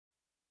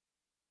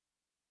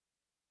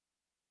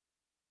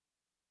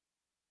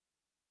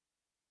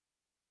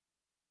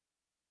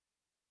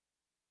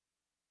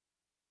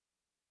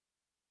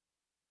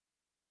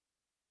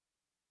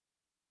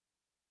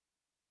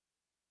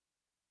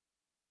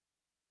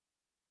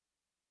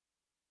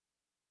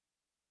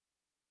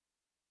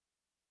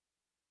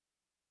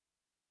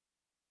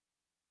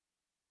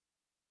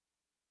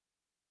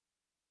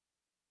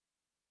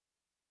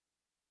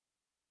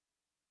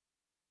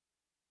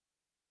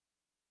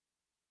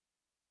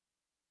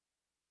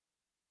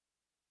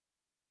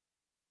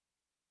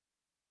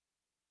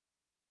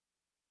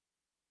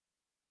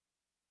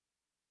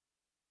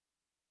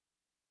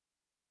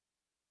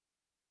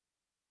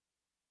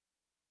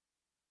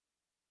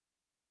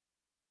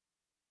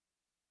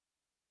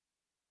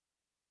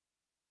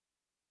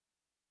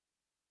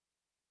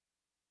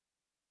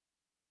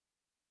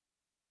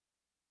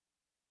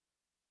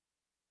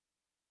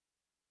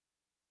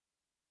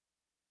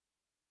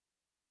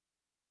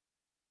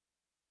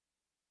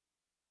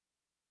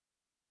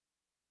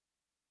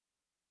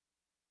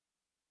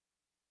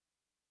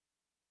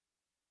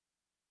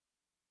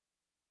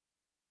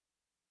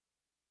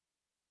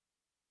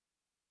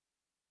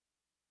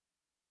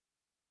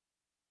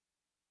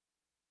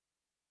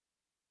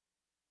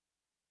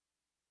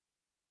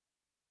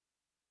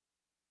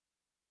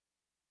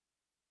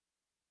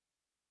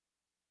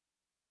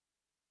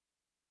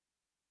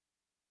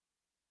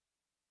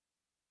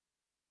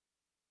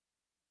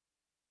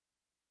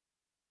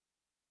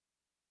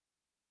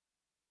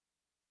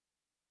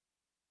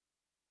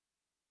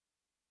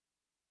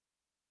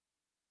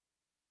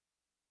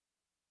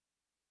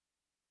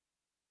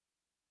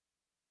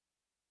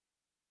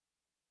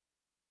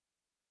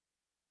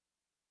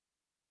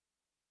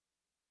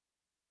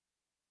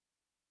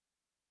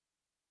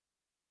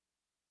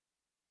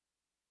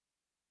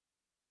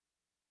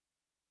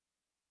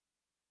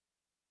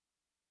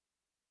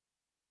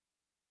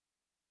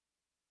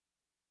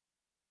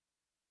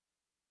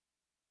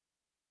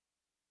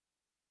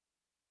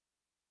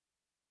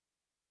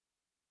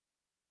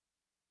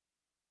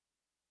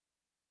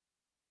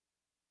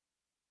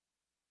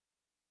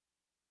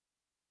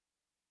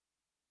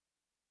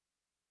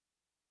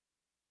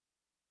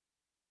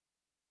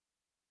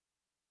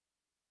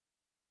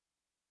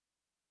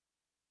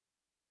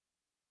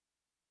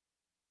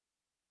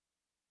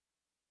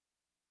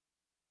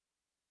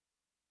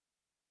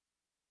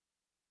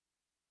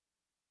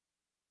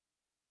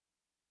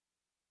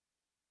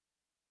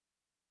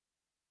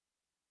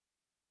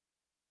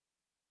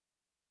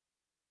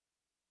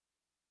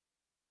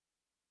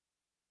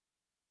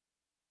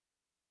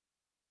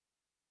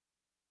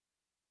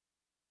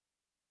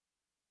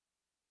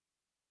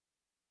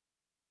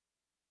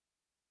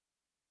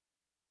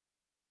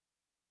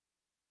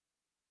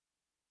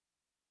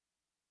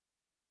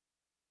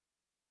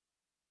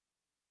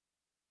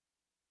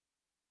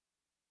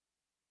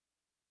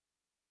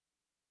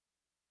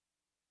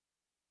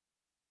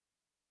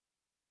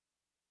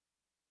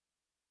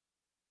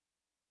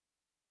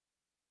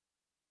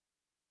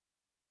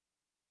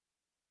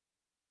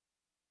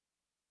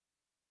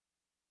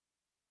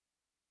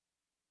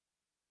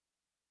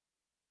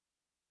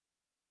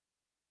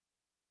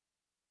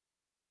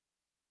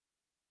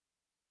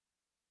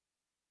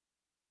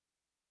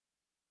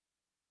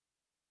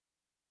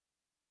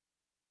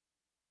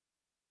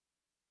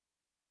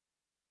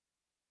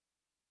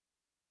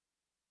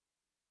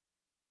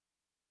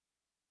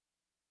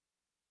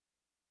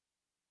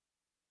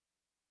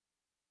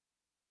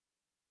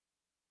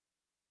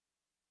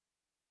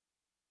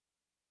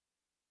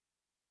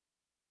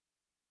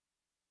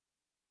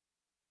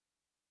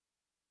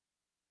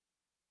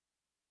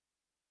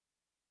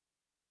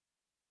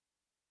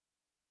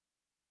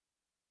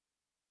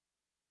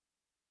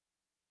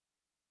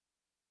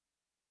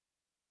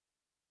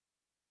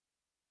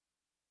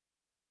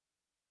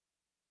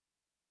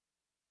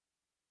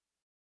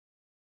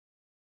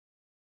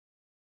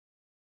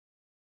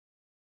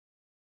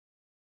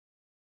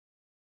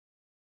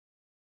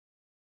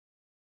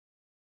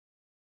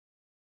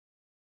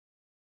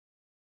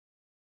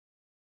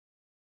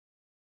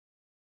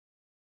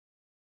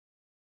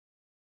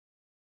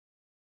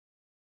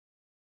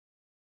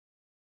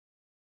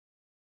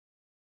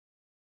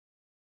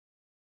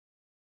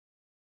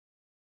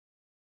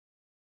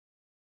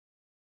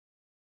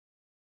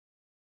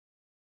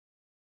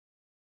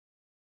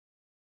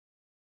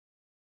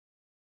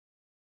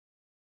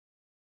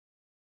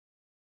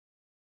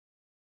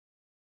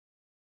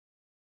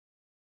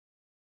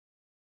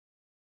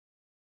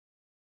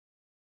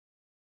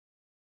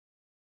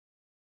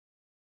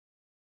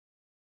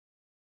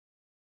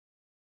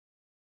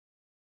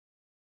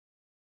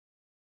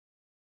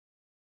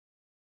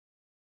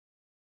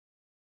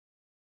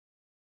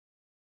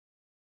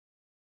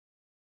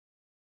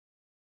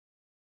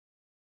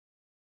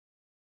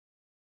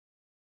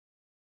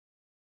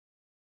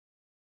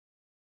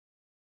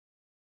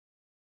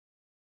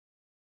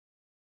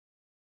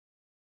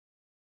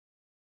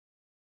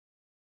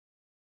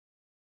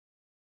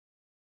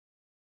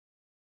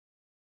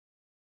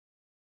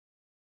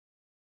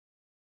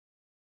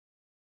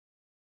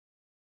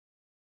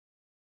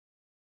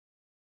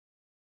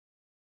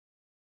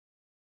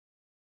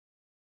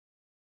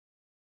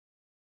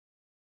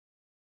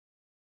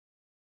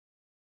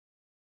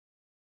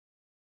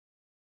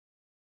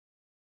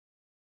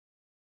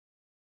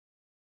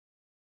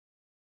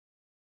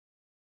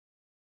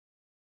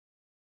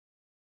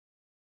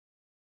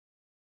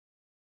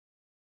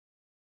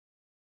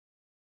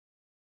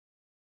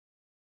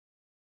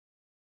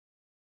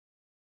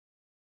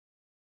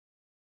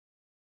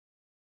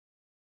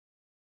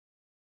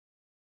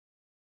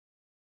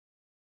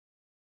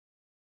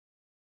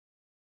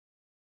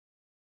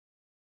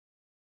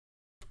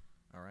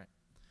All right.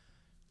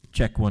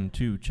 Check 1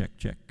 2. Check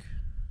check.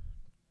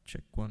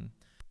 Check one.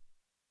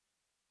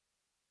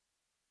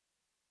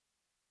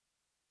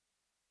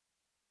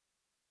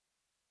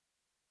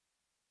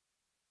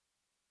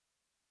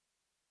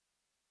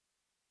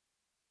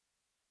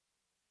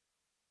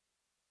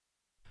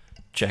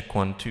 Check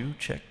 1 2.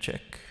 Check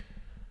check.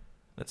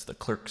 That's the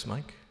clerk's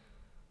mic.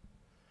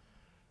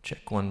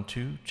 Check 1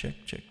 2. Check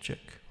check check.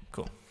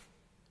 Cool.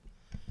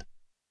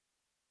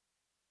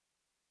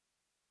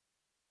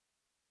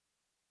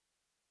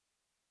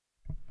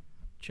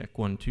 Check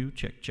 1 2.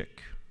 Check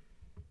check.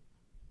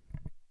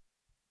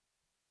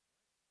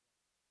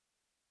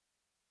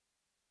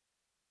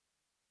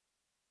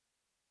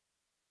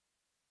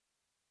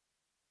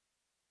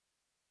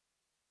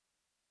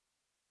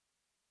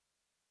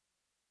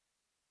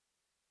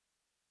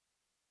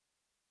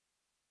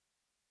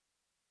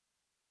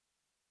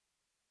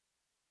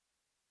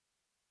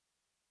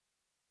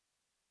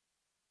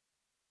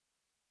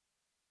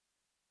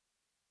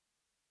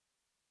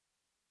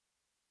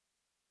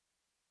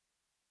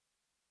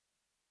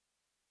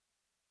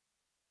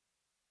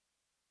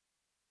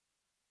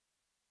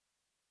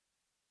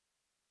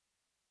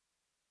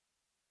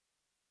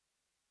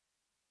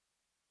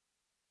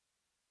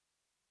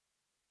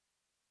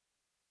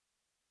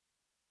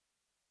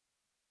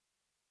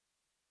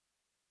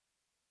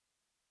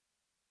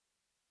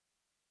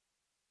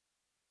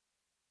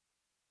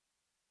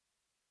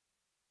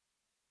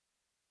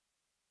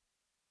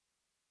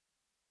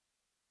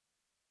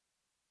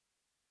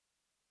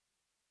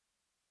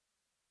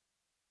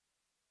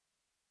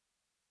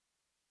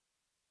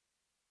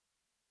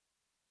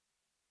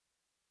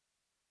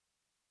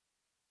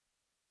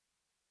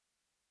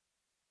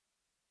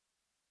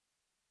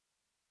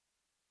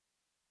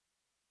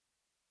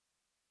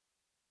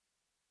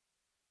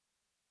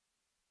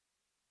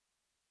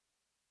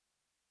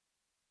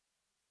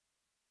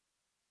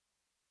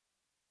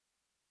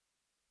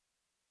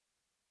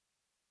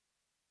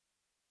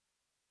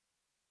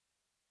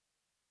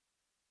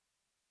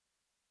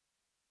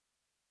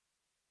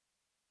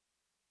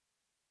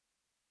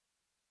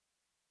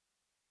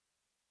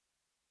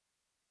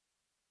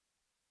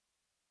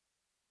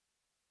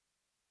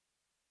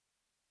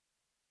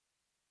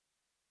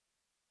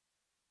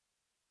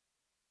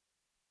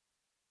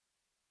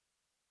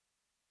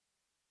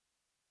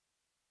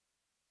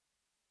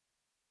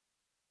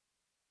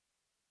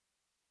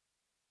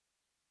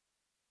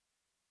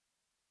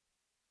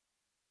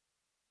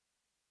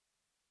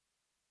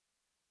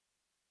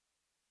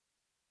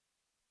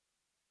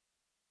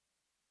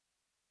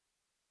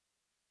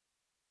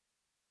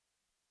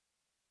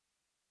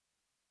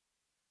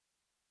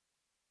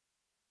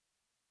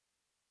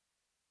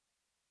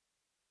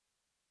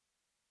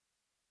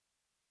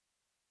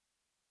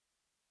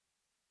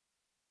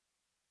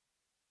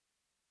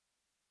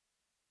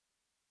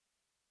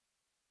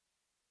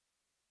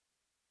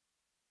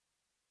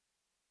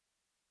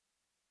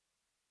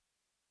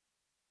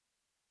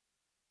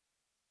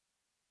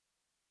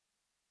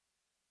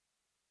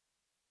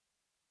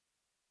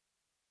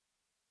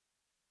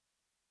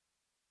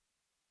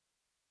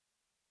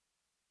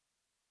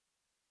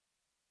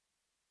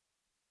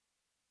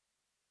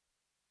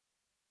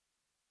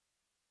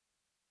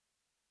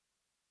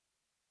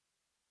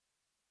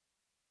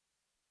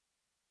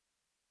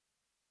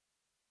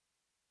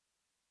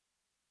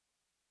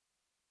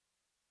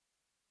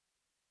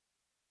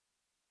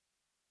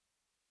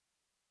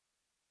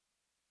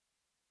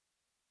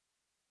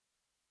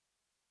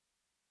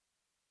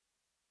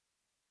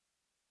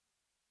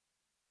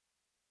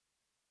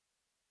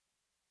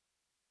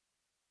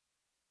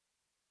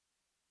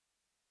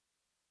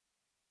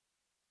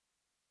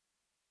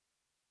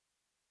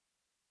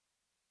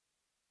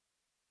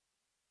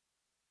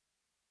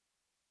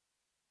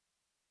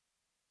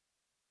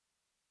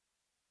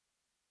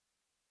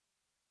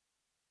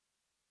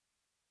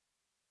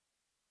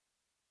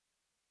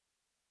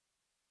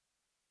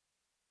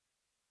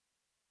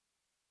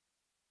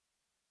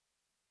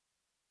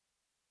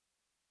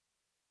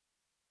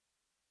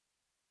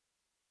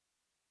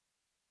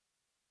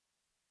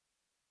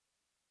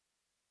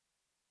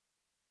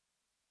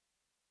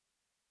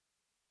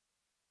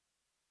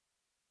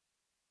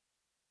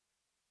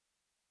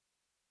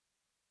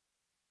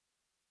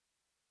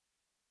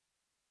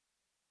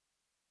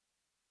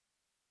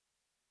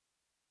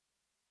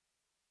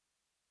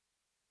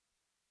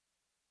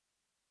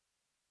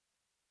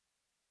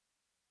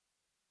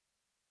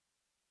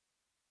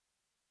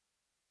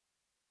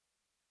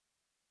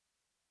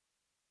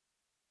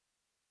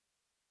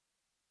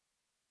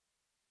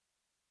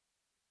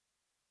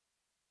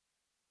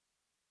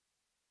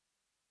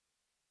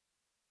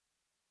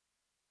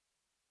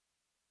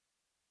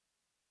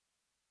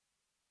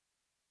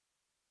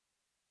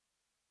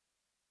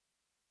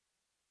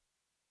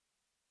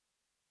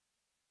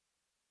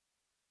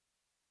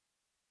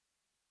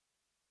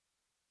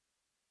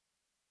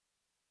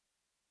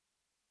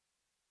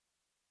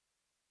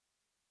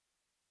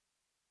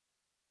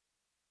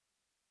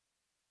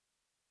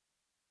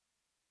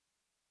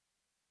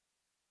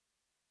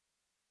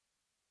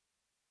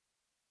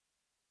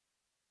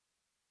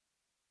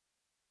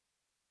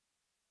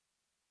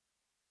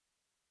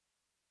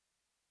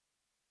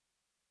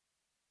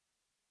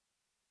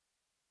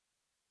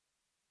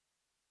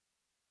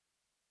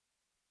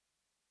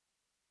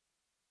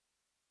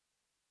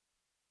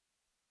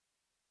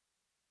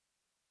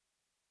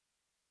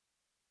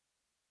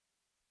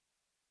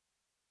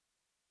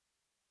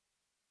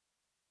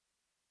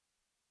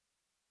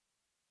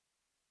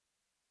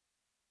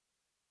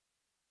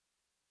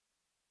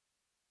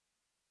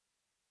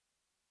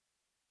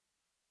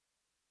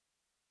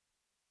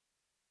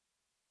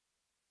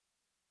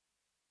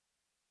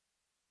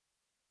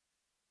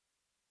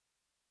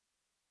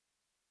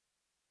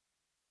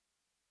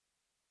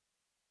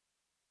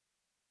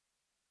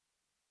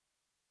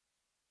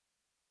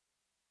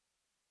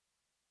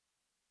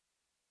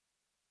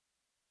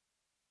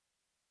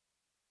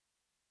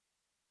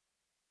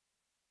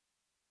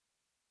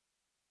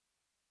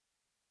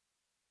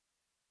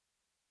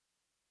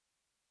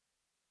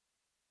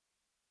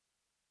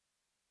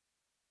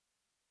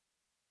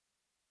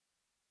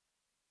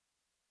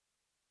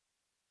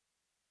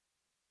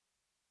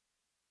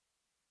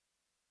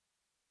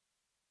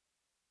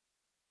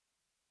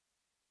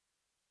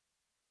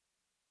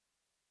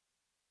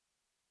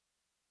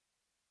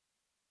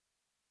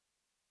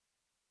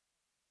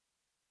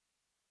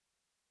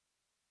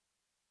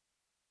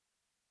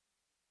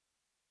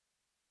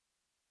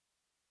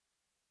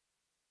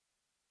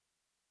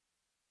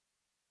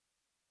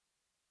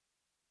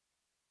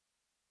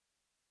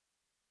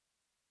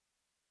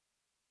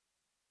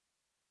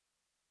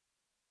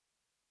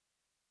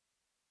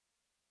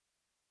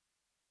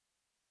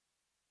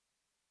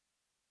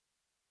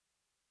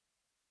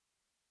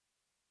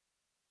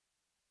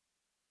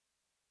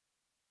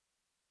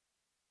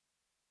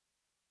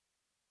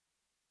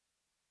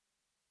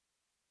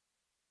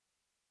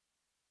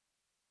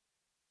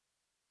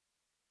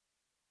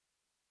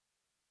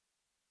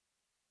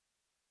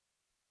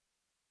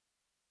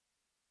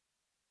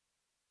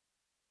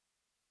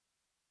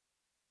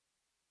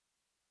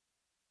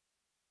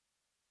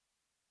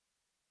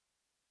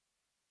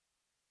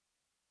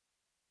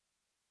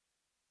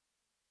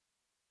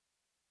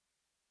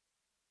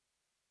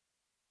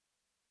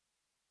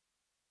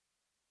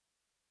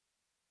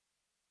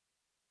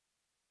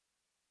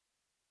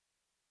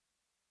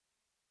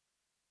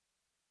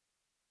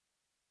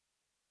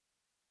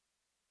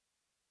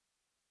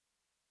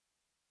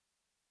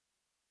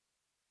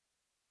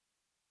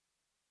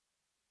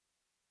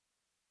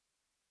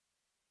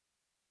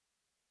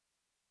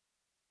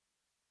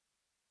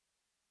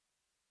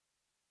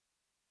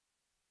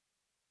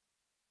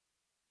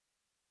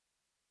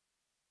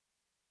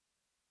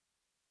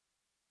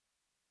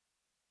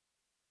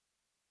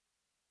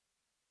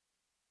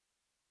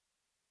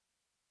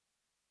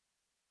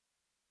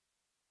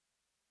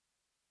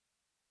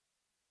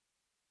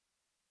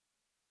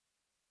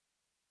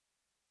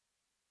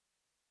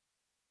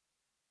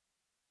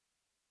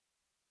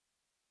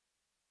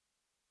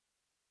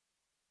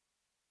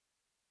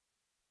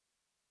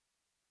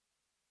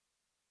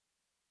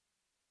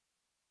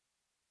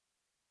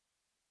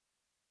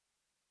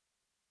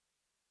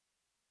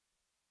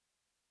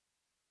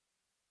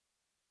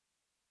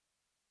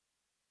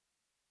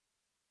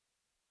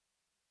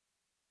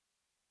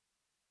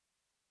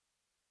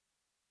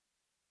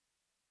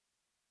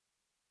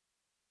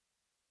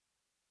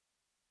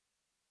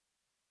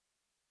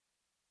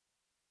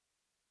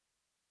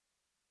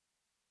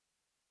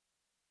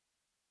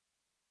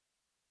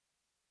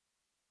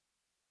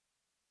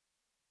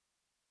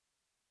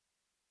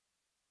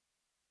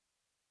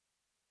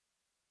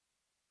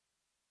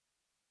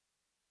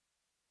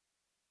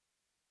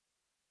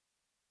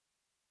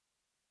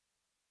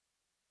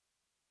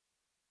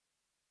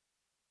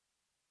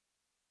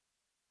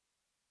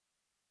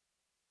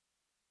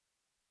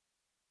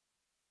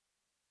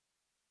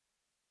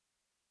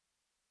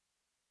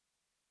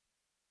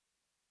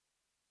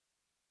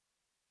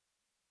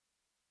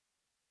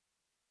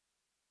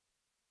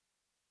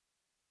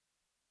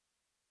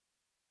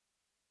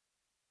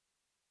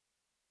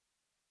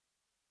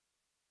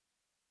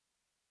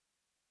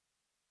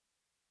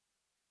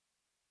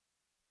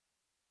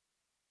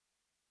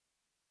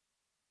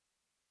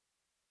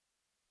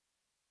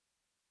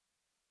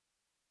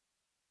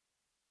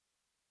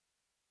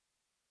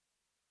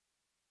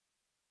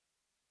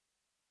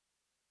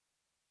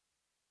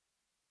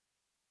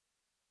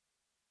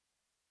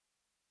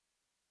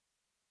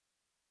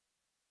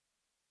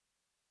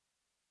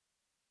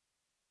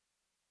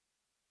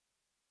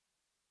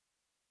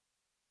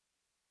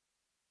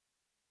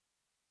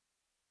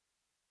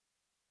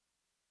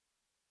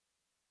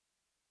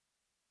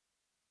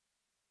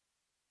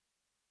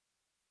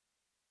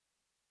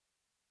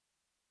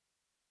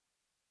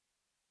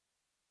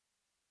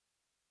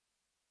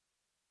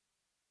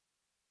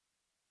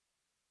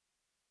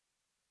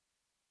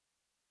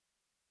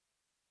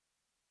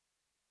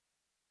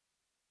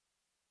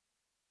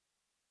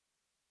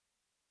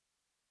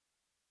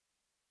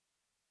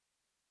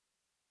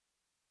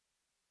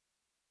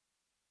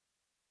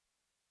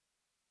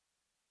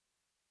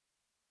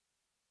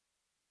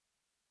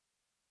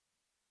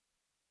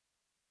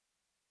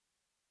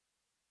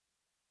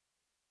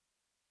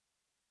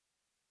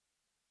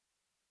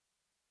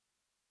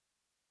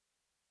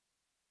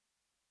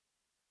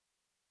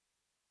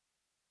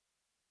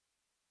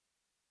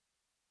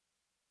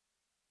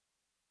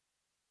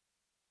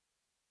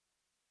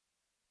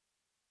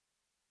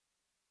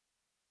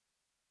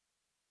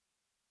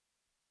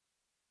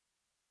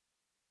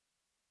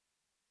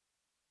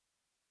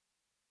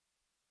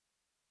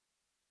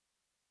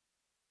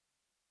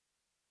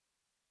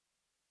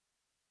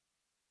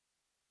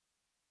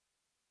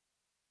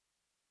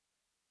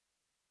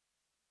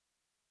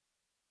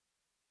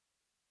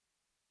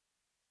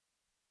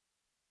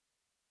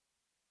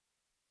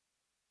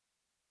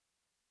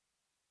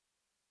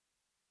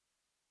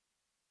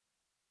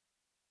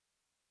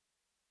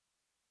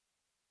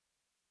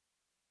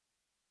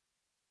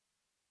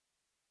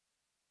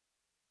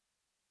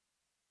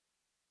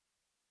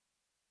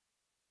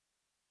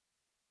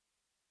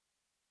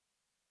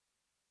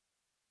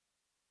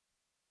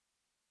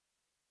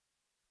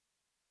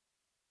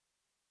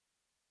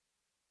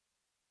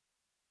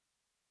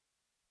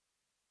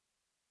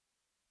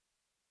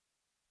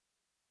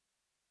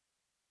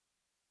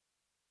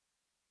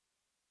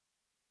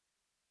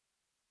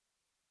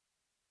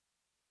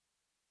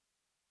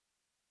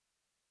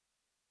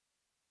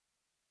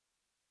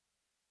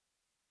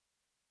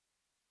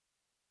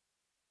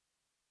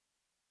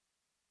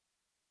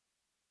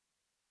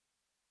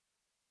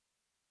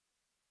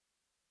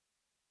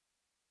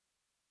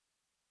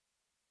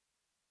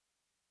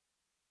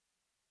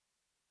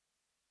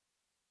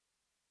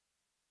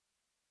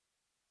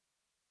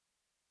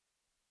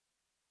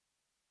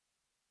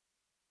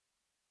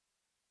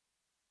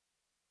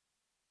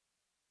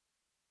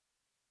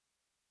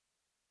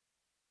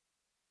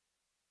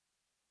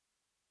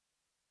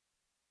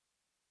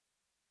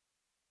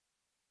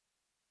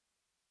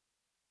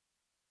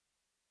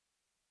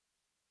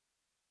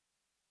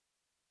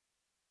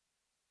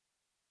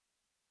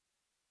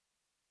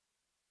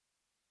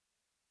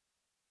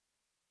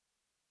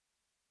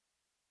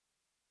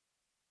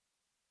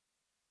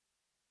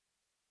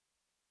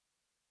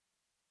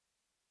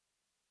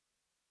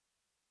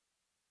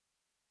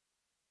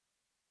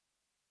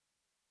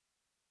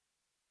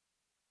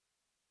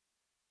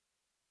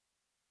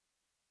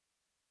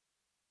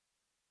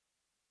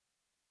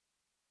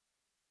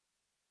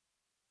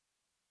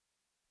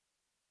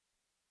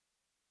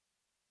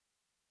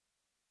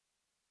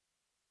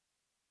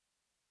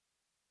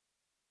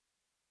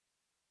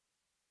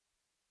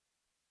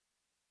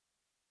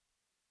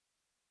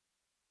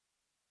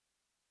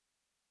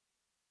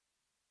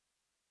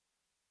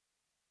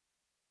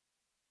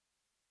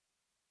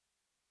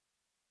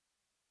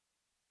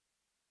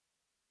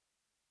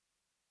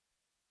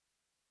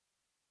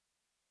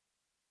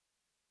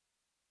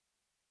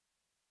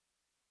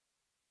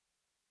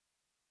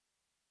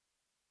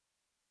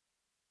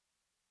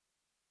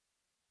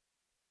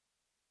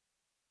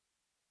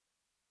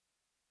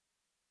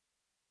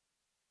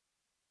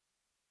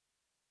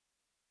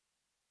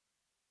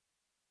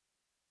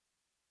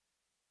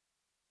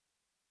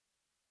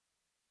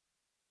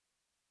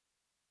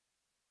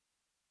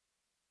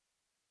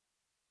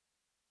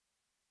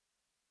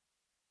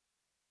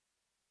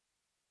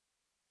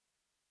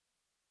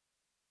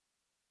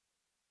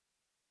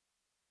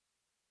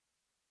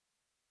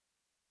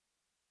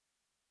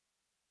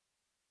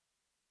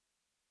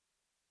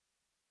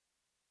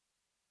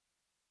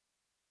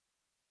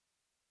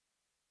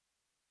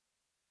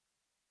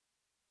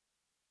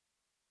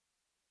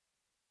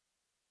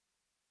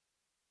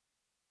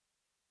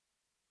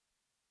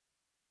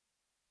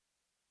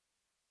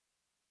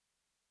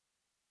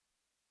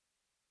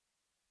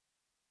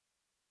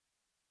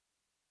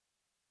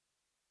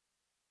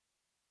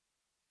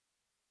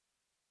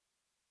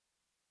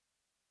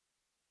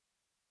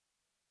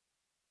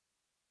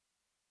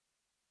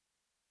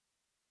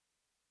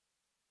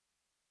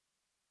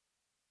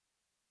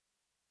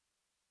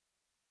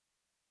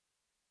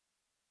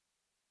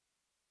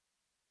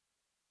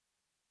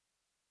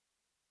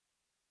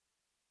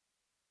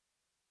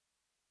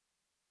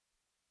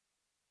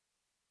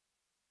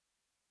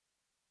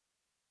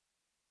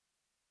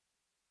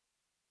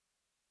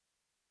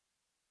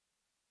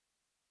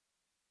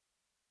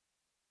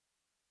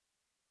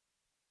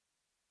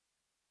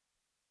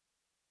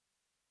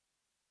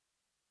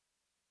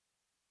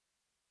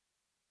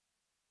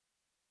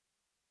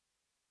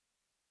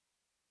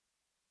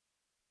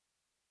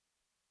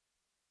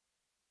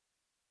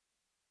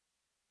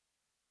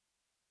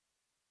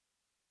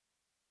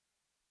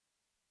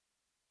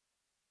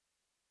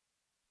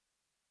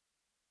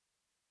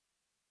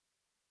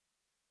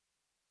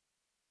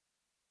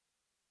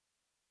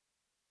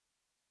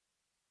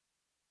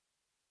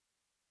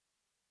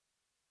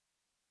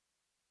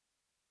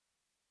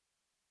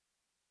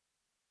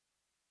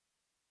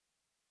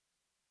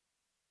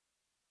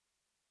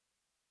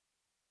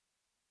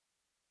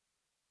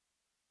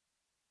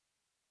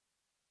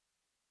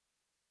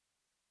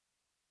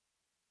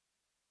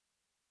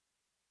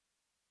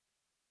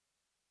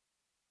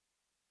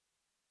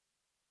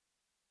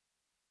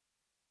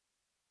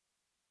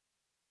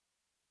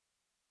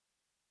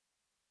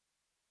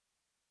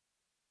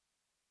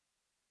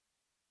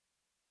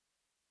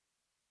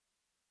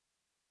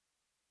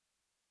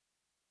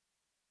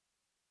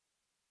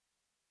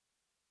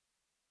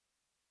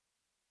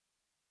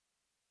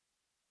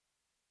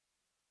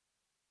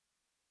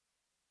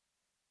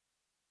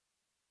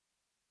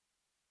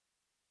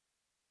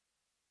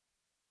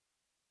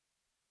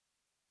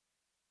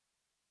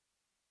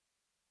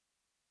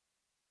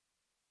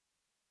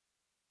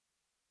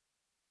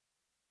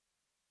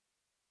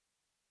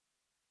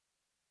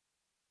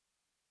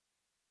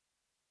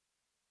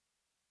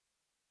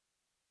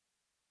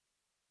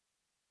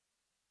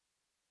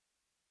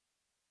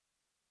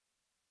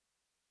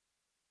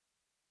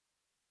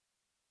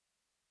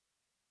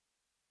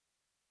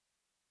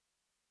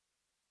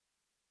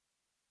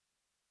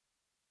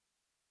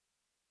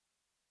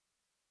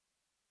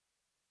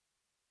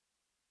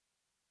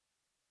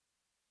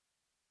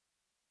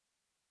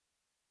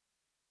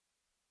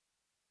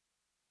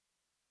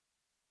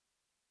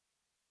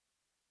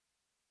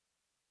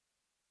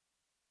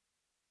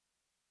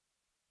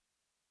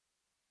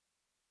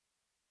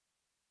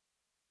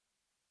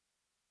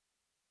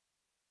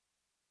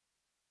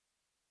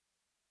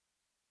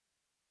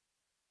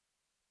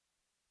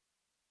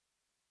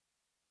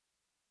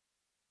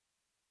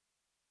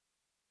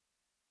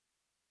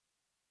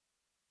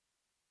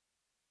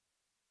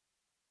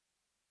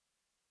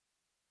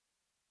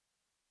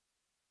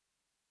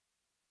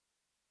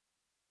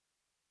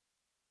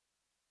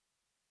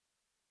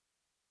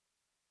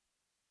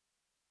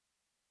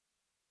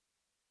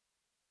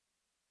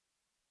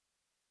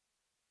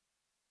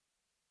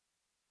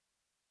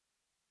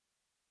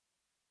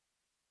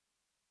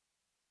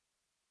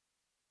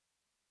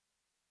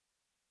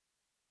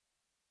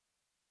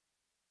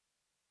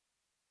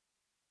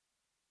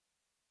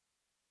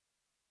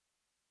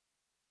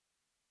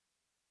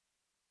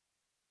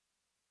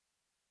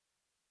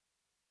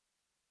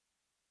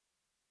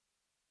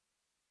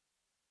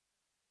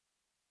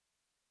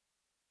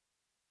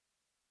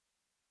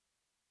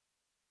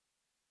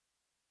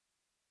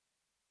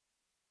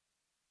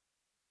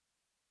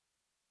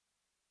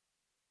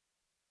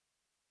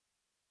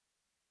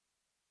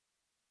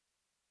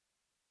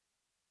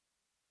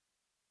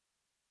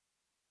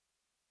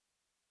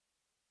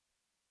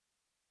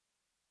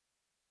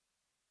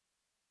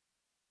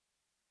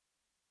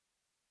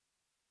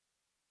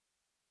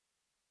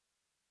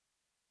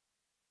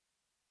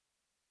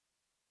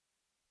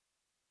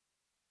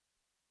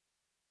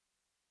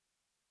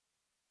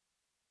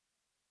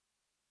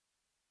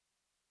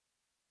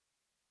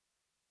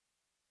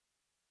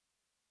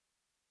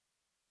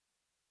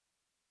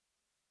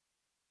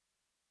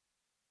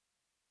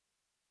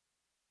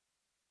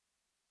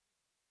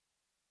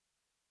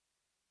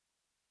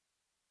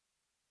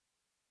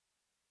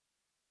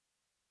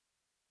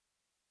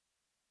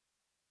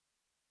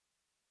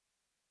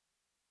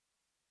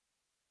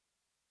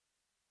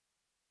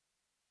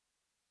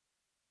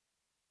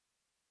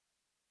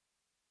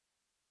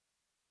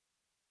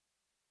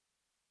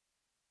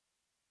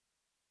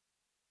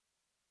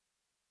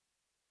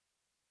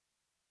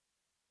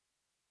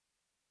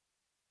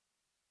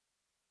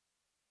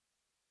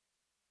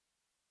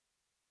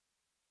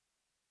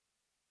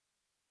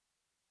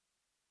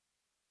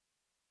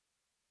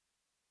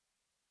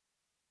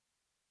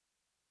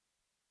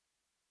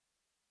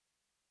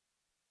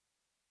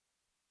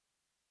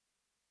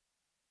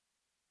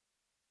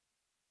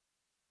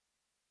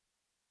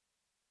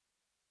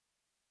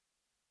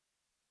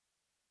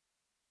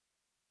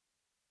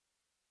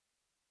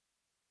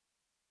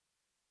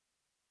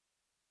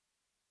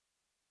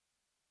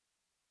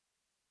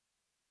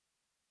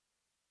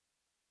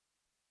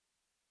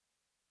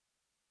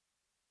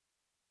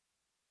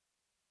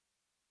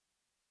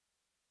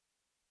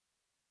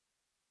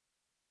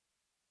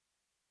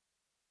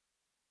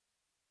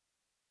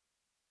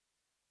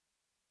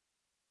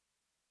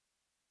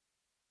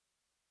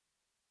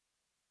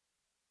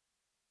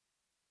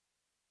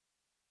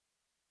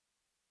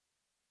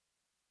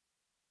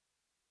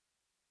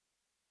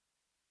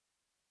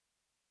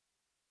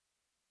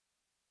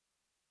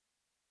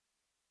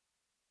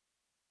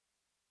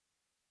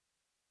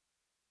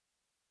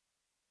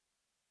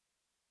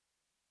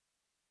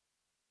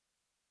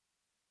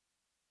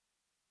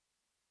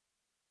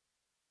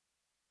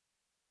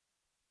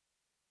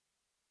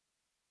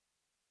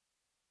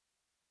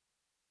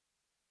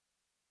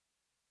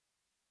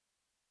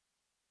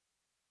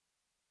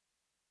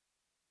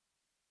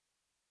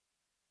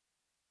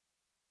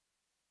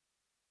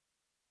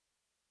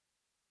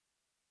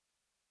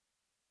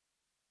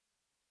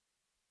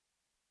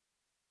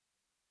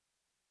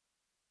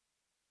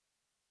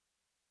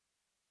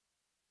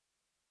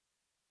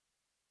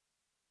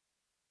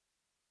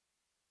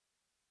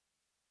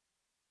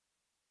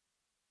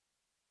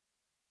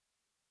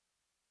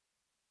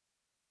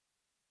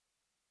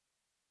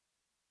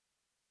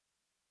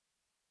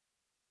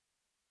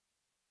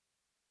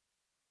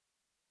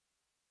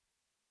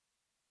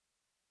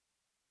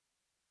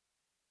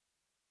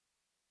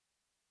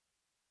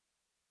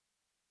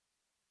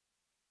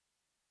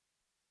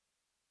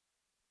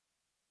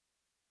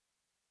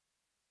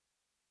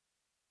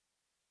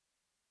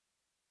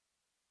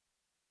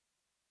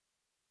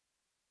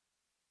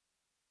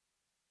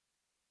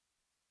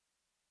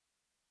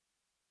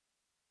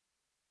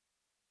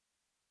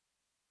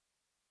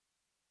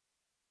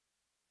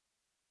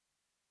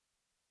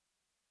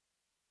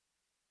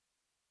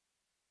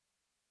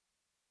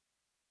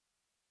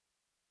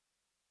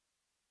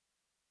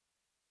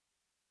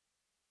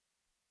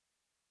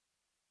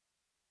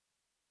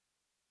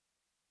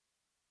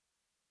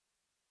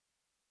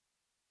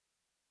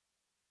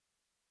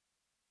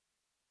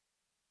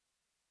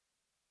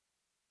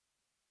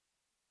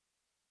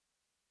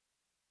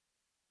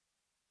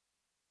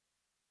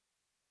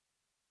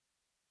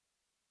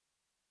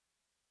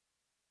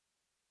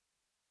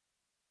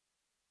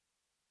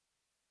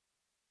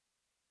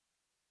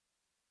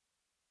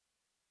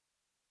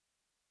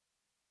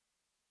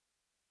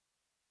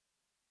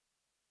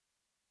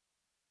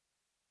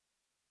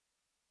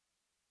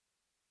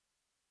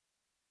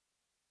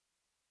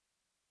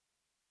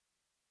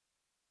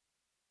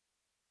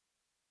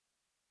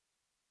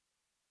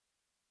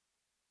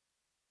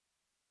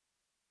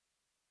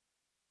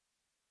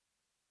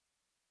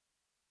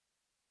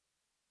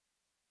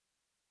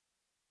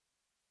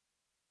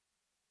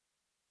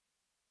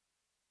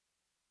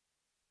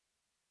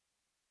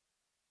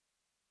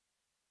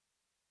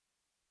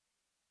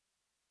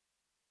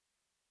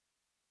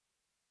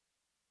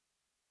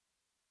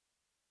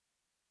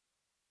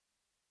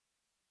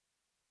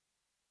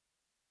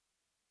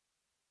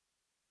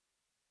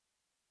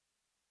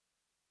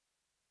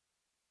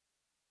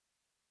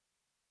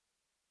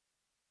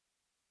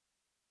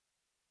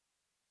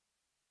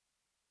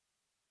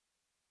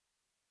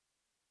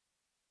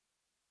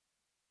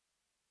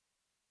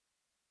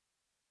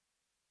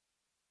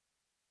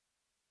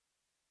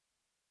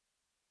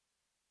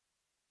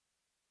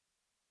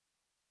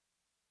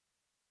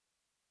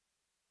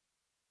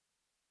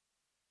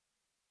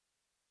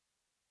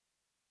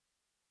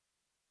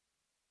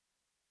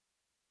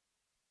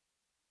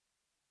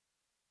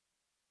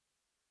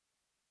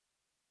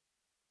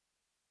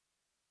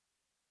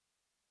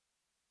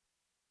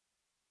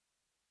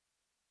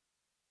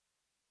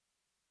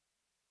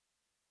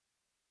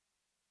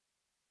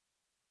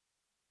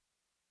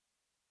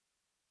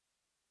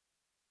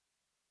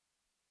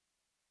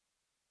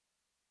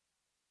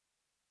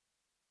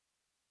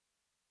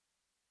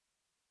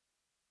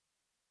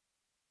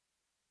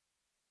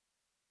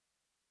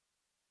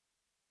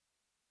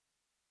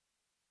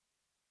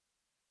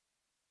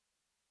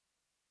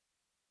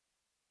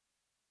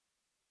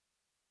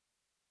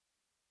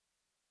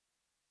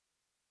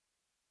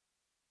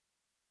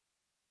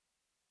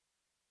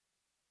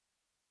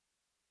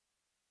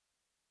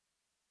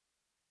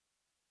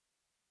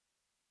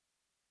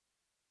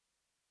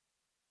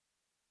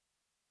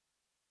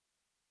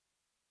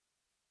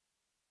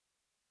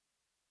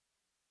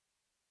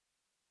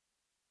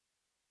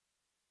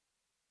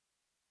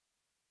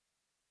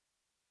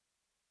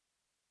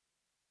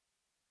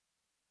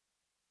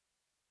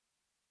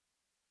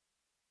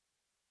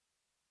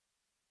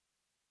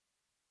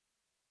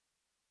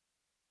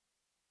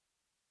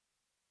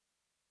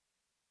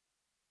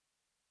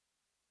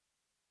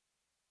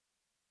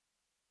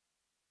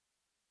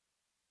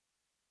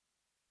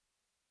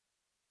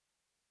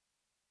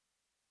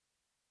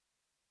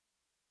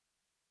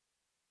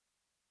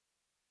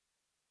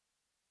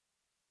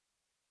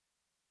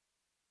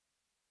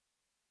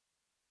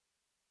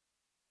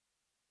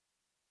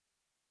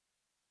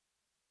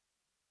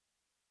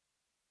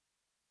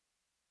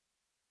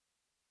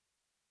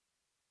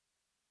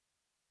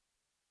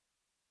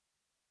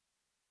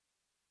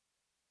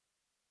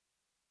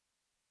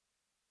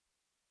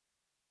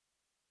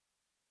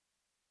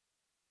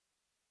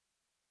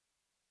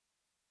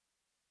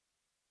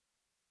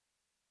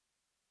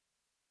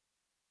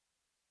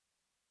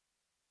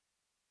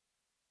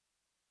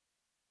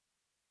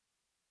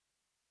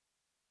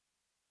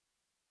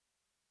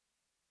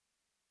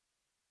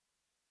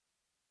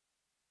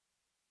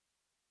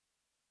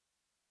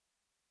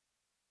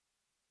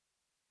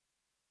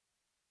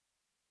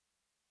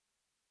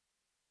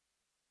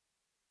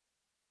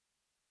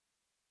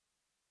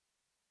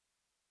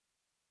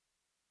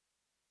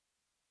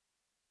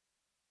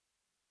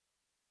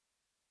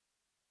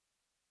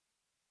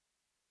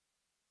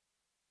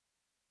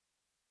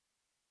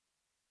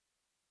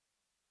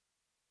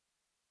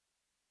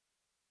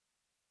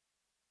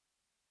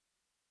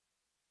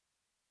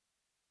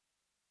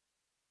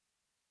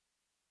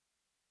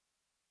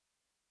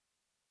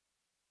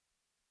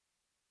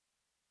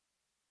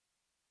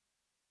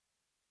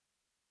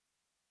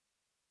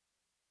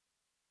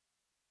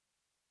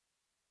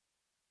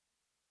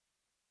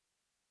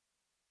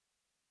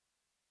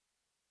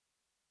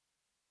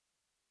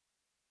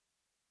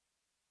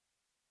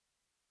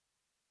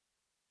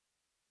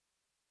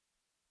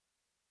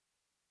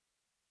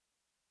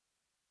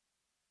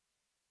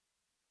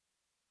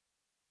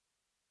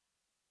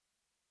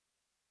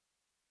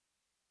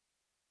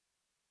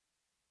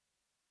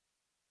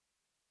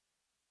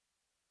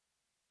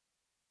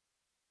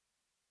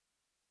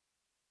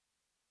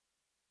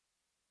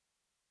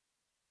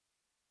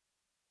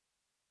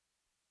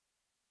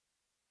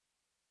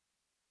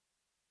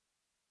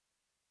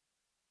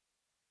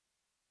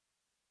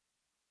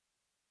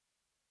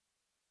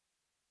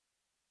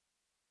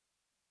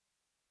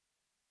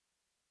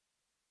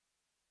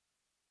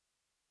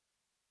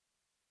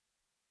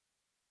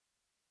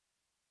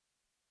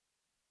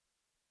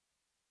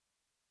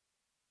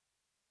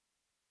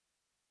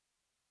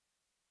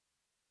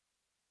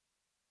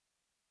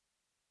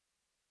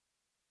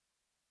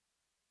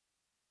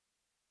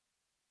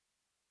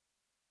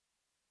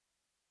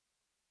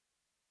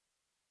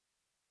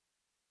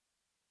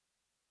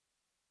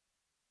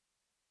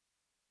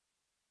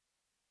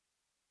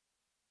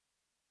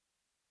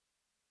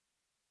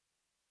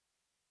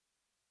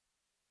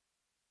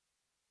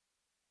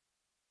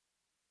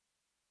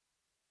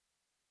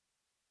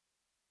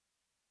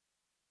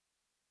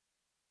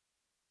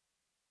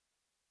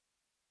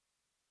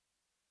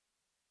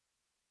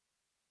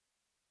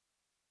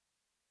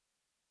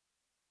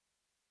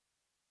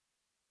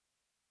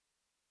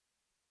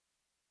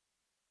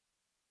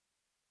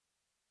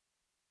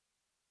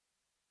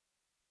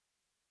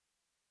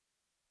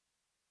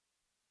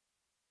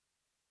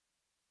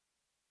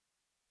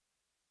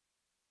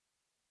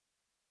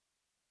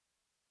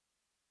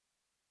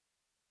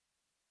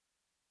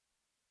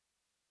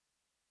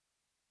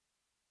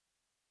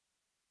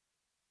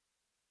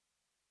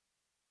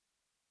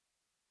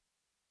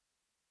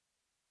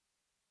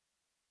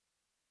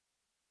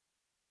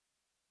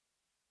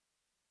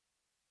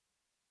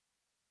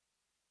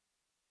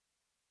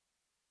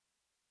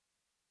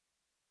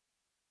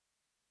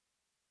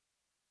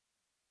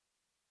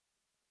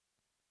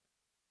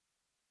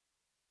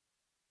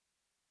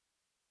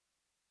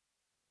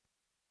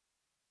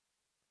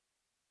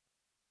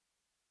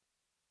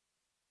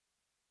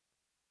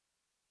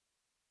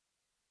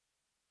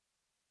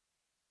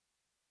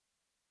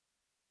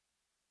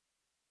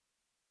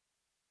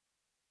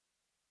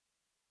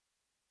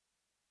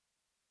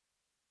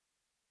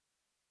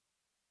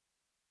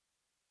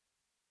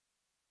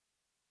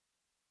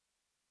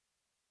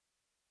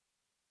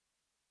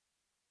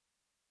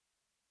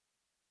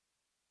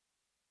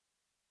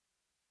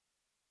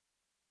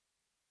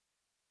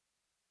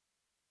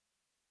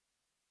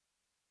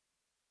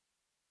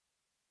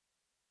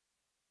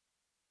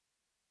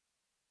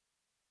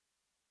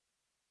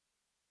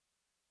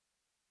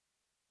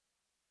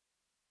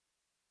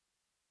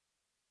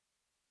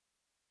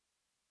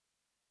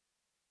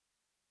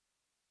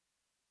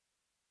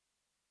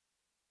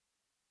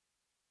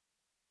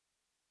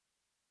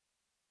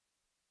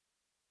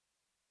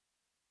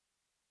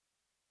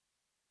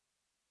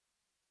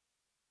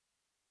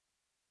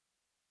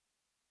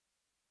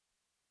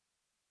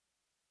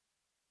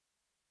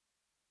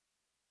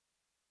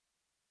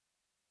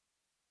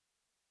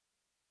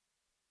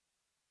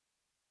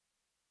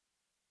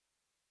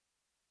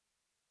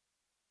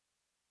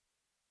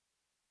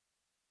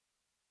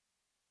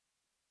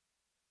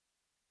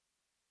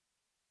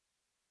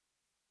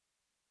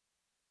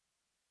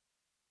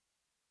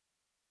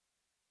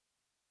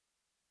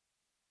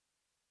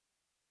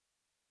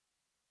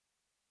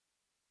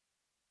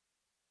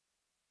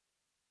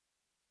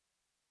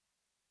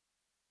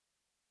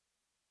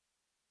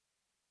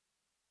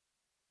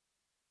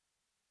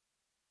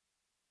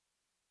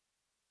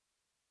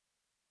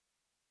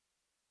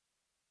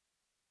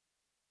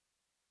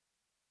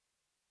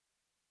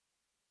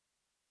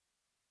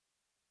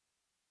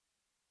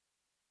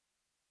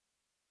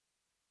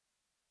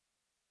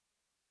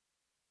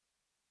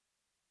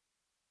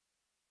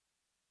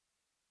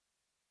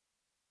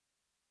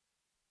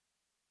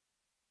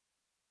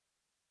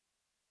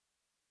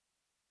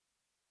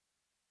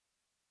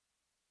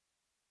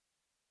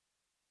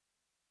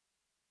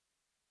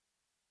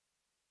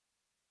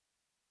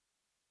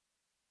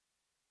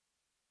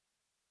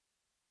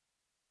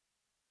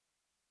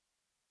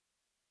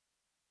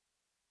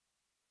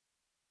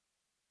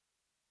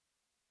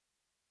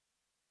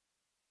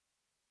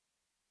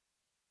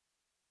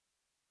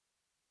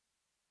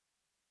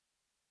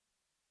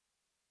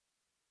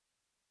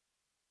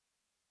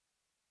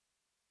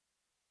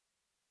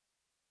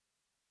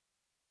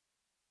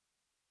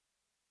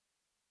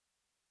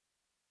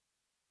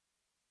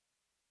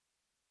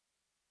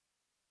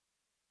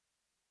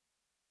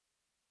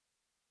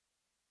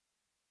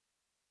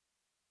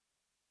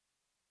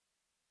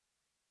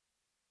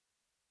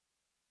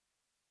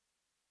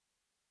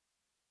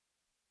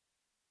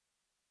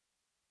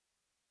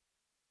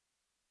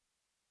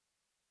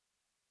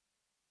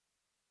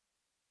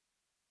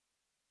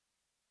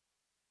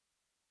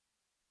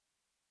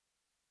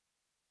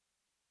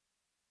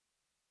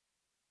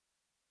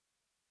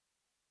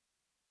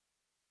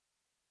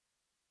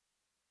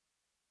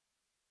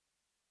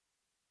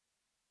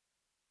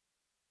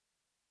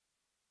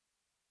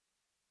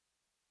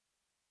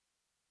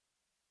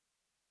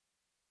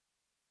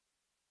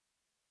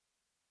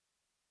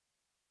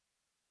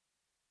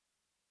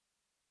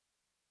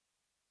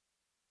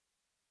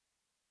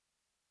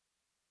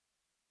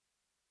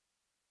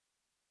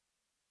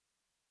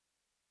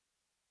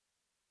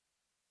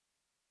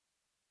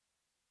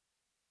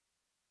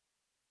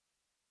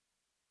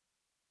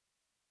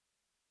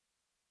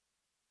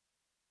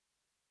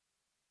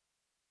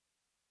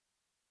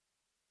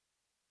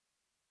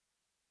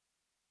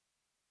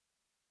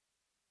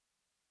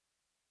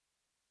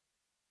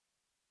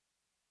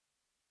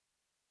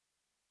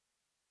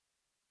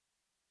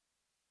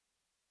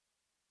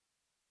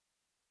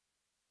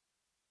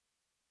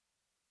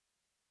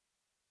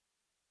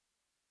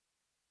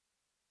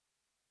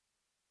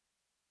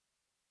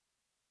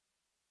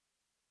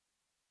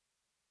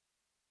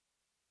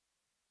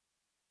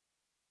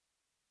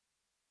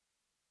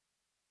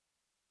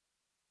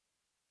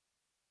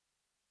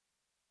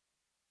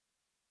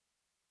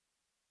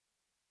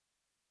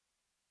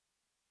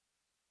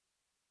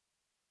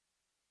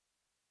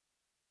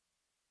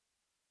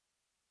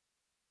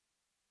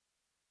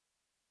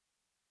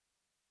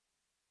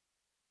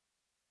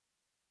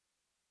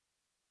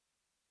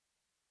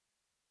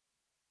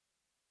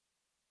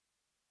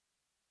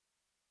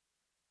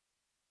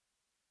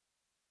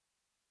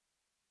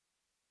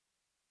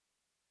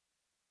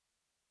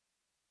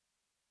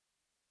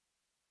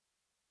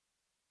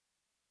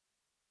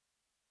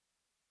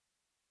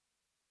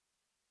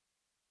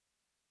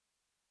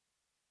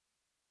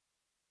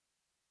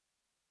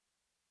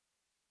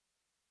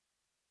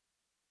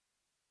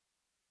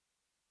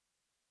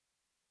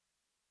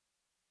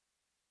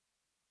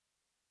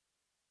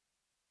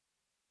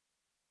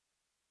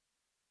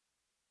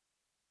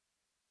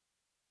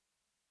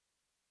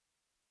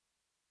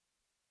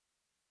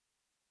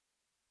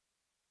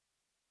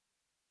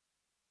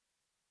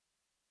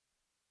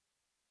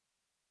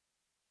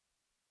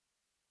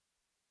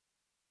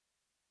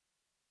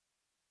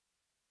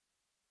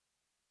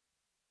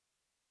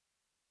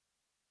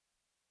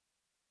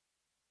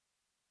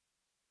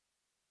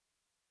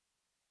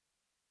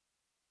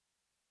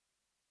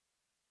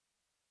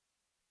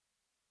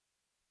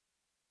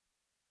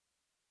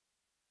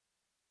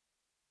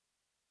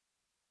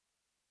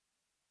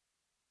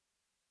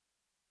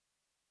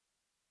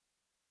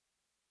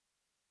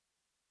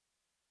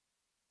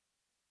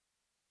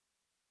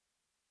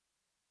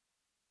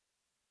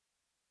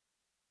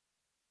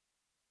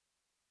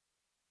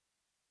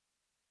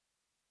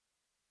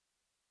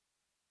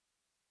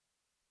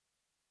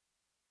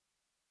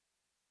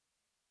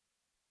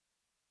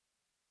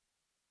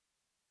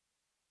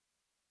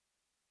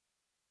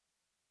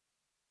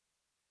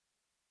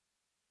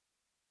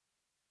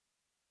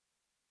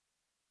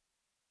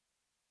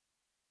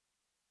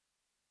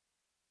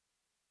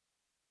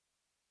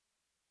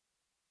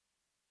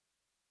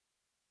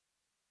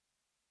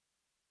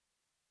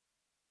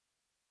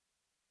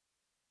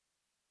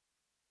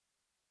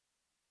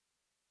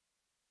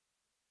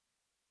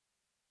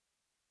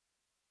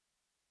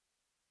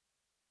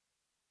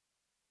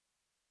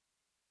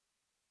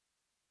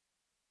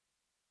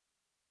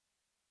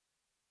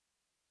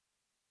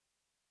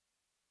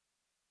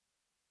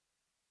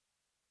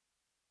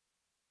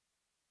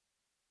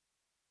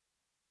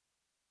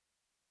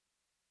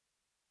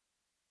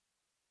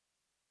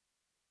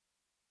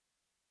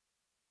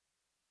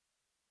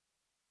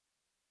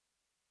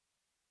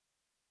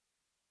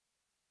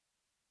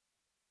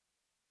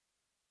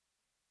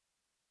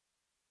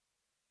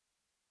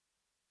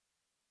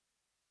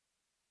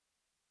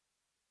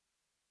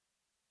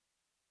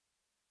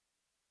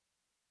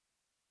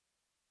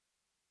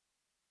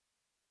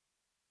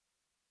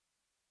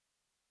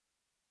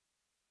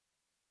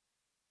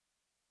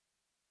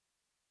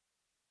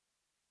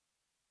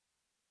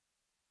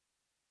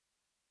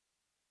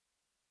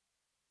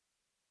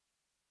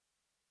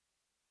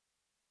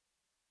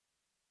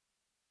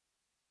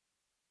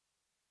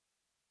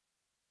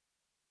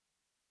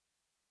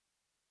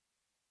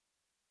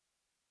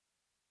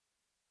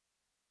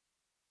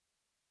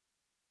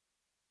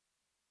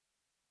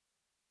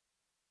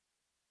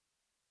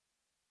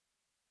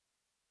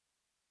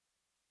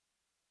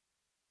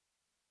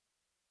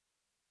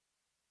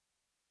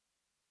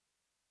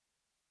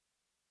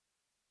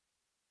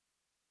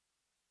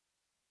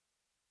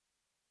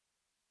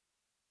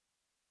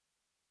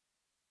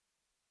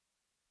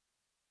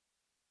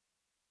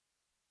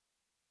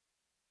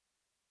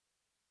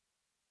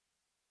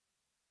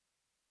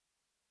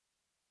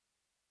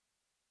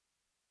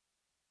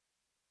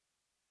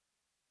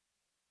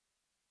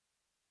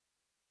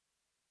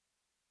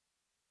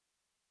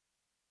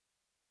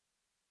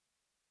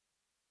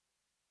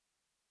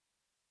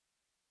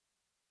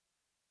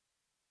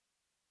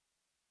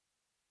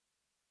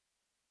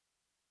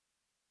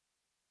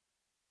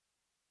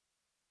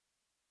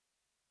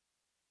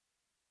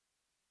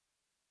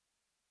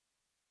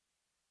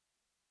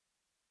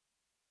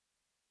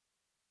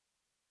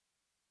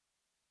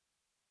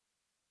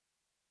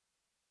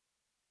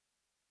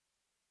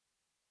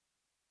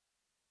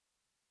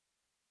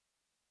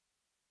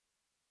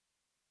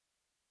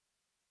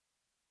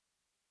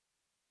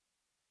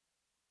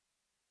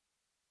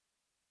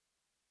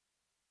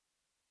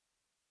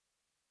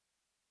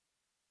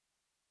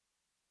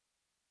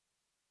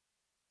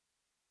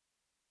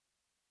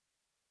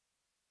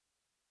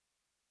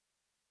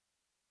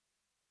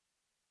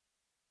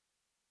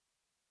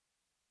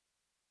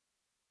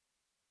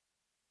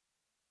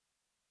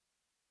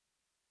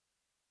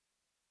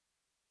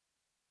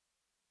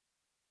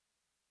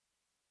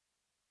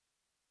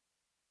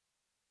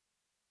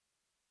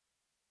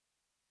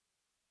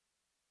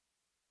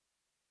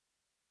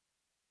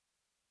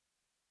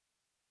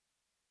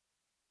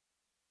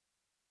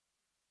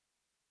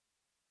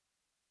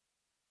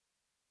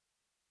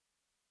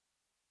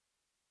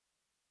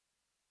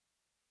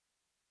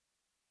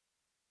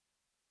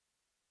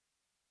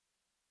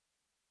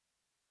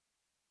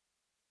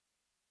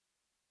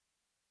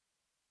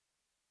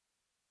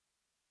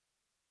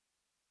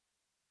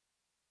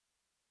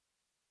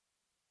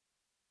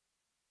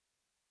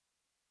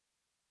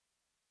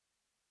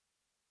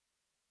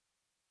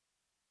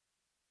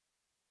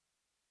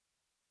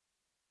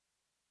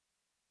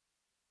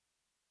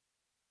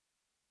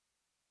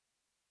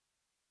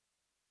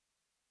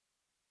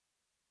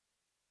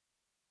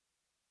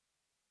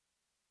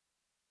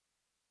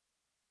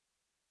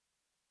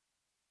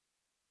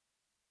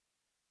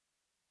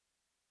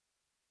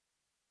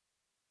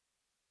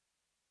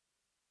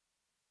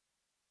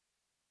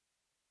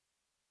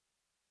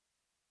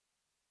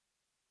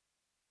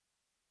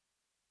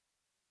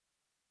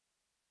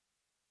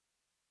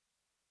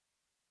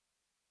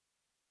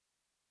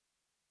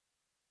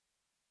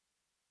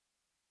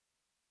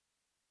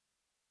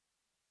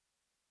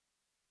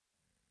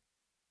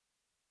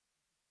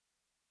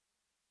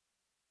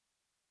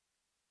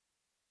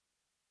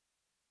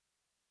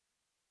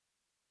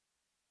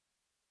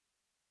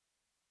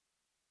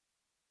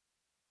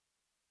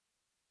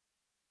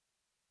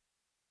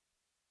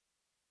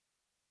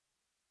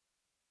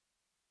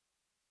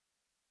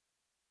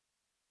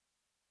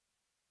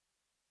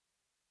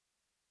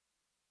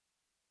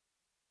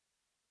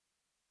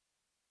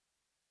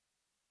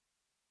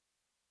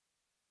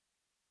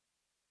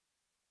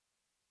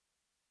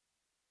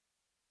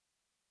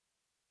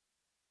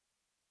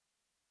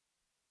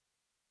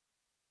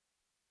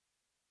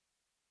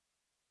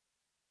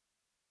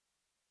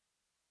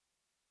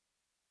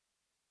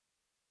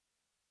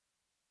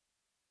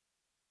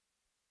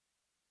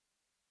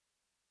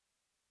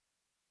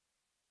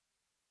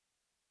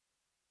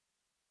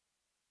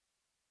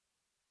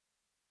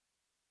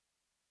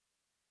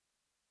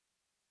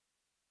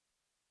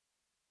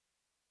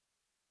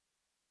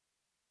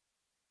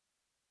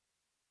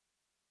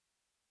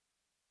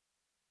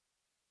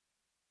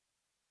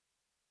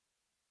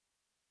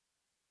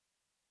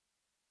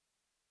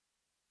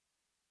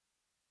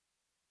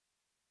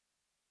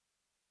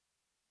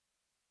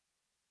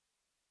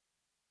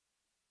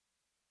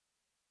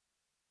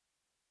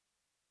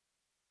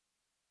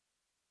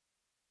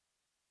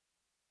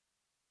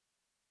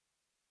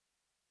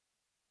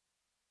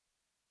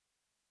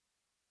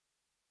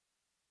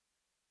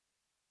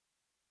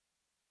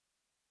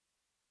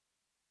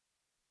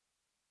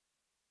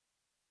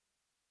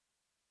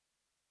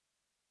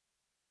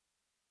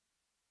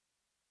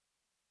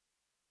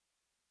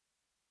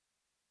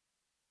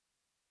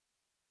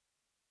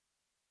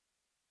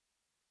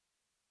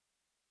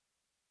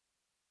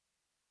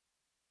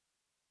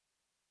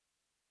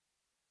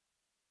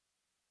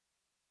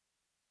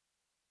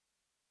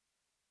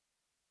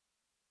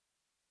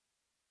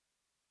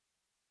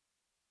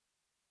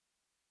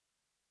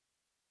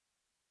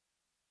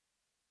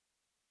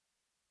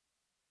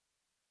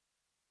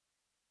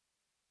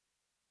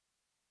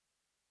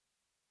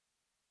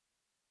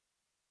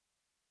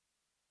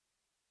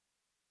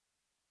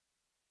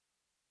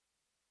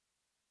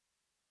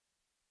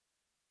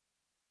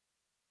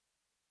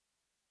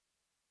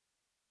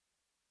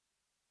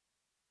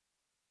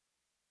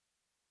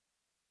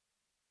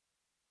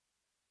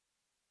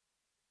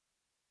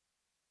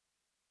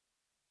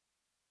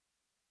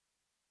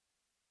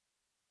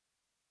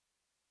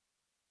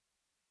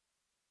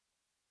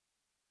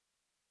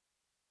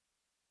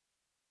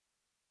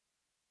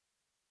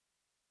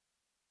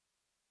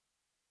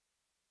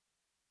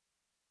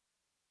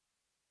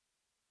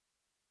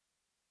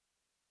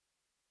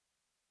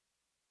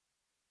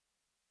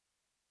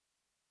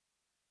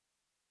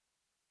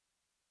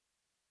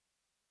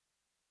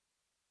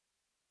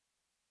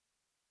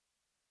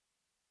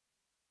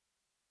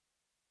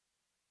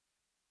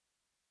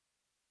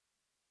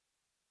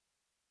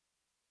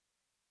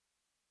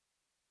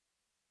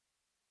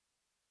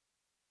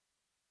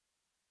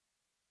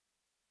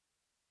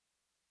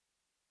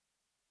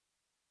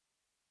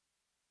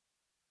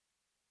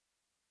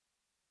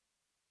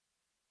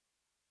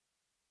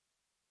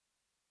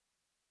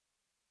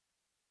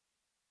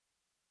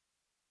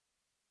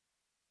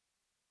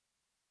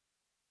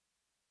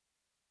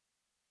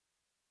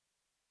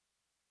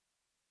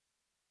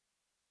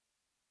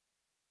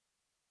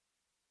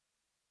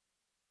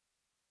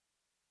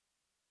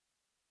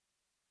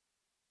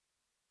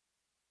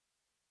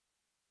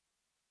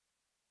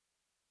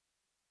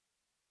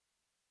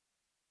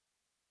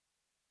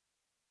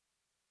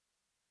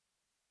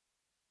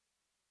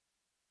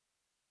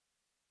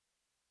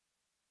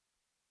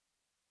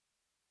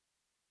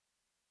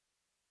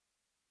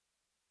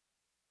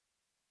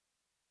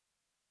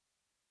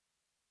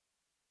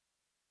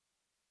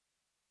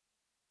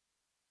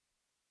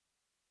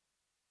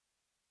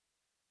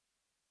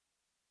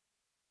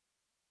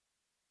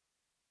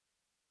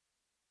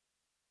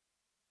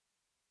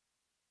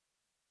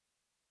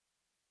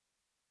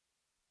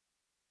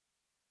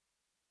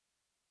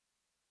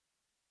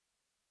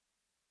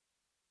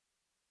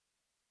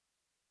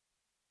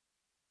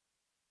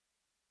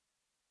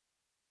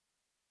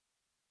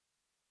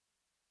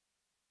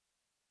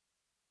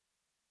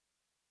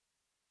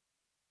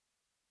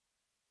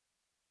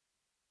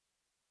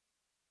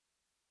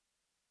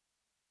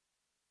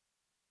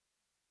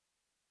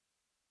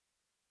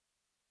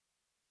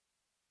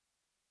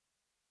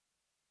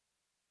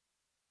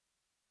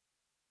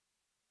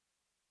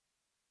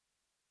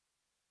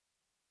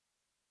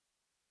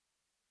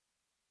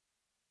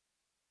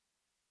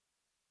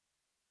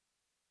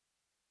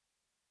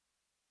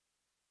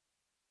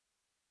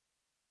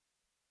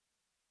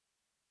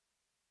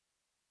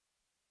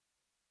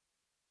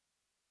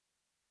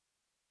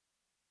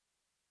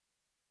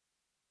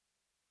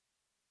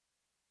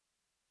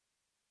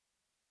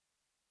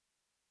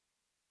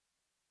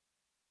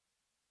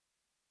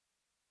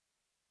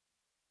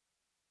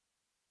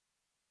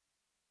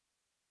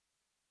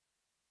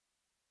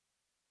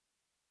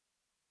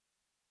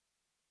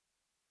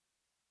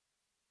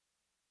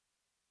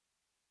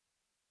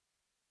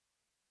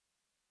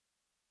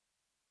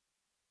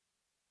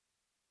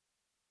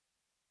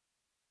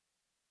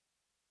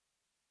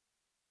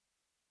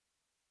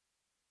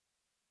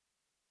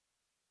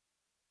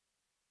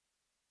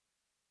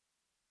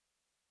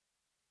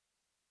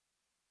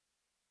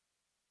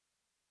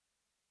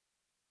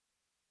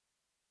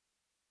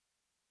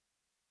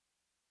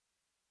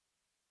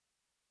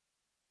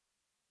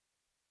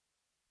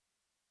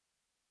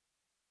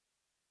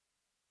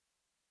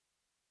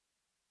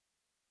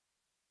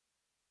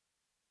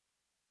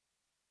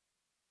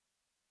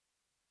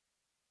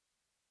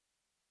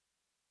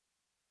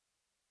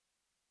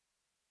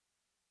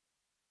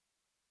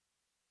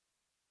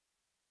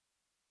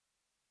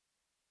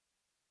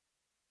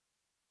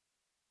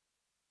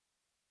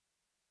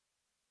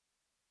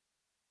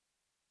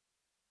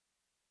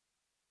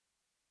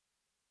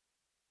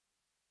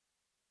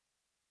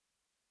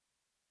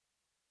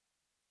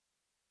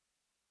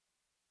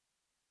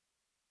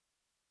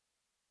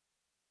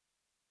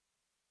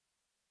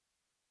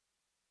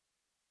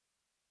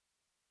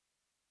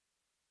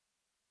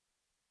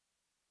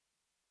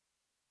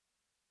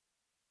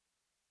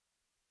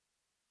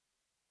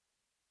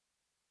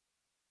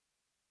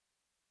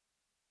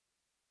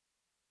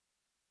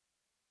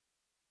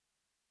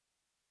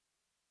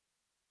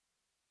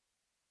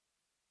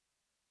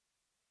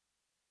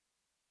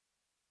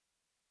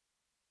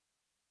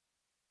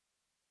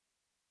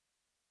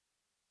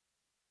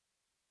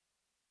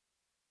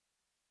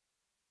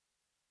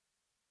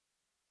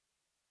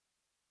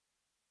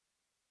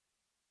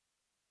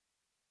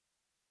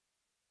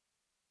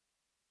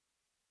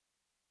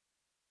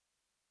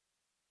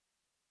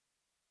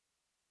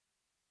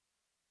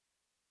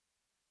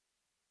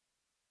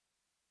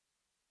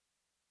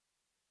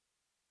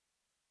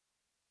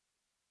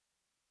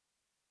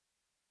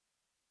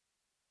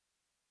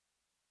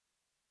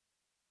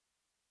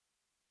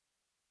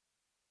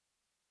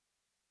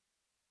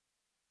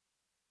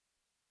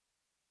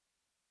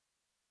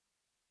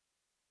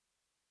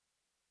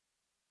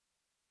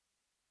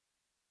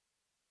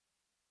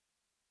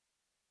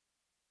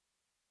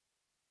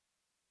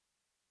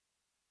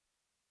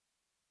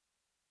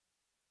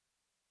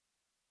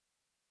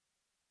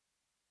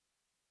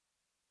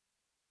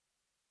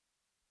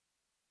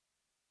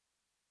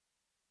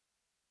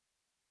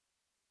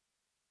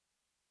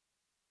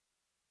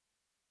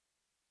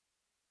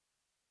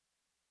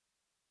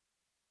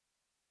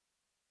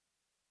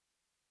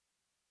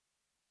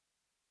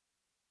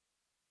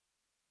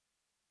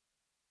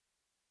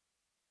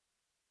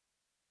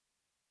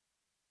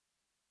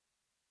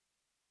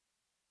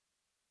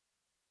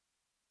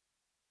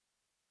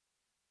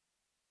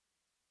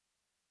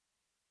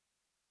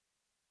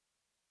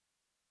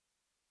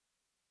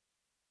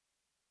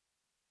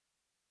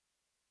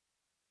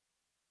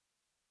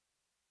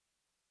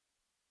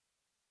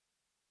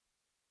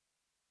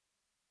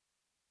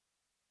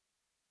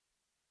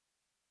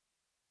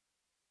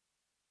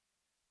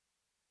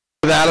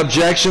 Without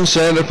objection,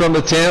 senator from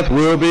the 10th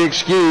will be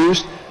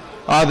excused.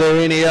 Are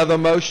there any other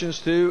motions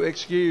to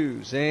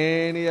excuse?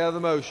 Any other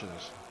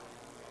motions?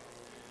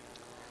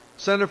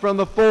 Senator from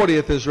the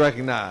 40th is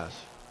recognized.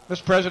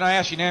 Mr. President, I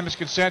ask unanimous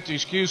consent to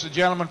excuse the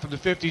gentleman from the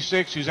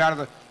 56th who's out of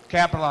the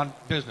Capitol on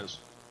business.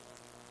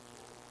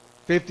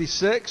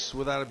 56,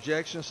 without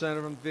objection,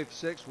 senator from the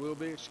 56 will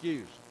be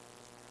excused.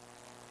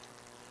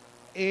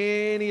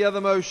 Any other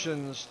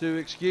motions to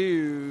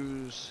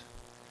excuse?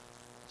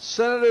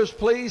 Senators,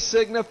 please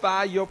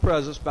signify your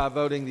presence by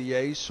voting the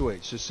yea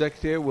switch. The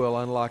secretary will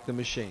unlock the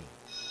machine.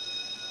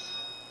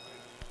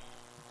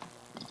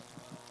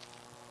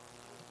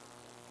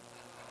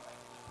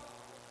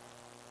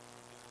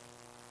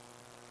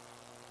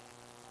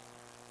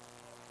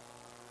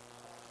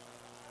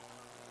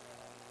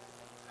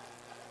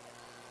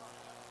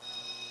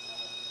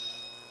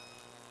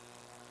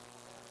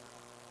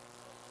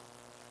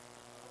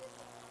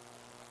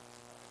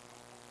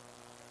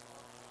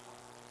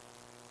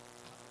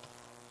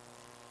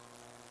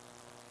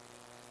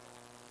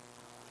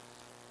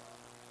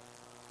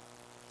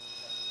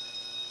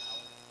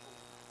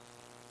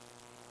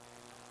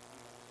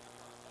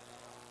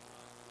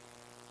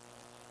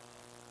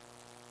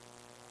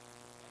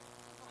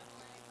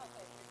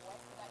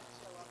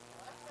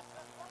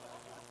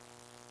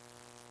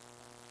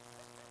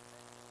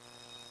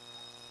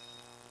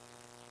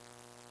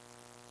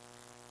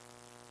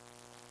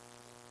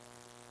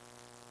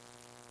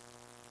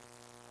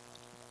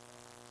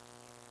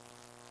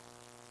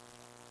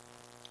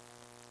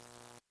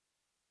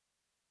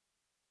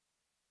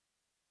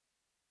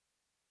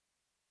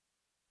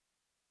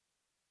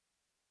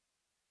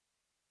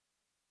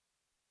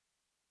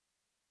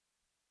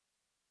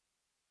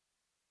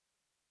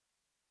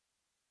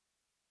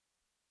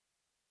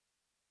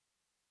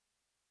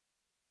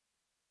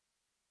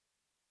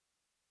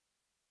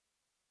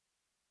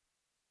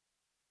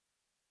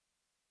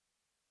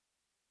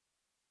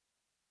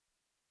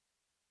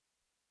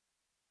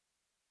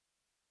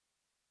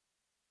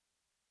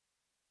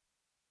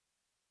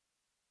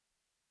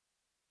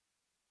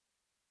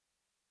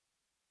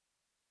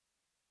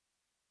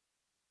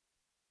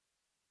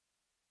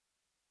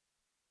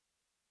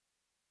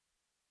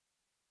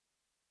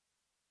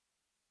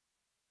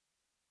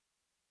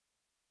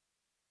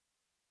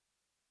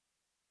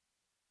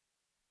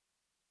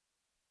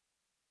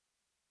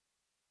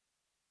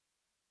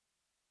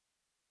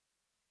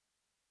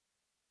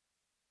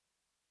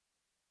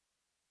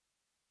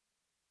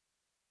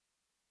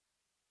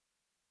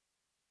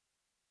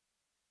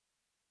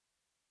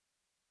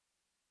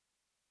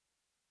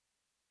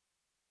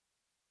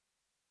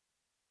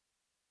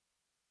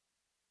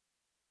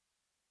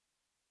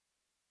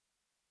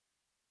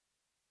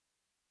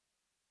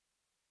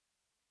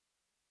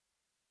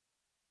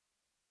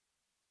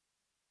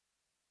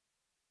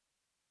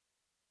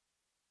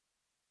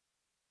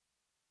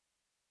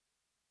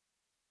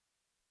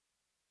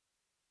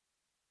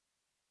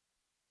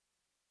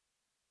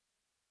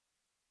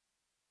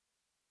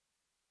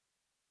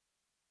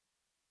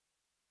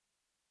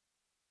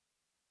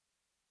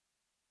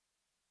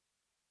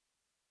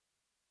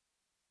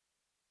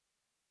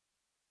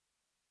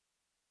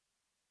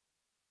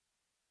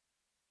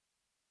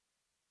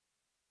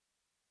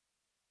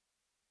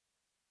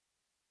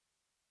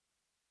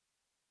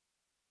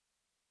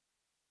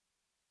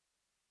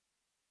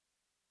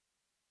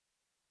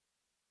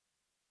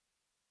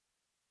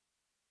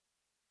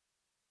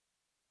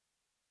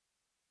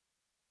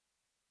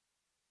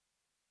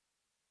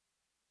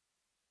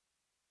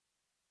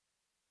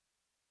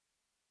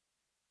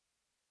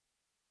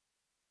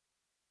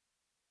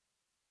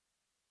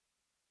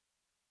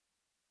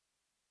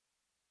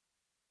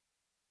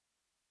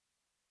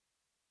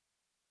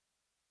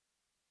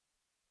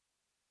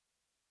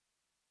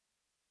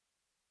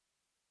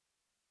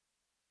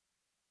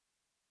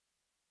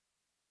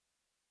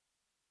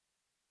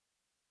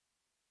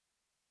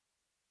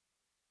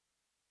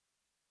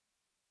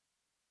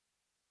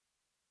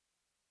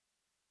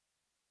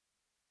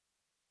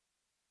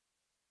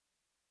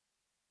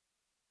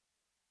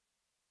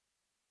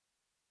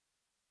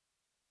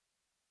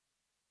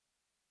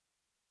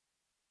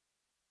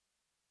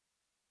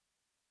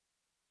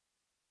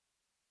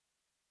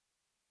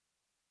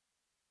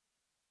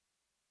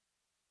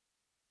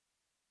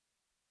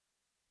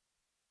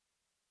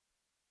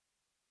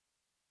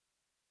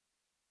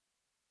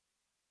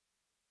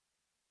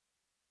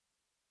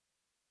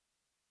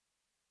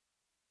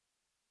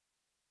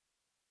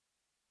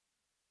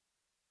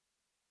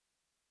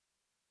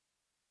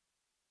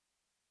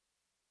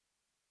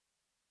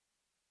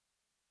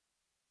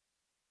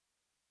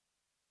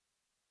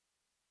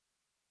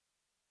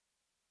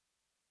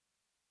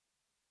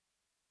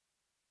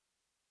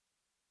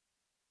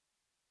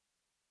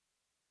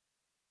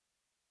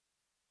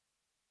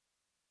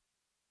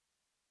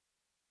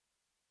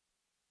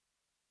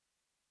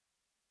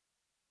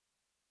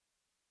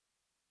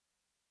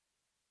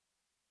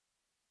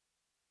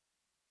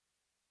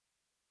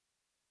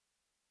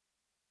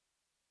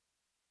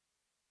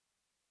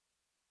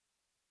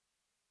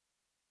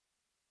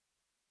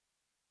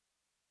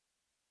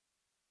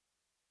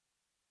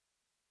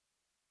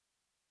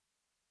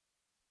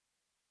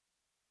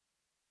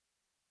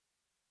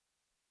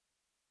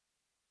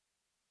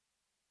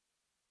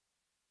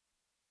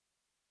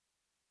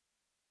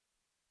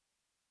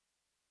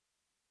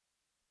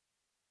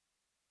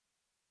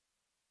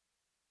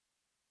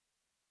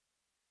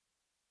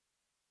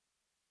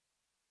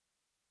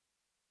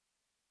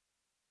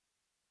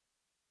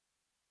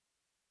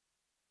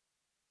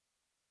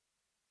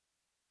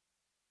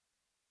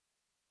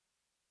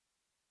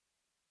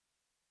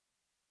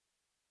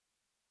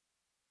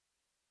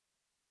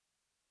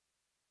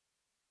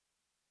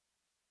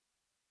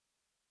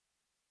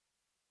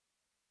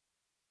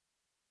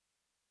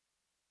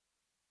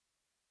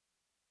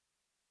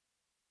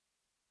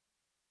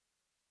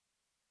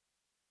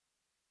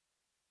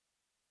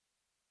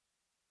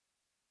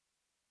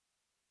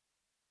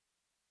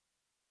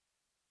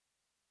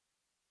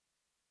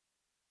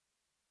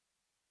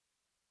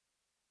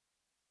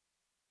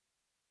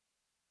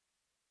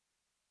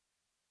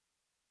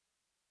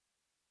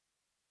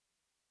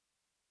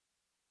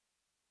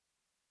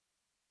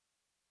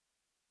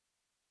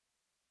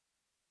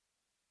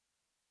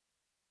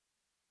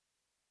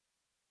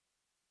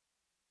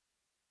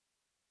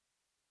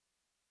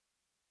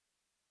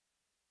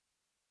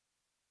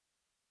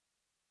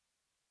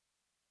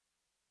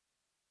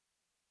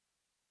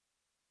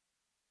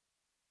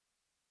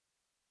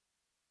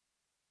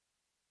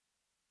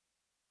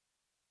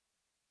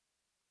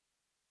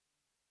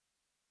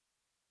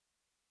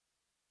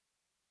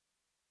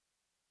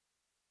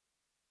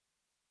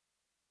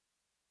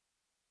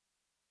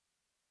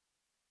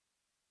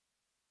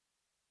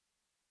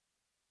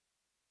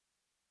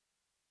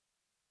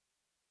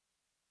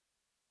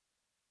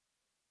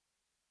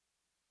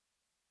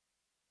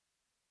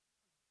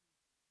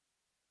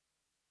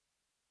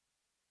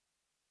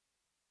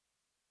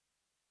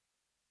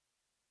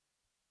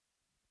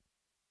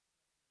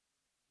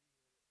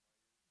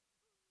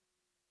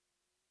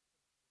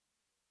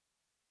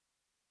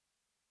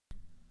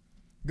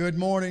 Good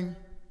morning.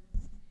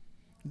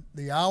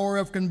 The hour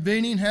of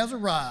convening has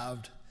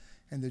arrived,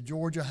 and the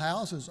Georgia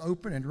House is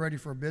open and ready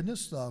for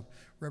business.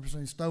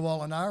 Representative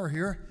Stovall and I are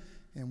here,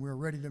 and we're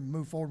ready to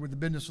move forward with the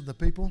business of the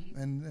people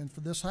and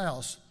for this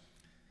House.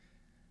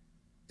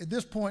 At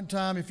this point in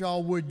time, if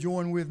y'all would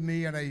join with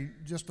me in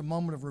just a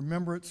moment of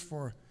remembrance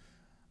for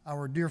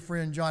our dear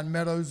friend John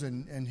Meadows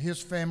and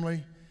his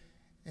family,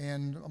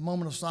 and a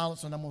moment of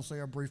silence, and I'm going to say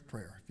a brief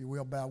prayer. If you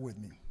will, bow with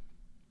me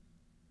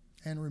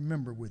and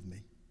remember with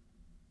me.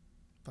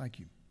 Thank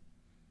you.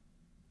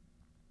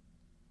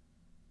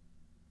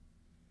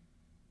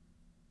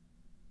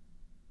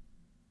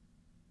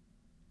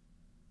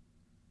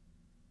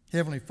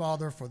 Heavenly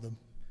Father, for the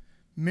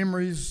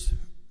memories,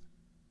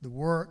 the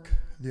work,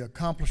 the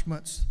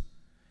accomplishments,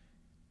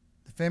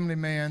 the family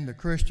man, the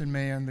Christian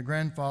man, the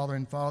grandfather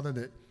and father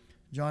that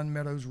John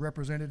Meadows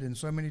represented in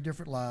so many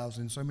different lives,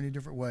 in so many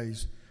different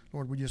ways.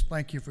 Lord, we just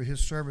thank you for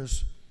his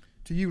service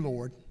to you,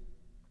 Lord,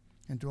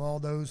 and to all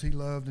those he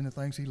loved and the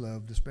things he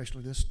loved,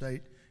 especially this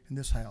state and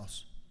this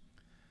House.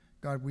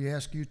 God, we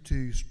ask you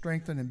to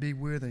strengthen and be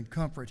with and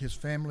comfort his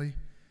family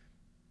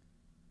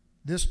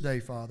this day,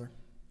 Father,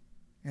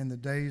 and the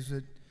days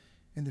that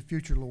in the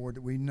future, Lord,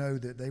 that we know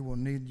that they will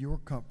need your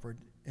comfort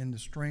and the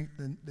strength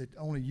that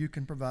only you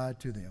can provide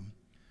to them.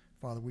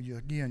 Father, we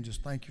again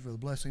just thank you for the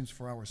blessings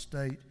for our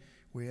state.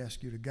 We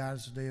ask you to guide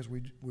us today as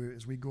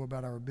we go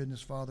about our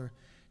business, Father.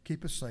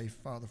 Keep us safe,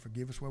 Father.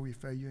 Forgive us where we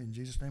fail you. In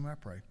Jesus' name I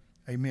pray.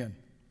 Amen.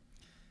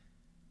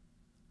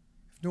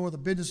 If no other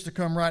business to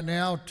come right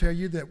now, I'll tell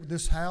you that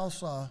this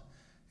House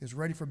is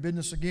ready for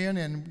business again,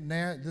 and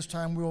now this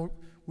time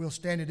we'll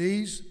stand at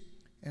ease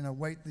and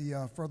await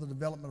the further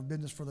development of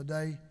business for the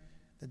day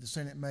that the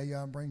Senate may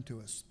bring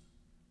to us.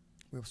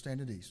 We'll stand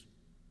at ease.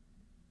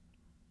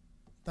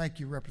 Thank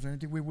you,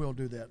 Representative. We will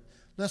do that.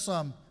 Let's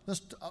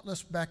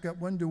back up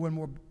do one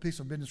more piece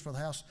of business for the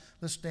House.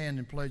 Let's stand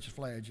and pledge the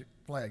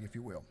flag, if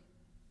you will.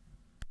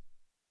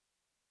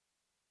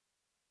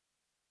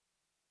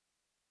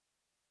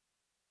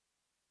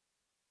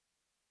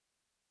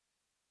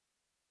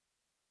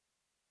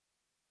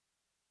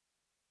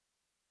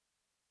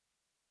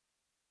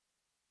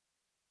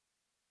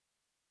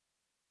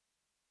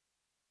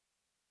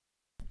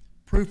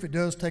 Proof it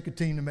does take a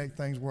team to make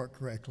things work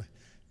correctly.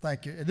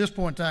 Thank you. At this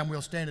point in time,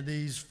 we'll stand at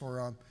ease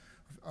for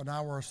an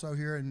hour or so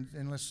here,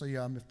 and let's see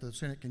if the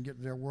Senate can get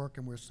to their work,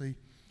 and we'll see,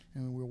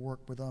 and we'll work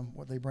with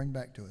what they bring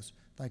back to us.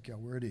 Thank you all.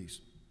 We're at ease.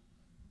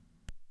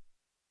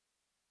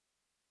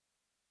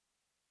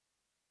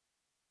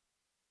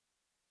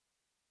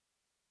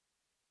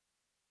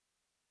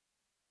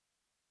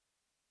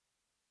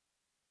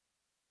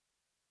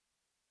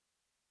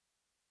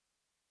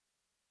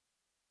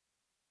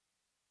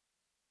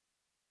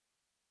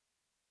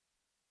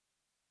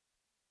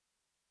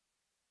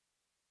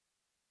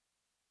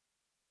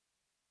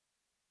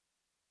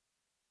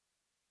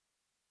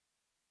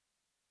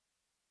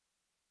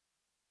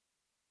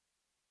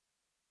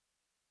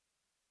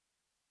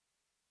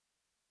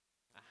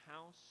 A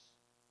house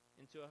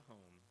into a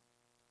home,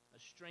 a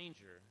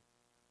stranger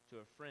to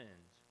a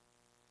friend.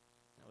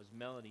 That was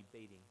Melody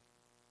Beatty.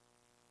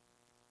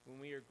 When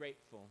we are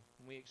grateful,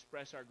 when we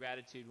express our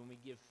gratitude, when we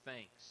give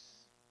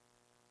thanks,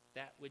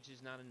 that which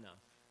is not enough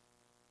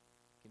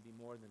can be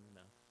more than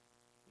enough.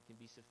 It can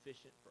be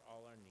sufficient for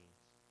all our needs.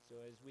 So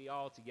as we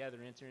all together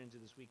enter into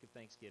this week of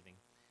Thanksgiving,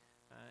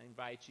 I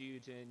invite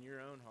you to, in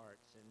your own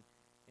hearts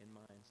and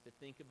minds, to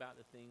think about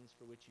the things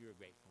for which you are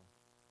grateful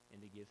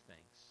and to give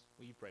thanks.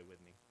 Will you pray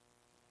with me?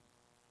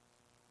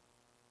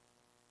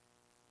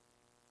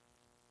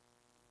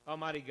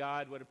 Almighty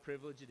God, what a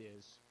privilege it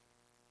is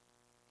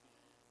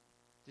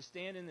to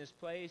stand in this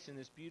place, in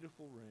this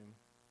beautiful room,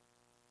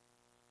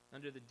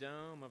 under the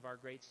dome of our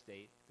great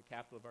state, the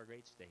capital of our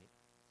great state,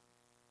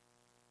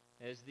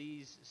 as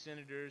these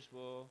senators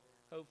will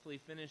hopefully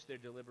finish their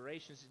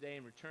deliberations today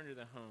and return to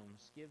their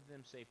homes. Give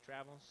them safe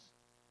travels.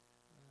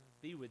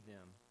 Be with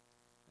them.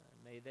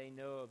 May they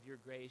know of your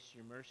grace,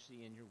 your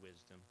mercy, and your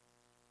wisdom.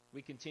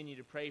 We continue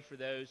to pray for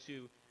those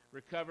who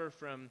recover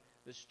from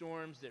the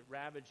storms that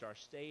ravage our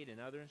state and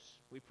others.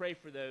 We pray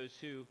for those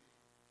who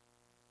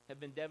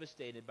have been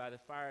devastated by the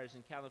fires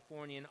in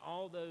California and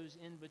all those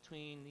in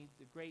between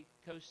the great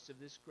coasts of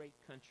this great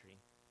country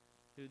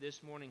who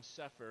this morning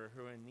suffer,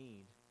 who are in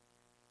need.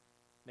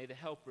 May the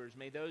helpers,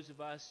 may those of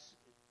us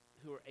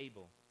who are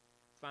able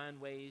find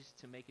ways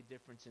to make a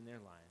difference in their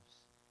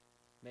lives.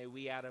 May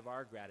we, out of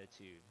our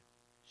gratitude,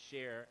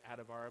 share out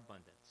of our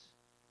abundance,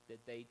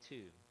 that they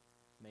too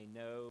may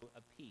know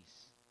a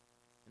peace.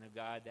 And of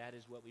God, that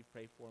is what we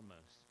pray for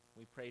most.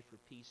 We pray for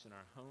peace in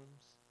our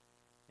homes,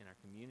 in our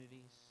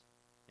communities,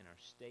 in our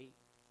state,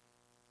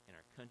 in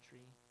our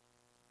country,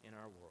 in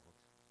our world.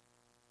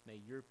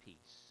 May your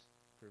peace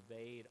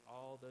pervade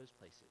all those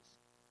places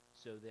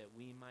so that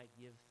we might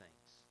give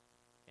thanks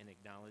and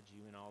acknowledge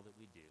you in all that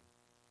we do.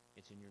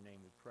 It's in your name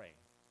we pray.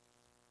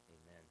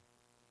 Amen.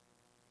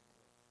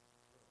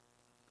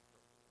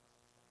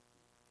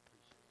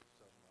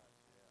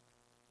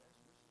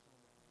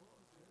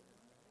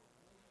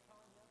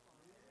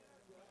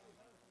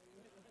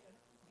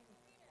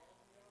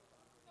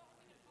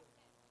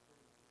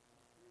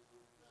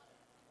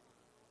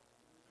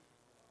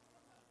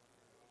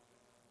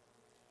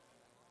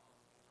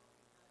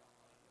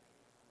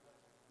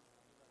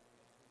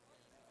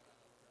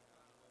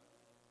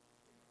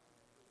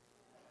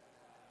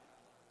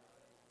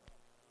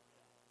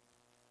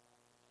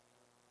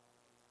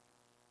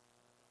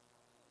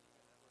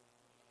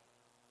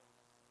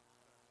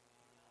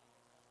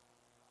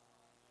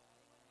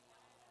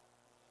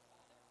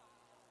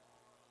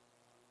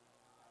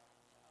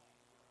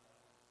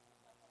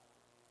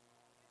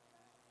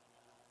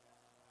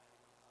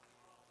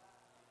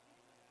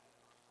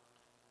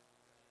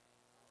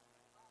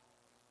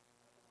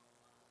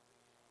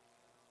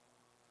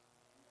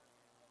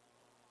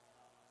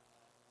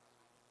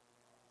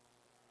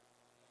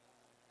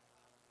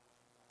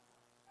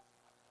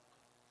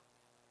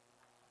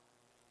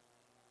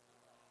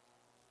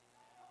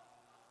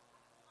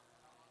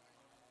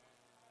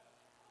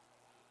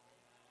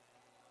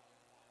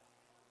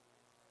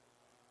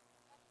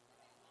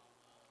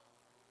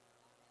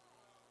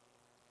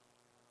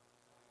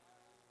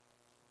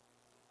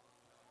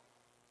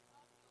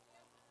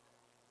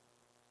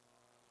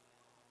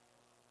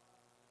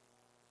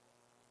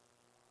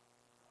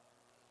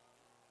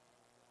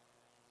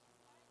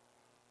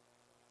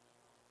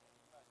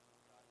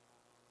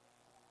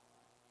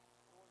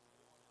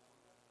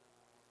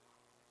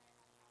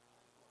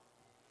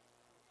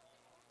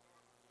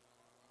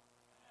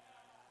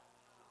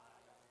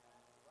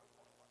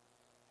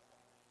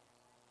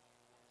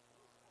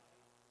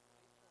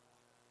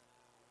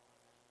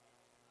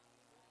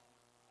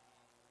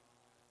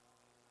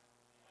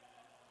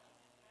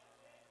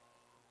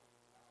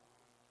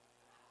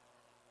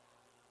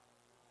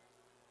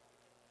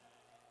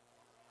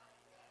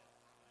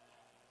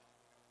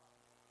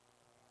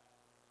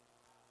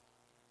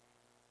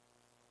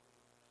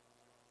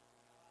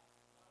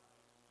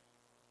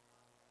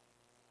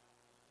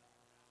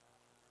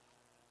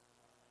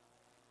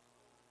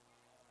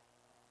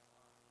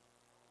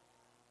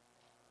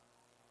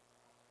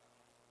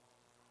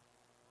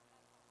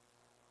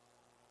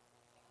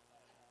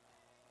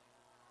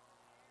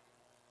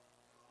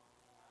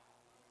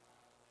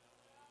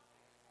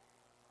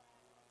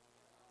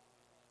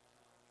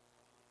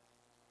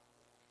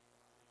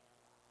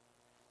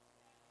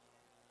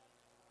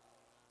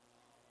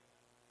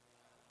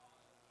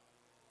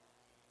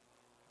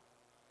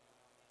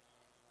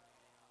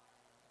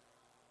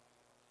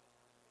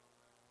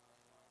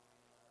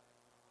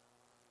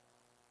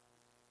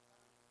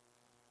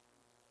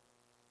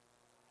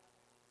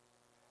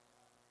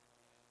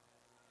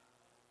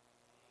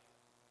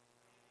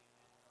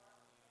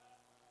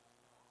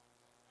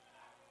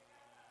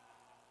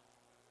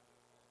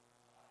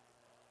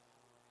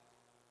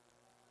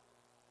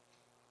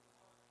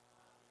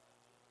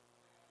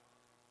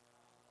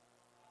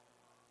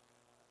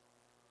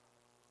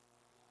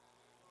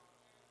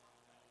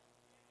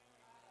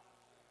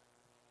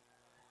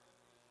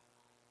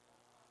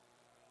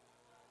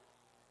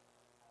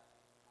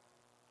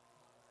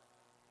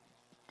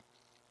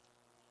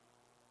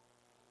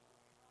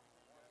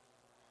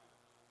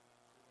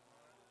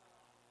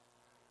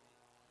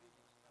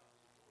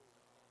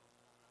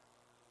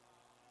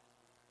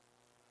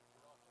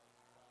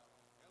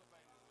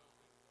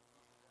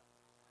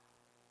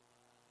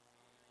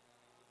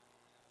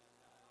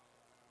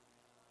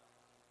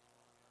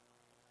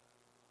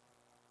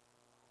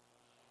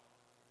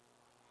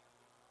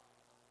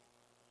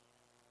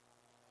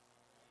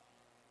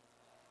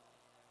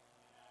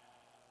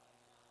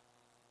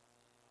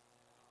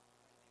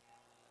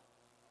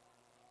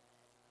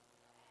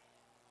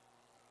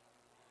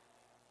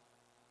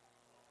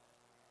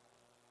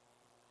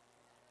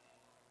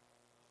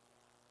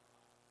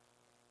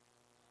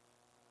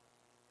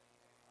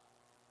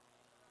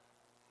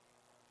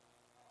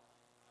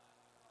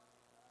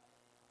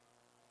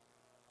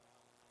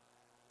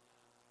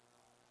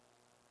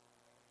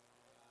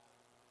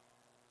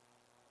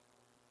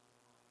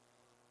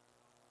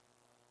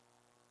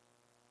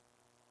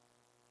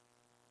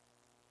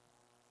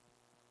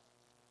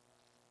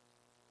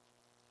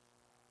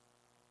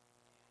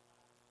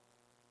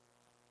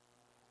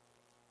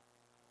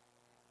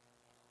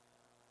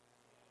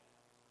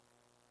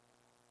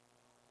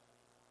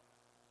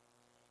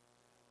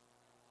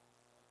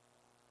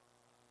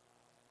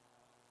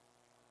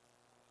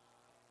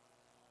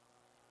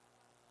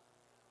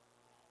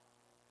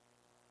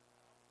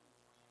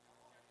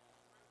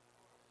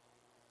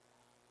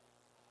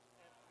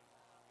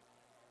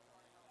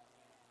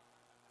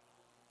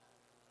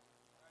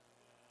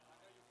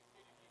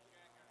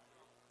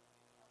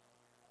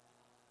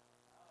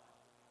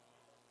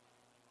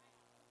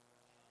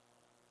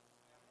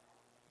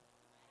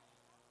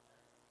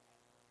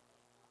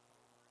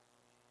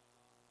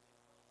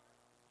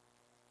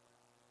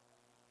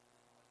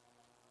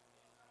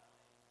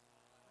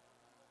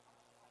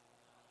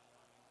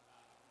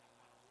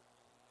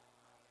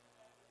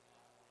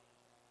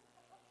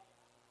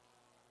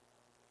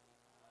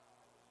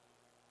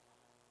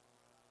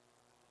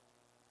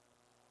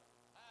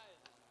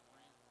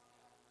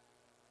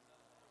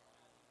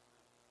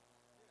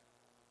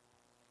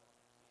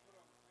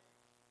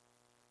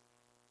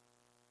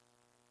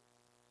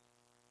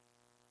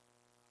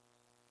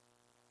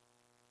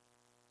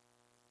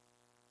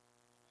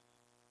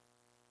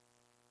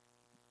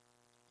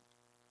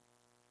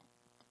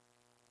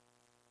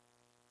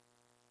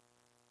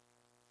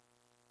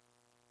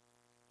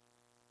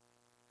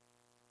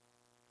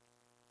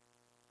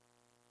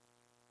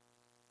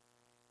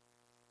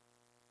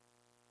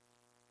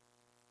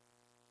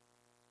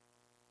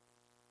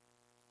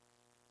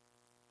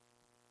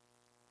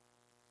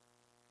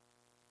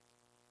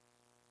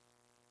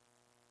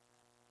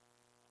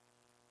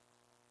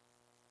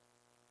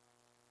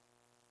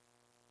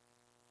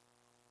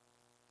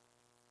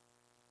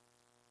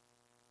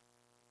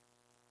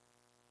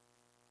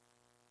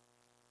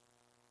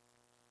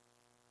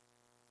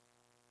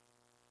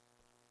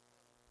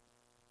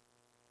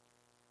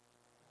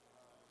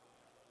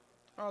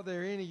 Are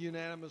there any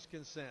unanimous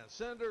consent?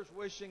 Senators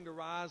wishing to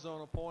rise on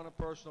a point of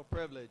personal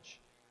privilege.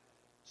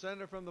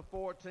 Senator from the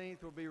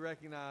 14th will be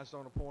recognized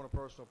on a point of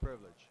personal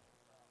privilege.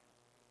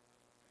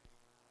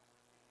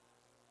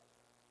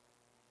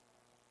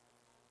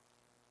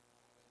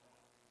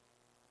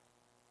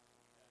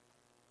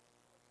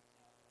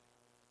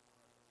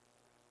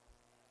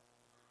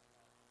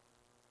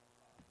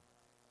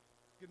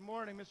 Good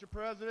morning, Mr.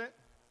 President.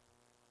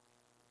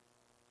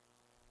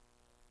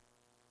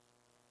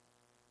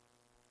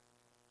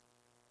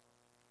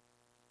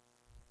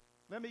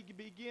 Let me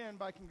begin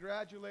by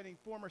congratulating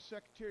former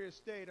Secretary of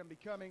State on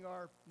becoming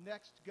our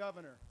next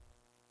governor.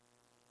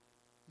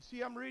 You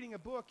see, I'm reading a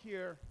book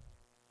here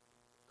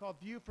called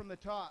View from the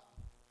Top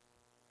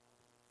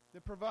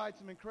that provides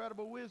some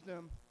incredible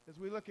wisdom as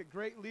we look at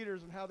great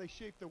leaders and how they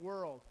shape the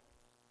world.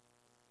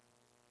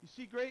 You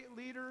see, great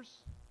leaders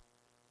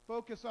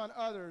focus on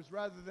others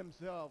rather than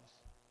themselves.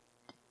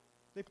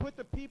 They put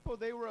the people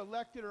they were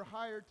elected or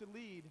hired to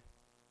lead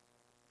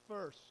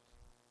first.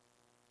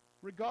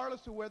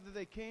 Regardless of whether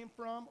they came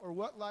from or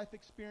what life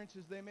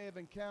experiences they may have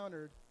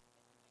encountered,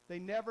 they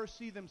never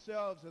see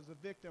themselves as a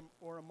victim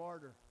or a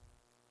martyr.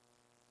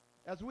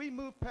 As we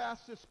move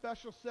past this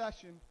special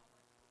session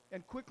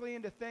and quickly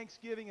into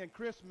Thanksgiving and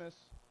Christmas,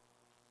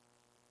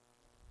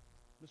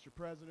 Mr.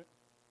 President,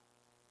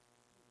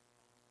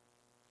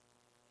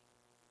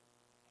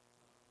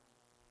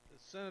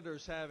 The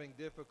senator's having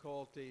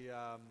difficulty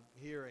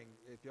hearing.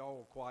 If y'all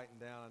will quieten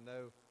down, I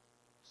know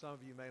some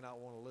of you may not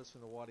want to listen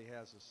to what he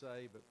has to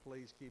say, but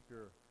please keep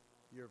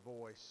your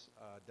voice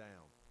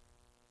down.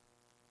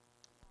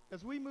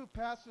 as we move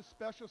past this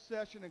special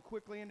session and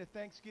quickly into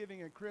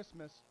Thanksgiving and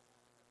Christmas,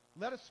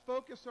 let us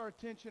focus our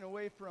attention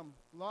away from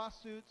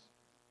lawsuits,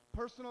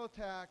 personal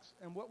attacks,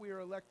 and what we are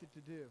elected to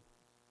do.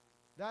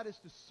 That is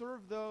to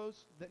serve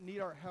those that need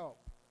our help.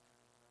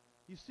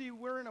 You see,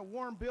 we're in a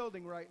warm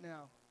building right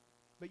now,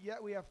 but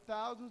yet we have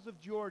thousands of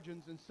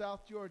Georgians in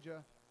South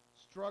Georgia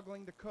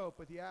struggling to cope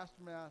with the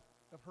aftermath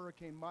of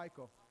Hurricane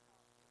Michael,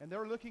 and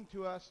they're looking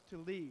to us to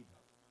lead.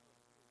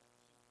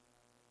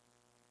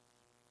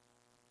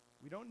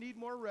 We don't need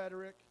more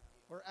rhetoric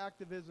or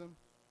activism,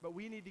 but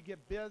we need to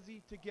get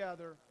busy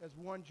together as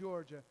one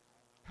Georgia,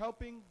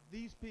 helping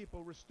these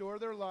people restore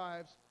their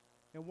lives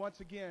and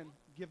once again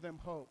give them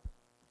hope.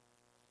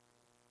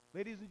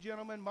 Ladies and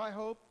gentlemen, my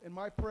hope and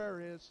my prayer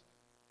is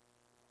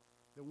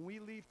that when we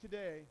leave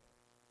today,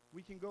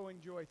 we can go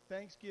enjoy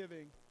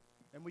Thanksgiving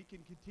and we can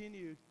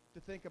continue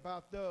to think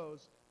about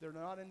those that are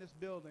not in this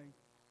building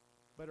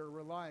but are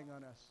relying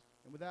on us.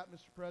 And with that,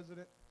 Mr.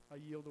 President, I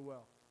yield the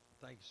well.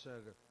 Thank you,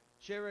 Senator.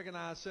 Chair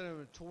recognizes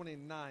Senator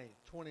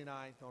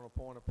 29th on a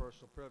point of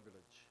personal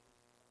privilege.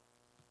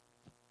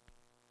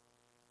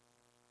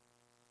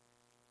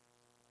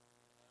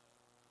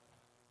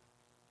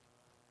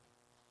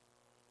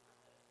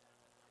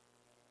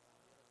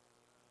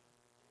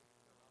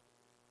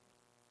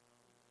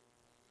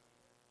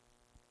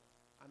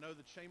 I know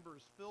the chamber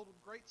is filled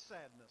with great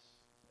sadness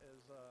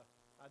as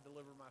I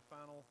deliver my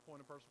final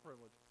point of personal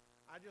privilege.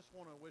 I just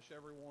want to wish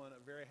everyone a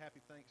very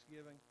happy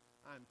Thanksgiving.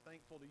 I'm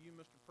thankful to you,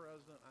 Mr.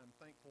 President. I'm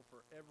thankful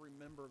for every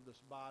member of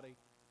this body.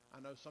 I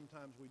know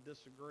sometimes we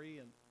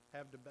disagree and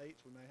have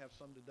debates. We may have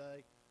some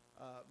today,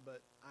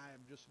 but I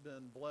have just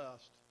been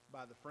blessed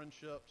by the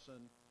friendships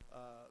and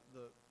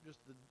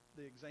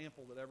the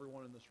example that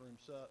everyone in this room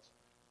sets.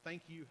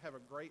 Thank you. Have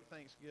a great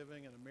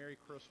Thanksgiving and a Merry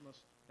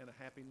Christmas and a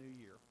Happy New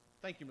Year.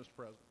 Thank you, Mr.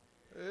 President.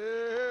 Hey,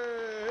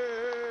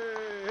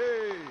 hey,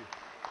 hey,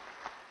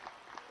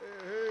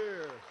 hey,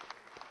 hey.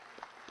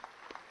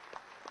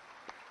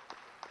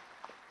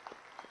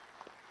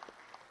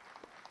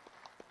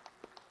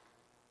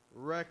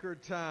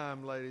 Record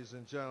time, ladies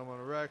and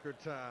gentlemen, record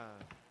time.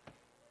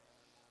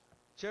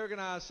 Chair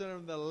recognizes Senator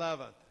from the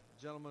 11th,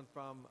 gentleman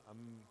from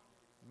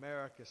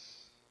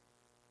Americus.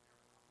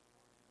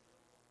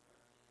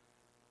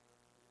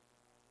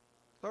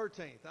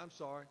 13th, I'm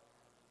sorry.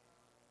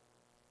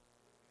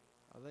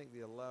 I think the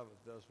 11th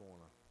does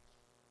want to.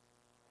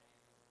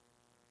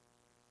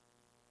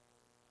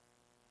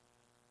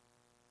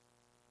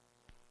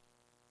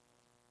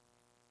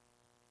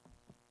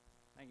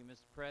 Thank you,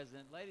 Mr.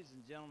 President. Ladies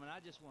and gentlemen, I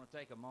just want to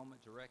take a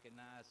moment to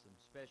recognize some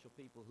special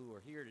people who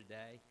are here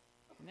today,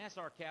 and that's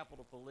our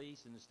Capitol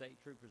Police and the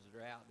state troopers that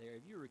are out there.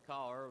 If you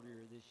recall,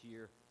 earlier this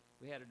year,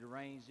 we had a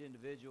deranged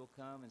individual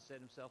come and set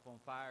himself on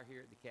fire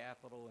here at the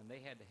Capitol, and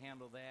they had to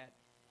handle that.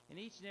 And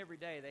each and every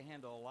day, they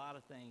handle a lot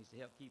of things to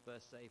help keep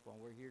us safe when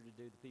we're here to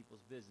do the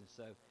people's business.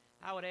 So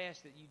I would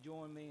ask that you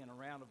join me in a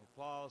round of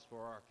applause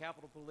for our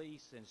Capitol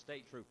Police and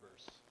state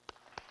troopers.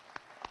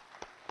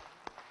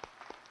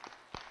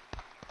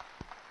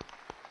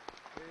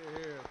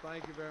 Here,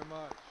 thank you very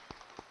much.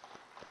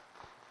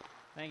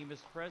 Thank you,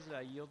 Mr. President.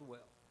 I yield the well.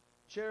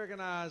 Chair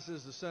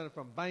recognizes the senator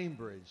from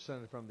Bainbridge,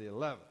 senator from the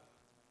 11th.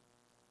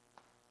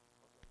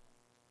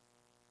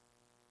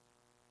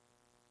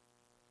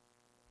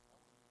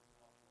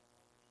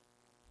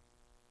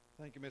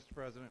 Thank you, Mr.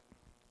 President.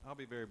 I'll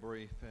be very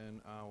brief, and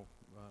I'll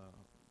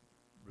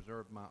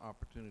reserve my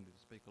opportunity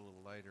to speak a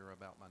little later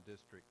about my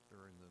district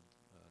during the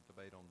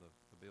debate on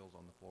the bills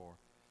on the floor.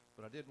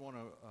 But I did want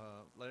to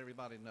let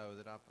everybody know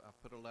that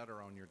I've put a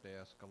letter on your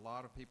desk. A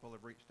lot of people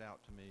have reached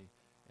out to me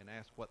and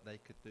asked what they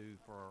could do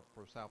for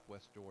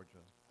Southwest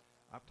Georgia.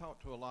 I've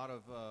talked to a lot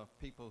of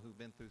people who've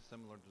been through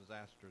similar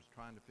disasters,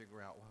 trying to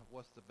figure out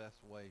what's the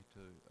best way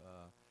to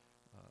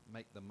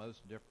make the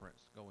most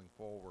difference going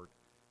forward.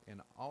 And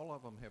all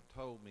of them have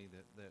told me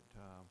that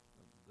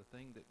the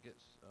thing that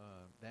gets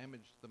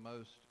damaged the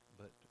most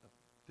but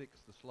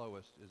fixed the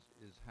slowest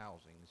is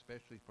housing,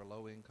 especially for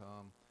low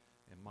income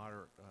and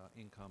moderate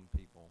income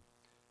people.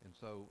 And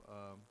so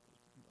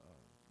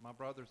my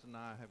brothers and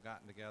I have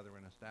gotten together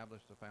and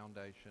established a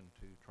foundation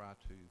to try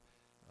to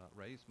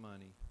raise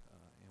money,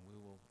 and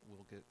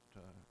we'll get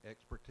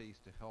expertise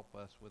to help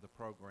us with a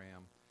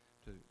program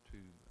to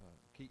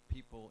keep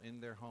people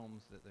in their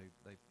homes that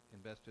they've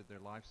invested their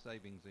life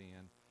savings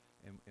in.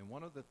 And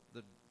one of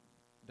the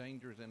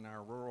dangers in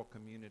our rural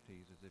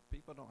communities is if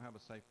people don't have a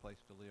safe place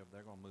to live,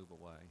 they're going to move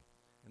away.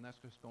 And that's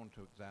just going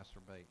to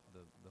exacerbate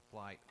the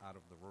flight out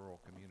of the rural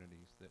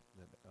communities that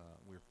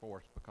we're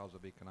forced because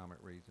of economic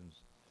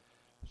reasons.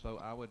 So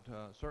I would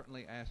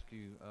certainly ask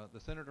you, the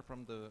senator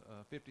from the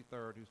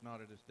 53rd, who's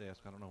not at his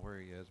desk, I don't know where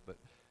he is, but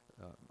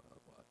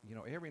you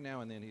know, every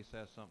now and then he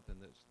says something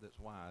that's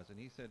wise. And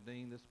he said,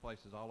 Dean, this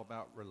place is all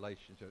about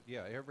relationships.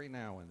 Yeah, every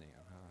now and then.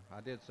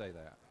 I did say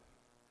that.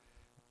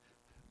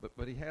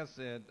 But he has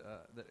said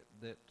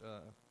that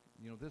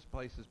you know, this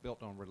place is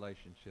built on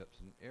relationships,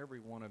 and every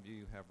one of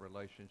you have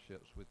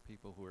relationships with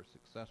people who are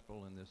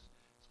successful in this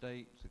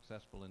state,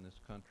 successful in this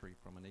country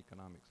from an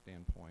economic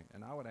standpoint.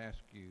 And I would ask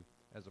you,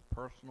 as a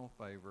personal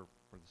favor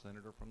for the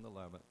senator from the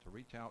 11th, to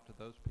reach out to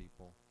those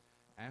people,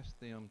 ask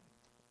them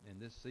in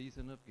this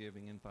season of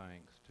giving and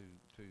thanks to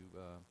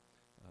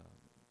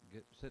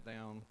sit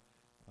down,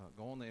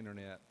 go on the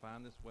internet,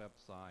 find this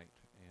website,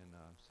 and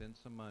send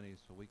some money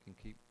so we can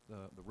keep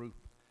the roof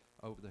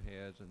over the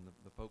heads and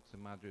the folks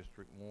in my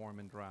district warm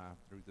and dry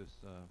through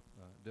this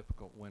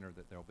difficult winter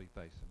that they'll be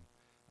facing.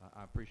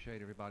 I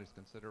appreciate everybody's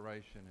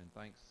consideration, and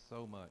thanks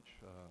so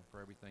much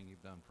for everything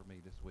you've done for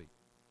me this week.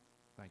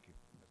 Thank you,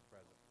 Mr.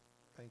 President.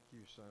 Thank you,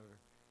 Senator.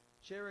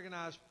 Chair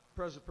recognizes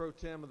President Pro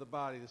Tem of the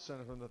body, the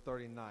senator from the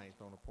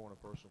 39th, on a point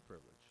of personal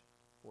privilege.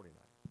 49.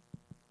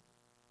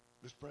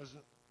 Mr.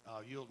 President,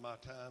 I'll yield my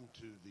time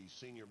to the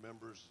senior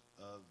members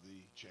of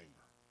the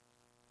chamber.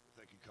 If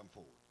they could come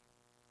forward.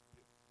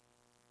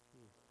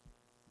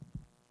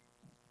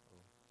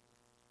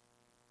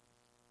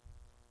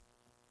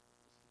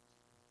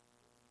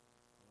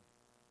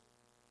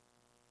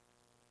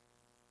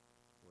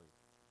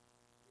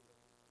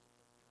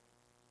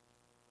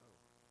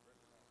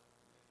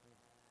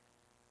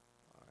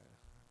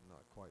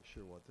 Quite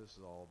sure what this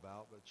is all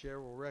about, but Chair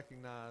will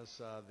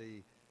recognize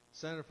the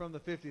senator from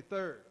the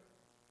 53rd.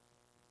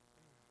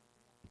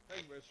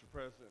 Thank you, Mr.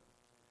 President.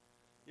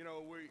 You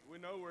know, we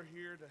know we're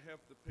here to help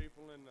the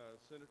people, and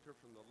senator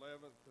from the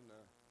 11th and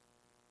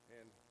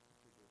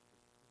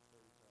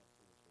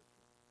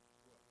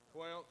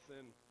 12th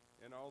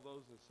and all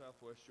those in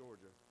Southwest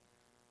Georgia.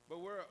 But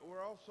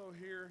we're also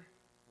here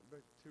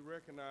to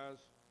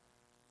recognize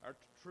our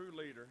true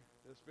leader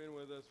that's been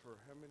with us for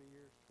how many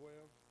years? 12?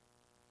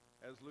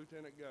 As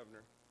Lieutenant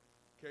Governor,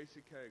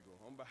 Casey Cagle.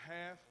 On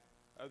behalf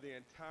of the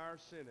entire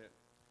Senate,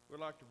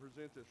 we'd like to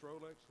present this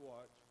Rolex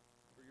watch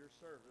for your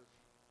service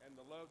and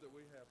the love that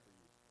we have for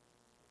you.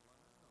 Wow,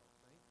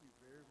 thank you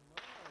very much.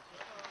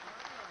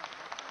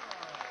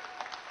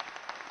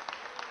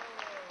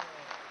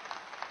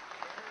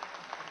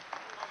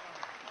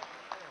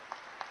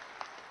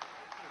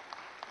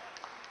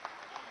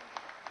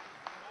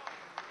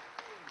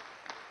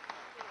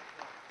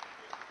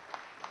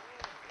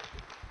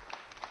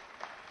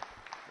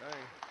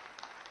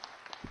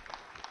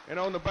 And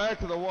on the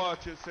back of the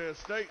watch, it says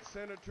State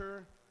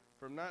Senator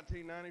from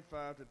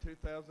 1995 to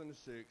 2006,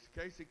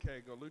 Casey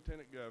Cagle,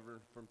 Lieutenant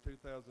Governor from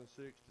 2006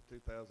 to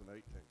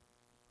 2018.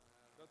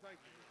 So thank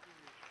you.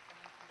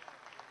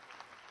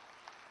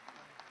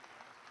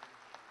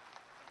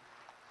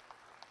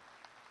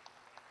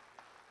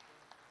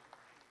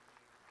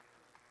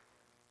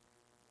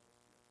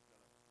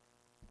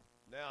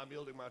 Now I'm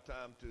yielding my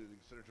time to the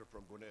senator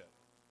from Gwinnett.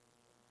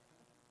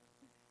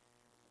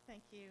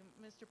 Thank you,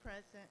 Mr.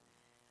 President.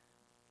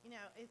 You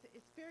know,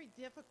 it's very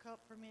difficult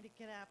for me to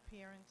get up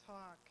here and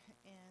talk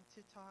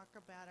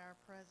about our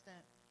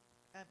President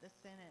of the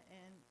Senate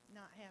and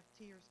not have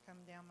tears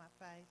come down my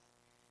face.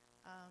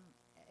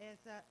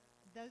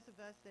 Those of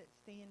us that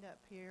stand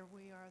up here,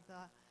 we are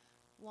the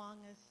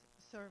longest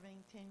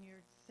serving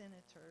tenured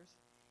senators.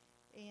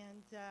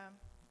 And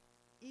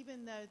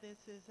even though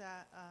this is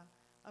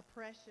a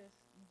precious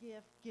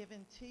gift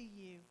given to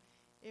you,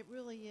 it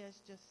really is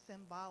just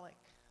symbolic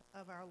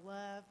of our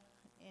love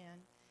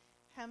and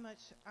how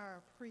much our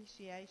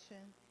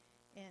appreciation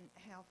and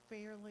how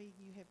fairly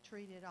you have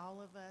treated all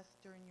of us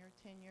during your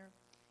tenure.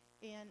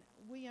 And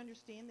we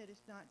understand that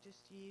it's not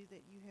just you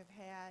that you have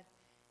had,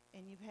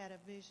 and you've had a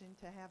vision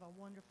to have a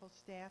wonderful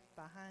staff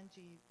behind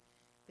you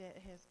that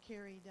has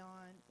carried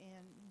on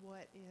in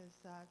what is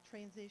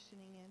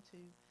transitioning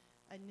into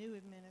a new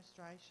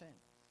administration.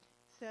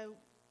 So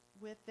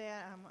with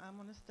that, I'm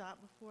going to stop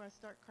before I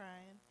start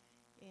crying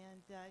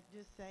and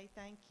just say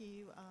thank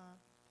you.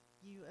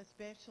 You,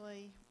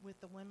 especially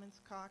with the Women's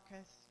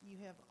Caucus, you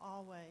have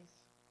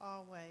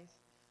always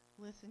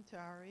listened to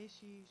our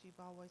issues. You've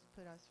always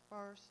put us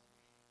first,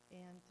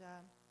 and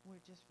we're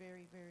just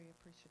very, very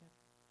appreciative.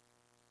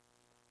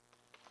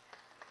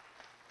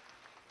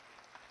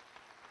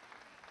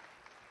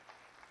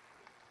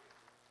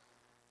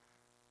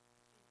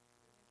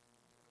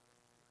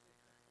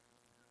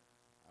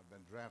 I've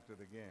been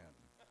drafted again.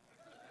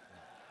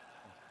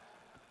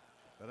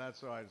 But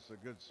that's all right. It's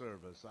a good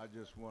service. I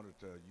just wanted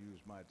to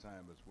use my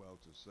time as well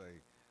to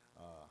say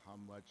how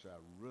much I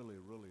really,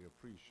 really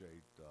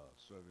appreciate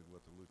serving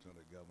with the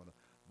Lieutenant Governor,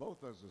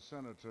 both as a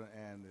senator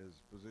and his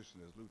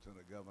position as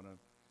Lieutenant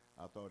Governor.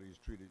 I thought he's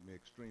treated me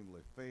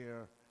extremely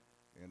fair,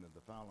 and in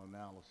the final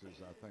analysis,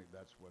 I think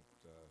that's what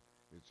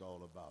it's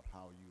all about,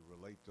 how you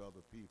relate to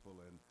other people,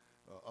 and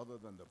other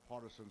than the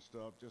partisan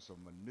stuff, just a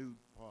minute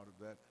part of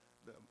that.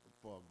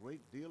 For a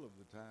great deal of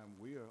the time,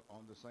 we are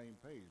on the same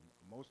page,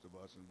 most of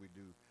us, and we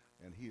do,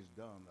 and he has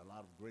done a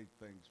lot of great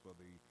things for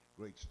the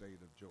great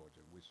state of Georgia.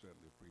 We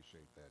certainly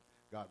appreciate that.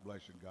 God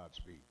bless you and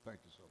Godspeed.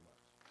 Thank you so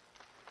much.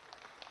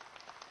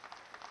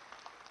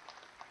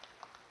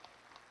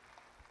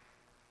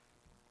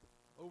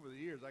 Over the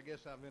years, I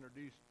guess I've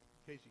introduced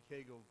Casey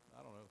Cagle,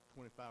 I don't know,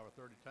 25 or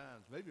 30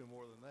 times, maybe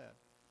more than that.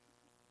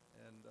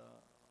 And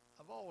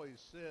I've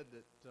always said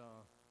that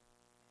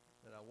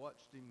I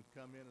watched him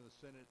come into the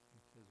Senate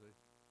as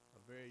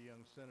a very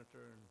young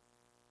senator and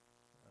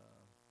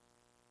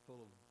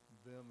full of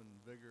vim and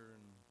vigor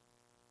and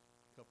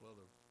a couple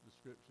other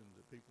descriptions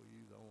that people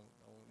use. I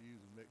won't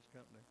use in mixed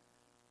company.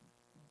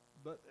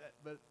 But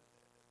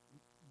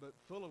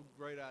full of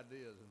great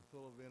ideas and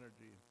full of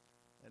energy.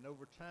 And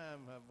over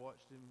time, I've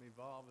watched him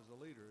evolve as a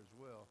leader as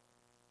well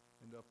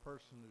into a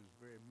person who's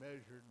very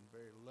measured and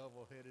very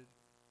level-headed.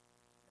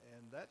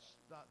 And that's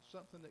not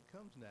something that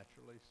comes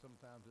naturally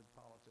sometimes in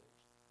politics.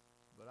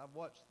 But I've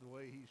watched the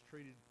way he's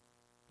treated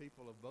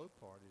people of both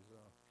parties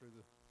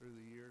through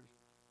the years,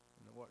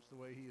 and I've watched the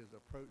way he has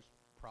approached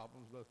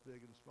problems, both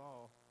big and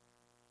small.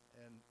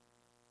 And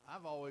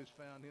I've always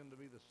found him to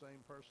be the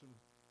same person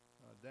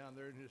down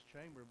there in his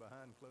chamber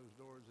behind closed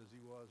doors as he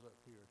was up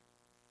here,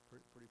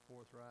 pretty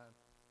forthright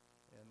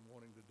and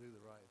wanting to do the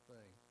right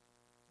thing.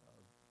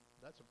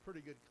 That's a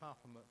pretty good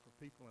compliment for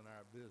people in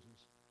our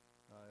business.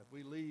 If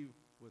we leave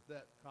with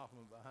that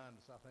compliment behind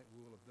us, I think we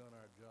will have done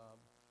our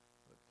job.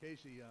 But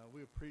Casey,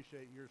 we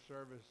appreciate your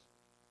service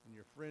and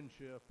your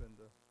friendship and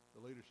the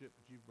leadership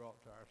that you've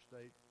brought to our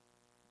state.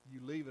 You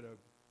leave it a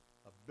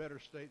better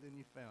state than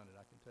you found it,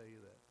 I can tell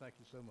you that. Thank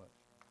you so much.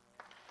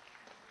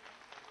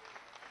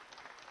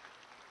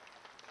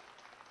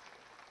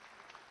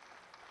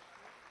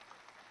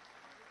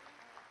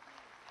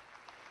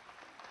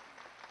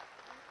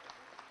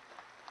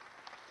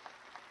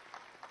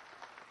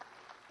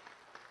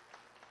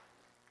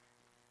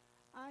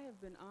 I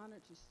have been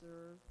honored to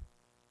serve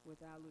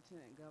with our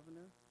Lieutenant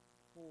Governor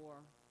for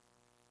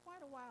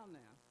quite a while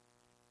now.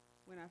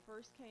 When I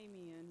first came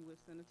in with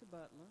Senator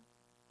Butler,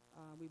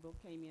 we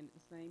both came in at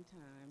the same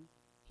time.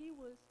 He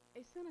was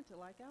a senator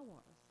like I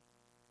was.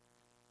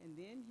 And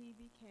then he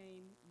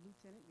became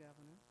Lieutenant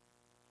Governor.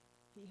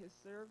 He has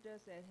served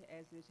us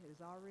as it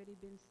has already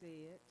been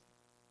said.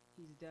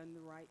 He's done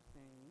the right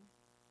thing.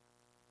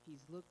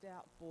 He's looked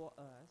out for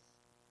us.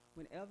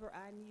 Whenever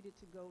I needed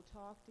to go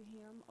talk to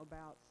him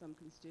about some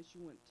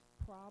constituent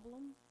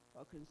problem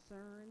or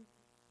concern,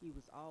 he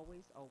was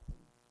always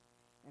open.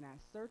 And I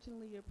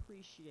certainly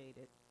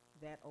appreciated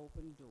that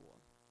open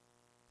door.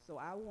 So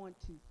I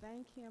want to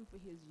thank him for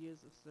his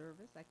years of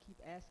service. I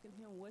keep asking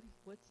him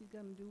what's he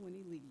going to do when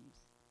he leaves.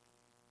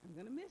 I'm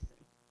going to miss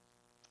him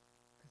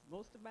because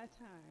most of my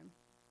time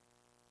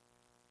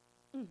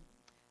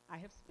I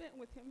have spent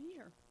with him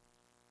here.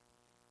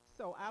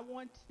 So I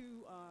want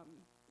to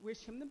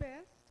wish him the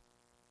best.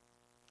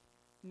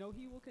 Know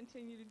he will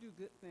continue to do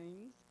good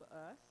things for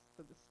us,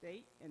 for the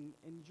state, and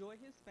enjoy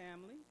his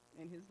family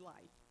and his life.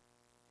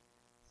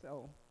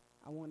 So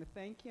I want to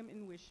thank him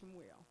and wish him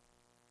well.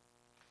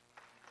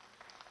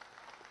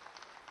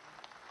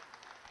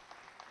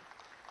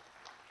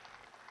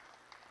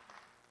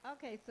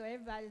 Okay, so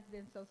everybody's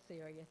been so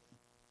serious.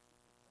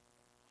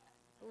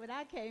 When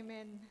I came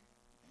in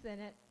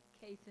Senate,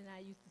 Casey and I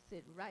used to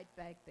sit right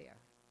back there.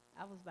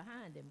 I was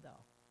behind him,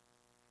 though.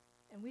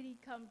 And when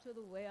he'd come to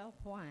the well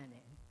whining.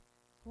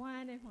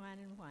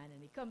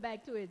 He'd come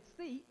back to his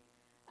seat.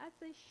 I'd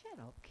say, shut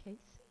up, Casey.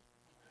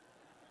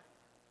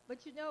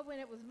 But you know, when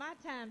it was my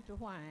time to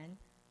whine,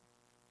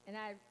 and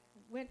I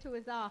went to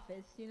his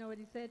office, you know what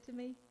he said to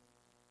me?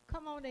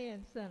 Come on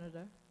in,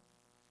 Senator.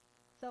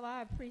 So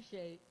I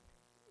appreciate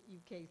you,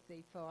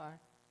 Casey, for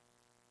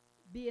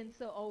being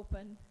so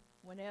open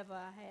whenever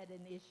I had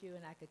an issue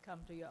and I could come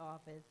to your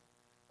office,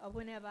 or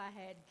whenever I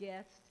had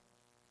guests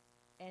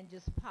and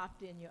just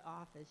popped in your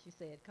office, you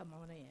said, come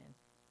on in.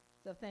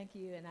 So thank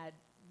you, and I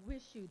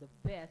wish you the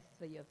best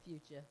for your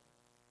future.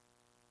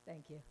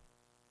 Thank you.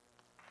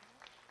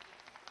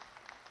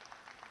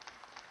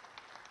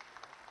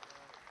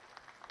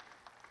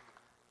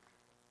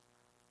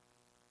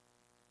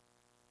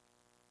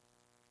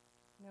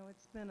 No,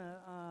 it's been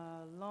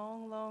a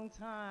long, long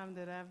time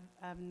that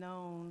I've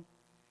known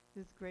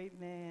this great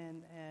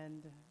man,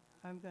 and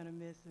I'm going to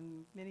miss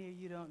him. Many of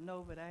you don't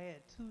know, but I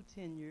had 2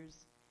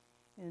 tenures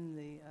in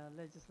the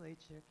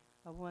legislature.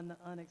 I won the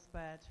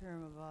unexpired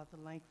term of Arthur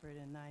Langford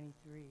in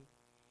 '93,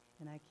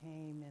 and I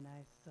came and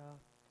I saw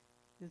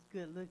this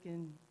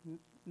good-looking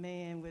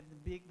man with the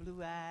big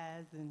blue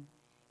eyes, and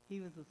he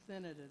was a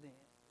senator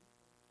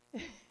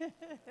then.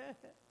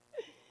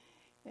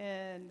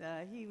 And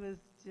he was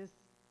just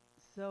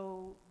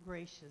so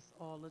gracious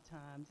all the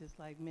time, just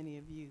like many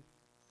of you,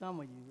 some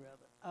of you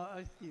rather. Oh,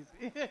 excuse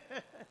me.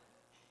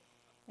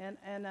 and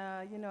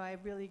you know, I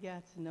really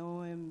got to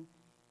know him,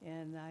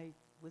 and I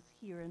was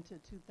here until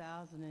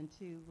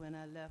 2002 when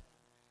I left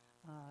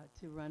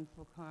to run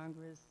for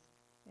Congress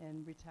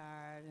and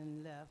retired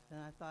and left, and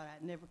I thought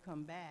I'd never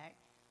come back.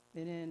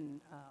 Then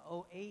in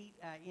 '08,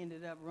 I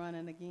ended up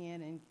running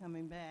again and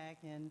coming back,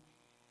 and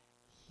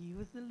he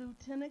was the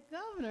lieutenant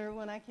governor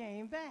when I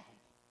came back.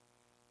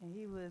 And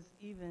he was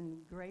even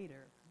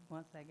greater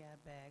once I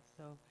got back.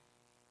 So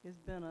it's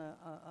been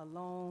a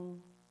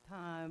long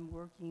time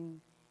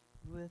working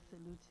with the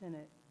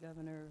Lieutenant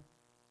Governor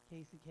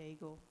Casey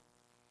Cagle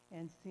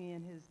and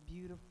seeing his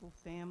beautiful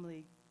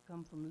family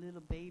come from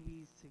little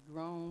babies to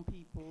grown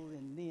people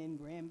and then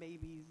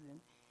grandbabies. And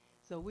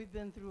so we've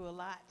been through a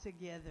lot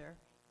together,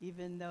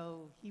 even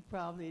though he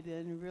probably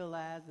didn't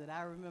realize that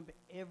I remember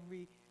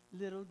every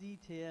little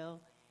detail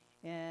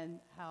and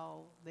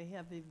how they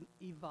have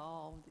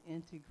evolved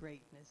into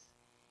greatness.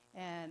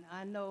 And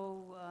I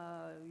know,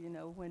 you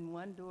know, when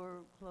one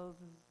door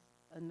closes,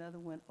 another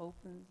one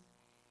opens,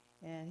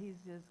 and he's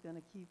just going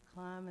to keep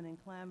climbing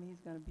and climbing.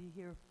 He's going to be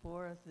here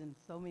for us in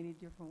so many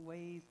different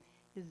ways.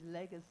 His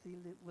legacy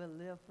will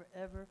live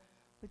forever.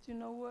 But you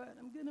know what?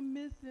 I'm going to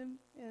miss him,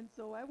 and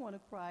so I want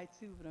to cry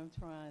too, but I'm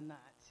trying not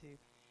to.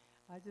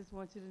 I just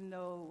want you to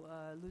know,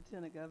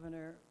 Lieutenant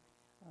Governor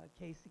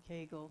Casey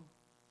Cagle,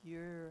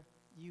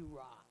 you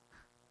rock.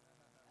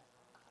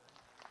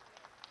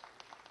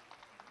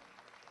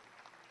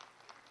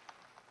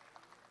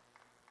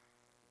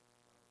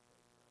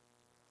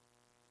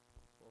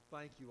 Well,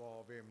 thank you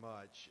all very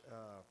much.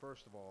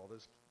 First of all,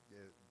 this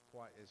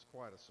is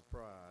quite a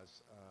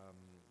surprise.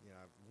 You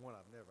know, one,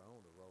 I've never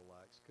owned a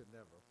Rolex, could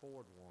never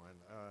afford one.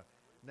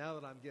 Now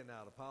that I'm getting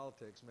out of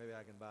politics, maybe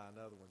I can buy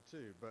another one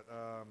too.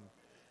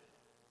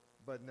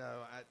 But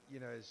no,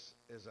 you know,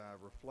 as I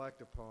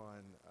reflect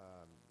upon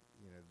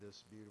you know,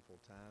 this beautiful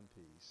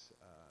timepiece,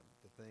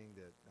 the thing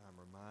that I'm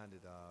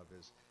reminded of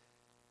is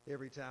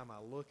every time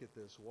I look at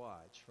this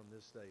watch from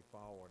this day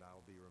forward,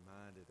 I'll be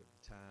reminded of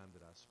the time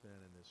that I spent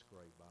in this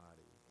great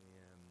body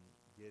and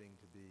getting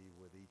to be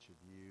with each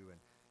of you and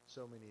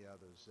so many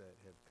others that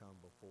have come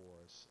before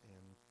us,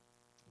 and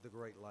the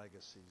great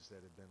legacies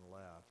that have been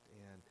left.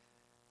 And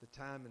the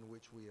time in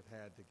which we have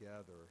had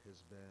together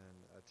has been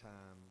a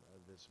time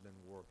that's been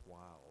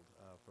worthwhile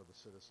for the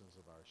citizens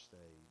of our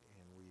state,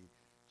 and we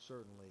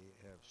certainly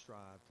have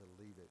strived to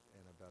leave it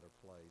in a better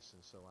place.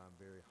 And so I'm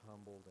very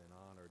humbled and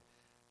honored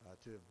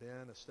to have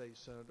been a state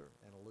senator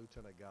and a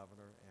lieutenant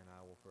governor, and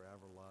I will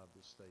forever love the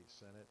state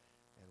senate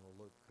and will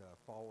look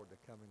forward to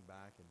coming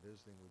back and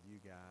visiting with you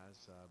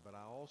guys. But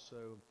I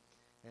also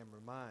am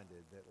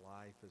reminded that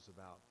life is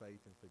about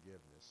faith and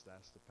forgiveness.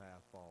 That's the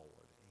path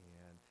forward.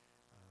 And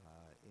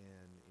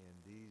in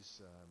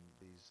these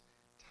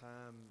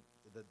time,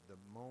 the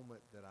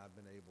moment that I've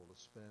been able to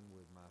spend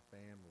with my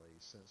family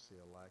since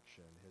the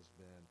election has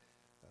been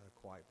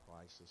quite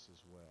priceless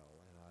as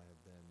well. And I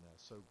have been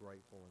so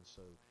grateful and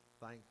so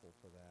thankful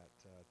for that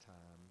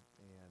time.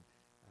 And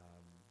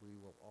we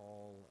will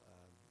all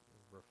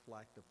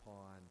reflect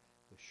upon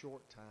the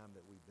short time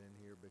that we've been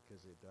here,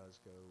 because it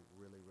does go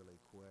really, really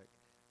quick,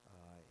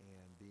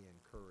 and be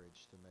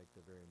encouraged to make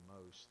the very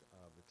most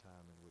of the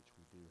time in which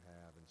we do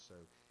have. And so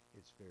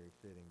it's very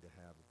fitting to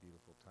have a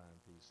beautiful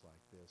timepiece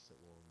like this that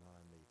will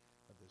remind me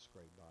of this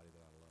great body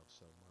that I love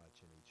so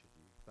much in each of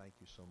you.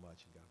 Thank you so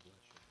much, and God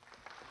bless you.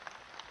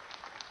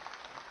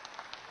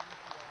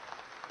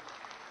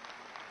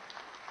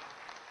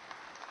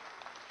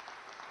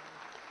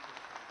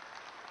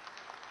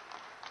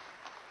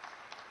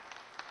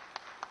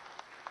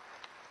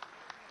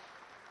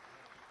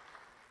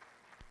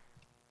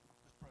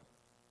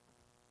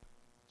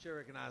 Chair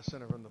recognizes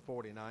Senator from the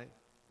 49th.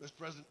 Mr.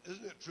 President,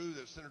 isn't it true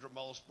that Senator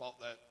Mullis bought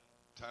that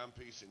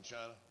timepiece in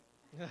China?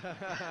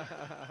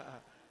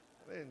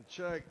 I didn't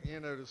check, you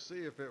know, to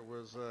see if it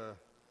was a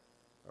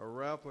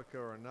replica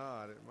or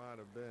not. It might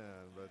have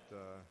been, but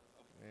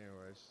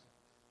anyways,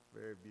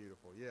 very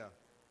beautiful. Yeah,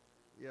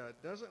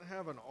 it doesn't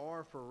have an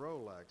R for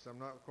Rolex. I'm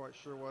not quite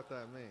sure what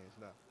that means.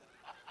 No,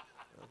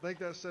 I think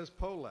that says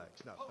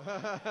Polex. No.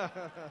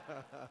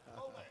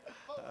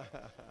 Polex.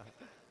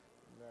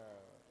 No.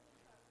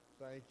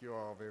 Thank you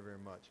all very, very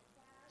much.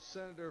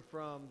 Senator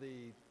from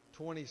the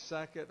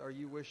 22nd, are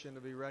you wishing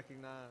to be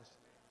recognized?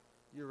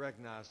 You're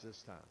recognized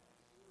this time.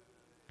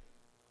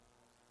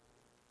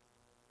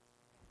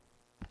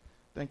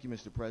 Thank you,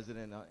 Mr.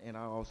 President, and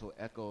I also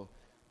echo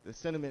the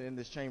sentiment in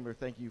this chamber.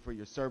 Thank you for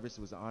your service.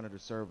 It was an honor to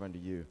serve under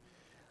you.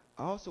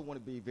 I also want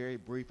to be very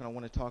brief, and I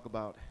want to talk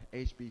about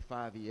HB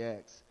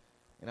 5EX.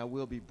 And I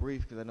will be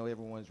brief because I know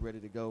everyone's ready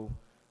to go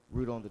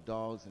root on the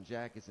Dogs and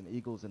Jackets and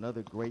Eagles and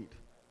other great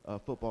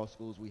football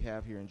schools we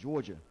have here in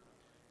Georgia.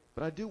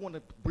 But I do want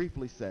to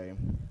briefly say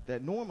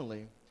that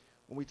normally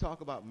when we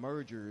talk about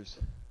mergers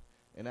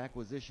and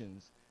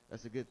acquisitions,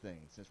 that's a good thing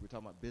since we're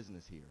talking about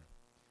business here.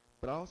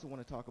 But I also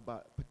want to talk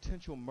about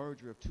potential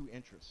merger of two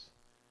interests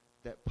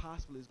that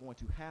possibly is going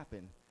to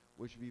happen,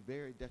 which would be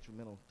very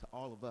detrimental to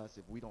all of us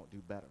if we don't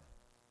do better.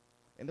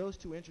 And those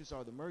two interests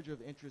are the merger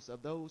of interests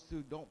of those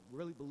who don't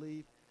really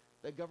believe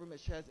that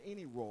government has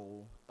any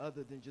role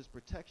other than just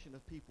protection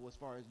of people as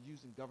far as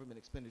using government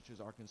expenditures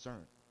are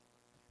concerned.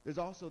 There's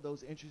also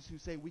those interests who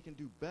say we can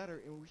do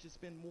better and we should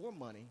spend more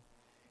money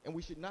and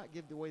we should not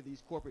give away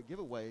these corporate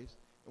giveaways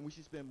and we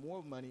should spend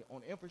more money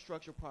on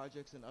infrastructure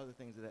projects and other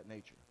things of that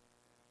nature.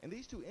 And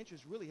these two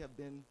interests really have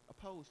been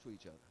opposed to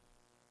each other.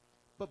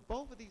 But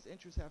both of these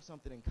interests have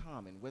something in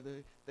common,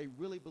 whether they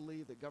really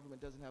believe that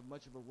government doesn't have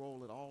much of a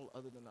role at all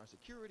other than our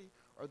security,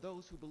 or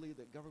those who believe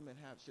that government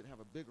should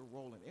have a bigger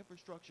role in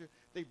infrastructure.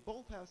 They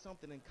both have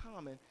something in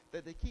common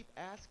that they keep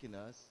asking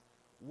us,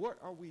 what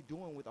are we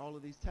doing with all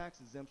of these tax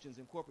exemptions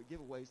and corporate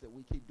giveaways that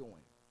we keep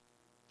doing?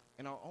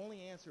 And our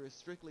only answer has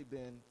strictly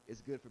been,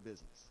 it's good for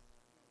business.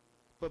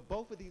 But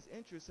both of these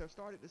interests have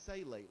started to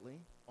say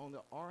lately, on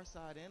the R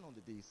side and on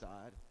the D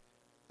side,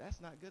 that's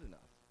not good enough.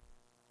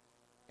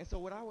 And so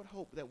what I would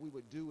hope that we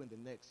would do in the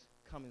next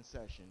coming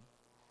session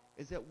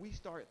is that we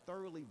start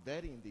thoroughly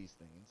vetting these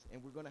things,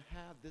 and we're going to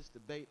have this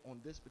debate on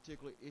this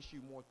particular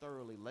issue more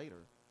thoroughly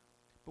later.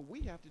 But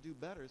we have to do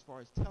better as far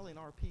as telling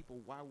our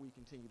people why we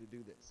continue to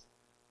do this.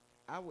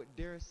 I would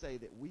dare say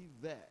that we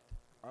vet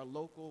our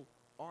local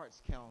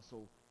arts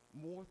council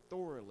more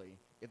thoroughly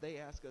if they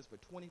ask us for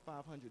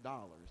 $2,500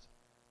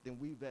 than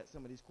we vet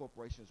some of these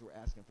corporations who are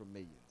asking for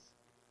millions.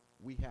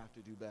 We have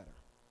to do better.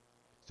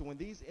 So when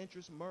these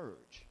interests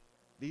merge,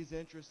 these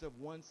interests of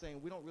one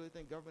saying we don't really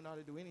think government ought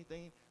to do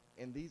anything,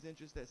 and these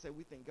interests that say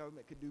we think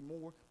government could do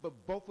more,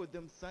 but both of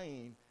them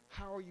saying,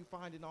 how are you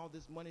finding all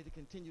this money to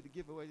continue to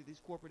give away to these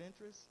corporate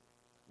interests?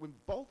 When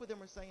both of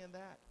them are saying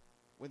that,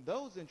 when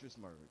those interests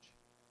merge,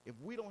 if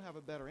we don't have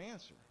a better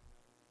answer,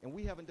 and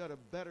we haven't done a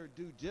better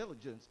due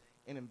diligence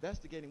in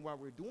investigating why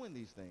we're doing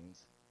these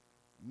things,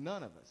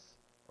 none of us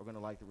are going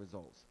to like the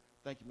results.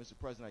 Thank you, Mr.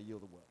 President. I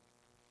yield the word.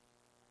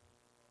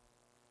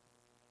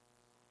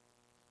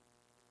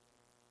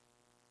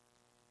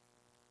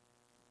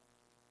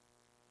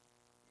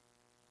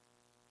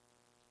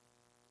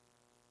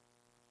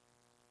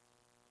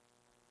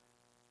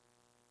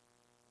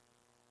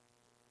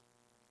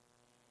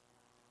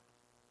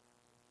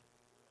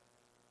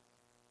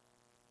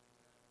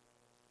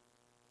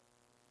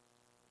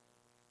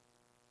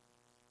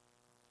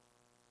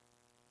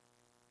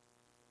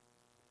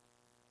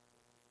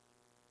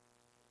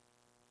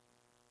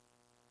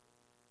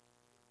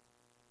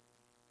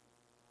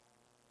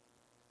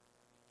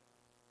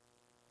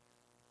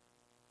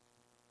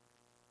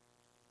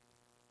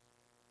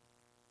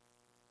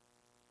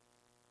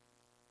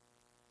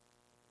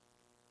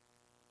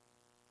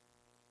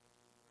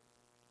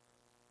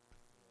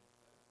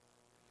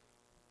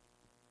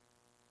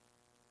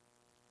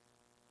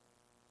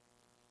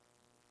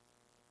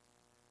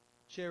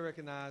 Chair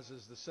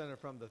recognizes the senator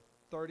from the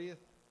 30th.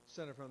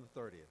 Senator from the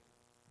 30th.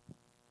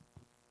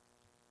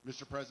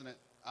 Mr. President,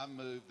 I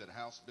move that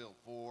House Bill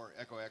 4,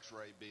 Echo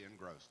X-ray, be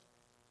engrossed.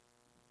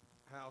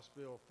 House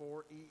Bill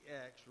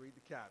 4EX, read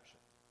the caption.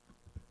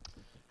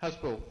 House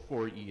Bill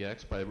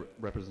 4EX by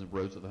Representative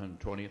Rhodes of the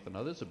 120th and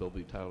others, a bill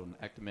be titled an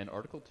Act to amend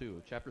Article 2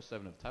 of Chapter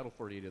 7 of Title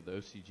 48 of the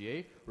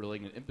OCGA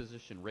relating to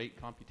imposition rate,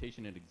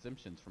 computation, and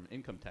exemptions from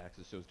income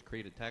taxes so as to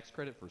create a tax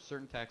credit for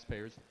certain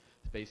taxpayers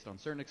based on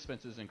certain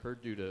expenses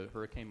incurred due to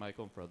Hurricane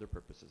Michael and for other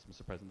purposes.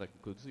 Mr. President, that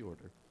concludes the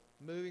order.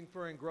 Moving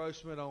for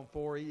engrossment on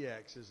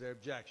 4EX. Is there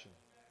objection?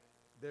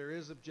 There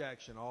is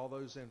objection. All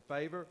those in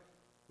favor,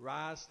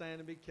 rise, stand,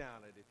 and be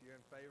counted if you're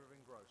in favor of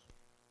engrossment.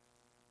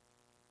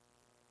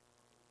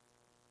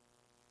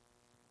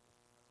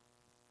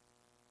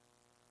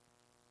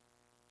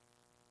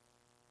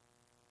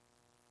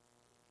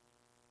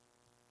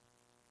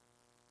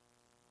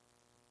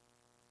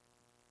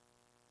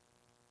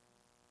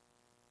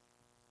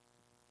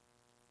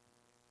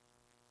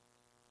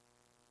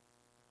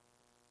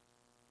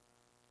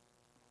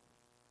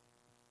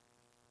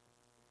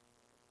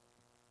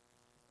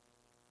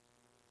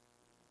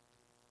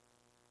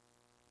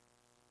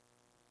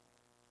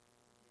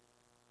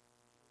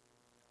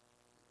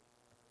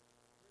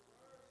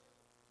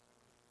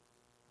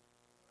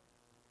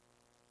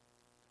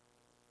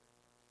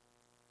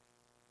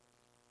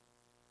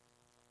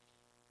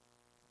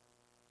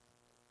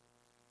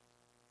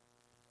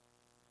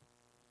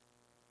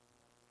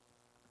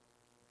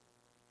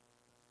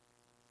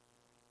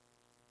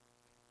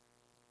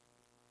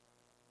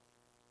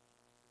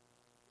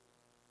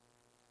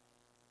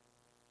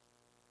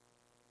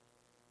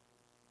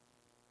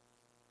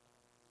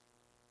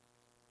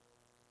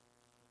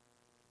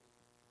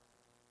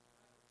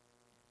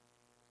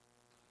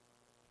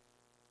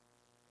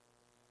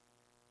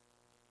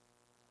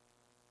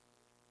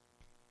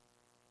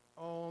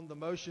 On the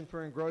motion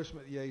for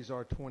engrossment, the yeas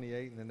are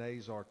 28 and the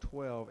nays are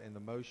 12, and the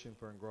motion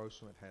for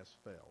engrossment has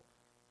failed.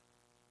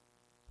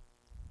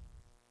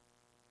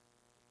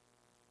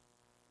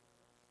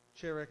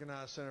 Chair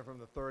recognizes Senator from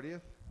the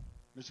 30th.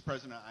 Mr.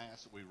 President, I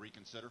ask that we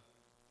reconsider.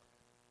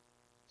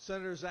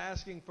 Senators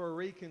asking for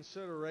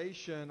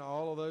reconsideration.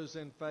 All of those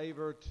in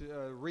favor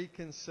to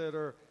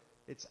reconsider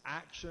its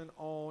action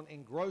on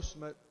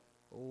engrossment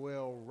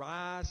will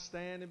rise,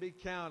 stand, and be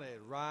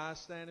counted. Rise,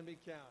 stand, and be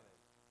counted.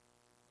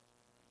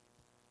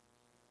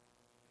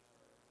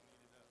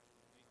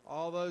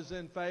 All those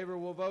in favor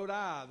will vote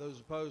aye. Those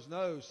opposed,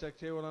 no.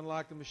 Secretary will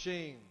unlock the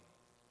machine.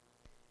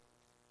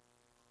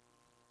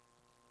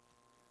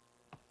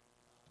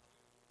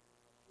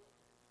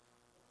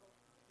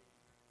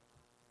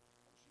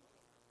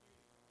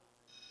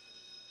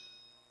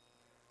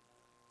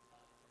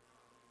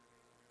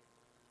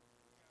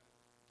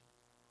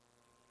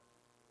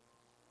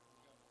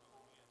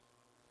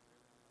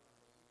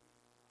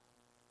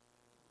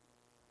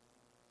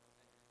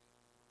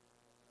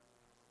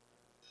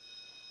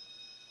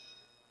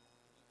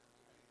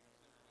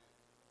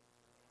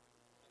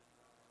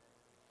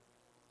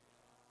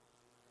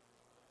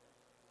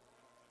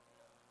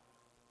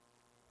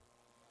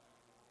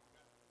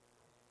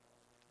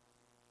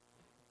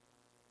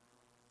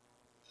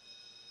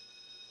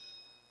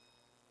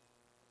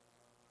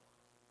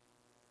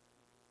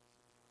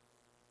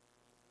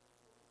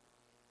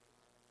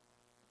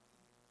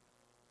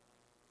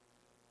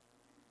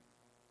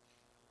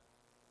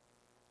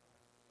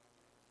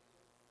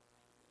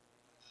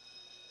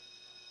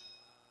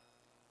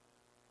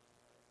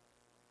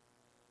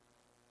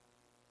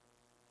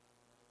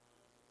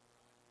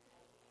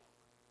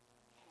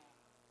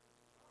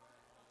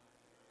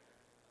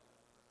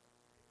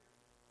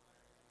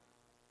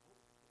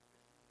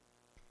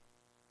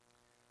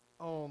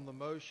 On the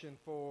motion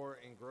for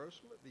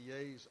engrossment, the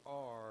yeas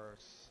are,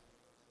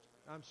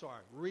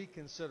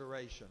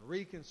 reconsideration.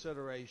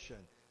 Reconsideration,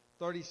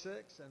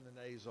 36, and the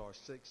nays are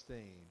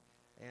 16.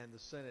 And the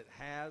Senate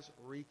has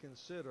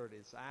reconsidered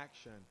its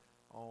action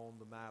on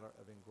the matter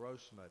of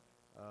engrossment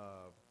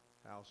of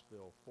House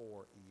Bill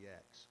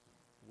 4EX,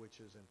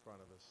 which is in front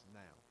of us now.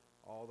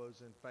 All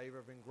those in favor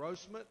of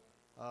engrossment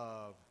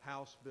of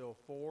House Bill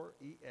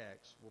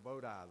 4EX will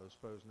vote aye. Those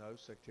opposed, no.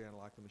 Secretary will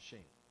unlock the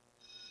machine.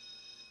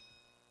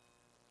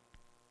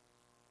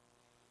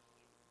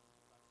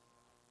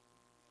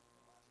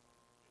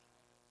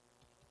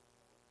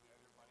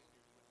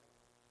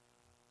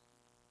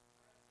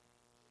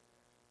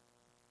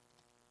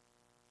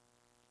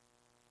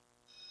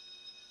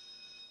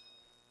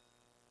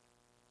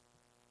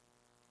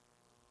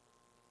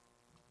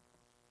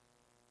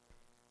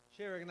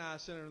 Chair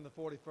recognizes Senator in the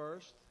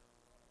 41st.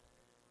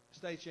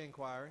 State your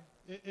inquiry.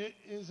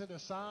 Is it a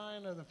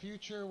sign of the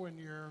future when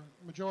your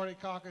majority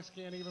caucus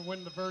can't even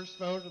win the first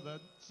vote of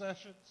the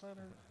session,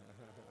 Senator?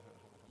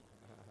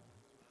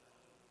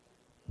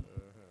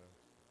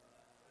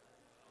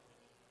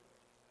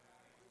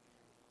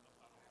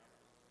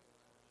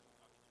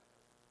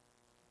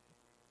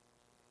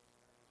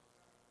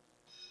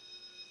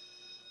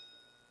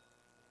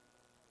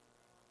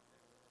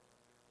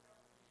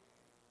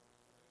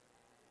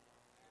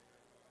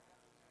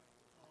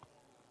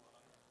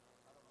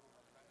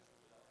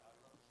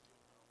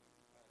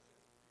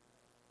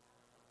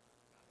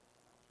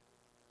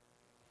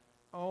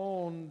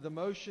 On the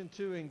motion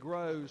to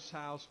engross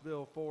House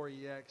Bill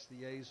 4EX, the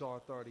yeas are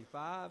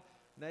 35,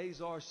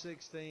 nays are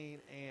 16,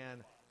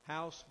 and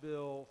House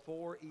Bill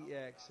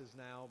 4EX has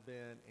now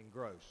been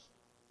engrossed.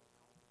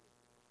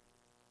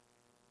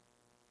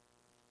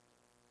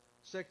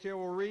 Secretary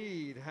will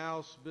read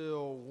House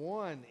Bill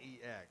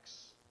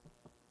 1EX.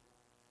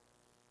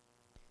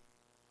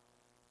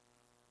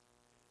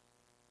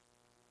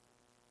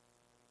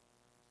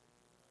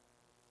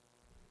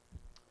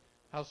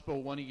 House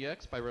Bill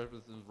 1EX by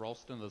Representatives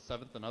Ralston of the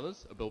 7th and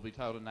others, a bill be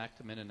titled an act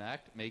to amend an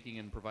act making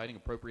and providing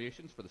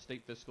appropriations for the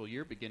state fiscal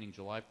year beginning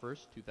July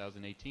 1st,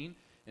 2018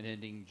 and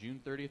ending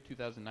June 30th,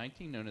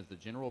 2019, known as the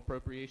General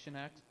Appropriation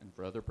Act, and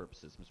for other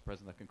purposes. Mr.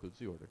 President, that concludes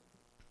the order.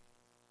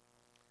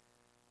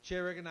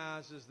 Chair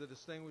recognizes the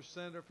distinguished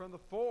senator from the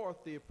 4th,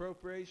 the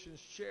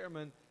Appropriations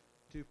Chairman,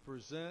 to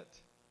present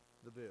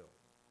the bill.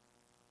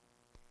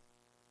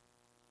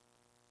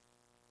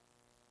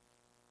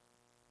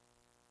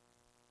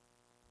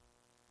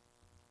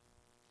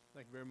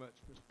 Thank you very much,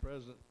 Mr.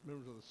 President.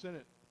 Members of the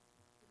Senate,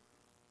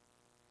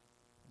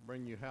 I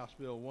bring you House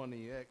Bill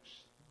 1EX,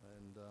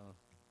 and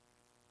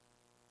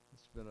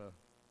it's been a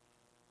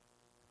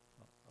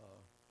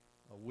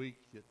week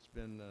that's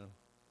been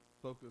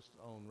focused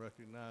on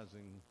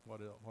recognizing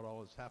what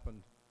all has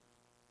happened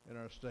in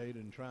our state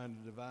and trying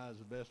to devise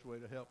the best way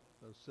to help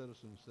those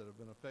citizens that have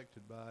been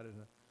affected by it.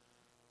 And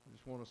I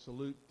just want to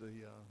salute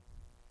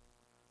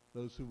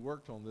those who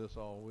worked on this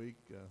all week.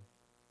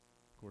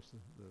 Of course,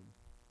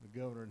 the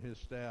governor and his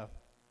staff,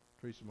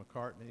 Teresa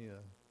McCartney,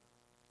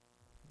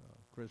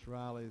 Chris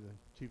Riley, the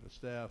chief of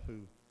staff,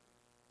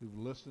 who've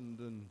listened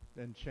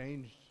and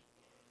changed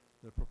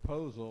the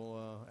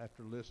proposal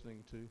after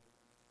listening to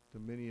to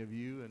many of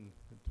you and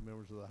to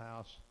members of the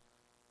House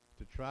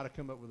to try to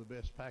come up with the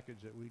best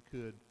package that we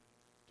could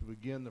to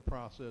begin the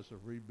process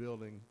of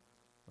rebuilding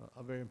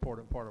a very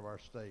important part of our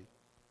state.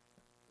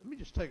 Let me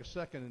just take a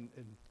second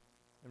and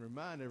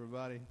remind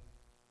everybody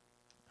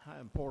how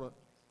important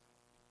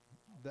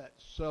that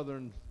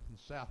southern and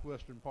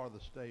southwestern part of the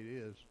state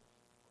is.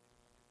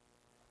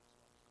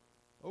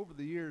 Over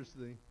the years,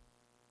 the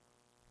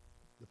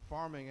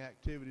farming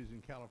activities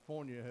in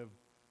California have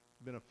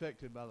been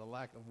affected by the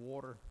lack of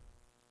water,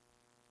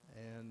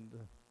 and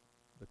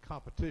the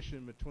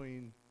competition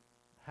between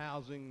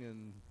housing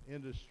and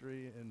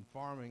industry and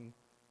farming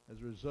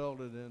has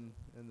resulted in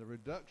the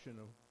reduction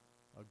of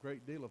a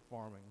great deal of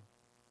farming.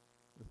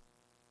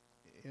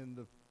 In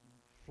the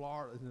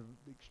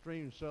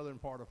extreme southern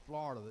part of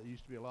Florida, there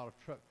used to be a lot of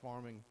truck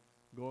farming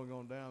going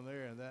on down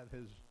there, and that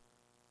has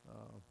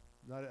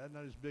not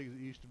as big as it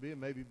used to be,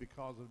 and maybe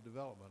because of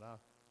development.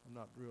 I'm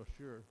not real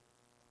sure.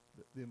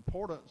 The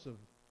importance of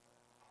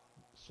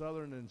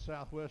southern and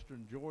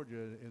southwestern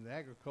Georgia in the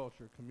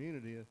agriculture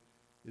community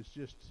is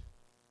just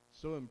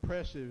so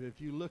impressive.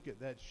 If you look at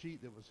that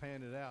sheet that was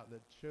handed out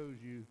that shows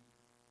you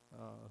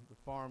the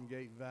farm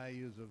gate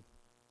values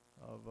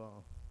of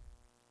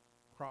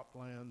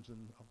croplands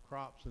and of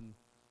crops and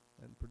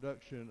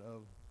production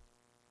of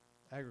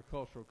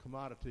agricultural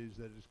commodities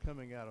that is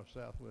coming out of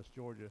southwest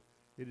Georgia,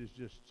 it is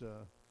just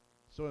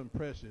so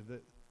impressive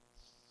that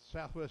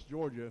southwest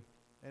Georgia,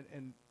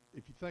 and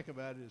if you think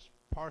about it, it's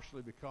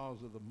partially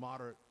because of the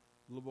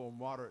little more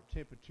moderate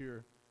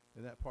temperature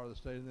in that part of the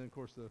state, and then of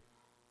course the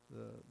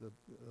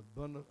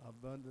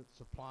abundant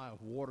supply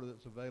of water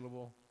that's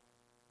available,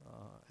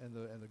 and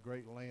the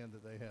great land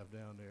that they have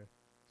down there.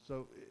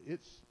 So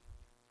it's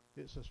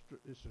a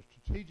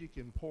strategic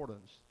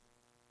importance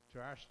to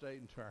our state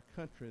and to our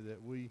country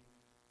that we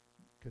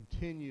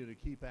continue to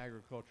keep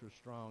agriculture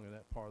strong in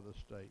that part of the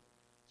state.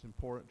 It's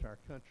important to our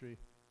country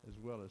as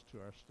well as to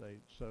our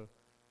state. So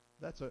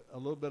that's a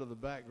little bit of the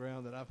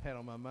background that I've had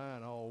on my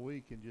mind all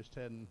week and just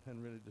hadn't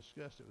really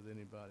discussed it with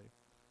anybody.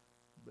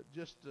 But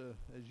just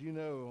as you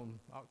know, on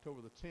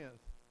October the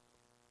 10th,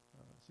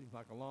 it seems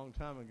like a long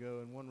time ago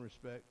in one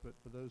respect, but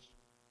for those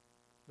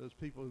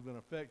people who've been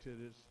affected,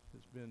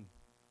 it's been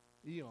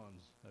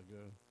eons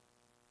ago.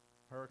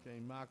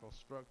 Hurricane Michael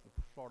struck the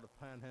Florida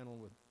Panhandle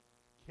with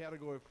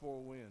Category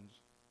 4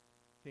 winds.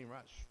 Came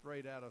right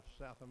straight out of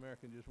South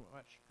America and just went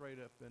right straight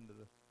up into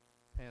the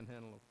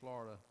Panhandle of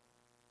Florida.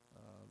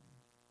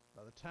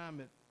 By the time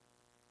it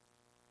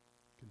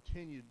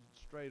continued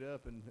straight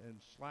up and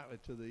slightly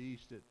to the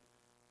east, it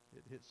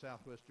hit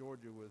southwest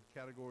Georgia with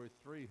Category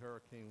 3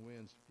 hurricane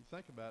winds. If you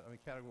think about it,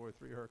 Category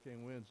 3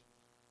 hurricane winds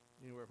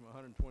anywhere from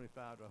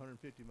 125 to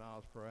 150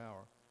 miles per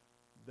hour.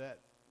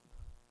 That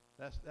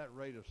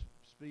rate of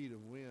speed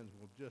of winds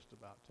will just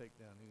about take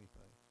down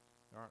anything.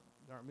 There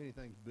aren't many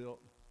things built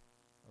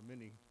or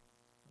many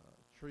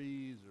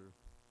trees or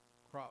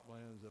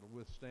croplands that will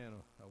withstand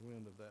a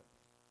wind of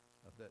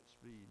that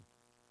speed.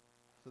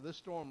 So this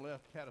storm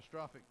left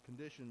catastrophic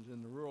conditions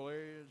in the rural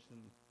areas and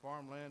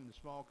farmland and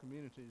small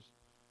communities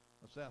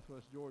of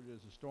southwest Georgia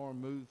as the storm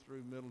moved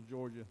through middle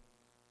Georgia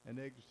and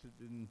exited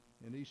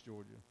in East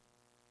Georgia.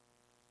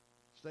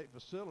 State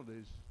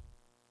facilities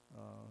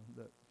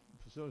that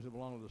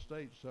belong to the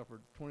state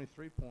suffered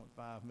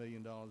 $23.5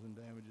 million in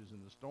damages,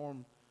 and the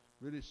storm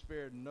really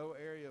spared no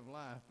area of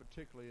life,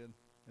 particularly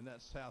in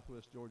that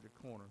southwest Georgia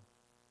corner.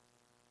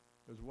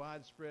 There was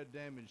widespread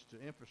damage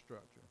to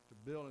infrastructure, to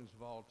buildings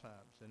of all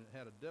types, and it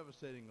had a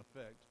devastating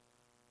effect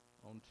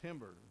on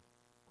timber,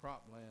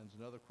 croplands,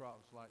 and other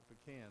crops like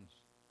pecans.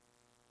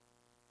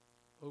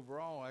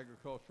 Overall,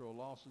 agricultural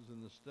losses in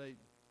the state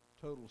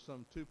total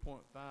some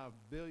 $2.5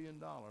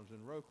 billion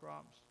in row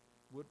crops,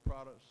 wood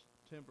products,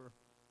 timber,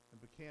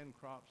 and pecan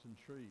crops and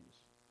trees.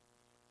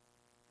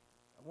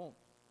 I won't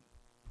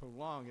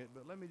prolong it,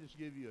 but let me just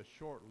give you a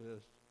short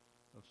list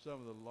of some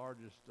of the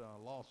largest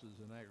losses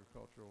in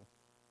agricultural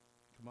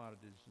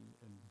commodities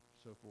and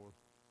so forth.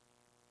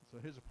 So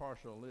here's a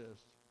partial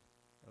list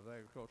of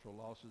agricultural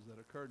losses that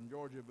occurred in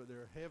Georgia, but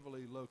they're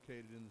heavily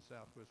located in the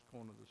southwest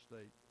corner of the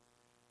state.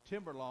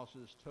 Timber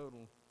losses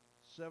total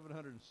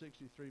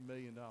 $763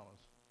 million.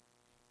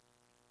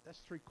 That's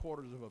 $763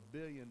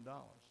 million.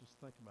 Just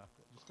think about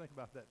that. Just think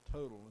about that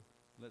total and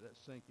let that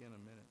sink in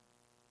a minute.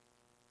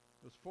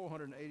 It was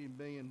 $480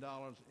 million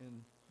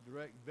in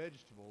direct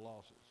vegetable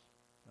losses.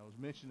 I was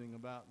mentioning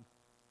about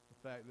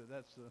the fact that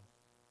that's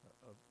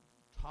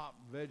a top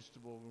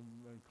vegetable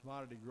and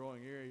commodity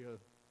growing area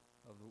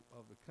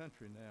of the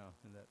country now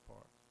in that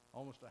part.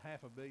 Almost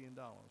 $500 million.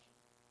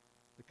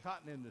 The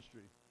cotton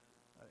industry,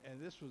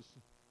 and this was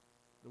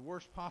the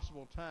worst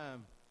possible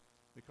time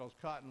because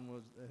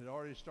cotton had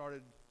already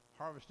started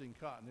harvesting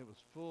cotton. It was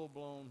full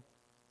blown,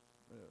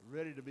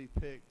 ready to be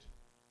picked,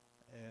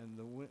 and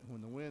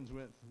when the winds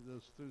went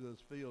through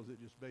those fields,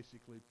 it just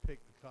basically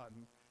picked the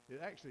cotton. It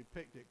actually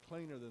picked it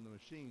cleaner than the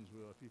machines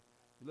will. If you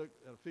look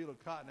at a field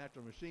of cotton after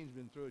a machine's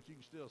been through it, you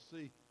can still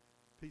see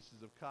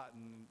pieces of cotton,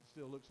 and it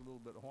still looks a little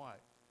bit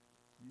white.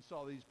 You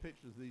saw these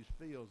pictures of these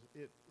fields.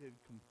 It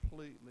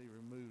completely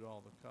removed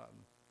all the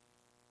cotton.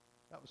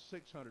 That was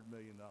 $600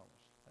 million.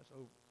 That's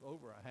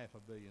over a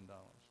 $500 million.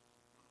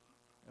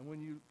 And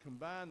when you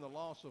combine the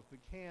loss of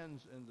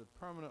pecans and the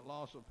permanent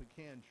loss of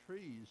pecan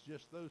trees,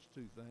 just those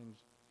two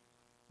things,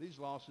 these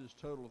losses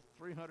total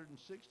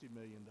 $360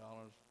 million,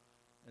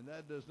 and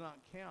that does not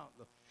count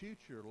the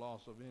future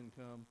loss of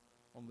income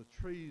on the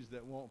trees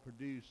that won't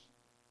produce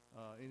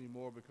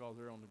anymore because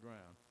they're on the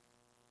ground.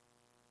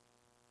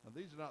 Now,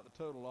 these are not the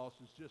total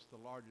losses, just the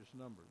largest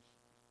numbers.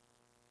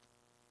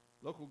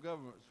 Local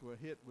governments were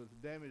hit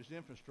with damaged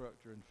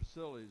infrastructure and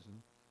facilities,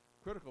 and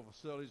critical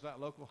facilities like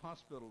local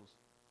hospitals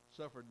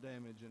suffered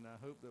damage, and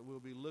I hope that we'll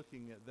be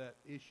looking at that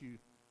issue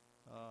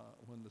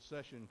when the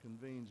session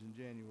convenes in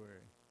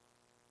January.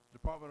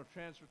 Department of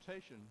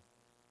Transportation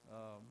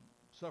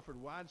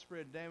suffered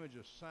widespread damage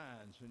of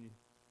signs. When you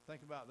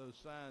think about those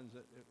signs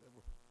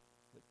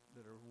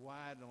that are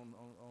wide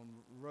on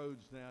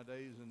roads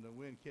nowadays, and the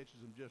wind catches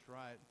them just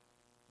right,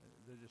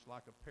 they're just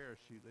like a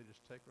parachute. They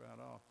just take right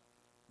off.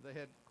 They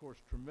had, of course,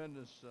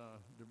 tremendous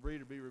debris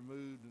to be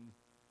removed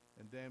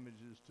and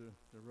damages to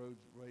the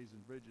roadways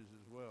and bridges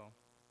as well.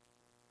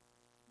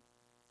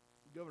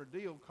 Governor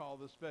Deal called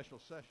this special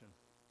session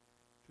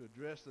to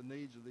address the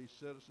needs of these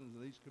citizens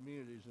and these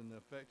communities in the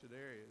affected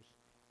areas.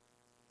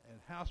 And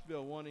House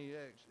Bill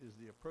 1EX is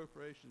the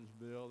appropriations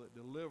bill that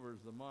delivers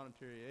the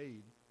monetary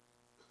aid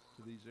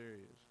to these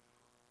areas.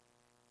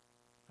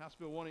 House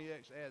Bill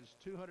 1EX adds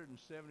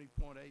 $270.8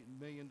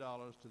 million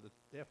to the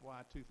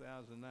FY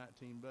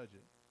 2019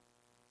 budget.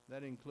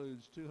 That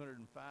includes $205.8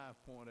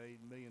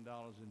 million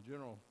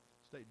in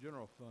state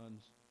general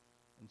funds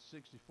and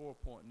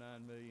 $64.9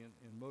 million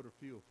in motor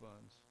fuel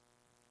funds.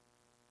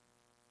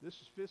 This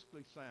is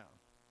fiscally sound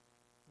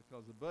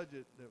because the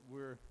budget that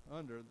we're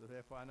under, the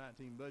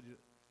FY19 budget,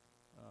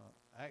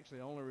 actually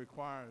only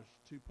requires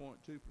 2.2%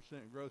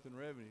 growth in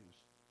revenues.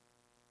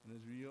 And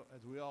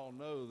as we all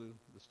know,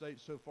 the state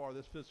so far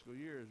this fiscal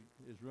year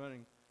is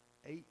running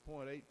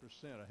 8.8%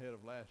 ahead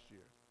of last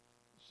year.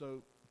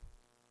 So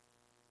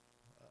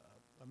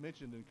I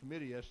mentioned in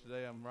committee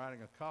yesterday, I'm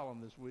writing a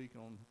column this week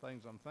on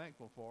things I'm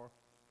thankful for.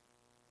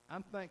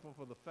 I'm thankful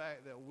for the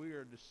fact that we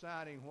are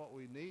deciding what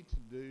we need to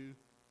do,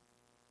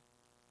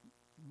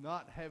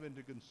 not having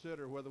to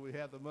consider whether we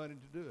have the money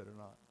to do it or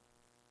not.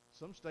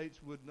 Some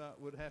states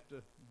would have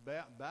to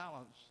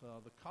balance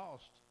the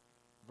cost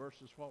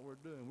versus what we're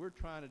doing. We're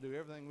trying to do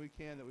everything we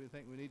can that we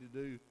think we need to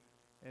do,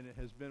 and it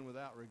has been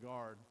without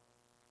regard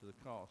to the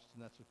cost,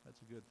 and that's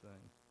a good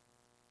thing.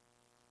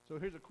 So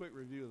here's a quick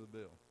review of the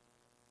bill.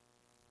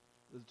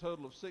 There's a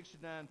total of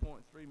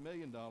 $69.3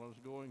 million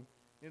going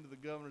into the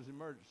governor's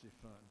emergency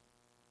fund.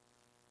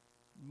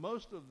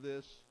 Most of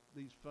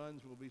these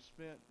funds will be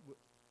spent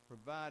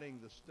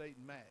providing the state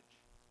match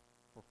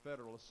for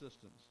federal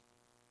assistance.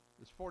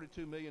 There's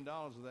 $42 million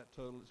of that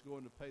total that's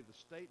going to pay the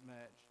state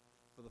match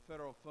for the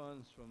federal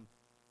funds from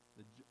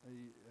the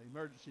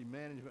Emergency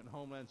Management and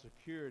Homeland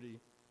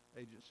Security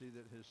Agency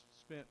that has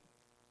spent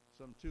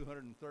some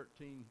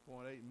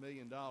 $213.8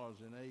 million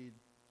in aid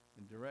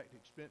and direct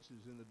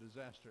expenses in the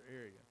disaster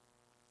area.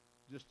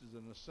 Just as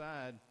an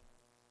aside,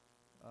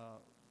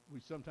 we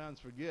sometimes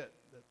forget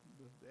that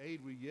the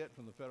aid we get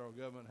from the federal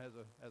government has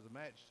a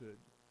match to it.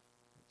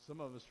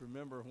 Some of us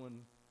remember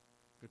when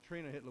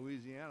Katrina hit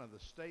Louisiana, the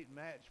state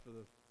match for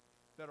the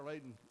federal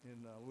aid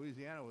in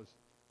Louisiana was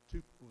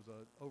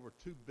over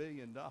 $2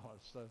 billion.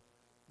 So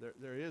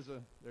there is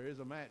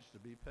a match to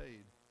be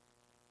paid.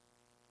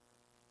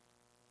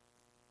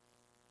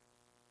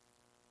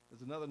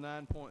 There's another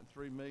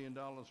 $9.3 million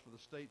for the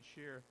state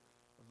share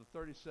of the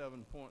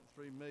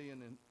 $37.3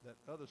 million that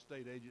other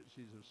state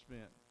agencies have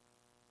spent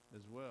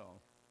as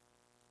well.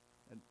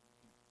 And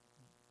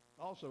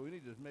also, we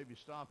need to maybe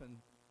stop and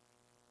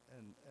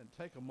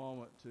take a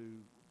moment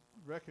to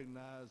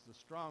recognize the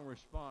strong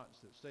response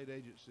that state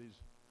agencies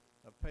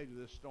have paid to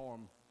this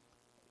storm.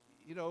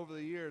 You know, over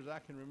the years, I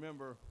can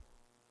remember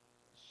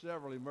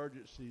several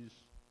emergencies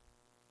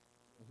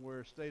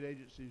where state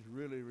agencies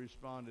really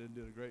responded and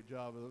did a great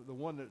job. The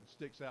one that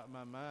sticks out in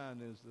my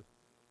mind is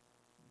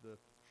the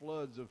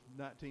floods of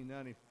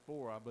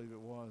 1994, I believe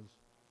it was,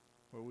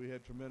 where we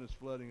had tremendous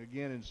flooding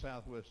again in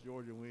southwest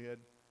Georgia, and we had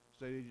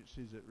state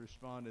agencies that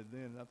responded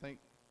then. And I think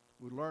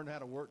we learned how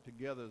to work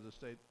together as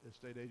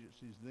state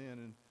agencies then,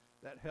 and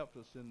that helped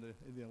us in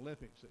the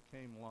Olympics that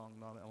came along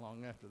not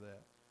long after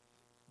that.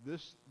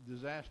 This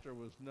disaster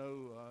was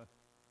no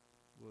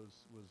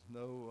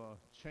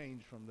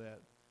change from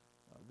that.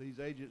 These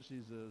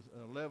agencies,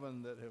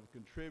 11 that have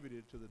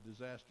contributed to the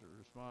disaster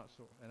response,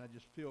 and I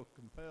just feel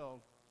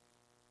compelled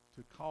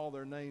to call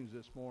their names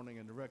this morning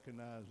and to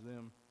recognize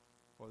them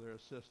for their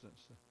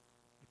assistance.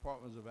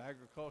 Departments of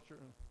Agriculture,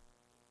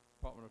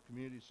 Department of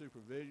Community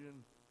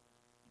Supervision,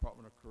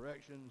 Department of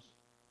Corrections,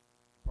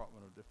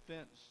 Department of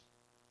Defense,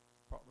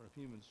 Department of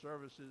Human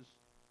Services,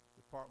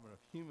 Department of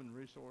Human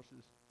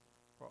Resources,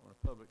 Department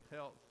of Public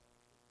Health,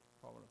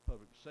 Department of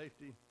Public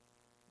Safety,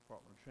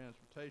 Department of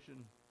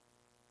Transportation,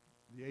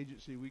 the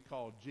agency we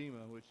call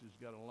GEMA, which has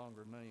got a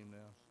longer name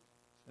now,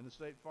 and the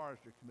State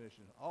Forestry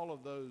Commission. All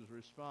of those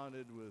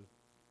responded with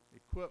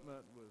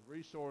equipment, with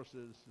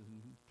resources,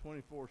 and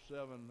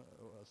 24/7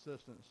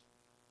 assistance,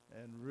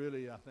 and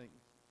really, I think,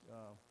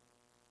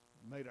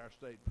 made our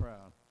state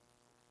proud.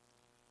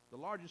 The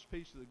largest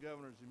piece of the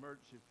governor's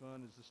emergency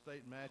fund is the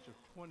state match of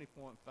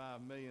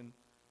 $20.5 million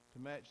to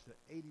match the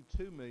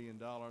 $82 million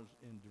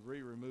in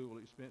debris removal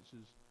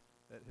expenses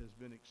that has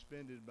been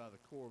expended by the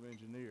Corps of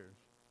Engineers.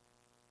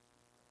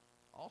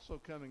 Also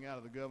coming out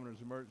of the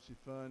governor's emergency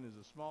fund is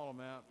a small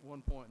amount,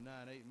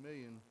 $1.98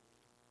 million,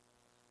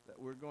 that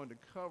we're going to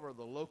cover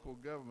the local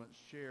government's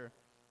share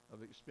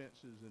of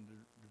expenses in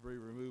debris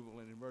removal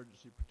and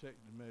emergency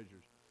protective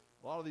measures.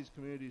 A lot of these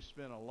communities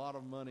spend a lot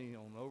of money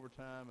on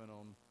overtime and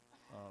on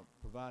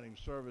providing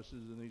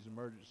services in these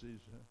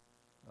emergencies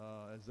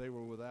as they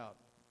were without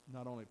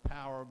not only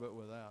power but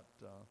without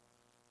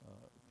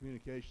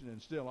communication,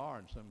 and still are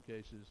in some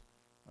cases.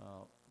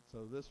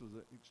 So this was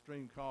an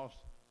extreme cost.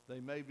 They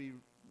may be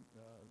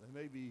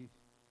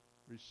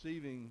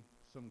receiving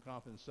some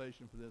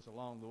compensation for this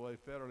along the way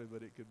federally,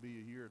 but it could be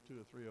a year or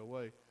 2 or 3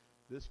 away.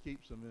 This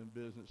keeps them in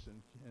business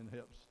and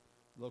helps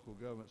local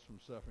governments from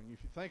suffering.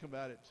 If you think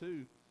about it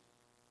too,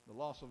 the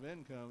loss of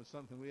income is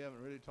something we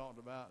haven't really talked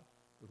about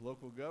with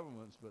local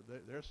governments, but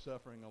they're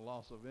suffering a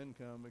loss of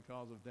income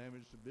because of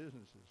damage to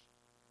businesses.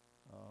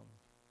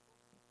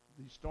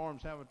 These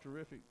storms have a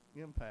terrific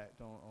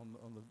impact on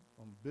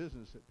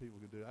business that people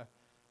could do. I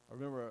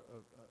remember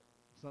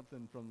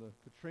something from the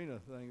Katrina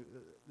thing.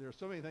 There are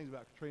so many things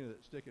about Katrina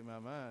that stick in my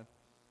mind.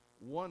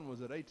 One was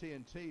that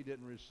AT&T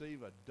didn't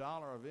receive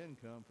 $1 of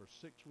income for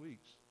 6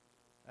 weeks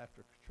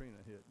after Katrina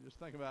hit. Just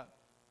think about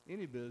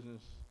any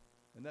business,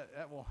 and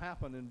that will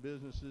happen in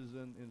businesses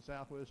in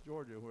southwest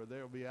Georgia where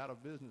they'll be out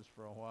of business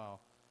for a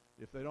while.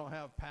 If they don't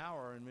have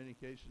power, in many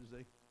cases,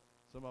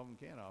 some of them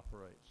can't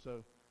operate.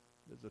 So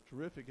there's a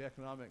terrific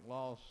economic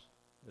loss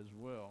as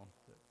well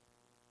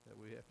that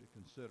we have to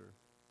consider.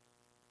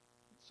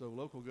 So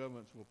local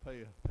governments will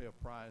pay a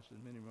price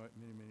in many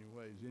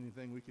ways.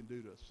 Anything we can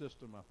do to assist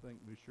them, I think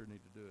we sure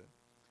need to do it.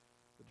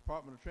 The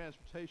Department of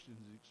Transportation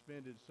has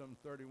expended some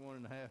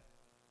 $31.5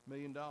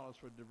 million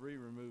for debris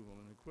removal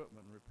and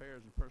equipment and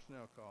repairs and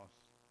personnel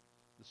costs.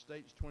 The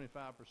state's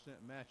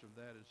 25% match of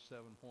that is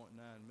 $7.9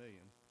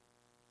 million.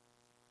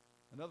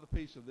 Another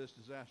piece of this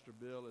disaster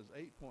bill is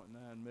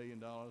 $8.9 million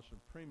for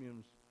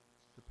premiums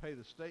to pay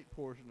the state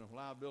portion of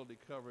liability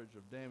coverage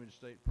of damaged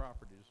state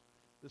properties.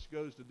 This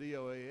goes to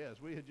DOAS.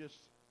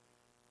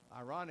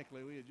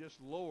 Ironically, we had just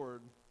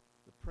lowered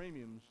the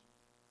premiums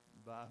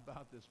by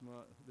about this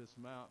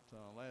amount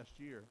last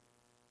year.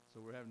 So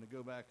we're having to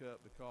go back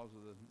up because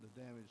of the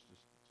damage to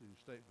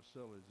state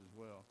facilities as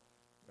well.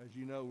 As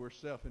you know, we're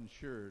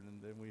self-insured,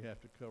 and then we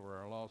have to cover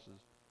our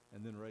losses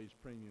and then raise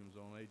premiums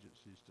on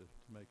agencies to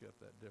make up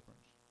that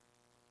difference.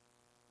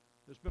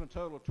 There's been a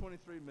total of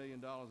 $23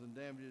 million in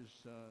damages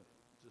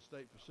to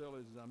state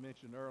facilities, as I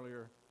mentioned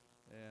earlier,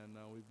 and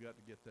we've got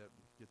to get that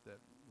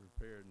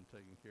repaired and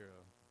taken care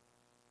of.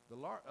 The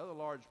other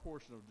large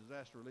portion of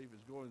disaster relief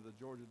is going to the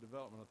Georgia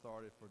Development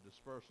Authority for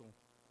dispersal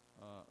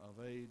of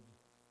aid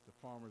to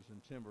farmers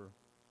and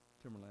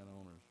timberland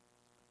owners.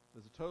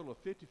 There's a total of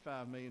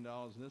 $55 million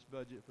in this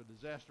budget for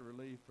disaster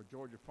relief for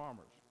Georgia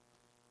farmers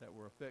that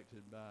were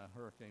affected by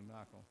Hurricane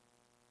Michael.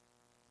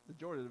 The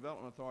Georgia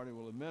Development Authority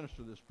will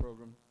administer this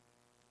program,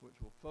 which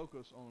will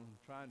focus on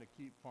trying to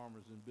keep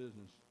farmers in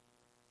business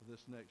for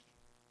this next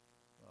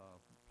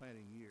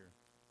planting year.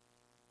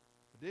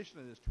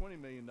 Additionally, there's $20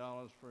 million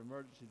for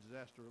emergency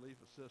disaster relief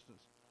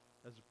assistance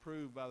as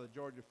approved by the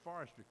Georgia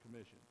Forestry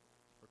Commission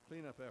for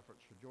cleanup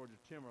efforts for Georgia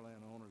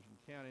timberland owners in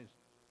counties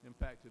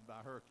impacted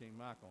by Hurricane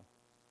Michael.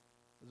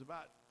 There's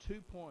about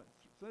 2.3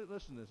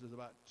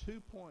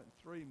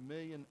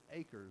 million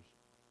acres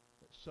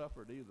that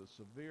suffered either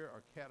severe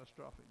or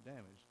catastrophic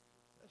damage.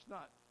 That's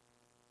not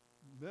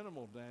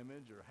minimal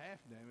damage or half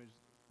damage.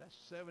 That's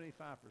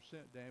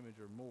 75% damage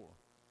or more.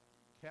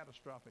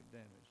 Catastrophic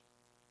damage.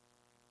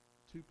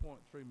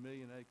 2.3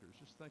 million acres.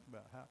 Just think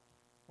about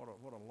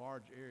what a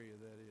large area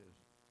that is.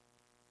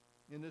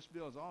 In this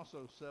bill is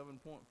also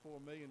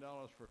 $7.4 million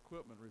for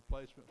equipment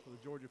replacement for the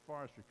Georgia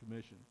Forestry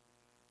Commission.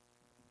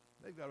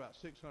 They've got about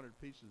 600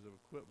 pieces of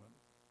equipment,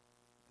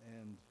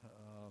 and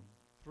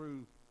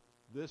through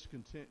this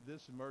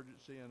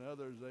emergency and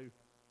others,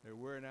 they're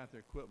wearing out their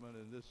equipment,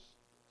 and this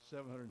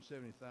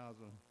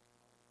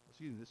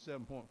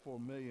 $7.4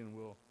 million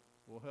will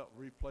help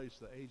replace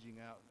the aging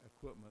out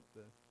equipment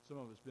that some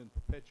of it's been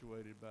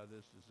perpetuated by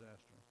this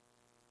disaster.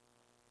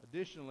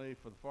 Additionally,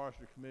 for the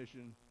Forestry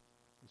Commission,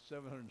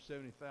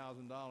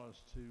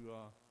 $770,000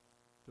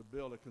 to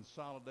build a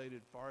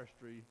consolidated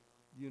forestry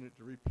unit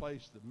to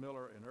replace the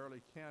Miller and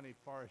Early County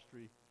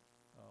forestry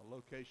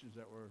locations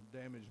that were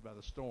damaged by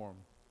the storm.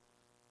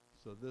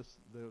 So this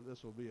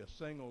will be a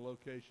single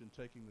location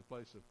taking the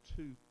place of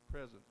 2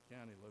 present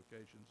county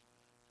locations.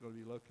 It's going to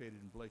be located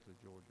in Blakely,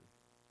 Georgia.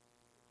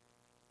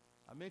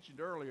 I mentioned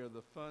earlier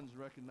the funds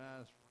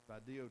recognized by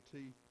DOT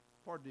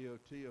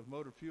of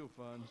motor fuel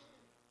funds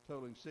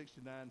totaling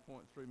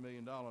 $69.3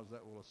 million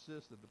that will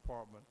assist the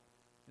department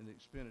and the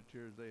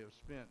expenditures they have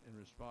spent in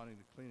responding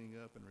to cleaning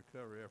up and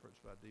recovery efforts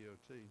by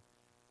DOT.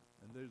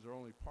 And these are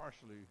only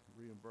partially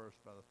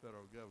reimbursed by the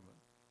federal government.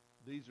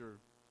 These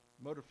are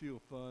motor fuel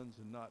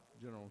funds and not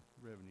general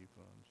revenue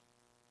funds.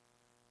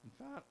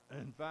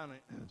 And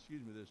finally,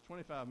 excuse me, there's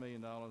 $25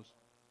 million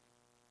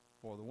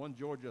for the One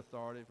Georgia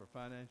Authority for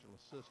financial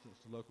assistance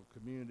to local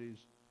communities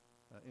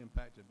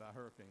impacted by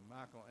Hurricane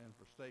Michael, and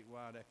for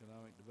statewide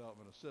economic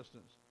development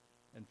assistance,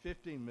 and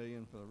 $15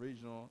 million for the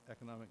Regional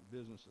Economic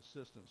Business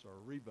Assistance, or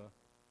REBA,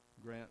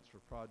 grants for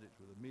projects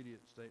with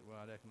immediate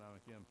statewide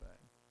economic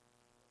impact.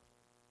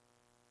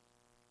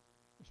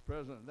 Mr.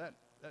 President, that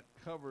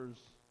covers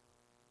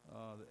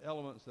the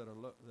elements that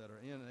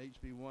are in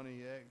HB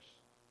 1EX.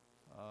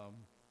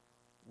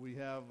 We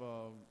have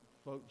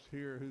folks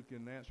here who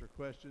can answer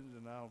questions,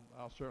 and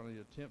I'll certainly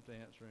attempt to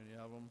answer any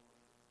of them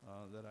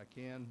that I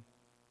can.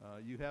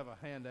 You have a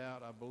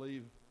handout, I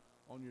believe,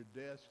 on your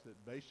desk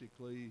that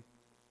basically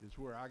is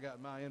where I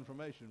got my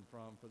information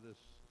from for this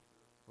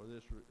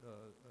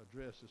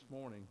address this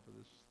morning, for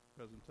this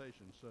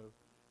presentation. So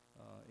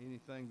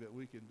anything that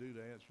we can do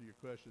to answer your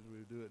questions,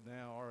 we'll do it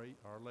now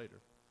or later.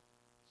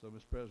 So,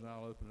 Mr. President,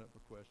 I'll open it up for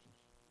questions.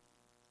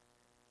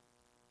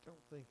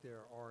 Don't think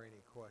there are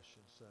any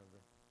questions,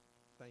 Senator.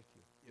 Thank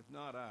you. If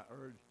not, I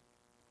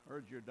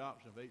urge your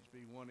adoption of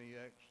HB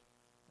 1EX,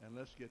 and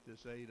let's get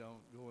this aid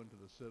going to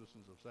the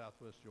citizens of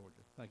Southwest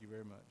Georgia. Thank you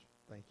very much.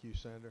 Thank you,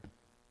 Senator.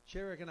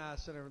 Chair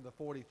recognizes Senator from the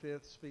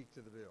 45th speak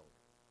to the bill.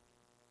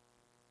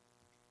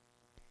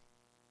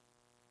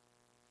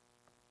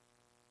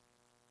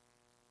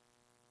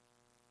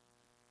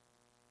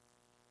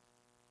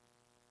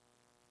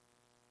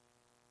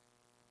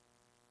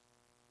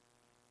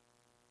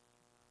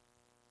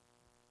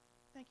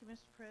 Thank you,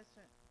 Mr.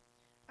 President.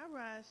 I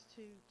rise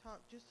to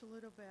talk just a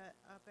little bit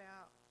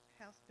about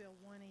House Bill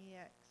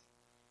 1EX.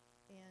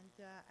 And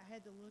I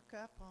had to look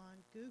up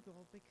on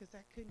Google because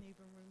I couldn't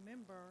even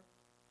remember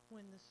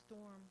when the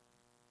storm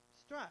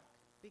struck,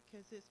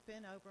 because it's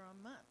been over a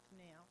month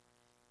now.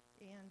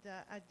 And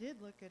I did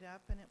look it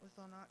up, and it was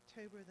on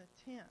October the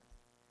 10th.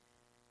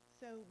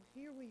 So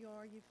here we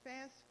are. You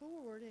fast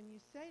forward and you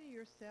say to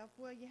yourself,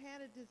 well, you had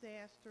a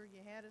disaster,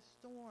 you had a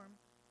storm.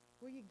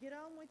 Well, you get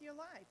on with your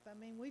life. I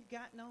mean, we've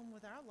gotten on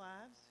with our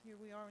lives. Here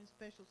we are in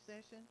special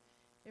session.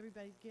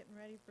 Everybody's getting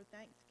ready for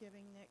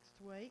Thanksgiving next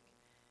week.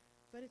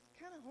 But it's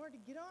kind of hard to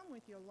get on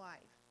with your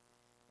life.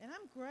 And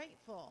I'm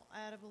grateful,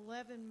 out of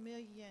 11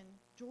 million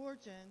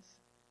Georgians,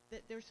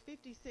 that there's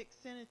 56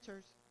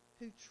 senators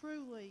who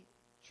truly,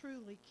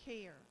 truly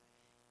care.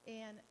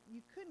 And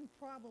you couldn't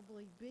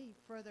probably be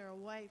further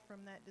away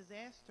from that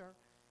disaster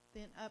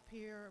than up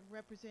here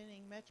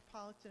representing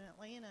metropolitan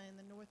Atlanta in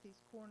the northeast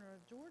corner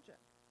of Georgia.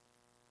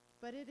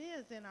 But it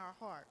is in our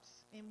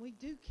hearts, and we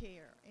do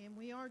care, and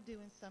we are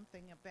doing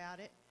something about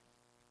it.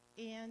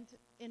 And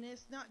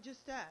it's not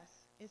just us,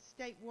 it's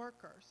state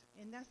workers,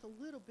 and that's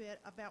a little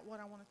bit about what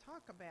I want to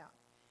talk about.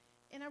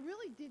 And I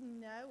really didn't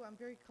know, I'm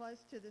very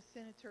close to the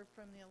senator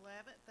from the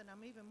 11th, and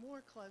I'm even more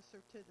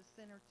closer to the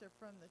senator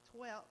from the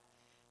 12th.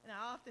 And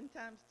I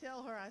oftentimes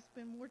tell her I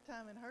spend more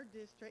time in her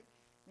district.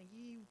 Now,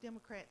 you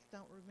Democrats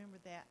don't remember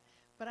that.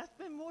 But I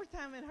spend more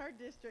time in her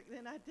district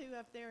than I do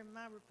up there in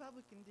my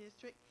Republican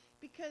district,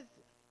 because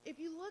if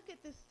you look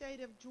at the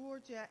state of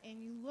Georgia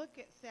and you look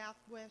at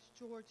Southwest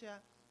Georgia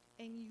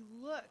and you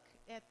look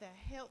at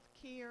the health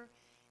care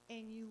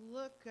and you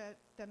look at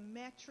the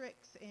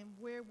metrics and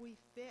where we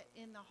fit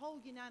in the whole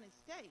United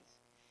States,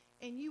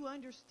 and you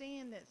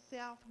understand that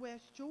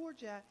Southwest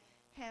Georgia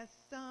has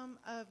some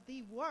of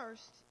the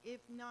worst,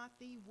 if not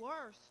the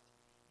worst,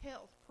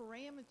 health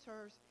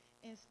parameters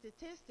and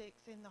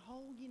statistics in the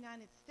whole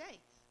United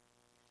States.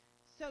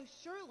 So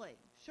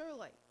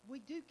surely, we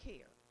do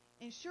care.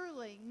 And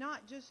surely,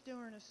 not just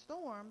during a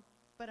storm,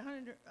 but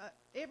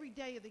every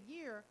day of the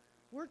year,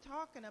 we're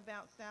talking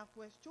about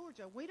Southwest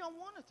Georgia. We don't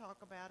want to talk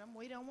about them.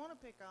 We don't want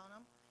to pick on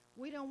them.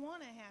 We don't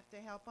want to have to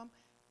help them.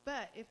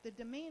 But if the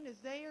demand is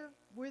there,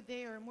 we're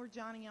there, and we're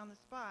Johnny on the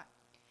spot.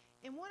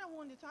 And what I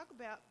wanted to talk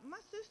about, my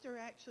sister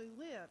actually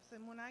lives,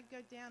 and when I go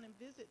down and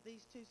visit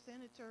these two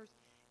senators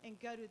and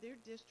go to their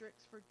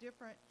districts for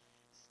different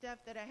stuff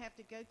that I have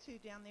to go to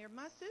down there,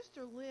 my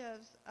sister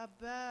lives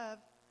above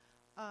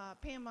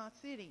Panama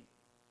City.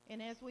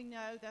 And as we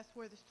know, that's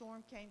where the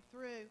storm came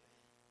through,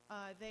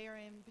 there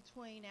in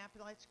between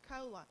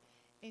Apalachicola.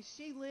 And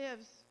she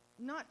lives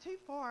not too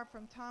far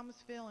from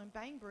Thomasville and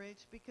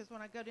Bainbridge, because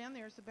when I go down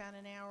there, it's about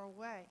an hour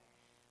away.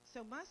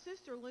 So my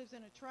sister lives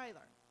in a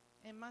trailer,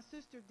 and my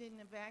sister didn't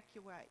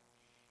evacuate.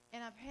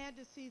 And I've had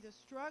to see the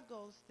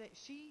struggles that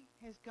she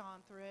has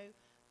gone through.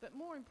 But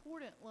more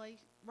importantly,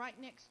 right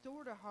next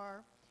door to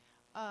her,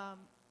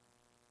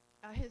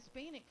 a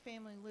Hispanic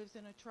family lives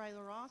in a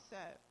trailer also,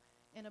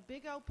 and a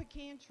big old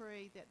pecan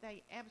tree that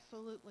they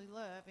absolutely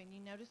love. And you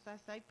notice I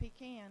say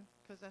pecan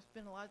because I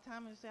spend a lot of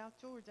time in South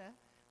Georgia.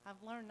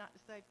 I've learned not to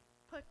say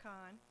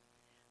pecan.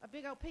 A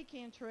big old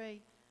pecan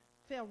tree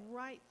fell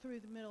right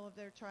through the middle of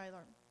their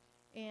trailer.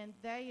 And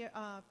they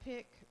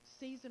pick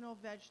seasonal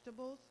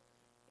vegetables,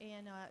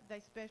 and they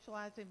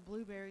specialize in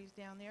blueberries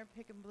down there,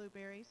 picking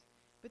blueberries.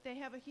 But they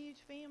have a huge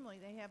family.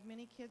 They have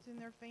many kids in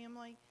their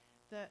family.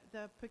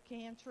 The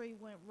pecan tree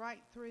went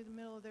right through the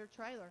middle of their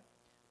trailer.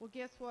 Well,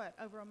 guess what?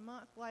 Over a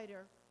month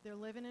later, they're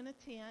living in a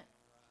tent.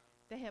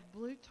 They have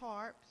blue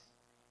tarps.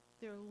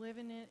 They're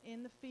living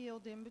in the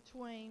field in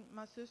between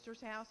my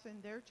sister's house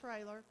and their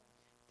trailer.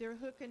 They're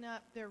hooking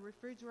up their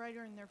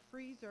refrigerator and their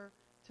freezer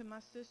to my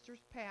sister's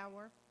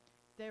power.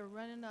 They're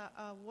running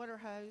a water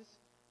hose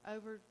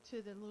over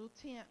to the little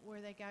tent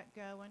where they got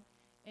going,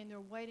 and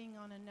they're waiting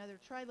on another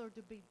trailer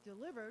to be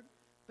delivered,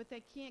 but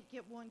they can't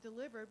get one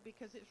delivered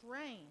because it's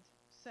rained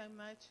so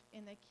much,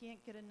 and they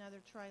can't get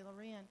another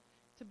trailer in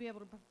to be able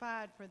to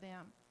provide for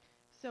them.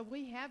 So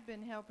we have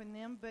been helping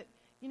them, but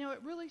you know, it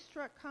really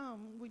struck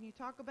home. When you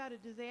talk about a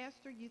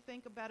disaster, you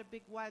think about a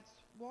big wide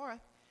swath,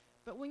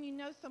 but when you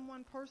know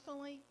someone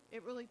personally,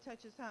 it really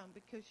touches home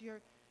because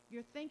you're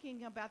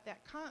thinking about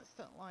that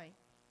constantly.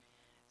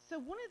 So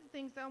one of the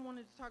things I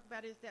wanted to talk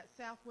about is that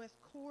Southwest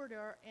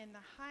corridor and the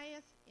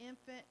highest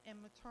infant and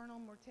maternal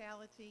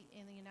mortality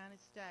in the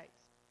United States.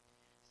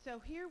 So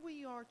here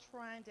we are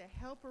trying to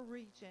help a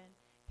region,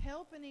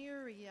 help an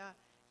area,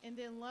 and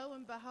then lo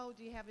and behold,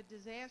 you have a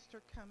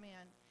disaster come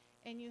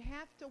in. And you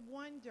have to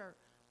wonder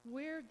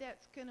where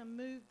that's going to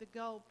move the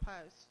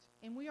goalpost.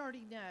 And we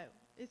already know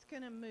it's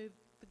going to move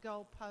the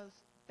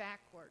goalpost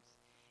backwards.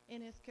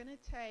 And it's going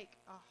to take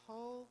a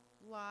whole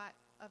lot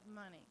of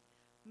money,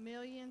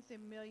 millions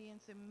and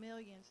millions and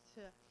millions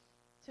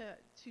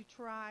to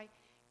try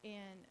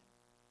and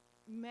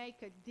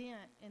make a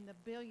dent in the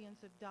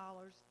billions of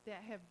dollars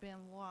that have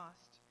been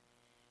lost.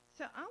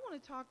 So I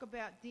want to talk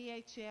about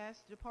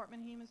DHS,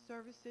 Department of Human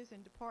Services,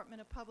 and Department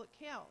of Public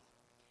Health.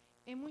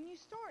 And when you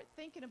start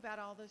thinking about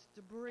all this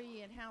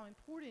debris and how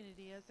important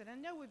it is, and I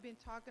know we've been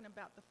talking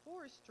about the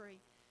forestry,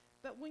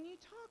 but when you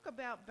talk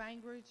about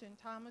Bainbridge and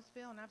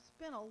Thomasville, and I've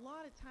spent a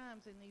lot of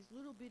times in these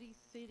little bitty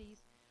cities,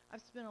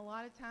 I've spent a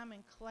lot of time in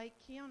Clay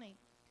County,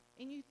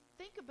 and you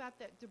think about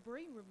that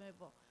debris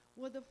removal.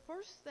 Well, the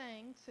first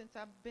thing, since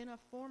I've been a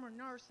former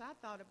nurse, I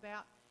thought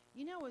about,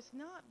 you know, it's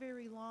not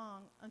very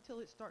long until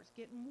it starts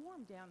getting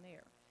warm down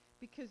there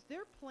because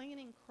they're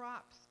planting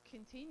crops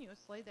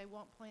continuously. They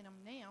won't plant them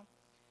now.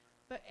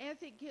 But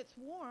as it gets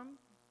warm,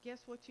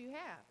 guess what you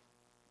have?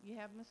 You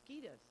have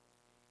mosquitoes.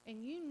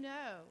 And you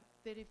know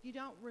that if you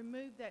don't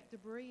remove that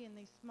debris in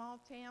these small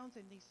towns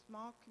and these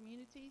small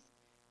communities,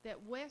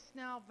 that West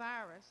Nile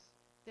virus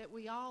that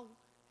we all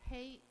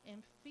hate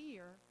and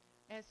fear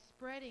as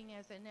spreading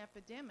as an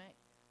epidemic,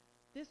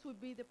 this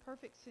would be the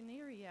perfect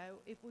scenario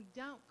if we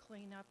don't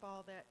clean up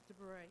all that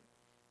debris.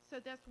 So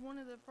that's one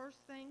of the first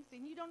things.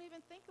 And you don't even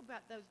think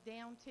about those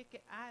down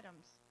ticket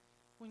items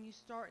when you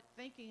start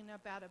thinking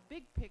about a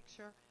big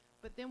picture,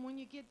 but then when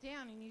you get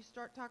down and you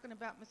start talking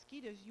about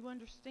mosquitoes, you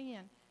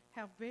understand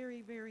how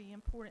very, very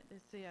important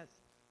this is.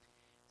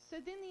 So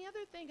then the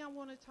other thing I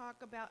want to talk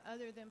about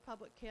other than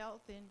public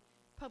health and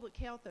public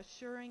health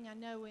assuring, I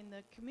know in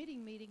the committee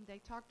meeting they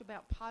talked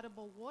about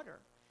potable water.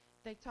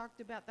 They talked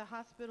about the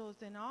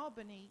hospitals in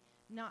Albany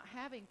not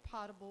having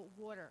potable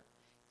water.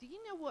 Do you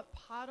know what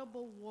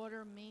potable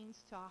water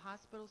means to a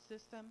hospital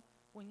system?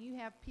 When you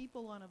have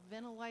people on a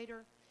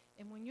ventilator,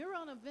 and when you're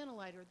on a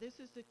ventilator, this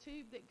is the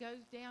tube that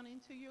goes down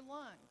into your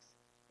lungs.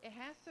 It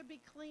has to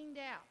be cleaned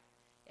out.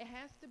 It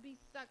has to be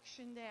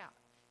suctioned out.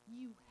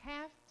 You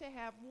have to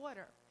have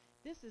water.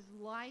 This is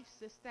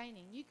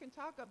life-sustaining. You can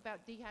talk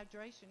about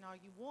dehydration all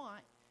you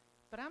want,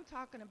 but I'm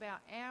talking about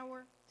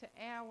hour to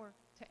hour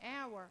to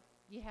hour,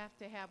 you have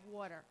to have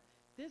water.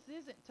 This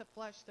isn't to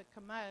flush the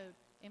commode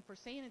and for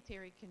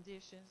sanitary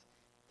conditions.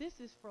 This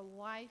is for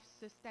life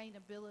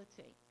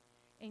sustainability,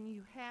 and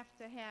you have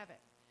to have it.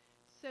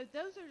 So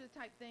those are the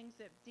type things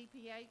that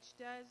DPH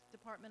does,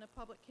 Department of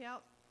Public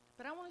Health.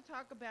 But I want to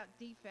talk about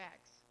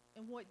DFACS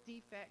and what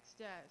DFACS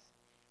does.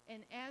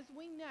 And as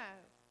we know,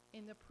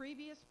 in the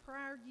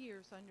prior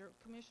years under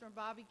Commissioner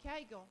Bobby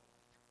Cagle,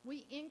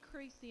 we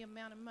increased the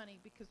amount of money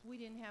because we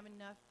didn't have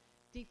enough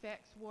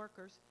DFACS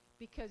workers,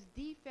 because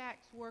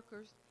DFACS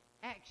workers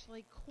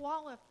actually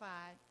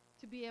qualified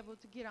to be able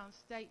to get on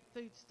state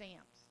food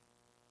stamps.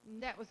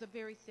 And that was a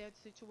very sad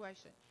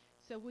situation.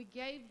 So we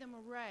gave them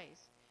a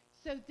raise.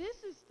 So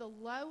this is the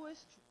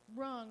lowest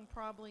rung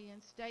probably in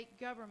state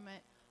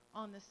government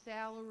on the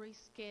salary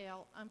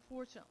scale,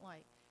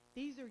 unfortunately.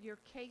 These are your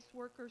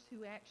caseworkers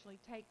who actually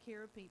take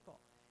care of people.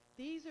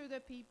 These are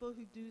the people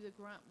who do the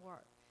grunt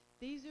work.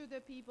 These are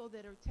the people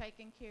that are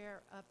taking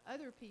care of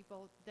other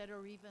people that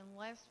are even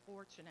less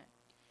fortunate.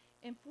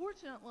 And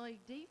fortunately,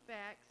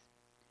 DFACS,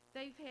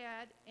 they've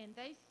had and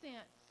they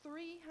sent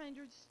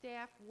 300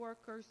 staff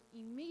workers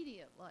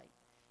immediately.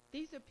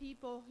 These are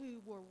people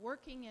who were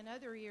working in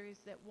other areas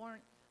that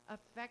weren't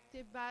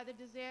affected by the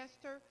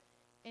disaster,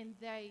 and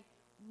they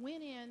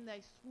went in,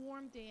 they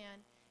swarmed in,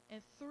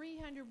 and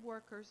 300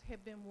 workers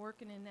have been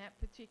working in that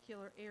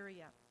particular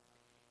area.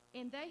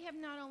 And they have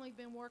not only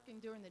been working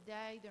during the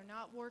day, they're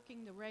not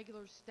working the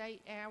regular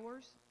state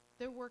hours,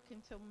 they're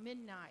working till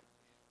midnight.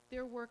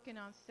 They're working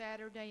on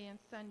Saturday and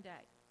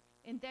Sunday.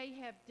 and they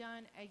have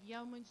done a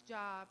yeoman's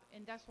job,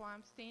 and that's why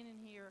I'm standing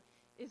here,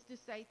 is to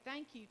say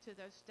thank you to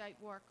those state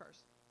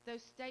workers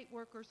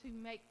who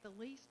make the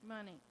least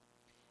money.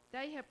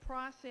 They have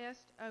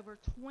processed over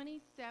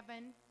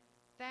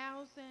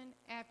 27,000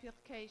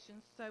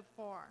 applications so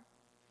far.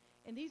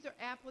 And these are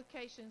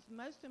applications,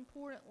 most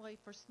importantly,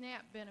 for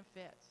SNAP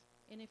benefits.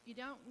 And if you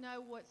don't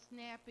know what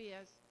SNAP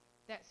is,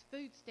 that's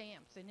food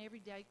stamps in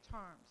everyday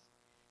terms.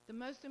 The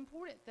most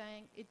important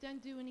thing, it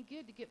doesn't do any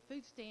good to get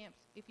food stamps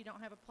if you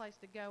don't have a place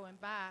to go and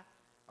buy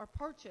or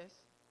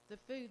purchase the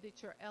food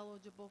that you're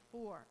eligible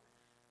for.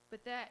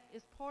 But that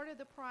is part of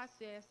the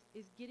process,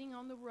 is getting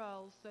on the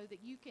rolls so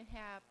that you can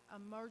have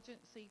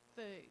emergency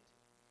food.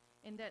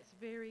 And that's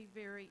very,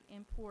 very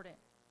important.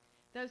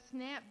 Those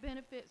SNAP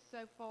benefits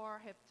so far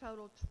have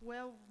totaled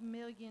 $12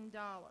 million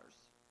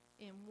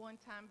in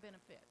one-time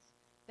benefits.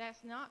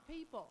 That's not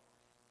people.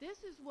 This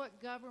is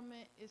what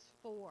government is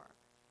for.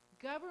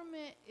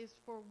 Government is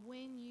for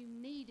when you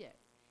need it.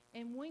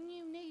 And when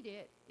you need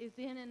it is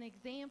in an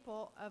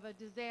example of a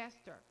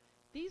disaster.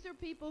 These are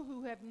people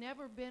who have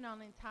never been on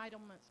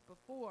entitlements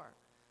before.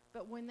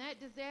 But when that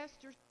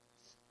disaster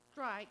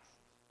strikes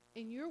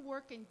and you're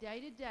working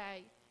day to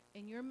day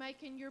and you're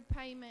making your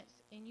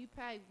payments and you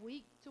pay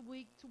week to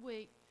week to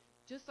week,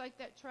 just like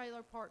that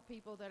trailer park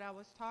people that I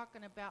was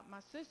talking about,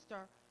 my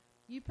sister,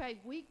 you pay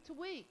week to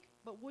week.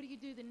 But what do you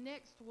do the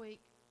next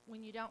week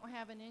when you don't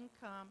have an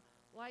income,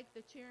 like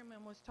the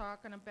chairman was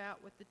talking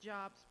about with the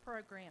jobs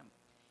program?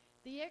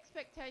 The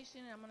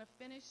expectation, and I'm going to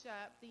finish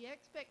up, the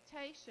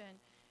expectation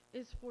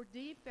is for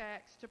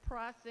DFACS to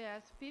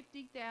process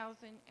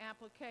 50,000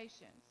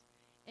 applications.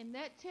 And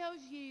that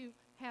tells you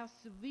how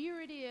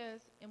severe it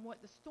is and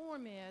what the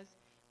storm is,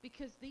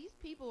 because these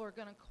people are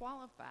going to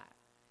qualify.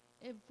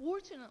 And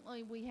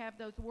fortunately, we have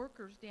those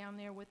workers down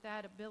there with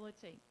that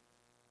ability.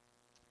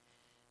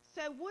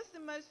 So what's the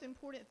most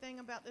important thing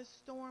about this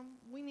storm?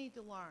 We need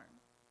to learn.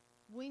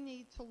 We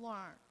need to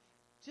learn.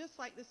 Just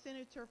like the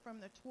senator from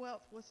the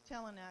 12th was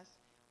telling us,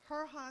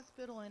 her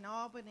hospital in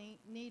Albany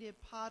needed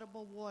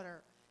potable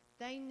water.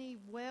 They need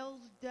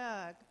wells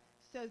dug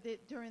so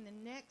that during the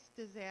next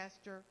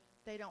disaster,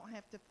 they don't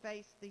have to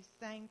face these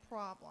same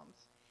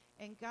problems.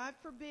 And God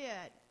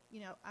forbid,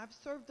 I've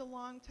served a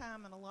long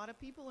time, and a lot of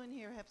people in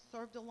here have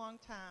served a long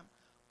time.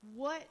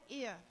 What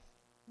if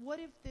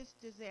this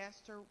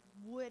disaster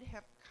would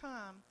have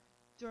come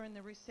during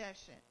the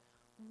recession?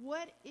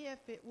 What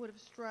if it would have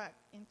struck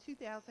in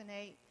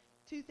 2008,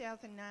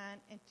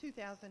 2009, and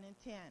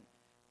 2010?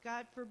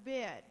 God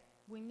forbid,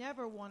 we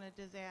never want a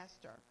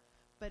disaster.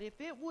 But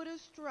if it would have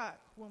struck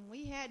when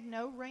we had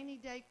no rainy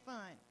day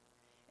fund,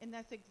 and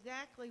that's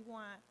exactly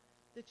why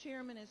the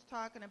chairman is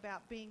talking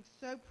about being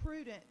so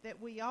prudent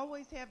that we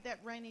always have that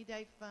rainy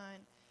day fund,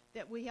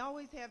 that we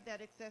always have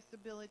that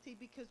accessibility,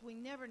 because we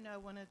never know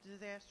when a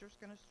disaster is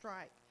going to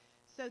strike.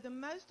 So the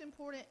most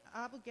important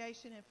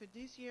obligation and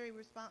fiduciary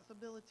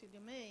responsibility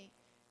to me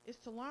is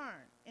to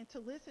learn and to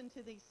listen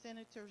to these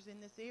senators in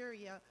this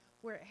area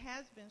where it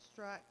has been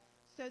struck,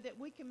 so that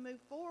we can move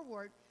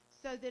forward,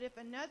 so that if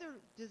another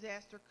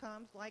disaster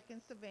comes, like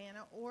in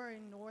Savannah or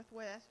in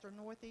northwest or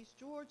northeast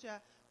Georgia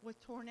with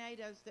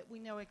tornadoes, that we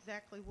know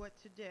exactly what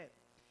to do.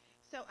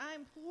 So I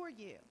implore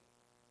you,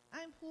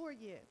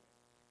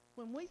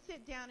 when we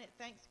sit down at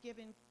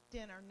Thanksgiving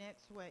dinner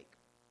next week,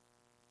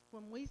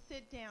 when we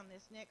sit down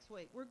this next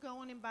week, I'm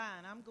going and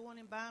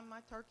buying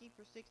my turkey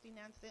for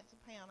 69 cents a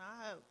pound,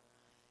 I hope,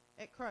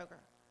 at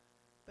Kroger.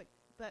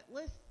 But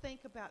let's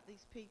think about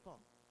these people.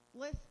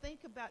 Let's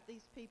think about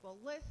these people.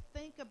 Let's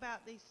think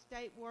about these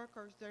state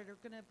workers that are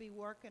going to be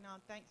working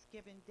on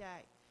Thanksgiving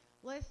Day.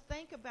 Let's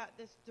think about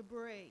this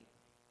debris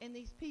and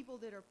these people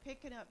that are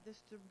picking up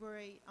this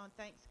debris on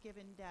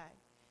Thanksgiving Day.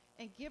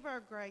 And give our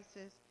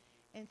graces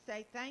and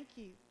say thank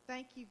you,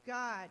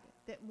 God,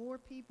 that more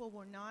people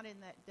were not in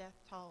that death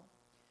toll.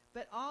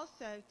 But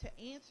also to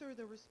answer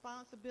the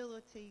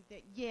responsibility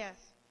that,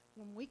 yes,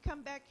 when we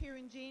come back here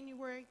in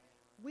January,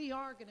 we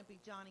are going to be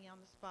Johnny on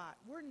the spot.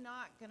 We're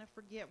not going to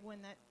forget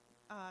when that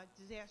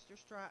disaster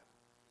struck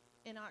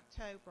in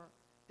October,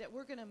 that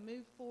we're going to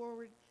move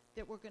forward,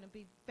 that we're going to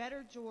be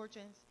better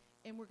Georgians,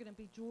 and we're going to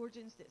be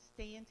Georgians that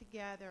stand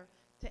together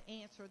to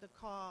answer the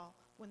call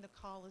when the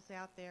call is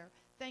out there.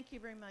 Thank you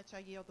very much. I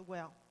yield the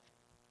well.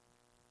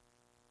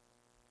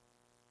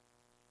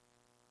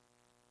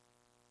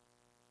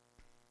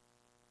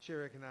 Chair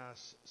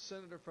recognizes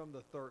Senator from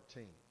the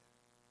 13th.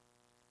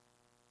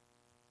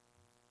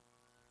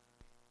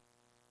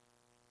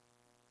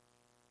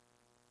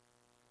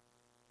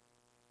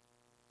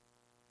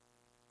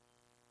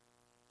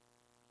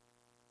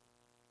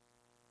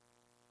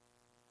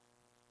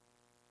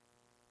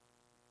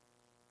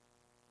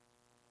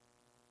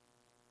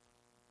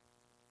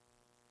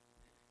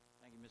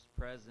 Thank you, Mr.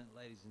 President,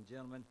 ladies and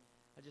gentlemen.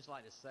 I'd just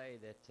like to say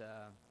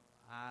that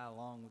I,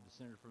 along with the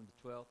senator from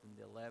the 12th and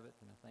the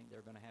 11th, and I think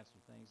they're going to have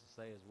some things to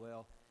say as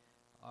well,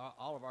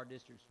 all of our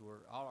districts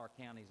all our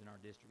counties in our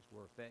districts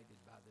were affected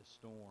by this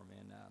storm.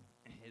 And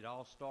it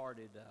all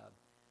started,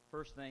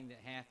 first thing that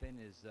happened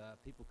is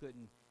people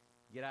couldn't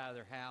get out of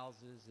their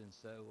houses, and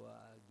so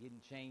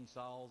getting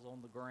chainsaws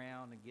on the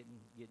ground and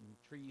getting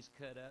trees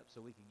cut up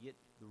so we could get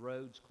the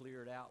roads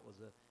cleared out was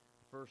the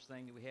first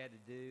thing that we had to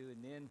do.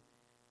 And then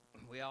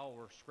we all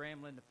were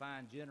scrambling to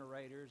find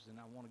generators, and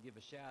I want to give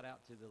a shout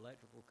out to the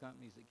electrical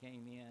companies that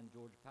came in,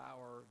 Georgia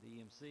Power, the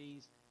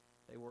EMCs.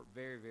 They worked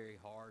very, very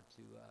hard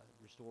to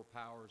restore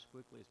power as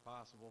quickly as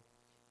possible,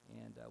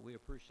 and we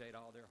appreciate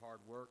all their hard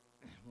work.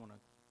 I want to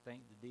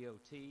thank the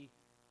DOT,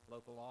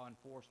 local law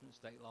enforcement,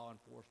 state law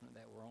enforcement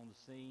that were on the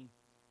scene.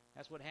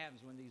 That's what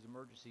happens when these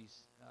emergency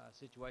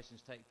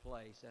situations take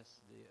place.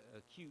 That's the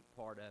acute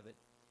part of it.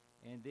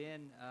 And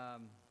then,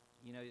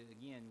 you know,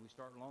 again, we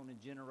start loaning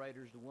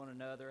generators to one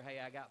another. Hey,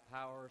 I got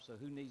power, so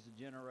who needs a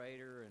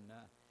generator? And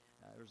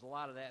there's a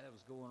lot of that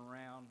was going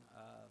around.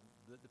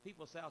 The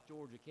people of South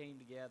Georgia came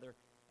together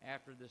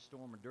after this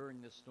storm or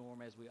during this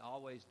storm, as we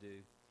always do.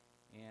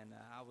 And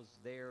I was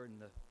there in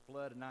the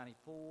flood of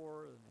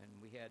 '94, and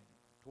we had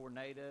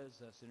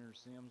tornadoes. Senator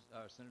Sims,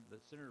 the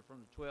senator from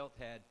the 12th,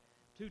 had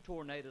 2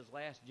 tornadoes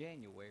last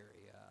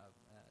January.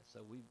 So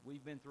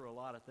we've been through a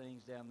lot of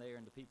things down there,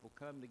 and the people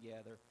come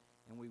together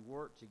and we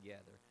work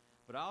together.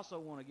 But I also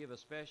want to give a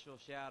special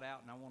shout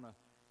out, and I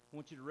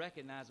want you to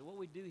recognize that what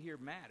we do here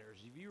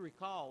matters. If you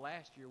recall,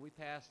 last year we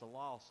passed a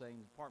law saying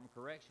the Department of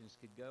Corrections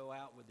could go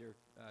out with their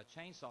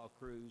chainsaw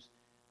crews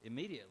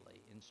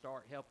immediately and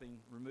start helping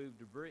remove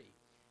debris.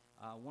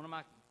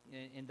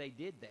 And they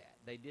did that.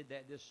 They did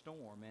that this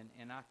storm.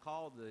 And I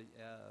called the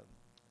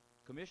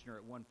commissioner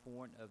at one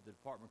point of the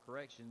Department of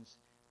Corrections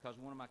because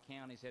one of my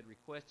counties had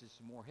requested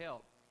some more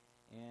help.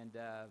 And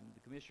the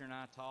commissioner and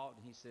I talked,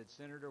 and he said,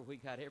 Senator, we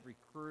got every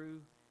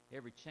crew,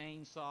 every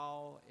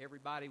chainsaw,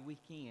 everybody we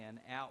can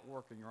out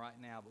working right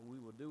now, but we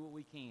will do what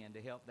we can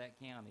to help that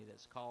county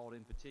that's called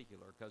in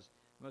particular, because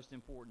the most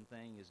important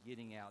thing is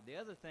getting out. The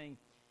other thing,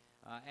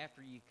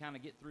 after you kind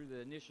of get through the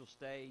initial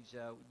stage,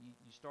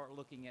 you start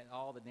looking at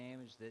all the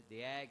damage that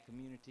the ag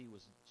community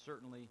was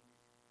certainly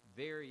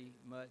very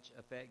much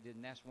affected,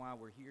 and that's why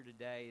we're here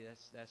today.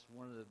 That's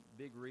one of the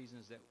big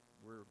reasons that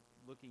we're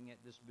looking at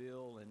this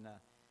bill, and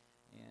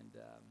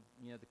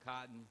you know, the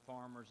cotton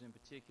farmers in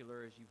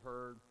particular, as you've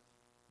heard.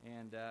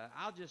 And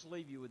I'll just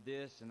leave you with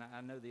this, and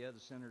I know the other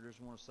senators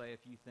want to say a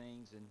few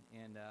things,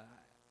 and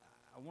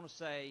I want to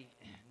say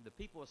the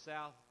people of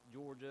South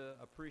Georgia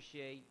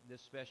appreciate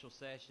this special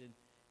session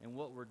and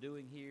what we're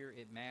doing here.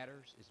 It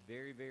matters. It's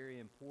very, very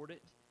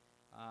important.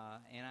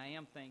 And I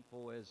am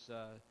thankful, as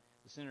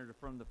the senator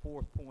from the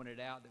 4th pointed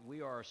out, that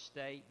we are a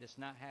state that's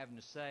not having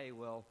to say,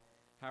 well,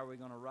 how are we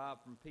going to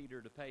rob from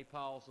Peter to pay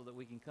Paul so that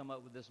we can come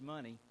up with this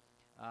money?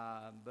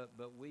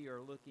 But we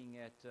are looking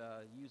at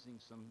using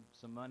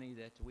some money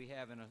that we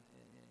have in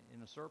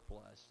a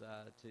surplus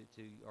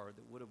or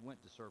that would have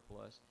went to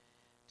surplus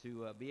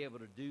to be able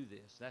to do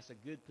this. That's a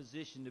good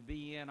position to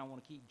be in. I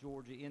want to keep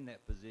Georgia in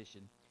that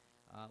position.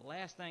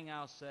 Last thing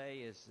I'll say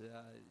is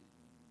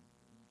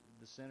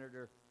the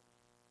senator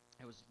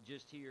that was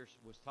just here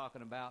was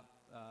talking about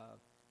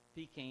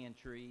pecan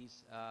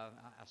trees. I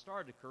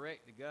started to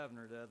correct the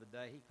governor the other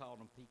day. He called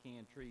them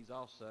pecan trees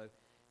also.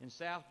 In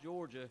South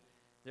Georgia,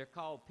 they're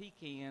called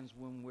pecans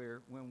when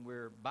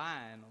we're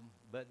buying them,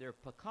 but they're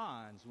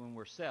pecans when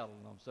we're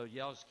selling them. So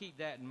y'all just keep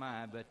that in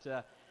mind.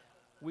 But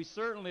we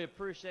certainly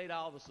appreciate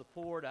all the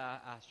support. I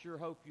sure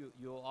hope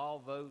you'll all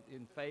vote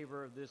in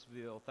favor of this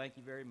bill. Thank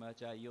you very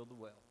much. I yield the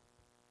well.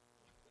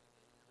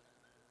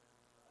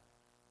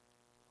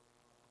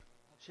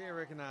 Chair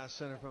recognizes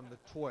Senator from the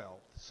 12th.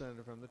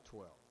 Senator from the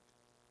 12th.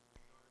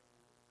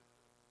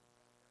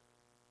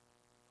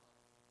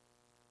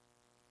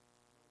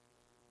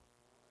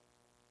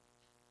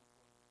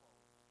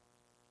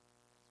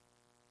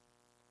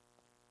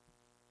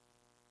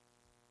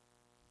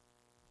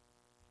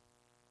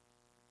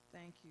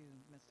 Thank you,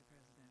 Mr.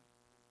 President.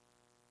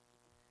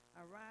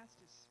 I rise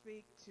to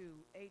speak to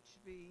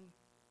HB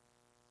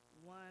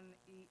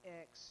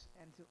 1EX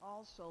and to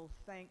also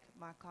thank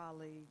my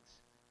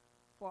colleagues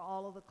for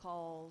all of the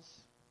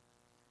calls,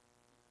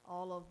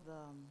 all of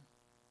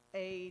the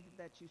aid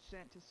that you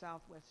sent to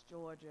Southwest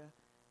Georgia,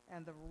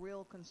 and the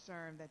real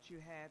concern that you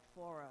had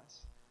for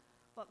us.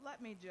 But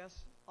let me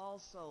just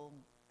also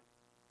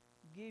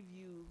give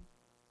you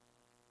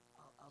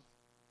a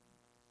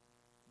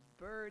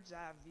bird's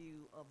eye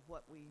view of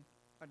what we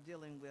are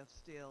dealing with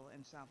still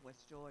in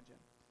Southwest Georgia.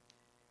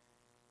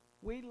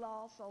 We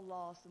also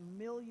lost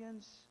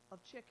millions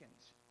of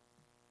chickens.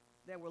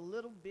 There were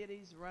little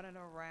bitties running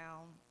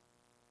around,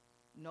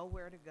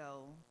 nowhere to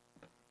go,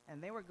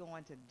 and they were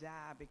going to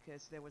die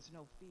because there was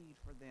no feed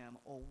for them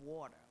or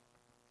water.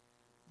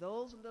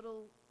 Those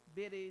little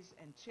bitties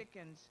and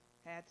chickens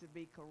had to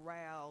be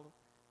corralled,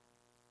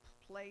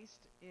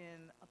 placed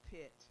in a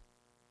pit,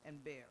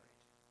 and buried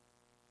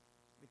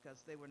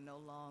because they were no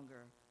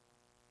longer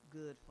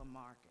good for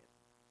market.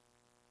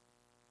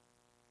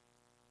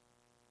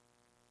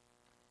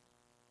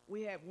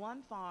 We had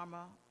one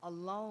farmer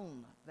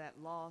alone that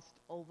lost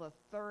over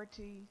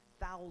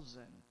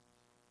 30,000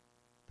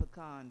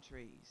 pecan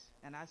trees.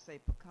 And I say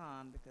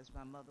pecan because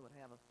my mother would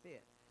have a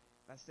fit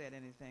if I said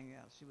anything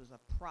else. She was a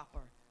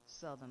proper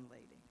Southern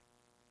lady.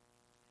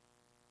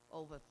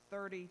 Over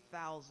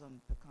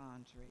 30,000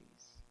 pecan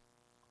trees.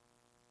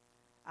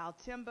 Our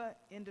timber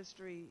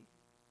industry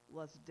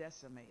was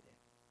decimated,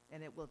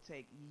 and it will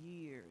take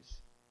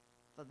years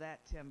for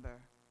that timber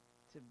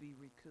to be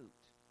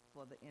recouped,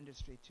 for the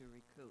industry to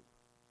recoup.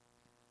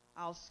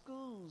 Our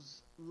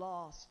schools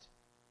lost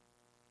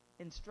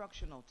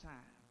instructional time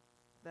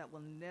that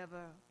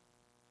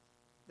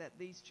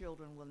these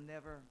children will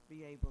never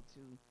be able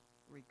to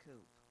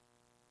recoup.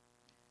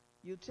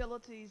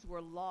 Utilities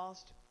were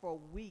lost for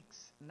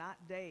weeks,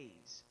 not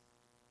days.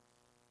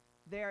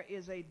 There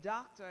is a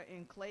doctor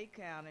in Clay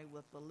County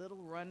with a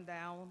little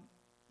rundown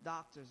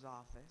doctor's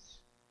office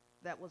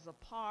that was a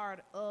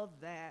part of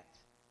that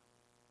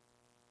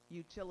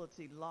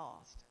utility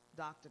lost,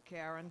 Dr.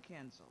 Karen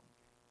Kenzel.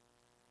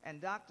 And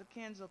Dr.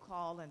 Kenzel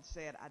called and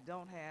said, I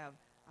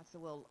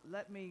said, well,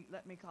 let me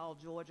call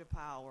Georgia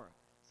Power.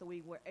 So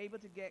we were able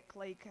to get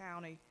Clay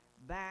County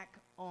back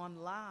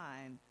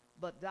online,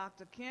 but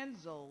Dr.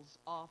 Kenzel's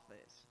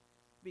office,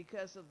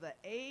 because of the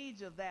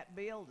age of that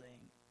building,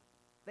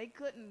 they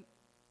couldn't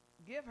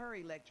give her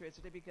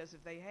electricity, because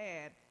if they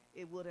had,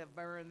 it would have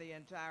burned the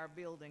entire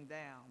building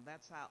down.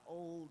 That's how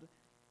old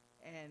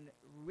and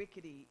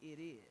rickety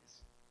it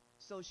is.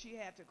 So she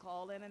had to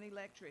call in an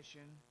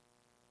electrician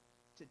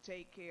to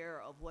take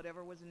care of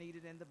whatever was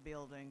needed in the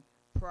building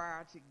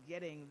prior to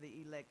getting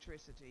the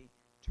electricity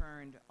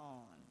turned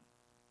on.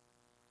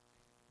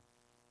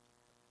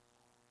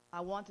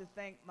 I want to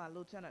thank my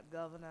Lieutenant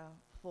Governor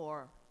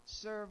for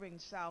serving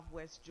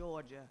Southwest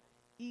Georgia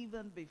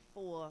even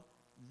before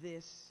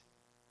this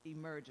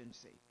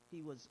emergency.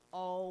 He was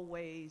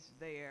always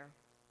there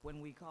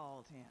when we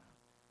called him,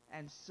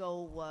 and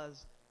so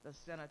was the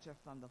senator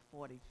from the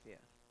 45th.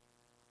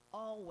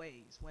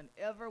 Always,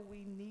 whenever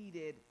we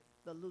needed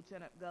the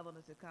Lieutenant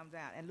Governor to come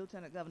down, and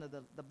Lieutenant Governor,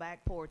 the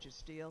back porch is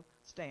still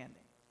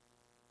standing.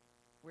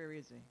 Where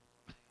is he?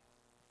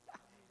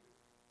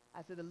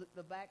 I said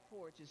the back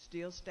porch is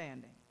still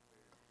standing.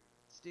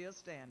 Still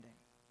standing.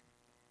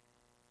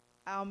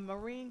 Our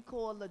Marine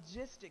Corps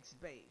logistics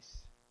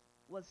base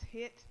was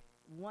hit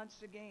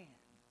once again.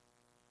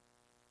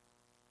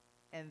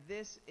 And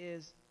this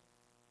is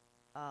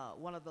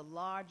one of the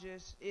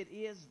largest, it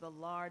is the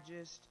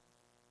largest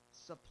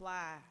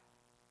supply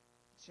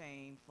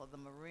chain for the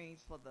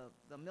Marines, for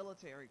the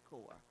military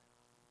corps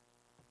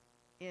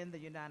in the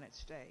United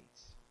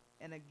States.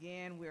 And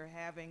again, we're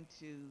having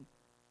to,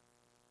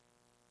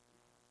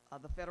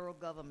 the federal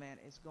government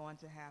is going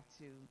to have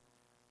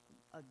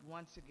to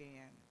once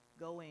again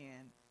go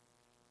in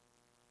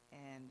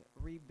and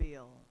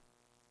rebuild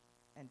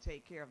and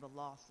take care of the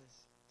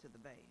losses to the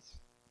base.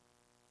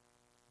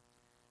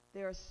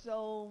 There are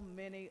so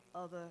many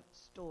other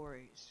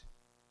stories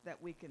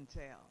that we can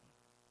tell.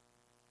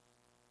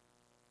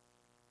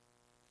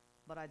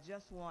 But I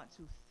just want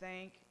to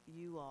thank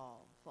you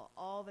all for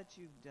all that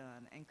you've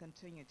done and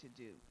continue to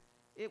do.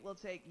 It will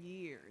take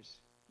years,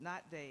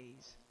 not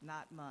days,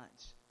 not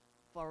months,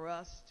 for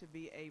us to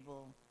be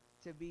able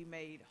to be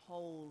made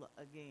whole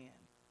again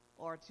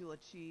or to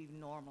achieve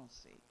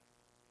normalcy.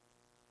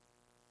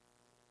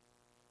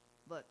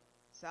 But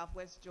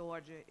Southwest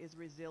Georgia is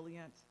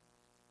resilient,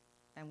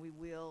 and we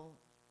will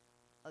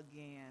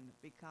again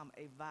become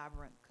a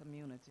vibrant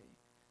community.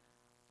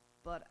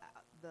 But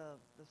the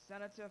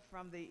senator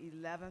from the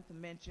 11th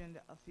mentioned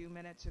a few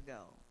minutes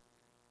ago,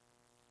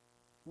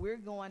 we're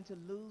going to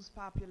lose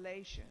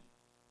population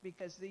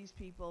because these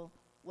people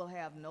will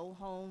have no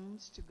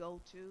homes to go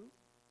to.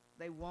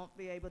 They won't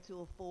be able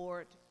to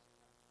afford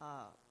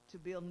to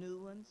build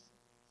new ones.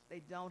 They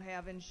don't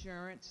have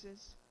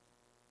insurances.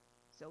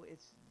 So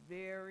it's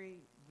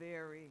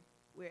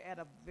we're at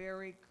a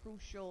very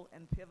crucial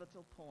and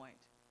pivotal point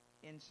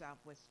in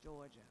Southwest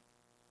Georgia.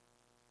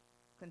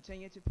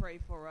 Continue to pray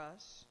for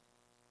us.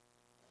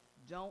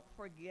 Don't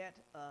forget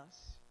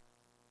us.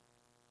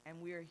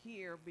 And we're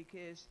here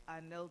because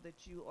I know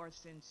that you are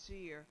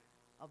sincere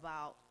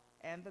about,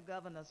 and the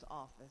governor's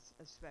office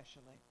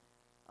especially,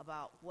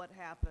 about what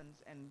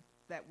happens and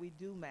that we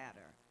do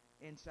matter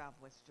in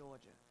Southwest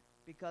Georgia.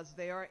 Because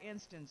there are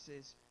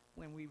instances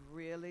when we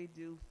really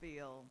do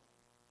feel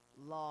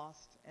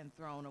lost and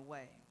thrown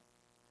away.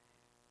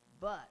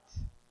 But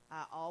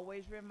I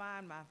always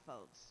remind my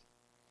folks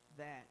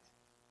that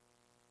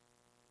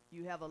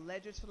you have a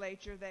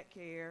legislature that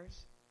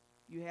cares,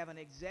 you have an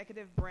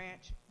executive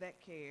branch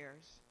that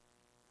cares,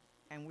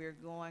 and we're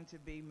going to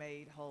be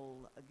made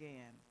whole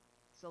again.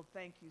 So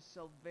thank you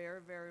so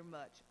very, very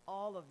much,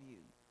 all of you,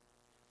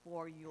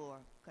 for your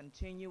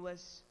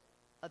continuous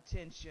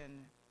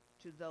attention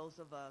to those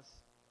of us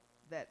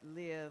that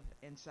live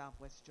in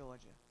Southwest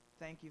Georgia.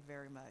 Thank you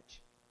very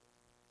much.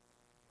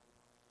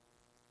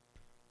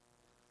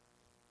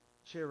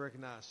 Chair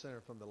recognizes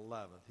Senator from the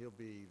 11th. He'll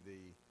be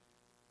the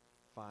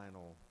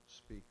final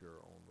speaker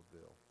on the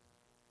bill.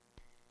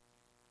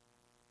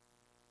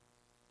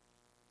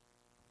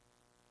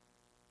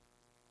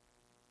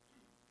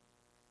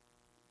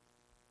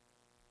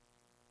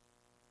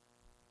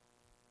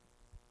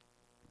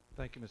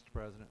 Thank you, Mr.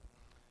 President.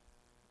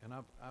 And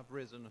I've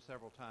risen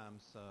several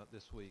times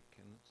this week,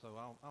 and so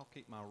I'll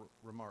keep my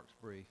remarks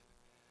brief.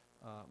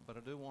 But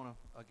I do want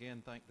to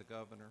again thank the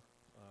governor,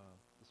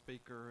 the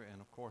speaker, and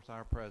of course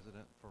our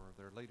president for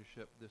their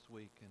leadership this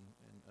week in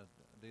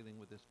dealing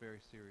with this very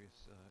serious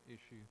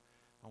issue.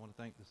 I want to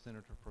thank the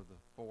senator for the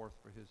fourth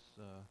for his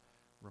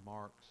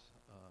remarks.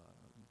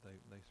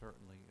 They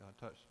certainly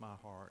touched my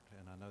heart,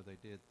 and I know they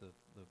did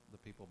the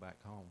people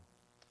back home.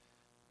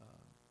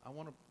 I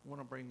want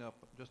to bring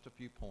up just a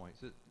few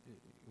points.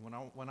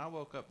 When I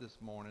woke up this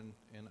morning,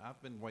 and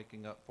I've been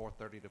waking up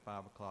 4:30 to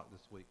 5 o'clock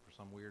this week for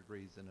some weird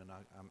reason, and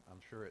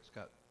I'm sure it's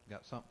got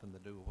something to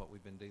do with what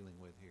we've been dealing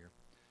with here.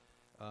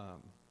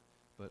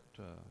 But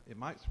it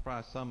might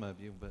surprise some of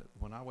you, but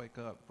when I wake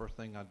up, first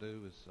thing I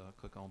do is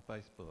click on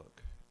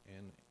Facebook,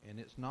 and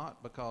it's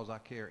not because I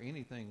care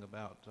anything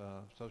about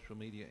social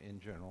media in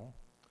general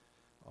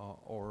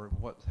or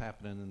what's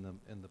happening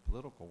in the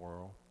political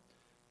world.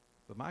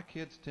 But my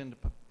kids tend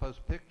to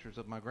post pictures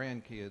of my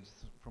grandkids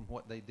from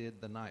what they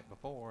did the night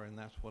before, and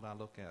that's what I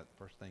look at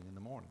first thing in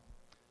the morning.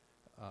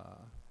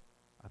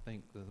 I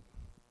think the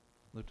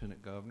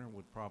Lieutenant Governor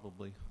would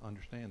probably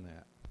understand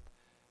that.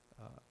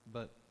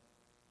 But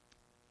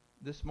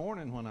this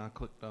morning when I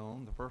clicked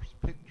on, the first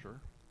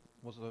picture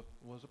was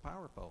a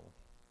power pole.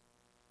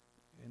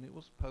 And it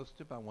was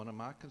posted by one of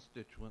my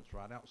constituents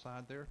right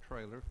outside their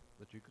trailer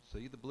that you could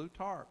see the blue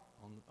tarp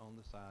on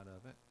the side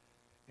of it.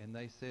 And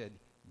they said,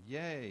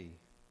 "Yay,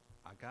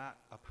 I got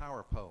a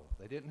power pole."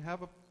 They didn't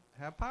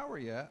have power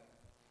yet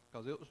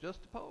because it was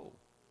just a pole.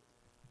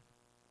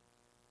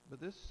 But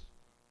this,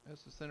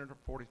 as the Senator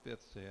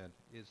 45th said,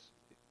 is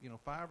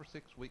 5 or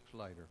 6 weeks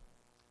later,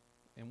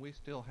 and we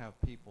still have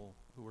people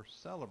who are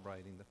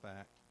celebrating the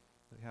fact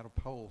that they had a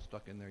pole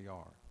stuck in their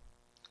yard.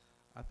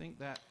 I think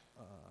that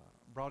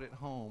brought it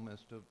home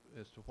as to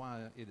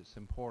why it is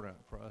important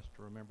for us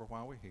to remember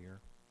why we're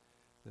here,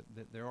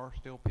 that there are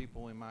still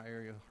people in my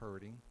area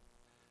hurting.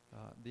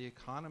 The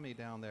economy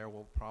down there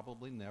will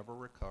probably never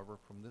recover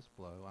from this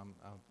blow.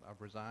 I've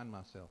resigned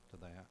myself to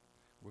that.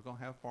 We're going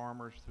to have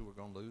farmers who are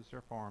going to lose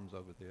their farms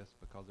over this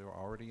because they were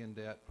already in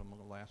debt from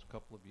the last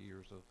couple of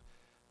years of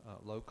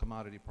low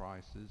commodity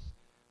prices.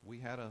 We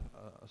had a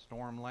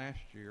storm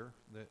last year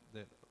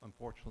that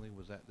unfortunately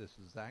was at this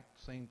exact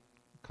same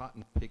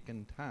cotton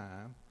picking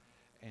time,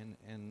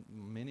 and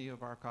many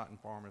of our cotton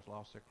farmers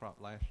lost their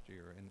crop last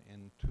year,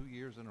 and 2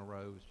 years in a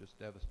row is just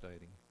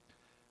devastating.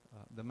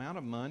 The amount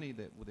of money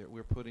that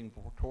we're putting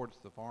towards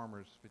the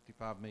farmers,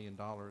 $55 million,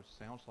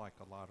 sounds like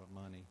a lot of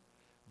money,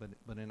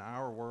 but in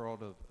our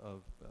world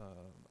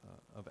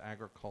of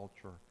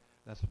agriculture,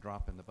 that's a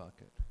drop in the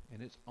bucket,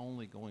 and it's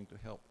only going to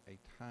help a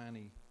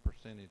tiny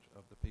percentage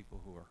of the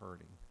people who are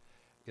hurting.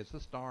 It's a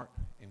start,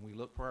 and we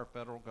look for our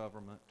federal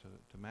government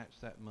to match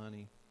that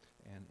money,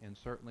 and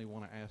certainly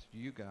want to ask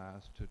you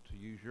guys to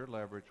use your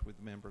leverage with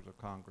members of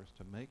Congress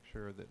to make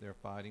sure that they're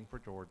fighting for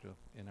Georgia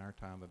in our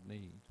time of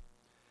need.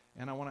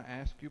 And I want to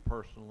ask you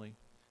personally,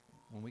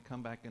 when we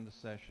come back into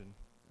session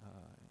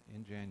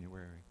in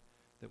January,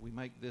 that we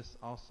make this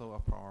also a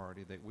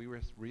priority, that we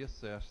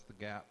reassess the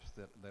gaps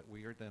that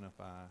we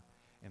identify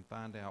and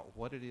find out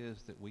what it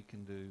is that we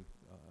can do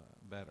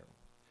better.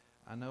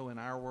 I know in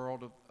our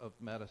world of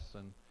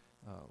medicine,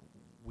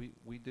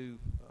 we do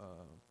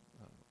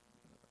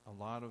a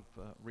lot of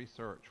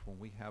research when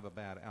we have a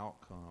bad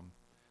outcome.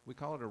 We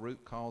call it a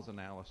root cause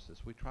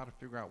analysis. We try to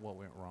figure out what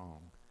went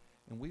wrong.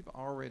 And we've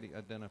already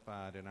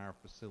identified in our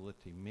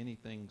facility many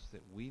things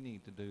that we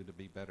need to do to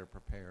be better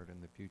prepared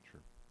in the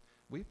future.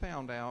 We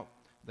found out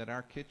that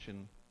our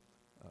kitchen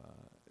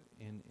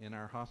in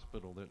our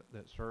hospital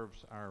that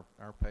serves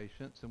our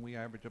patients, and we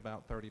average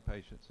about 30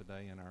 patients a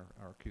day in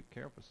our acute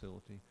care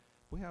facility,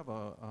 we have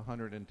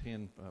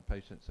 110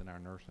 patients in our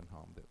nursing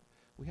home that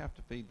we have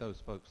to feed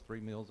those folks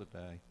 3 meals a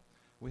day.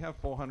 We have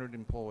 400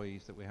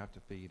 employees that we have to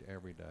feed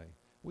every day.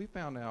 We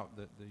found out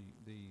that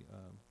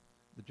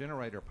the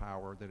generator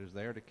power that is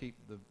there to keep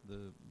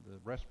the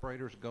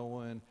respirators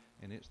going,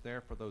 and it's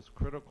there for those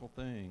critical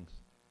things,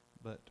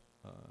 but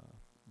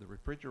the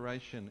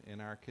refrigeration in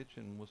our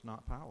kitchen was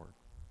not powered.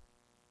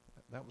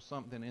 That was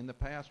something in the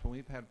past when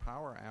we've had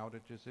power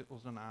outages, it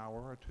was an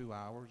hour or 2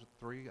 hours,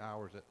 3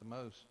 hours at the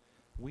most.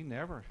 We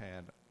never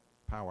had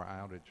power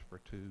outage for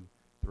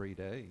 2-3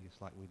 days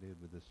like we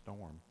did with this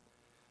storm.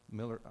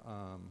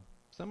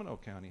 Seminole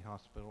County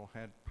Hospital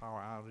had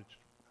power outage,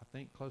 I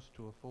think, close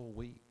to a full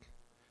week.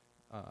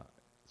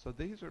 So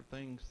these are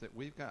things that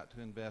we've got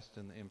to invest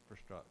in the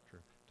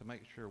infrastructure to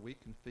make sure we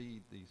can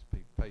feed these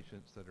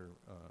patients that are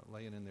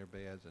laying in their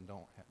beds and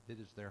it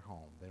is their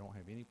home. They don't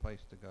have any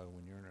place to go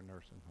when you're in a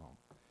nursing home.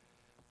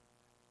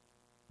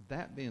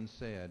 That being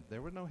said,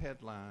 there were no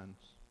headlines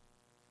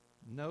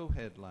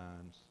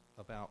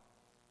about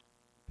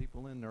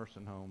people in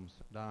nursing homes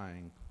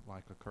dying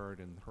like occurred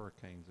in the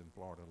hurricanes in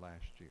Florida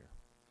last year.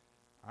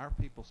 Our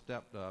people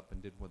stepped up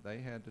and did what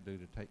they had to do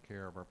to take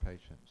care of our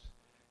patients.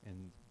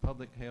 And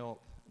public health,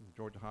 the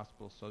Georgia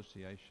Hospital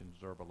Association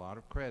deserve a lot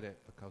of credit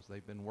because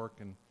they've been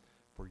working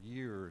for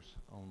years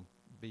on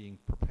being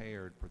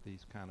prepared for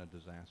these kind of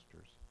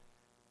disasters.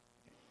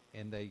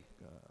 and they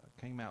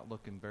came out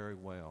looking very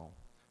well.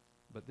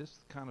 But this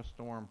kind of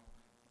storm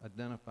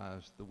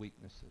identifies the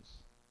weaknesses.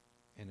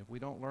 And if we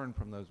don't learn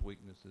from those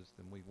weaknesses,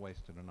 then we've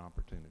wasted an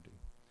opportunity.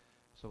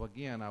 So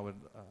again, I would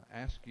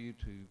ask you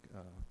to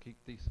keep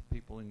these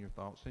people in your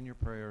thoughts and your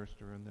prayers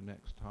during the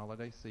next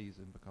holiday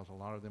season, because a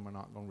lot of them are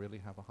not going to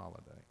really have a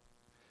holiday.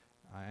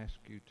 I ask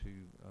you to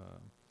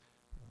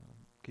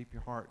keep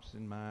your hearts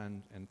and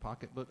mind and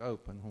pocketbook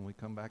open when we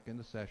come back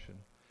into session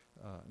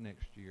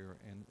next year,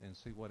 and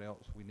see what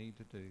else we need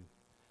to do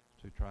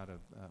to try to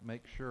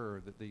make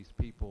sure that these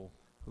people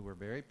who are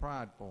very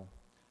prideful,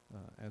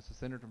 as the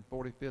senator from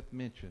 45th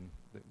mentioned,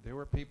 that there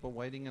were people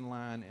waiting in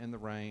line in the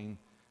rain,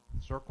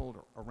 circled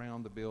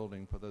around the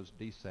building for those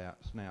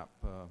SNAP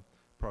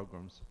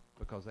programs,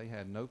 because they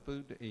had no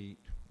food to eat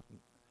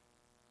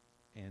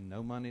and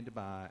no money to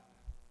buy it.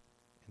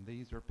 And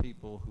these are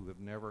people who have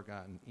never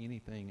gotten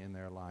anything in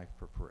their life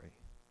for free,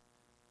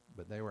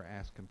 but they were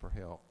asking for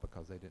help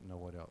because they didn't know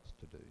what else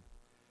to do.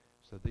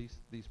 So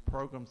these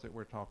programs that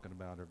we're talking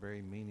about are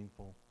very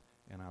meaningful,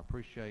 and I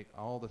appreciate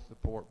all the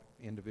support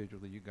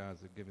individually you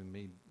guys have given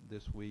me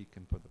this week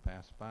and for the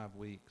past 5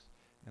 weeks,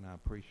 and I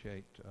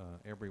appreciate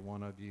every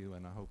one of you,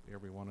 and I hope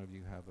every one of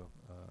you have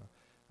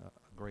a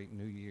great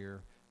new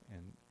year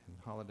and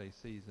holiday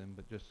season.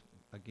 But just,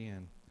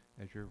 again,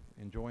 as you're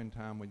enjoying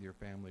time with your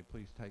family,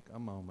 please take a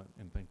moment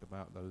and think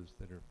about those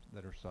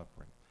that are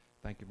suffering.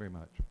 Thank you very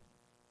much.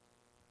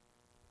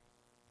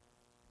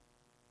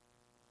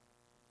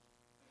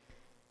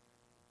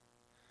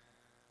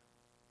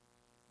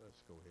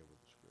 Let's go ahead with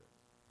the script.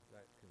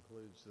 That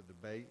concludes the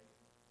debate.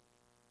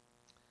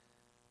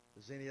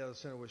 Does any other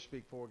senator wish to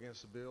speak for or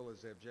against the bill?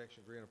 Is the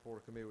objection agreed and the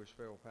Porter Committee which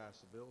fail to pass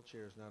the bill?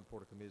 Chair is none.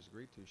 Porter Committee is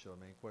agreed to. Shall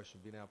the main question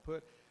be now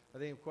put? Are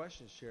there any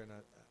questions? Chair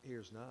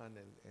hears none,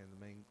 and the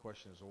main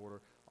question is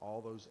ordered.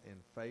 All those in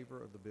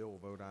favor of the bill will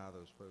vote aye.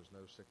 Those opposed, no.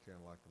 Secretary,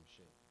 unlock the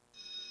machine.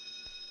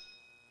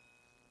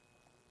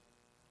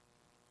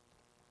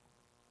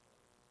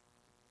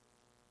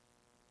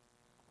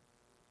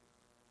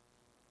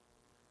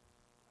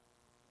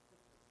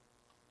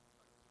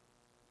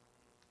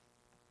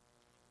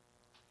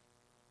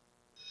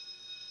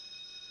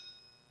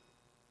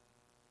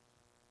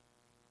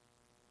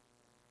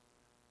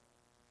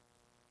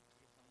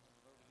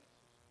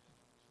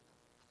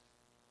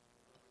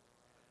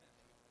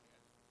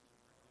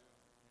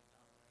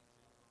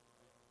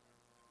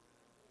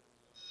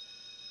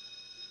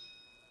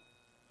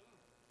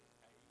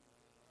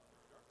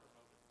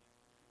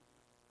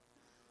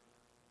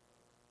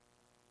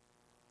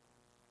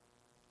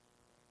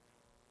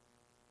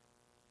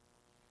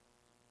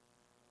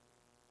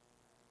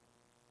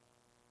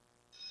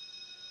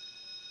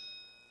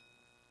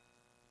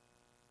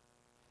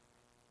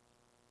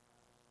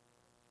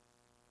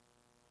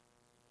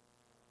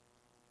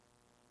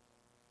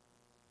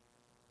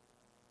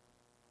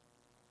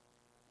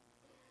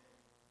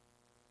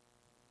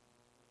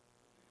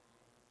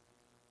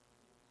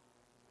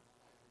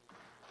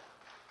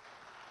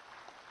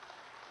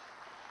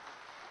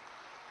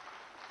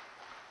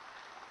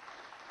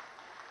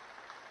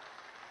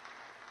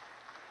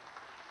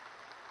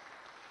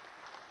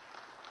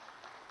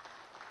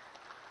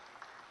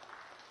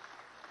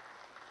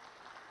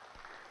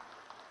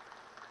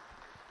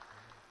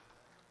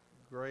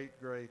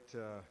 Great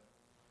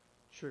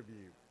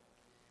tribute.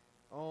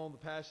 On the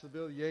passage of the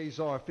bill, the yeas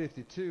are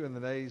 52 and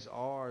the nays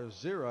are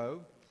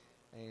 0.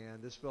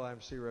 And this bill, having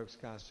received the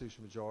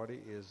constitutional majority,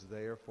 is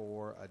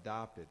therefore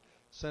adopted.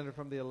 Senator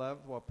from the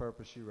 11th, what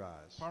purpose you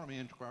rise? Parliamentary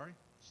inquiry.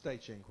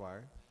 State your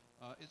inquiry.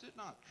 Is it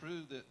not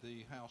true that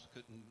the House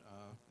couldn't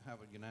have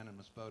a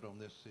unanimous vote on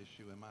this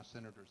issue, and my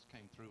senators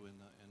came through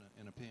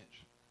in a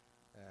pinch?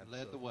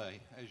 Led the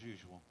way, as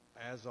usual.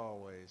 As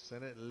always,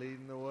 Senate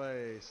leading the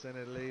way.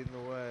 Senate leading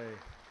the way.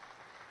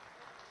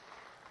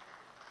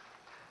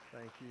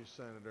 Thank you,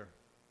 Senator.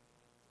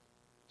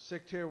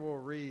 Secretary will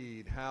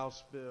read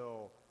House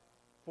Bill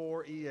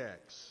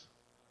 4EX.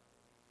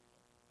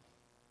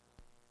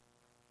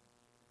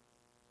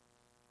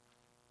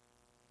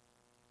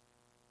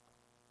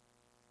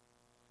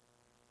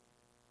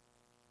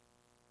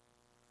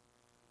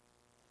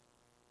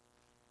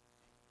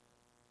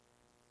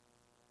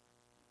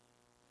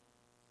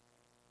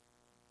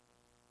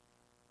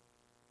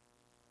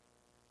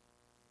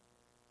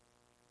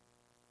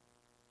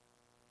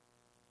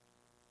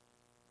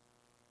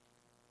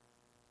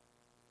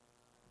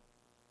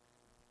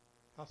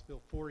 House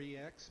Bill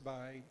 4EX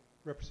by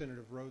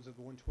Representative Rhodes of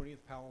the 120th,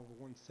 Powell of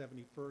the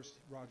 171st,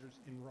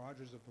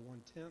 Rogers of the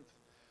 110th.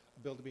 A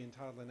bill to be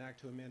entitled an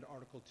act to amend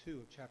Article 2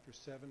 of Chapter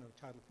 7 of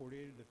Title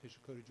 48 of the Official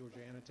Code of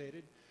Georgia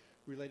Annotated,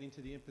 relating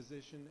to the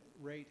imposition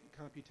rate,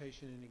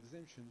 computation, and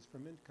exemptions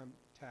from income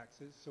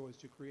taxes so as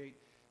to create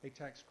a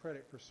tax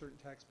credit for certain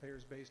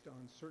taxpayers based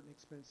on certain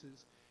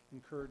expenses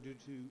incurred due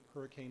to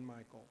Hurricane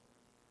Michael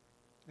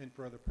and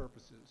for other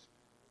purposes.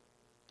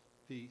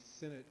 The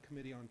Senate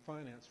Committee on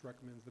Finance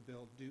recommends the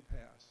bill do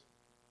pass.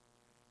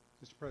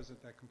 Mr.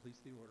 President, that completes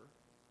the order.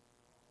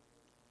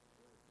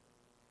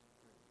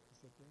 Is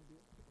that the idea?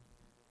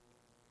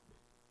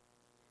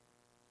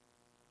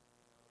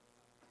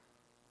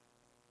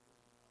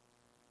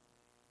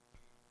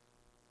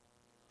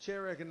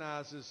 Chair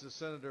recognizes the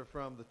senator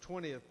from the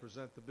 20th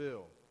present the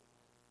bill.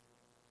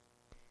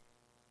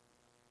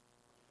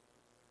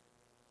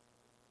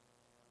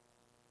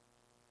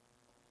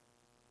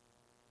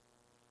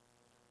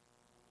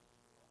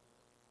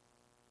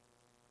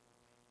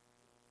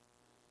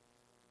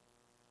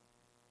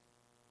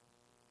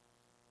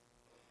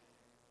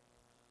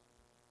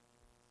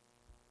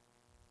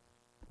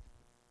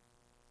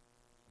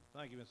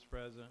 Thank you, Mr.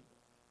 President.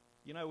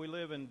 You know, we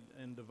live in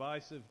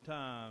divisive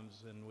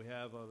times, and we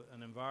have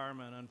an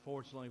environment,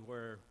 unfortunately,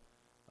 where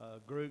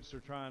groups are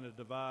trying to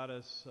divide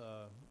us,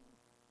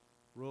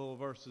 rural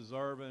versus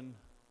urban,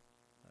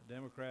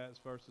 Democrats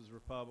versus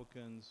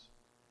Republicans,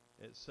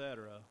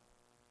 etc.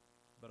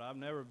 But I've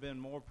never been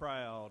more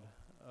proud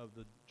of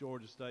the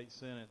Georgia State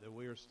Senate that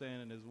we are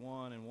standing as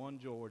one in one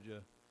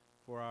Georgia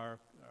for our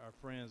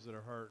friends that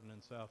are hurting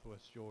in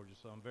Southwest Georgia.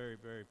 So I'm very,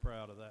 very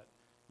proud of that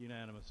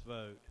unanimous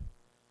vote.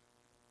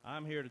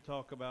 I'm here to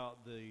talk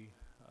about the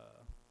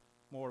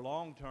more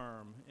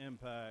long-term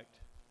impact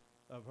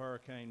of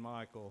Hurricane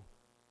Michael.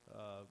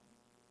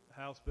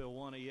 House Bill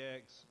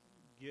 1EX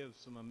gives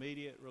some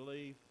immediate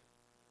relief,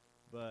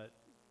 but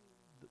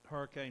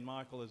Hurricane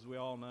Michael, as we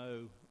all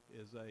know,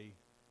 is a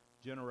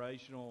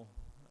generational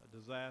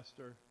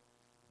disaster,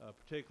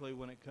 particularly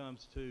when it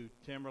comes to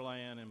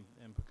timberland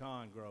and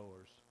pecan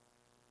growers.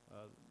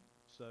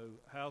 So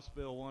House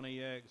Bill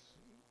 1EX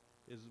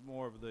is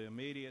more of the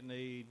immediate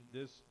need.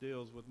 This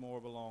deals with more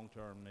of a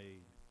long-term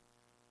need.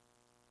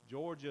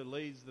 Georgia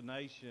leads the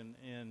nation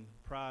in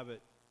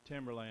private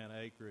timberland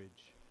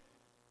acreage.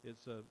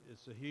 It's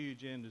a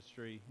huge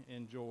industry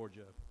in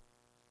Georgia.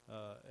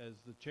 As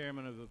the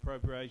chairman of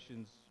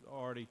Appropriations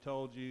already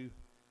told you,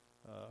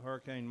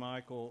 Hurricane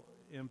Michael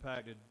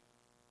impacted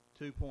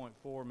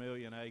 2.4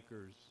 million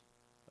acres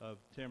of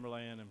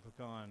timberland and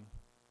pecan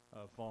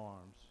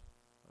farms.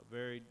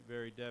 Very,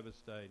 very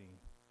devastating.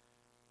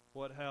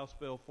 What House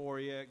Bill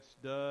 4EX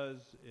does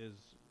is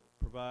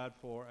provide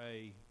for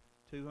a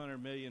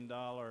 $200 million,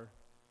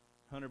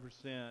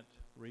 100%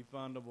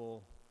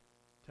 refundable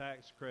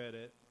tax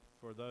credit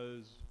for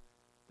those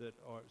that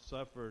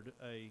suffered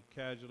a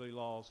casualty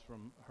loss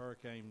from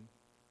Hurricane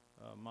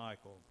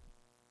Michael.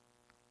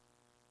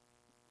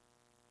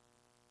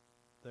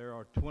 There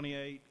are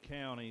 28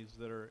 counties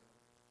that are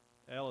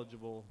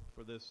eligible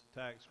for this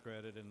tax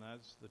credit, and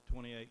that's the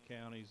 28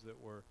 counties that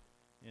were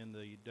in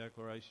the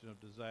declaration of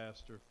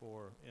disaster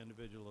for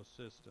individual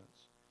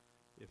assistance.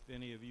 If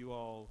any of you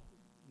all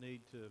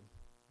need to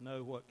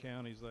know what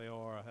counties they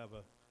are, I have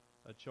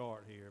a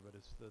chart here, but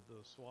it's the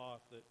swath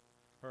that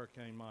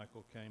Hurricane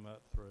Michael came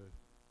up through.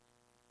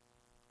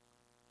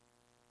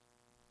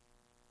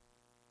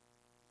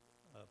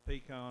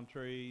 Pecan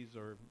trees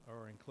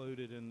are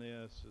included in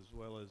this, as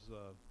well as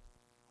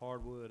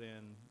hardwood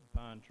and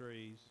pine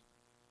trees.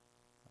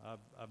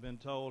 I've been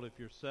told if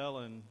you're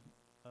selling,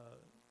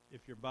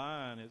 if you're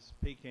buying, it's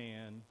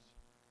pecans,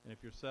 and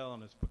if you're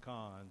selling, it's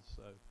pecans.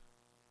 So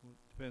it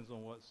depends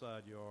on what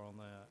side you are on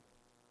that.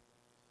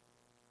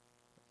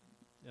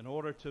 In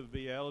order to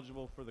be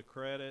eligible for the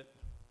credit,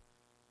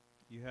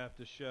 you have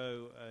to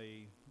show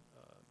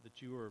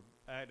that you are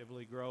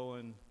actively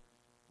growing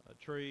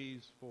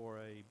trees for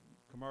a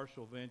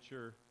commercial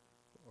venture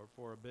or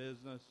for a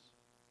business,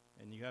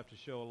 and you have to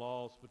show a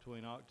loss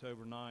between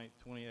October 9th,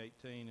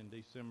 2018 and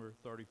December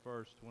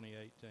 31st,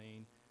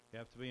 2018. You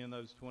have to be in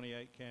those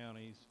 28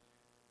 counties.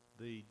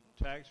 The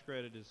tax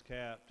credit is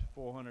capped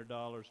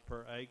 $400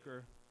 per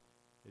acre.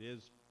 It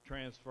is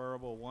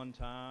transferable one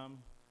time,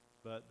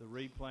 but the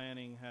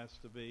replanting has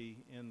to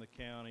be in the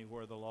county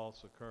where the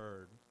loss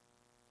occurred.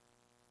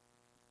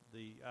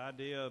 The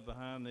idea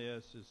behind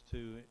this is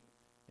to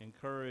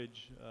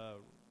encourage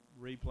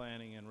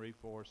replanting and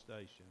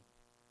reforestation.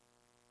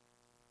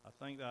 I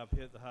think that I've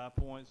hit the high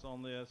points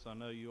on this. I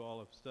know you all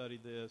have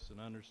studied this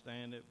and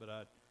understand it, but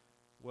I'd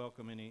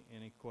welcome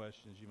any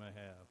questions you may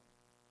have.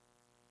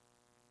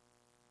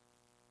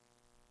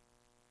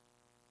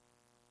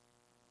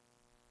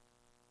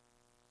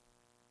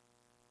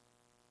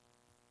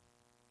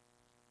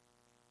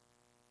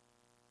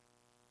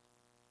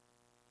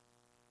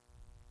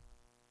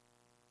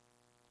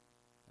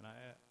 And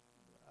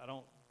I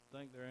don't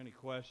think there are any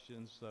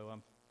questions, so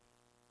I'm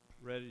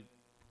ready.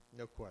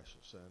 No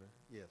questions, Senator.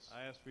 Yes.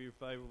 I ask for your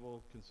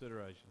favorable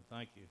consideration.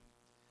 Thank you.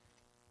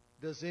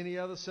 Does any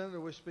other senator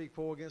wish to speak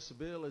for or against the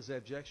bill? Is the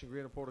objection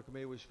agreed on report of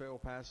committee which fail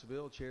pass the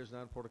bill? Chairs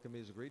none. Report of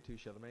committee is agreed to.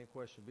 Shall the main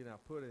question be now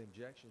put? Any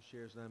objections?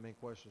 Chairs none. Main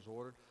question is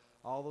ordered.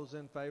 All those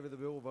in favor of the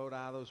bill will vote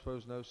aye. Those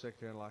opposed, no.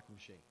 Secretary unlock the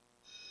machine.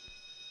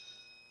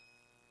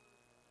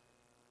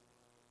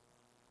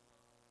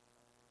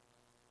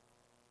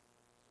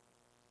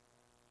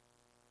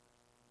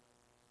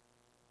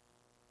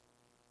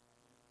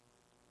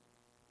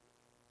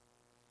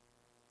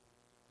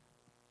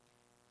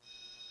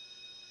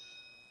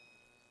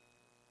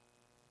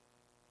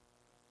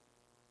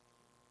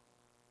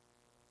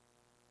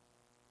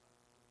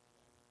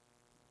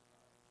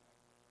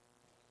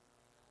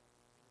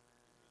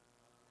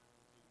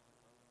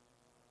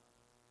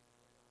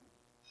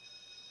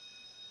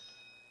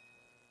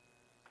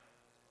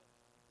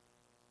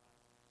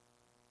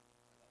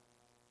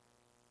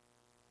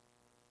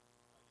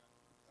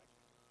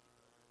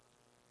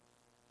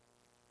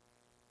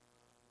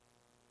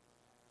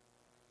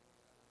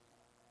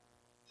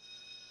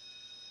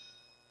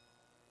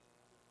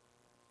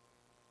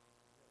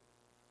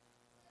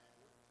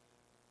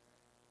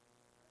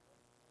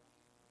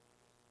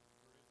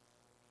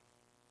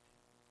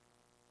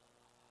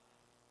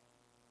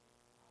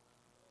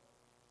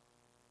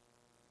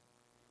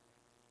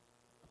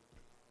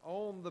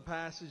 on the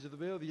passage of the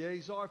bill. The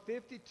yeas are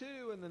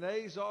 52 and the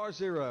nays are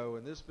 0.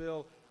 And this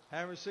bill,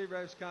 having received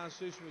House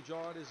constitutional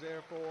majority, is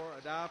therefore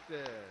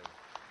adopted.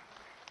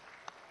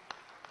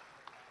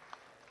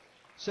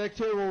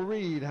 Secretary will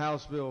read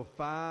House Bill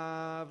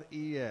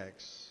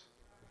 5EX.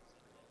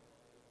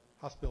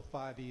 House Bill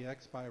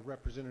 5EX by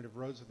Representative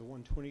Rhodes of the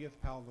 120th,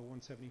 Powell of the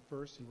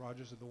 171st, and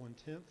Rogers of the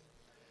 110th.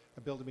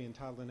 A bill to be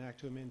entitled an act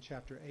to amend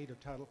Chapter 8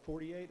 of Title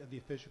 48 of the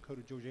Official Code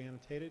of Georgia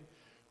Annotated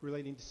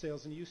relating to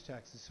sales and use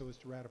taxes so as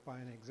to ratify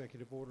an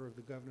executive order of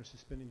the governor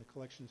suspending the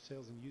collection of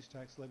sales and use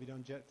tax levied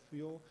on jet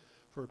fuel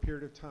for a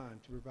period of time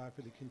to provide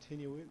for the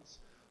continuance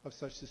of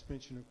such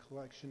suspension of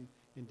collection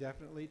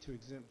indefinitely, to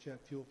exempt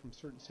jet fuel from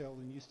certain sales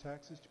and use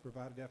taxes, to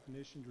provide a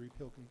definition, to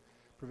repeal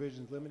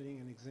provisions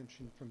limiting an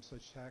exemption from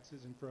such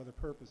taxes, and for other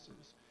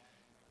purposes.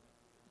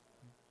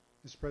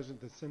 Mr. President,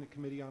 the Senate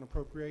Committee on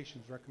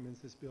Appropriations recommends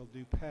this bill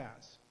do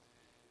pass.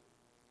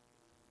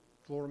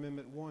 Floor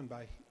Amendment 1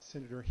 by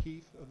Senator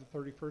Heath of the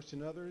 31st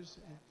and others,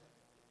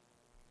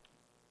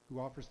 who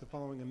offers the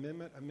following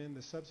amendment: amend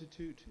the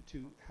substitute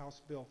to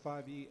House Bill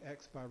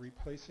 5EX by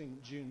replacing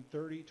June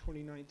 30,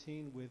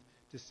 2019 with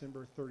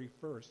December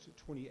 31st,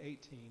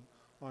 2018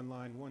 on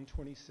line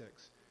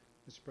 126.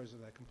 Mr.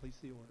 President, that completes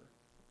the order.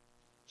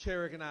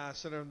 Chair recognizes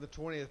Senator from the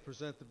 20th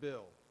present the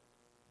bill.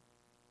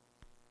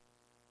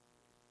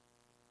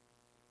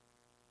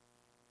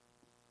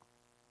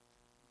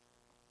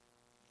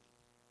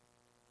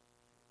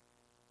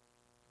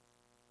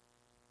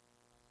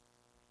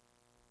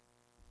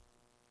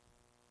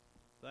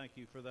 Thank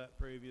you for that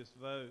previous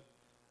vote.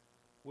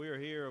 We are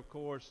here, of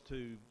course,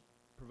 to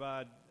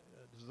provide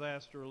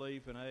disaster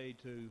relief and aid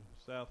to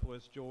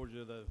Southwest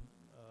Georgia,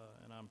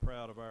 and I'm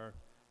proud of our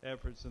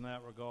efforts in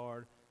that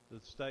regard. The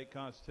state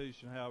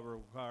constitution, however,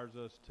 requires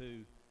us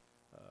to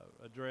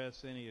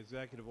address any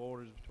executive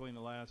orders between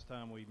the last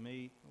time we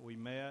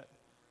met.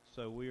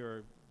 So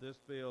this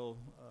bill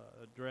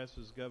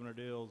addresses Governor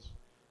Dill's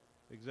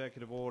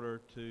executive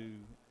order to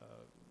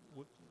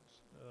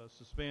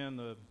suspend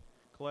the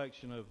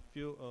collection of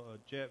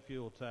jet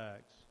fuel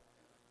tax.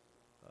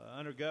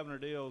 Under Governor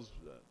Dill's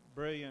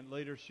brilliant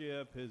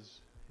leadership,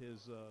 his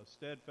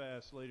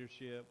steadfast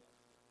leadership,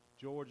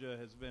 Georgia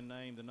has been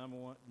named the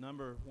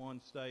number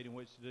one state in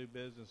which to do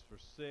business for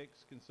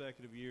 6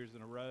 consecutive years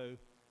in a row.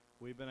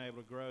 We've been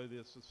able to grow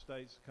this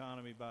state's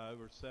economy by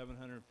over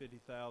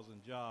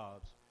 750,000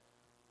 jobs.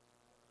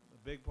 A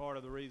big part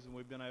of the reason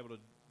we've been able to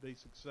be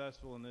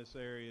successful in this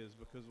area is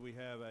because we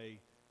have a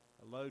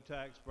low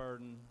tax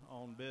burden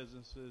on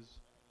businesses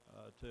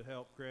to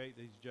help create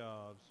these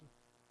jobs.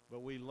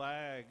 But we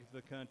lag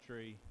the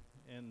country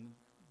in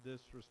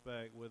this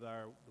respect with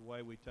the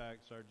way we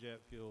tax our jet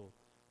fuel.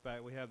 In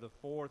fact, we have the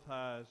 4th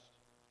highest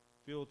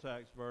fuel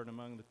tax burden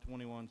among the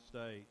 21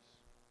 states.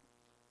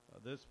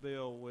 This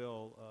bill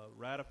will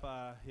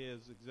ratify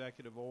his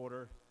executive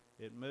order.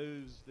 It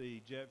moves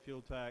the jet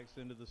fuel tax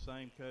into the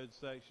same code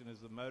section as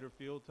the motor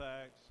fuel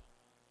tax,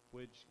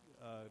 which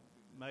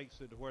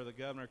makes it to where the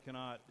governor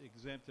cannot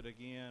exempt it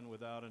again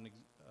without a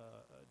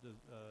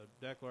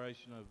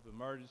declaration of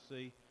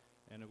emergency,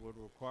 and it would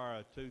require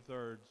a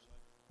 2/3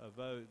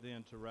 vote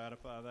then to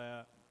ratify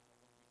that.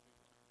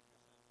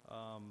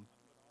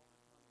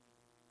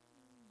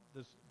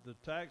 The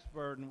tax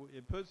burden,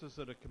 it puts us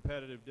at a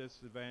competitive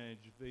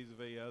disadvantage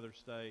vis-a-vis other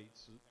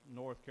states,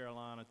 North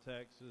Carolina,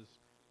 Texas,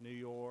 New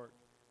York.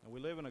 And we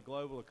live in a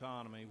global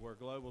economy where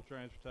global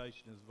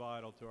transportation is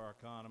vital to our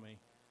economy.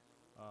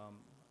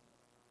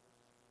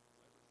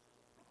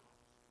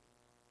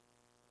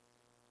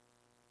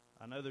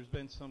 I know there's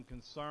been some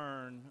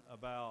concern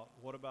about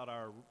what about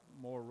our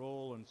more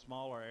rural and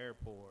smaller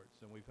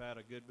airports, and we've had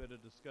a good bit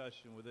of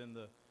discussion within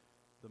the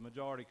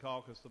majority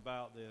caucus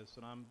about this,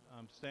 and I'm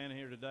standing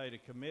here today to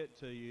commit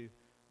to you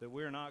that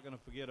we're not going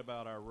to forget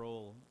about our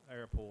rural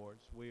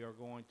airports. We are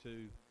going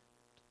to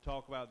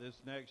talk about this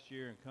next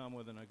year and come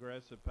with an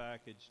aggressive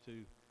package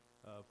to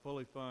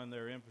fully fund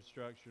their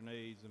infrastructure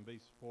needs and be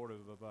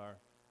supportive of our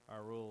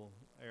rural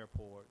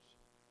airports.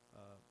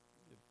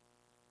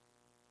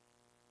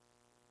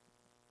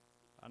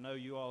 I know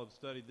you all have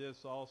studied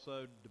this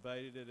also,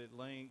 debated it at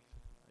length.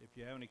 If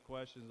you have any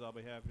questions, I'll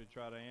be happy to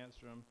try to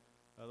answer them.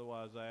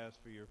 Otherwise, I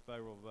ask for your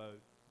favorable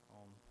vote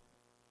on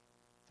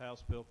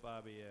House Bill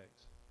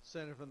 5EX.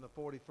 Senator from the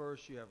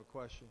 41st, you have a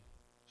question.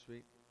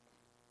 Speak.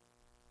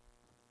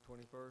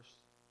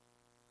 21st.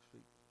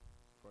 Speak.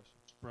 Question.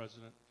 Mr.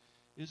 President,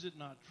 is it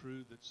not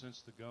true that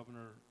since the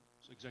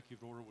governor's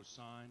executive order was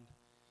signed,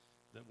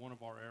 that one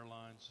of our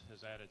airlines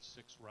has added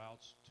 6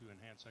 routes to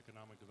enhance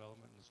economic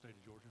development in the state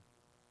of Georgia?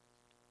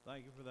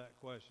 Thank you for that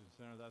question,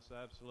 Senator. That's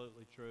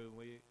absolutely true.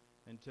 We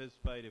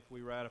anticipate if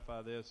we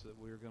ratify this that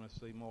we're going to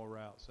see more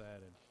routes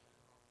added.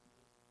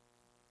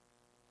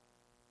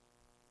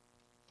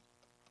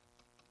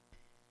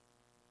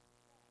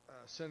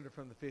 Senator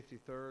from the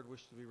 53rd,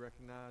 wish to be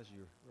recognized.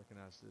 You're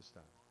recognized this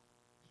time.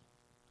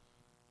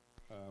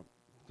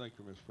 Thank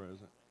you, Mr.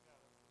 President.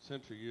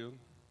 Senator Yield.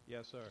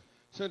 Yes, sir.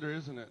 Senator,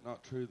 isn't it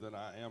not true that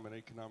I am an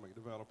economic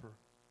developer?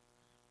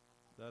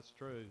 That's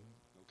true.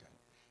 Okay.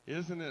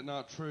 Isn't it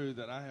not true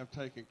that I have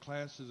taken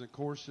classes and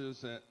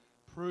courses that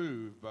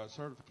prove by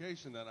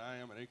certification that I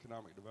am an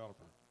economic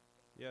developer?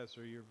 Yes,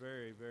 sir. You're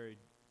very, very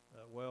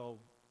well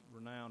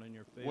renowned in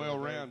your field.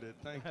 Well-rounded.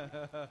 Thank you.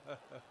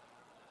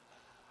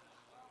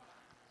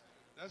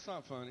 That's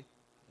not funny.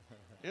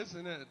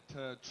 Isn't it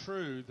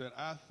true that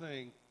I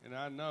think and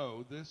I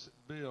know this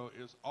bill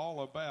is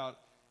all about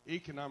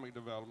economic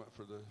development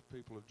for the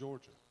people of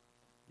Georgia?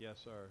 Yes,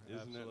 sir. Isn't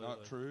Absolutely. it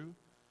not true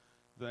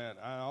that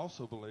I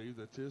also believe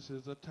that this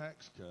is a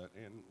tax cut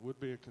and would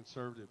be a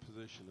conservative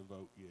position to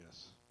vote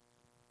yes?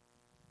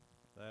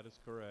 That is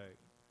correct.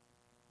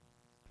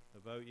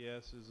 The vote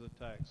yes is a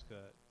tax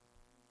cut.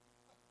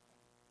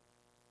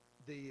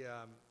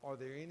 Are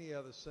there any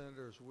other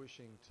senators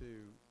wishing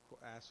to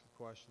ask a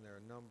question? There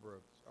are a number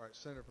of. All right,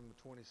 Senator from the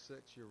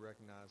 26th, you're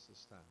recognized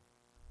this time.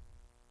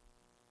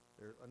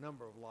 There are a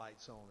number of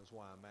lights on, is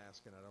why I'm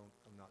asking.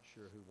 I'm not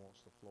sure who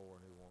wants the floor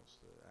and who wants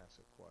to ask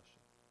a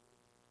question.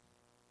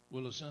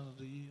 Will the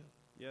senator yield?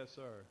 Yes,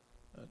 sir.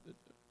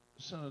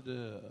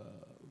 Senator,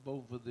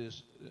 vote for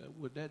this.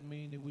 Would that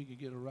mean that we could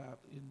get a route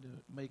into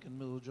Macon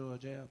Middle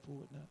Georgia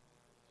Airport now?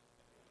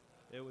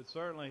 It would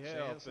certainly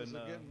help. Chances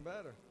are getting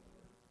better.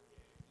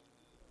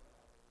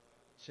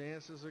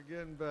 Chances are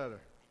getting better.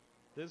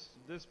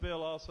 This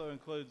bill also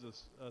includes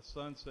a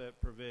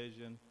sunset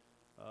provision.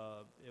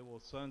 It will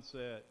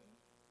sunset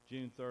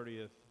June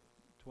 30th,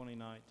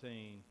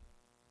 2019.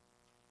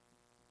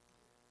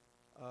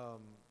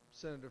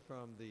 Senator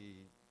from the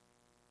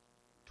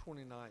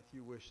 29th,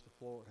 you wish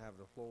have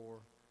the floor,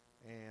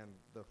 and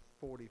the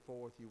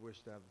 44th, you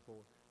wish to have the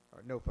floor. All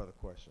right, no further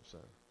questions,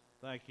 sir.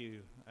 Thank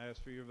you. I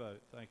ask for your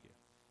vote. Thank you.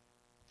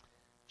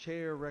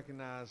 Chair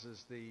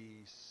recognizes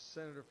the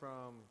senator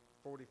from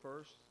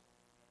 41st.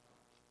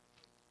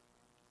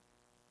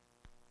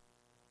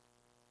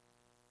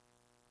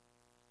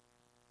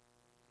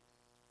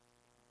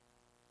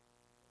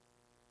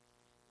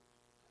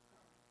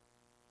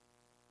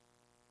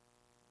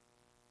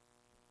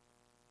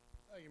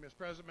 Thank you, Mr.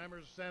 President,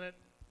 members of the Senate.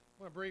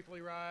 I want to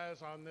briefly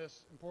rise on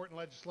this important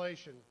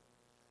legislation.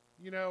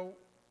 You know,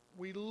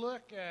 we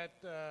look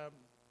at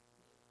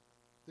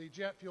the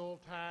jet fuel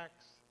tax,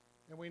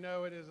 and we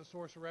know it is a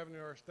source of revenue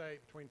to our state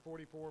between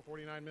 $44,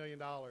 $49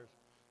 million.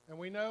 And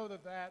we know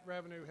that that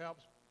revenue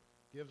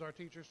gives our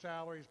teachers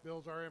salaries,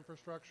 builds our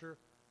infrastructure.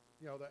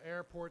 You know, the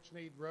airports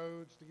need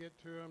roads to get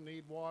to them,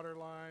 need water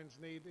lines,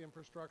 need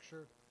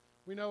infrastructure.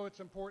 We know it's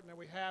important that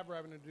we have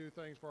revenue to do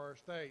things for our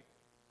state.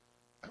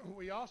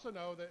 We also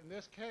know that in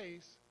this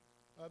case,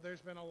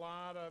 there's been a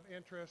lot of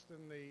interest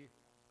in the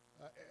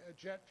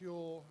jet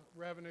fuel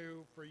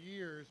revenue for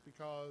years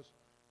because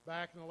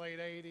back in the late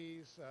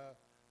 80s,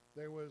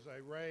 there was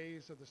a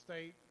raise of the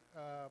state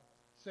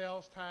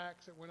sales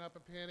tax. It went up a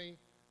penny.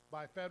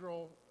 By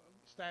federal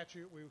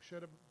statute, we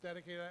should have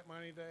dedicated that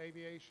money to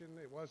aviation.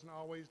 It wasn't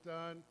always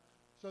done.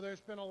 So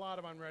there's been a lot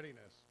of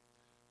unreadiness.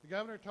 The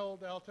governor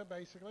told Delta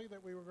basically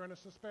that we were going to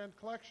suspend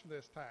collection of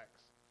this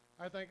tax.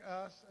 I think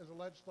us as a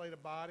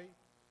legislative body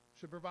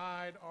should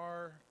provide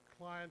our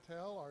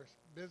clientele, our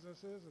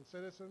businesses and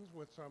citizens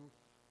with some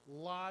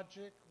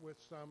logic, with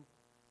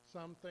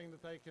something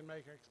that they can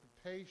make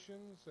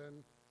expectations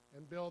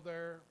and build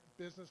their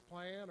business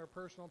plan or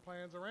personal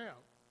plans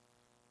around.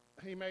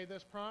 He made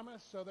this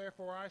promise, so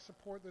therefore I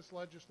support this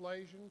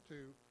legislation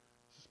to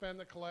suspend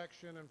the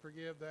collection and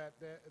forgive that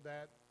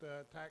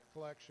tax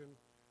collection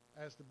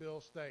as the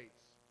bill states.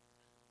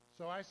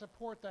 So I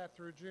support that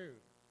through June.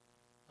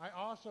 I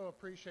also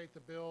appreciate the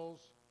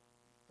bill's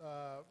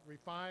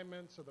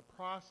refinements of the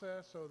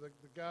process so the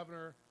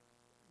governor,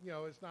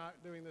 is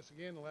not doing this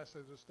again unless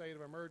there's a state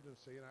of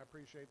emergency, and I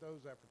appreciate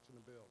those efforts in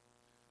the bill.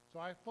 So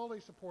I fully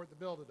support the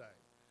bill today.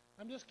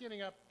 I'm just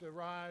getting up to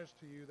rise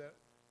to you that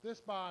this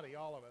body,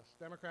 all of us,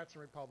 Democrats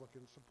and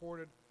Republicans,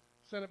 supported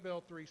Senate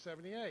Bill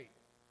 378,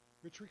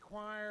 which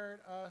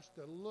required us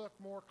to look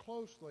more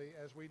closely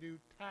as we do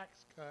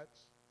tax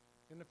cuts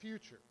in the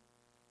future.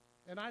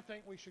 And I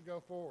think we should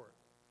go forward.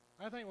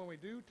 I think when we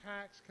do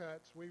tax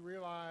cuts, we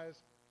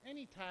realize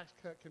any tax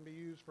cut can be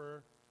used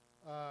for,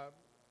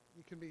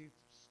 it can be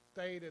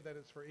stated that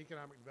it's for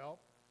economic development.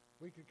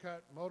 We could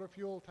cut motor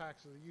fuel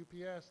taxes at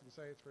UPS and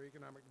say it's for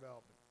economic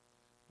development.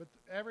 But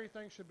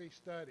everything should be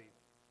studied.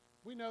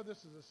 We know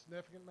this is a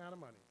significant amount of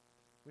money.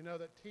 We know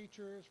that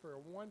teachers, for a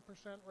 1%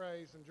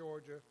 raise in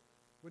Georgia,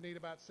 would need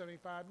about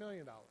 $75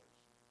 million.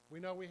 We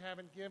know we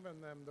haven't given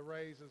them the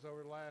raises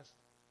over the last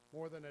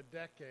more than a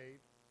decade,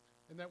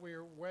 and that we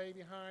are way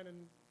behind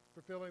in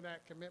fulfilling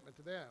that commitment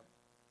to them.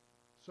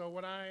 So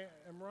what I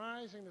am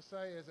rising to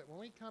say is that when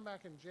we come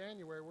back in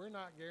January, we're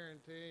not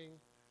guaranteeing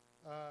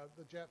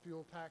the jet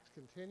fuel tax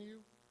continue.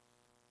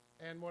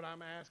 And what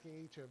I'm asking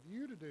each of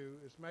you to do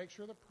is make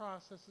sure the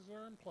processes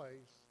are in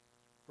place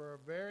for a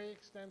very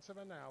extensive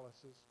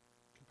analysis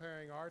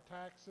comparing our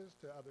taxes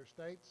to other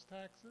states'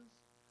 taxes,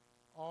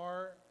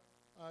 our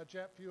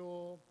jet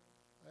fuel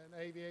and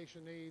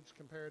aviation needs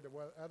compared to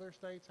what other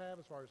states have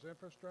as far as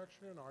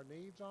infrastructure and our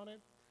needs on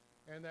it,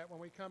 and that when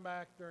we come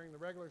back during the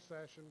regular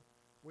session,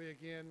 we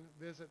again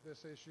visit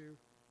this issue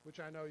which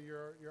I know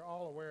you're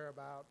all aware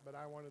about, but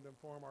I wanted to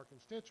inform our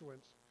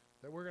constituents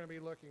that we're going to be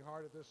looking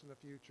hard at this in the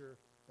future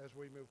as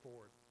we move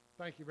forward.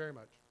 Thank you very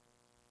much.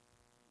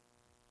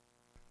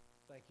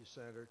 Thank you,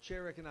 Senator.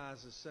 Chair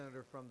recognizes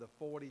Senator from the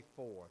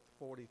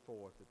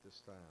 44th at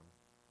this time.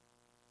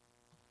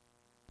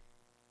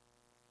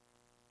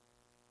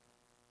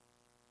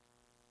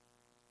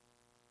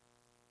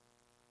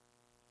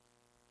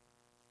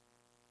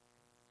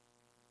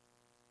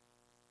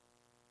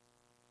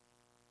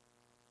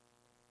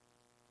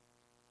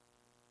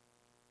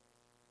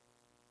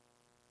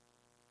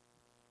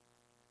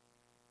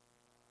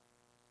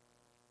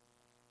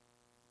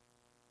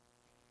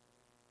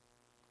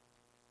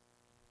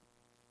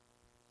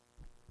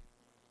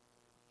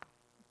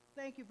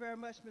 Thank you very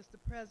much, Mr.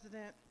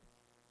 President.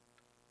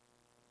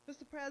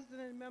 Mr.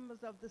 President and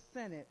members of the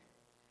Senate,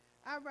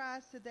 I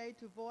rise today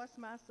to voice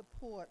my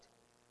support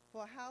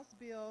for House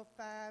Bill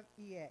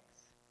 5EX.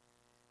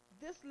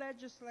 This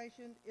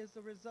legislation is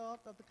the result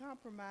of the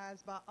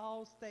compromise by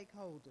all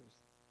stakeholders.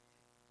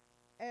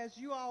 As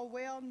you all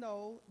well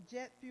know,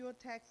 jet fuel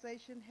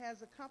taxation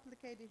has a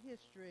complicated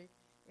history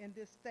in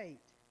this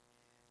state.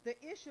 The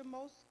issue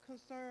most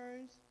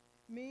concerns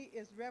me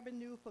is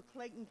revenue for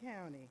Clayton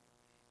County,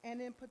 and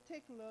in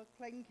particular,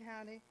 Clayton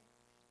County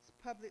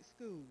public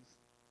schools.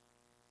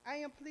 I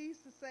am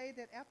pleased to say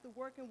that after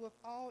working with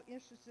all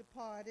interested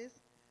parties,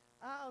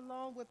 I,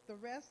 along with the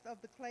rest of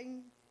the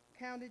Clayton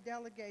County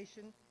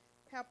delegation,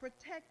 have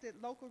protected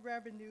local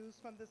revenues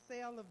from the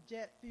sale of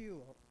jet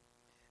fuel.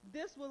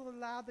 This will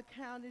allow the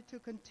county to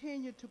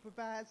continue to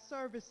provide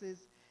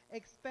services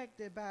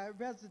expected by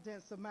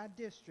residents of my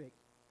district.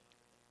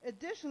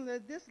 Additionally,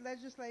 this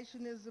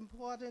legislation is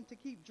important to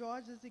keep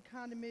Georgia's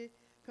economy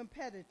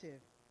competitive.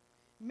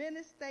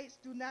 Many states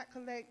do not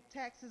collect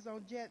taxes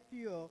on jet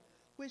fuel,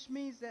 which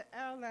means that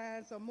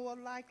airlines are more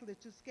likely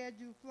to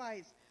schedule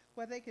flights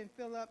where they can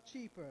fill up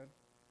cheaper.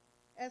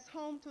 As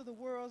home to the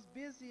world's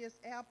busiest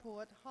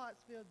airport,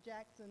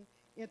 Hartsfield-Jackson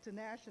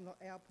International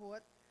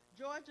Airport,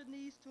 Georgia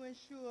needs to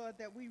ensure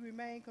that we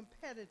remain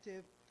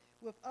competitive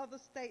with other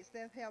states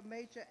that have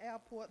major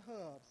airport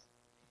hubs.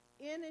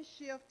 Any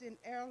shift in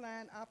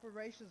airline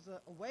operations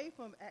away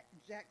from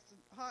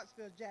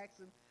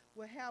Hartsfield-Jackson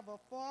will have a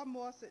far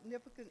more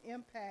significant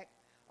impact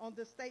on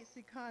the state's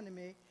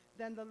economy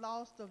than the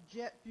loss of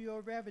jet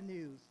fuel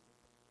revenues.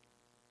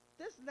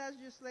 This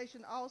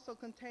legislation also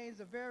contains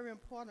a very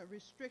important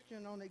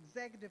restriction on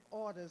executive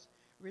orders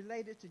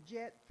related to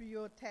jet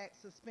fuel tax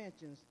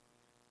suspensions.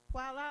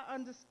 While I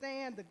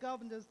understand the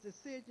governor's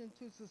decision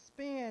to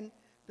suspend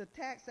the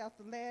tax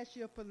after last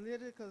year's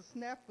political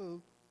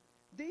snafu,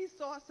 these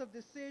sorts of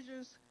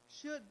decisions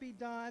should be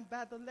done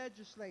by the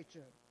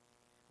legislature.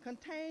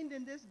 Contained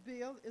in this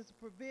bill is a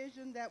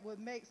provision that would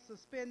make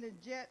suspending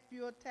jet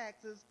fuel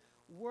taxes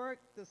work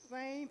the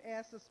same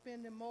as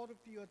suspending motor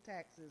fuel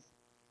taxes.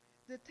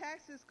 The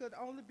taxes could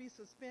only be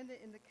suspended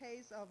in the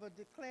case of a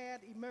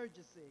declared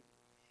emergency.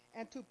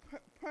 And to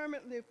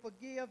permanently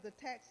forgive the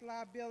tax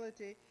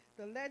liability,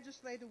 the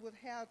legislature would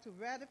have to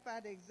ratify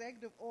the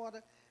executive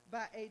order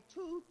by a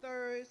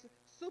 2/3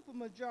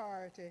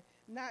 supermajority,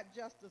 not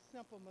just a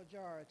simple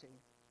majority.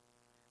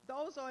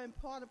 Those are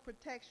important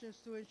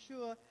protections to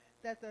ensure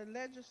that the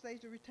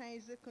legislature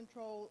retains its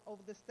control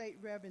over the state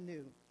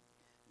revenue.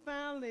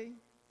 Finally,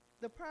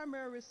 the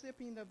primary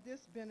recipient of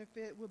this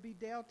benefit will be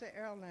Delta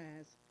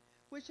Airlines,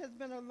 which has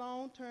been a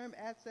long-term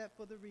asset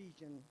for the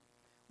region.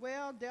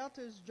 Well,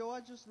 Delta is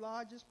Georgia's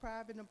largest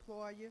private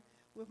employer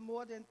with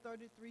more than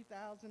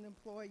 33,000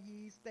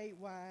 employees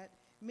statewide,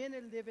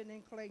 many living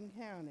in Clayton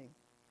County.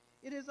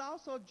 It is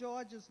also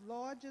Georgia's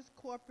largest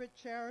corporate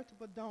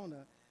charitable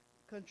donor,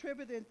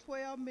 contributing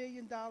 $12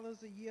 million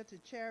a year to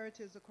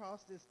charities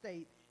across the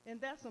state, and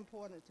that's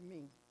important to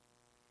me.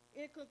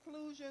 In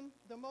conclusion,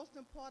 the most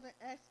important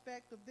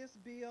aspect of this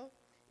bill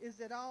is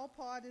that all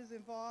parties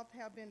involved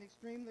have been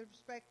extremely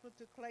respectful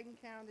to Clayton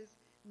County's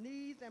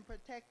needs and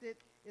protected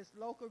its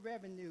local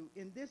revenue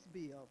in this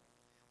bill.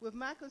 With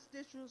my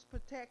constituents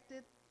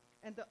protected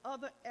and the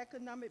other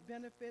economic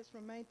benefits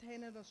from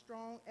maintaining a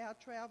strong air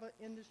travel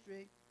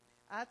industry,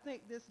 I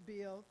think this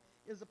bill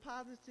is a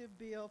positive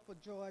bill for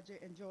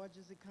Georgia and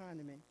Georgia's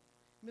economy.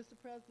 Mr.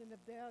 President, if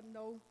there are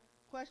no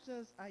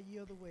questions, I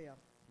yield the will.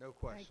 No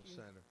questions,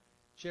 Senator.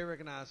 Chair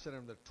recognizes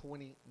Senator the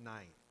 29th.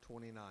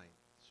 29th.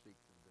 Speak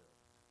to the bill.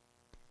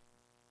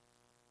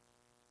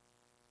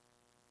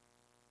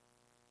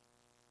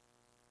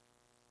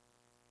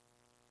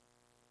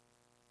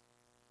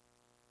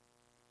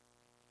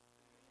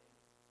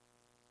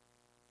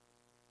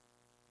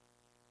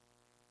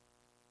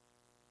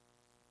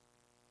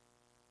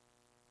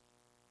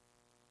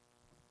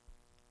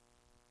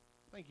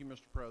 Thank you,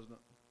 Mr. President.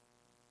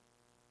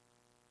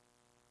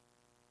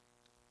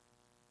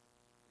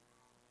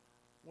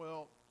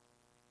 Well,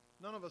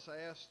 none of us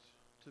asked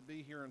to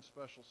be here in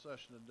special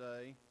session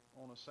today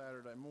on a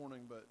Saturday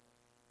morning, but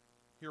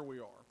here we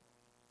are.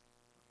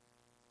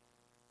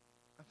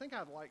 I think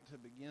I'd like to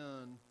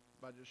begin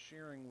by just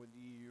sharing with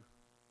you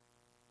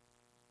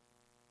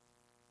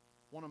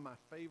one of my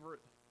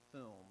favorite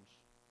films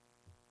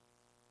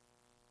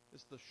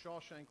It's the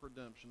Shawshank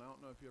Redemption. I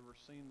don't know if you've ever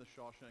seen the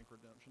Shawshank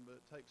Redemption, but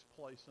it takes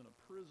place in a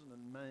prison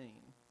in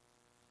Maine.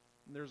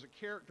 And there's a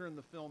character in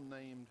the film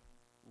named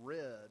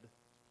Red,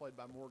 played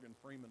by Morgan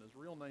Freeman. His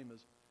real name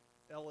is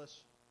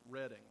Ellis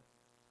Redding.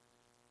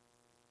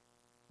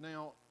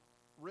 Now,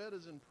 Red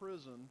is in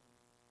prison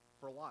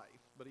for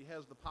life, but he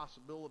has the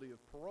possibility of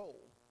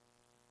parole.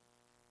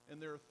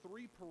 And there are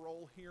 3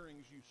 parole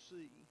hearings you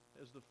see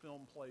as the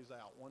film plays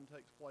out. One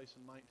takes place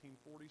in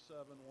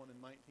 1947, one in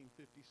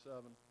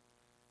 1957,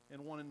 and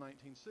one in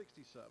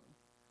 1967.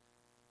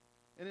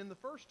 And in the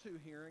first 2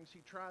 hearings, he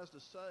tries to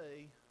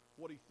say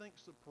what he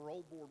thinks the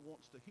parole board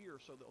wants to hear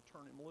so they'll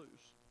turn him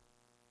loose.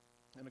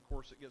 And of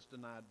course, it gets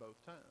denied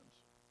both times.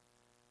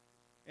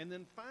 And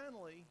then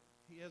finally,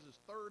 he has his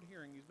 3rd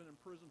hearing. He's been in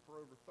prison for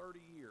over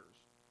 30 years.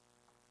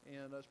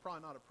 And it's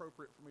probably not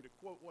appropriate for me to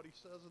quote what he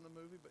says in the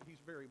movie, but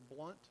he's very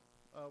blunt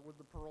with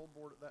the parole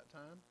board at that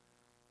time.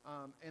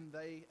 And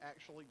they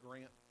actually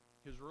grant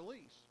his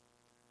release.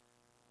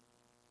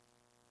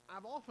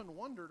 I've often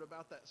wondered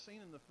about that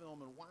scene in the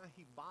film and why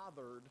he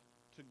bothered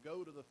to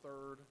go to the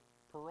 3rd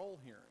parole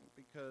hearing,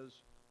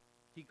 because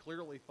he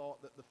clearly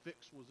thought that the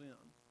fix was in.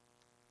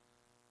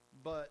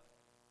 But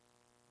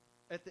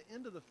at the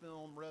end of the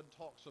film, Red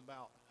talks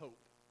about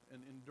hope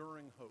and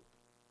enduring hope.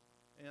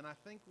 And I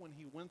think when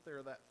he went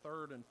there that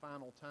 3rd and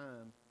final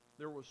time,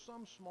 there was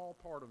some small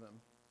part of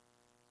him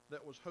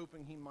that was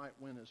hoping he might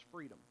win his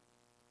freedom.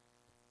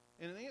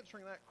 And in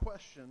answering that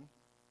question,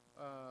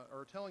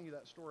 or telling you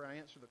that story, I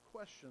answer the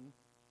question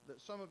that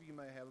some of you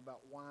may have about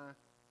why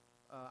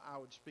I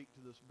would speak to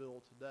this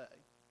bill today.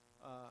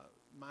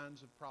 Minds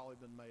have probably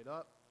been made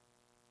up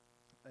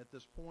at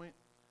this point,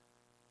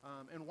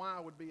 and why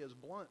I would be as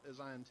blunt as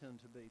I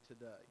intend to be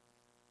today.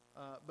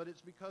 But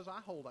it's because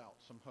I hold out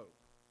some hope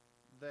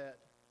that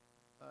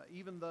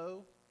even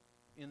though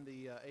in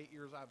the 8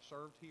 years I've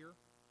served here,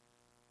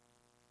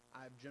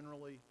 I've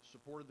generally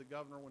supported the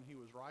governor when he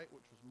was right,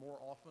 which was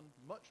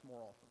much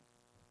more often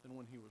than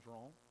when he was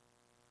wrong.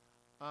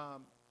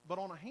 But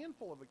on a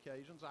handful of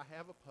occasions, I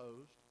have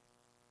opposed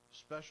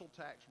special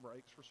tax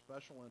breaks for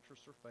special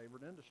interests or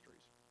favored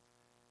industries.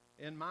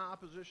 And my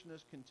opposition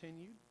has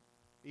continued,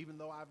 even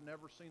though I've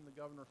never seen the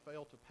governor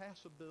fail to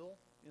pass a bill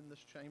in this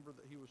chamber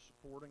that he was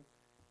supporting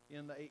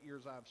in the 8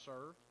 years I've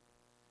served,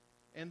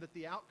 and that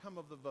the outcome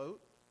of the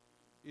vote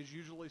is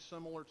usually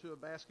similar to a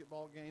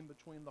basketball game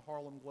between the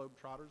Harlem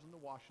Globetrotters and the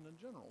Washington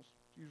Generals.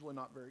 It's usually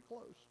not very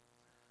close.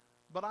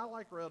 But I,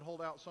 like Red,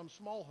 hold out some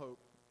small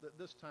hope that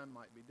this time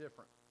might be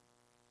different.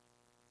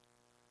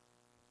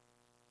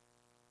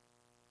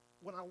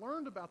 When I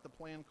learned about the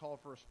planned call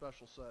for a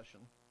special session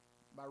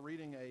by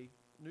reading a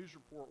news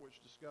report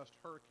which discussed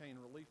hurricane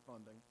relief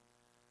funding,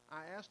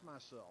 I asked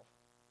myself,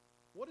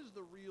 what is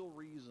the real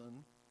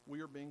reason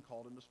we are being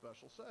called into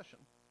special session?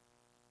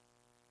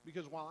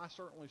 Because while I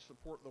certainly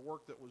support the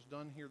work that was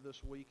done here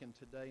this week and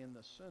today in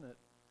the Senate,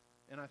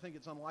 and I think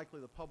it's unlikely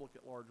the public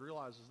at large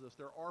realizes this,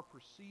 there are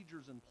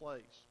procedures in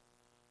place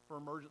for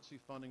emergency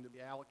funding to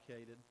be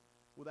allocated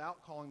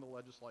without calling the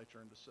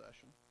legislature into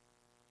session.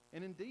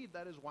 And indeed,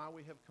 that is why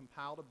we have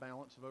compiled a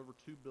balance of over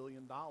 $2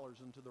 billion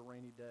into the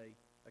rainy day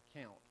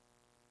account.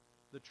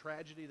 The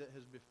tragedy that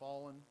has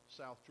befallen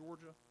South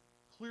Georgia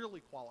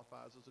clearly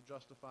qualifies as a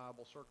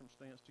justifiable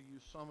circumstance to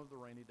use some of the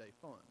rainy day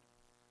fund.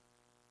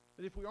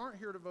 But if we aren't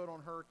here to vote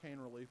on hurricane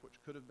relief,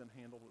 which could have been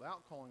handled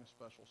without calling a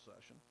special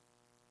session,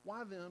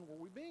 why then were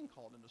we being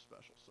called into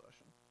special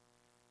session?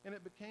 And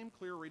it became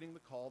clear reading the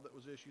call that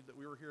was issued that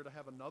we were here to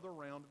have another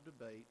round of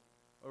debate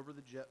over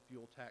the jet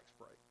fuel tax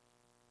break.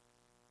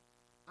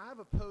 I've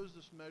opposed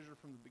this measure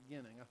from the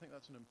beginning. I think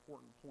that's an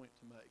important point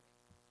to make.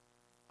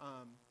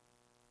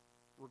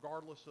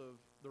 Regardless of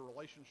the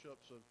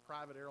relationships of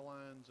private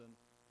airlines and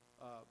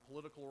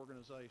political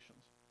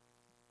organizations,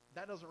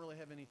 that doesn't really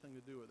have anything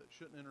to do with it. It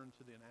shouldn't enter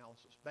into the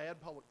analysis.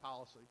 Bad public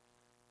policy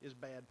is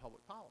bad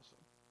public policy.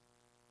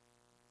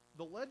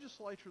 The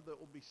legislature that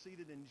will be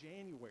seated in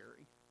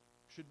January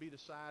should be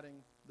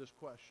deciding this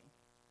question.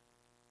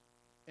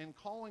 And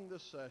calling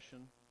this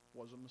session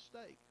was a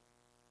mistake.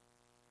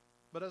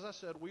 But as I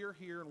said, we are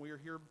here, and we are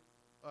here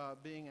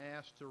being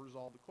asked to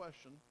resolve the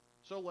question,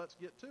 so let's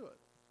get to it.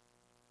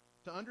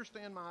 To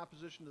understand my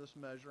opposition to this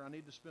measure, I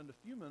need to spend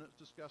a few minutes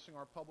discussing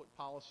our public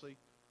policy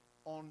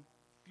on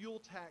fuel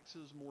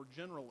taxes more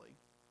generally.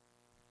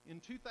 In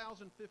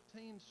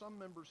 2015, some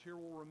members here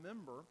will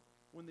remember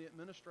when the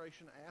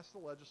administration asked the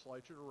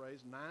legislature to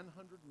raise $900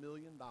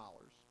 million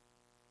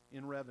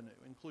in revenue,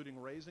 including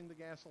raising the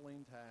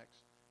gasoline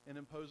tax and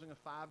imposing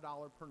a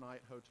 $5 per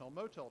night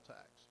hotel-motel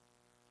tax.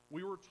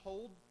 We were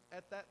told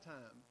at that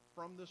time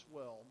from this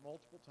well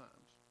multiple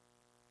times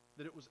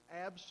that it was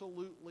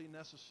absolutely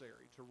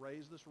necessary to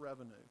raise this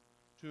revenue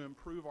to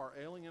improve our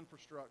ailing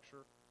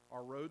infrastructure,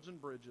 our roads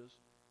and bridges,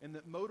 and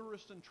that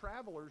motorists and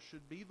travelers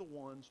should be the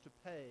ones to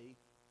pay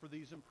for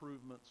these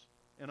improvements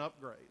and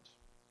upgrades.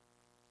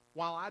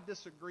 While I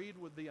disagreed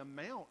with the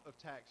amount of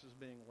taxes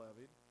being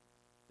levied,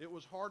 it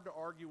was hard to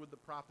argue with the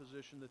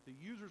proposition that the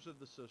users of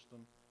the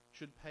system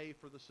should pay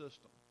for the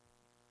system.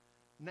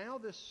 Now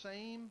this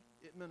same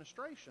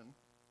administration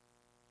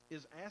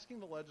is asking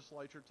the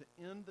legislature to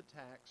end the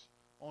tax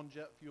on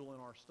jet fuel in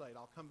our state.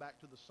 I'll come back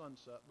to the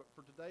sunset, but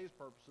for today's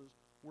purposes,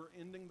 we're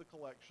ending the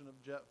collection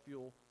of jet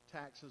fuel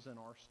taxes in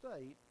our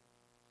state.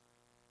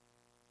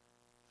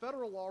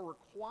 Federal law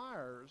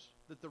requires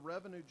that the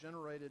revenue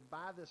generated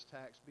by this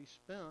tax be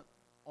spent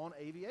on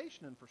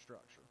aviation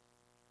infrastructure.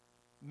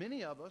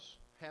 Many of us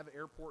have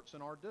airports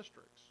in our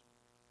districts.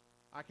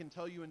 I can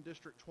tell you in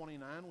District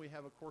 29, we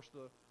have, of course,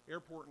 the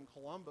airport in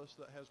Columbus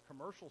that has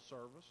commercial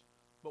service,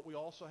 but we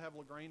also have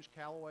LaGrange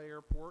Callaway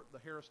Airport, the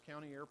Harris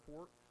County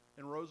Airport,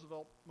 and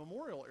Roosevelt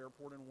Memorial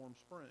Airport in Warm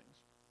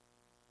Springs.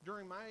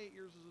 During my 8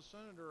 years as a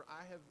senator,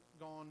 I have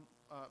gone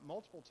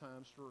multiple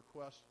times to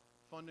request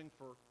funding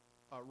for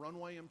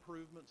runway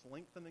improvements,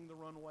 lengthening the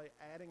runway,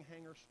 adding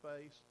hangar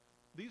space.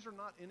 These are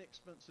not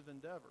inexpensive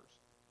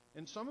endeavors.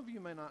 And some of you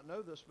may not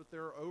know this, but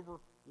there are over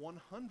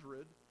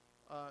 100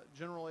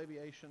 general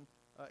aviation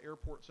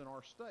airports in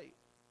our state.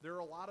 There are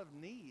a lot of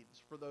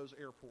needs for those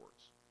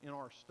airports in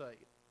our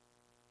state.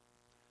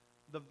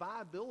 The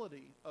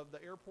viability of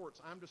the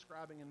airports I'm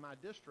describing in my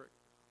district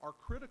are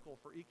critical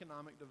for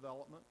economic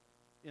development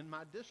in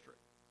my district.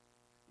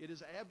 It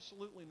is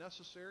absolutely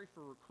necessary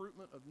for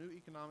recruitment of new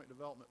economic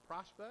development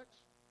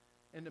prospects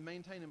and to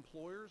maintain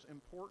employers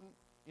important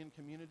in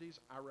communities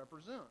I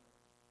represent.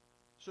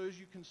 So as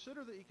you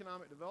consider the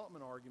economic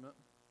development argument,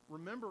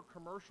 remember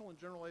commercial and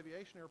general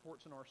aviation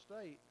airports in our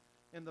state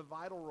and the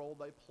vital role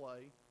they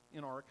play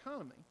in our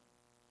economy.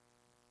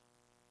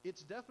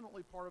 It's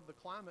definitely part of the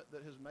climate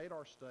that has made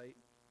our state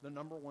the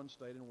 #1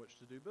 state in which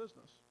to do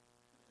business.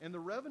 And the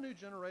revenue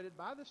generated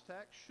by this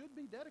tax should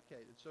be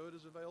dedicated so it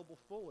is available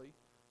fully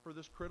for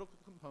this critical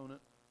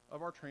component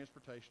of our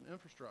transportation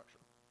infrastructure.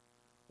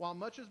 While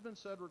much has been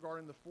said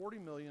regarding the $40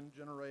 million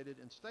generated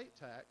in state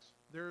tax,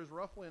 there is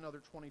roughly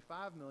another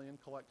 $25 million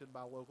collected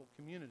by local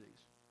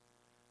communities.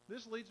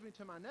 This leads me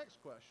to my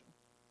next question,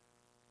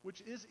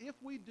 which is,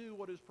 if we do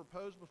what is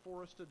proposed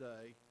before us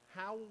today,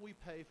 how will we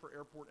pay for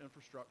airport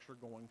infrastructure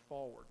going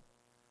forward?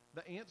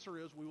 The answer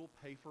is we will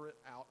pay for it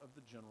out of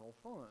the general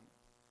fund.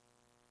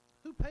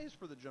 Who pays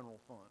for the general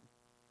fund?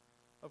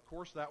 Of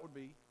course, that would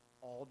be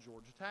all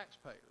Georgia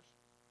taxpayers.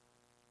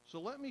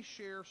 So let me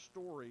share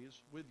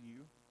stories with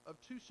you of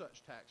two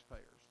such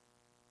taxpayers.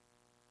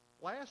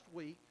 Last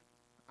week,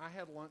 I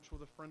had lunch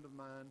with a friend of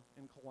mine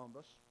in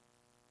Columbus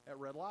at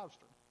Red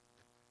Lobster.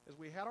 As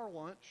we had our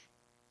lunch,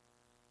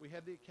 we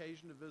had the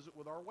occasion to visit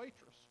with our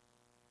waitress.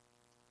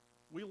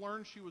 We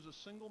learned she was a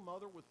single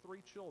mother with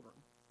 3 children.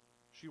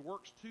 She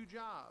works 2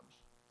 jobs,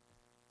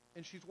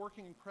 and she's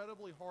working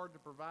incredibly hard to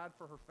provide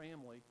for her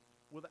family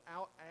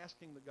without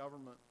asking the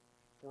government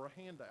for a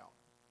handout.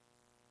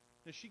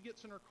 Now, she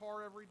gets in her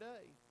car every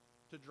day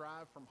to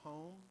drive from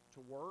home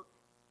to work,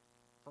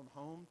 from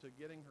home to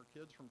getting her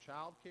kids from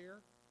child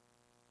care.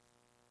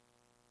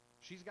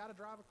 She's got to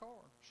drive a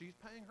car. She's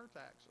paying her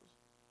taxes.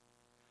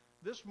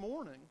 This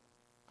morning,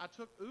 I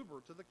took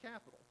Uber to the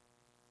Capitol.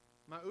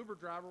 My Uber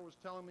driver was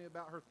telling me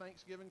about her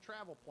Thanksgiving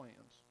travel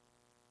plans.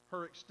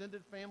 Her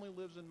extended family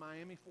lives in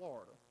Miami,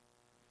 Florida,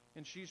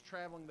 and she's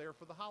traveling there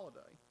for the holiday.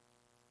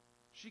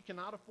 She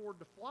cannot afford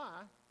to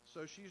fly,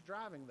 so she's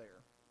driving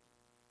there.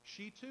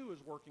 She, too,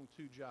 is working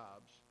 2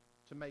 jobs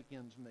to make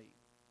ends meet.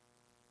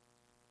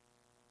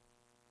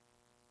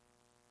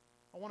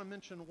 I want to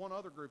mention one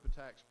other group of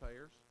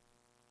taxpayers,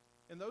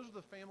 and those are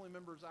the family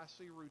members I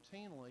see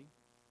routinely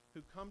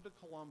who come to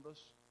Columbus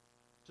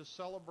to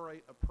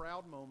celebrate a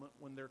proud moment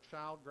when their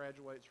child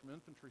graduates from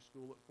infantry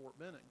school at Fort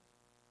Benning.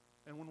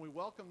 And when we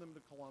welcome them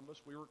to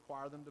Columbus, we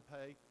require them to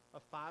pay a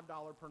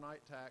 $5 per night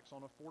tax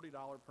on a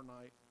 $40 per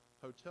night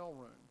hotel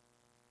room.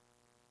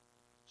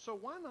 So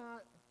why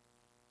not,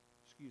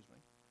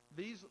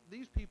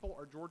 these people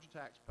are Georgia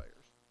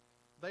taxpayers.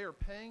 They are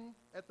paying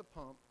at the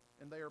pump,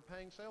 and they are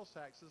paying sales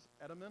taxes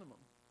at a minimum.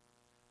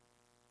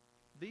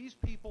 These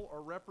people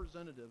are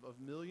representative of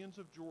millions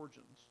of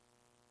Georgians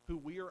who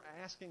we are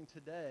asking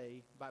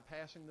today, by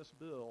passing this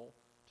bill,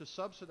 to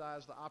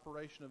subsidize the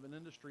operation of an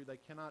industry they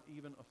cannot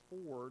even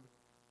afford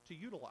to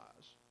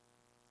utilize.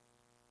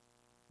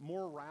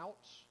 More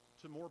routes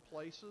to more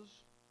places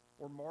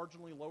or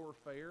marginally lower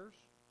fares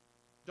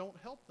don't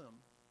help them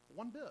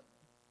one bit.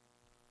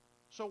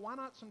 So why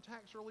not some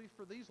tax relief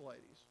for these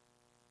ladies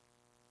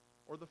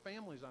or the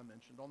families I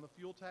mentioned on the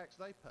fuel tax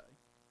they pay?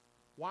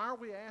 Why are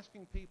we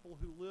asking people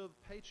who live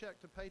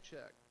paycheck to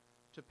paycheck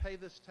to pay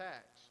this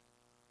tax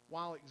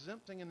while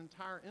exempting an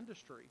entire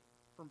industry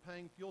from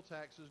paying fuel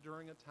taxes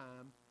during a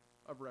time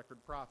of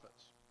record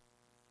profits?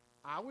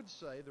 I would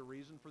say the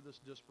reason for this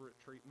disparate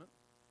treatment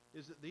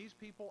is that these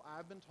people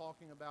I've been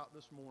talking about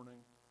this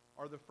morning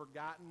are the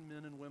forgotten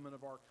men and women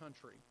of our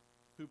country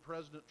who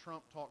President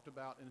Trump talked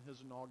about in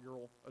his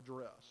inaugural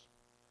address.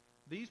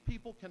 These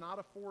people cannot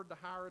afford to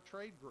hire a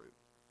trade group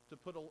to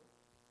put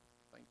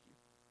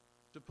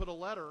a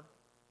letter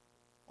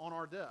on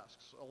our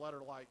desks, a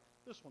letter like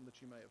this one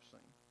that you may have seen.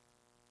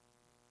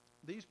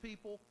 These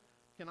people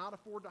cannot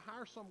afford to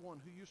hire someone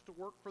who used to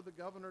work for the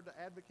governor to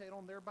advocate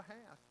on their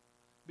behalf,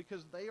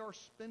 because they are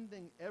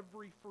spending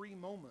every free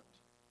moment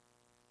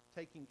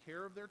taking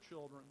care of their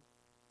children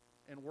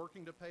and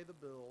working to pay the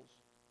bills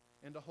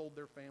and to hold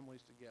their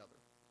families together.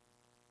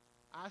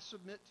 I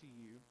submit to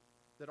you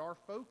that our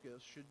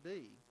focus should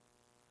be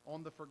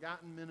on the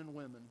forgotten men and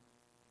women,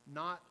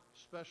 not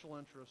special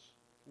interests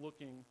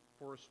looking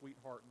for a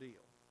sweetheart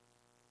deal.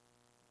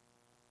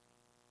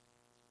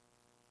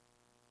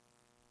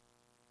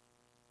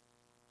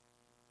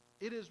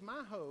 It is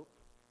my hope,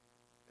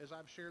 as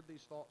I've shared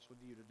these thoughts with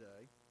you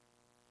today,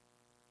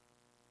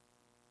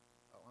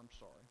 I'm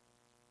sorry.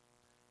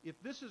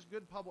 If this is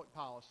good public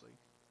policy,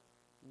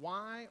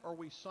 why are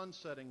we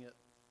sunsetting it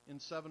in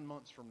 7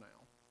 months from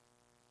now?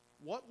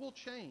 What will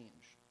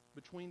change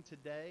between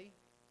today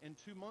and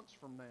 2 months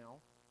from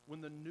now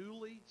when the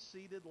newly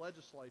seated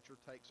legislature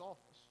takes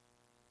office?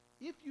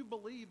 If you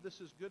believe this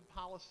is good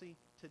policy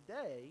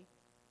today,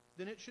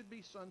 then it should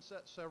be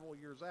sunset several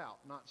years out,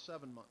 not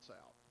 7 months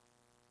out.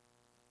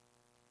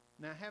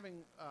 Now,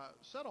 having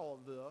said all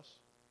of this,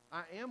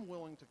 I am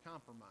willing to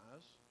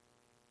compromise.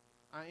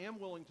 I am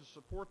willing to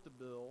support the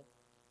bill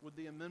with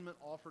the amendment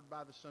offered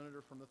by the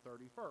senator from the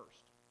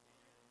 31st.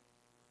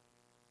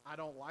 I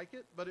don't like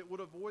it, but it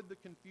would avoid the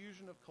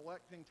confusion of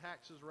collecting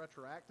taxes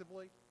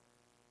retroactively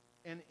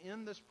and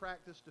end this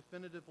practice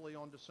definitively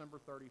on December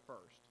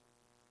 31st.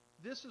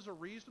 This is a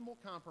reasonable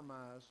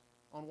compromise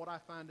on what I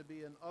find to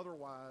be an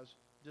otherwise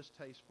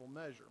distasteful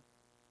measure.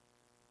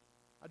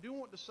 I do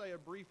want to say a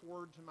brief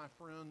word to my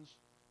friends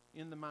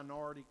in the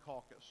minority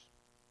caucus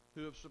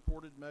who have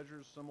supported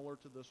measures similar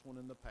to this one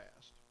in the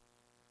past.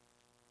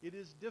 It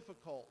is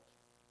difficult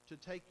to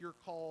take your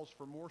calls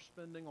for more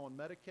spending on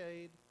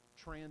Medicaid,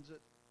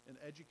 transit, and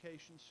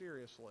education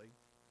seriously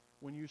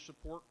when you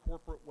support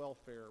corporate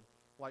welfare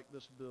like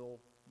this bill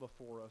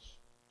before us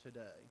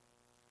today.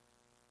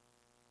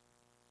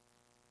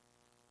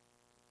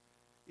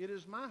 It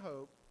is my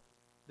hope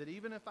that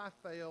even if I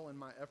fail in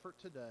my effort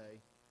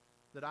today,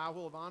 that I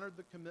will have honored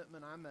the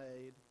commitment I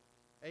made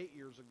 8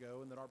 years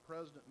ago and that our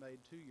president made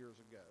 2 years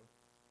ago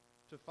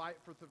to fight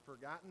for the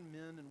forgotten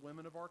men and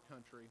women of our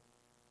country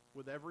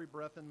with every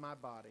breath in my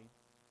body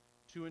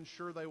to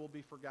ensure they will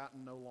be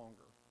forgotten no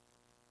longer.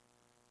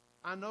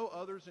 I know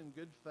others in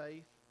good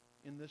faith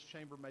in this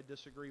chamber may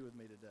disagree with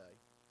me today,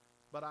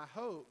 but I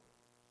hope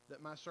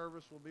that my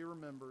service will be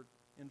remembered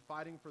in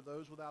fighting for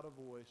those without a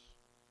voice,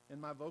 and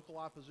my vocal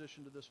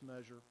opposition to this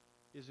measure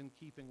is in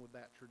keeping with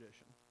that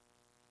tradition.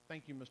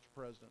 Thank you, Mr.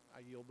 President.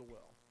 I yield the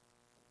will.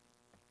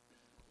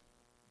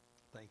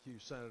 Thank you,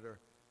 Senator.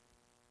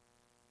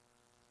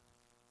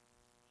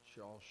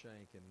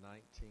 Shawshank in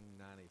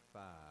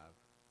 1995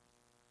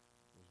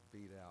 was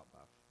beat out by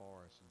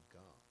Forrest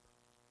Gump.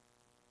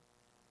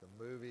 Was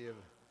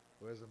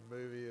a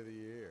movie of the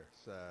year.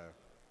 So,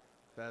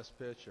 best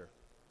picture.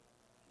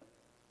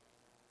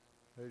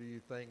 Who do you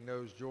think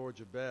knows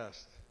Georgia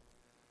best?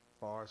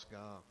 Forrest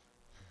Gump.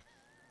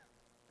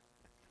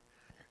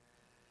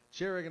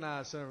 Chair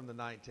recognizes Senator from the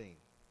 19th.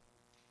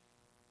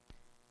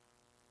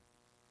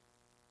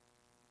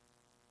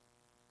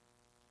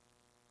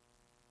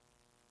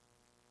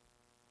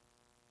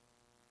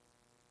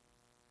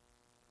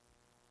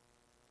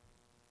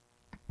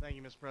 Thank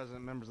you, Mr.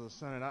 President, members of the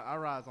Senate. I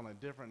rise on a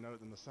different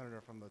note than the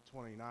senator from the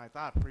 29th.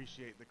 I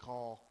appreciate the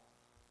call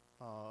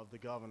of the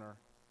governor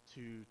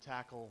to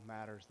tackle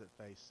matters that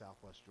face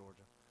Southwest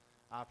Georgia.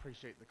 I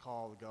appreciate the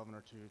call of the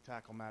governor to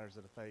tackle matters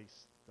that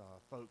face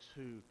folks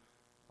who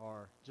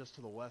are just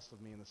to the west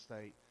of me in the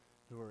state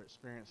who are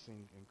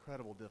experiencing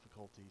incredible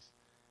difficulties.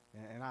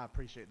 And I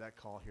appreciate that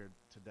call here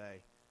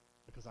today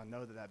because I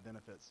know that that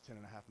benefits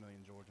 10.5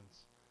 million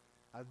Georgians.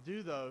 I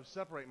do, though,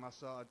 separate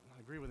myself. I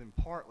agree with him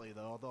partly,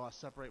 though, although I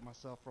separate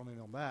myself from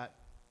him on that,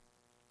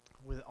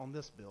 on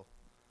this bill.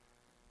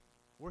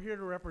 We're here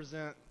to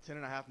represent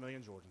 10.5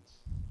 million Georgians.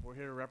 We're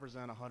here to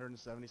represent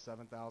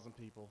 177,000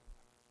 people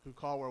who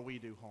call where we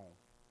do home.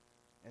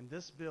 And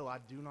this bill, I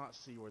do not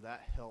see where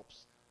that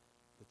helps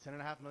the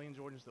 10.5 million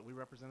Georgians that we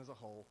represent as a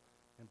whole,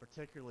 and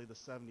particularly the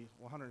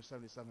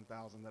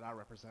 177,000 that I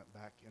represent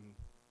back in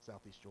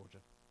Southeast Georgia.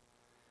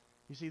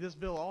 You see, this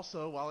bill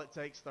also, while it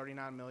takes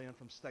 $39 million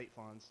from state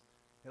funds,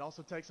 it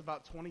also takes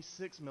about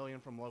 $26 million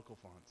from local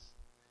funds.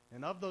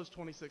 And of those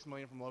 $26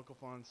 million from local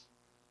funds,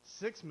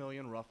 $6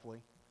 million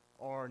roughly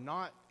are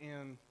not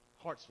in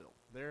Hartsville.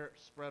 They're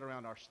spread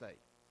around our state.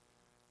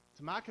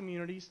 To my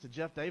communities, to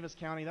Jeff Davis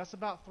County, that's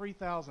about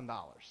 $3,000.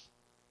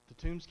 To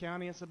Toombs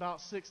County, it's about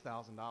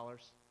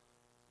 $6,000.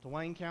 To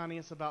Wayne County,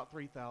 it's about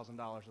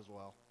 $3,000 as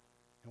well.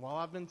 And while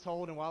I've been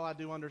told and while I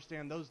do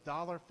understand those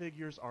dollar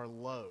figures are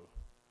low,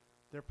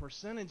 their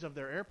percentage of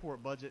their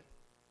airport budget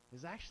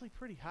is actually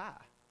pretty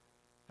high.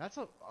 That's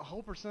a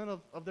whole percent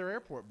of their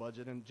airport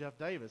budget in Jeff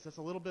Davis. It's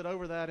a little bit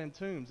over that in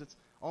Toombs. It's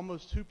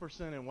almost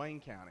 2% in Wayne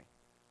County.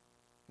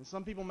 And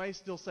some people may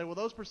still say, well,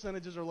 those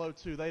percentages are low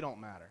too. They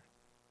don't matter.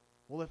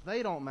 Well, if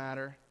they don't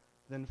matter,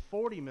 then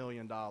 $40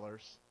 million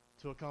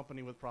to a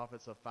company with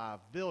profits of $5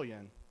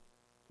 billion,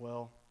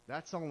 well,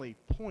 that's only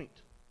 0.4%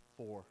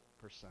 or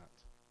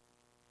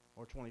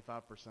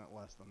 25%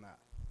 less than that.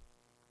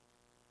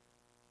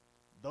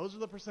 Those are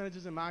the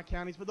percentages in my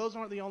counties, but those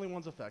aren't the only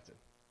ones affected.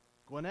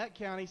 Gwinnett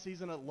County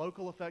sees a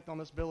local effect on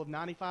this bill of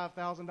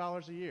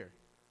 $95,000 a year.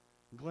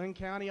 Glenn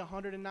County,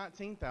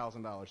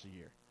 $119,000 a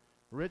year.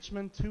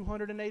 Richmond,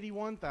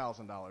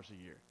 $281,000 a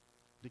year.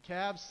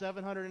 DeKalb,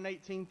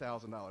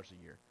 $718,000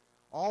 a year.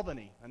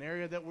 Albany, an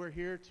area that we're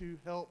here to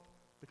help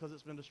because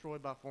it's been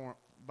destroyed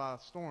by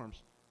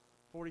storms,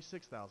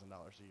 $46,000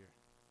 a year.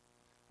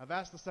 I've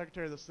asked the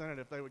Secretary of the Senate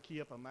if they would key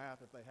up a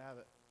map if they have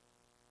it.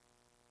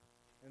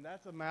 And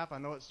that's a map. I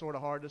know it's sort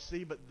of hard to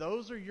see, but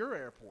those are your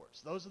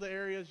airports. Those are the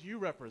areas you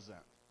represent.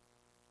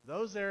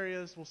 Those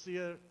areas will see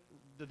a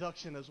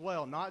deduction as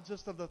well, not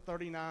just of the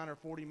 $39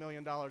 or $40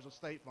 million of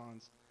state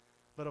funds,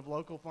 but of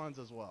local funds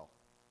as well.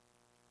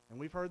 And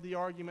we've heard the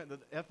argument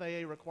that the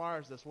FAA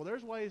requires this. Well,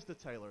 there's ways to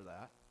tailor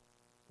that.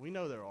 We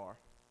know there are.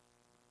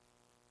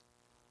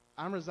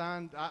 I'm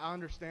resigned. I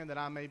understand that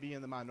I may be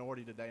in the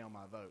minority today on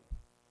my vote.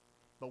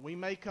 But we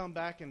may come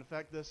back and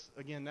affect this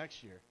again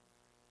next year.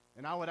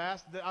 And I would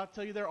ask that I'll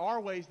tell you there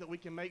are ways that we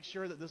can make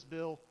sure that this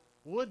bill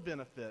would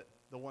benefit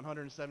the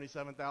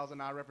 177,000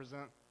 I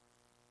represent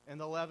and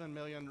the 11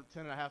 million,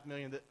 10.5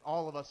 million that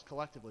all of us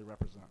collectively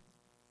represent.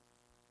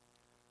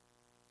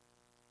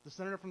 The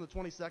senator from the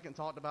 22nd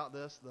talked about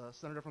this. The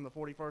senator from the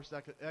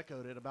 41st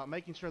echoed it about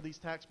making sure these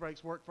tax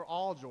breaks work for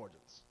all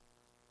Georgians.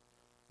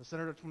 The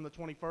senator from the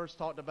 21st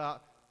talked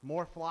about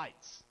more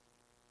flights.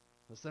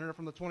 The senator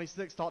from the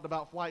 26th talked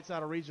about flights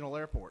out of regional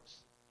airports.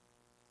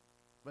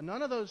 But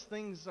none of those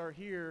things are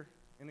here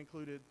and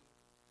included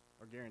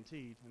or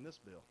guaranteed in this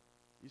bill.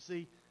 You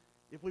see,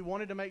 if we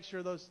wanted to make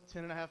sure those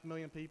 10.5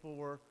 million people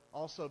were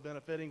also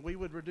benefiting, we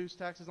would reduce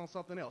taxes on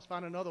something else,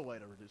 find another way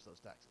to reduce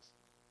those taxes.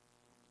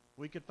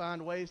 We could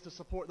find ways to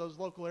support those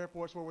local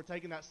airports where we're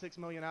taking that $6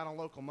 million out on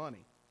local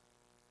money.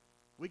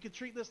 We could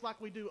treat this like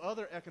we do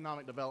other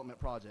economic development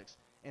projects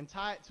and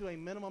tie it to a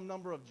minimum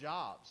number of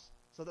jobs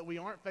so that we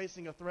aren't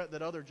facing a threat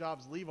that other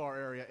jobs leave our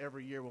area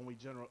every year when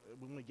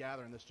we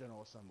gather in this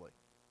General Assembly.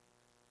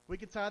 We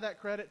could tie that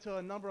credit to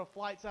a number of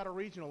flights out of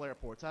regional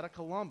airports, out of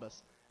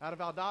Columbus, out of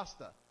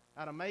Valdosta,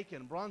 out of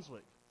Macon,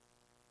 Brunswick,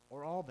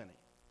 or Albany.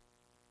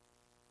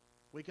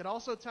 We could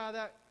also tie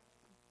that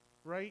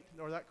rate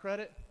or that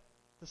credit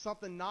to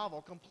something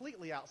novel,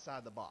 completely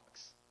outside the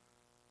box.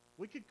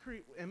 We could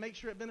create and make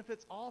sure it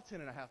benefits all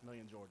 10.5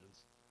 million Georgians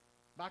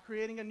by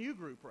creating a new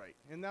group rate.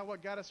 Isn't that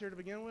what got us here to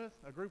begin with,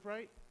 a group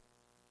rate?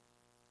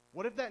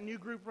 What if that new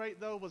group rate,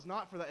 though, was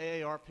not for the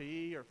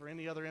AARP or for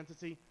any other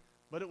entity,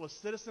 but it was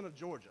Citizen of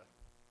Georgia?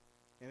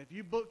 And if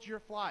you booked your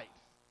flight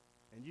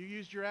and you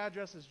used your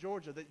address as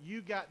Georgia, that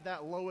you got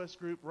that lowest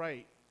group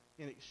rate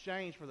in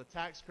exchange for the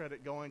tax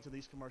credit going to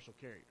these commercial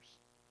carriers.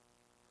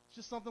 It's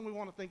just something we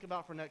want to think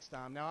about for next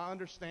time. Now, I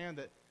understand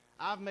that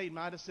I've made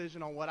my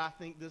decision on what I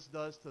think this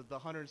does to the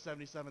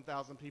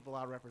 177,000 people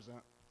I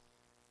represent,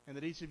 and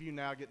that each of you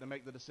now get to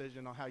make the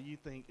decision on how you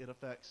think it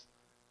affects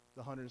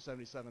the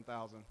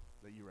 177,000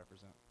 that you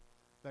represent.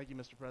 Thank you,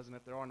 Mr.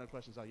 President. If there are no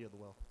questions, I'll yield the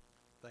will.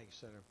 Thank you,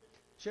 Senator.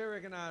 Chair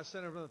recognizes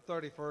Senator from the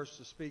 31st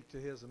to speak to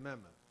his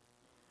amendment.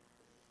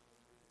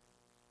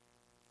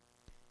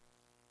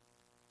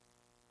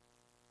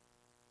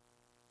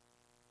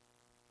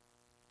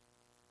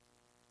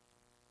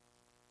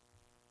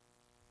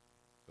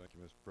 Thank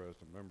you, Mr.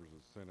 President. Members of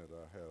the Senate,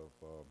 I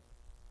have,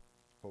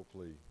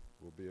 hopefully,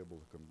 will be able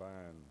to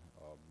combine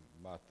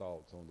my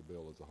thoughts on the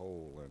bill as a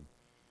whole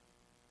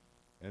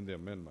and the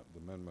amendment. The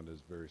amendment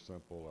is very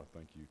simple. I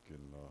think you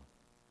can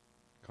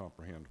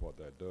comprehend what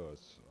that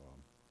does.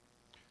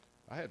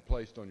 I had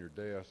placed on your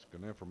desk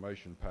an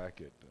information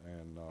packet,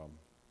 and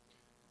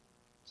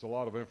it's a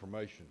lot of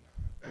information.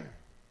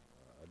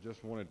 I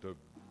just wanted to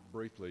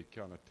briefly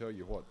kind of tell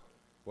you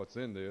what's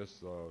in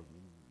this.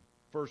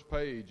 First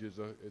page is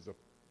a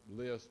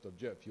list of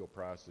jet fuel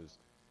prices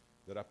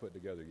that I put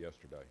together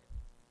yesterday.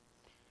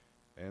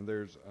 And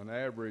there's an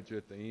average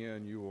at the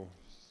end. You will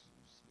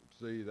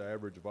see the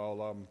average of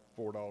all of them,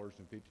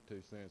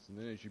 $4.52. And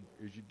then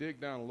as you dig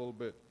down a little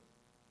bit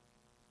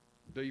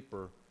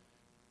deeper,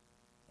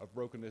 I've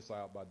broken this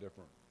out by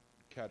different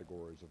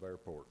categories of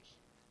airports.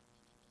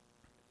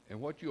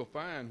 And what you'll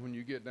find when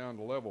you get down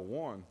to level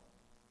 1,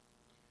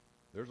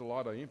 there's a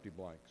lot of empty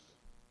blanks.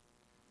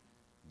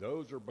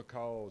 Those are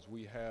because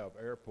we have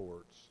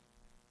airports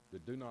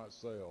that do not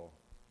sell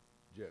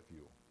jet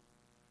fuel.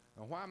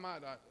 Now, why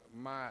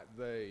might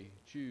they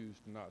choose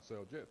to not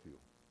sell jet fuel?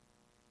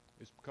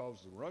 It's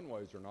because the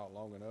runways are not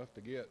long enough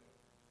to get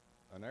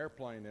an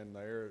airplane in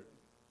there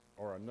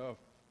or enough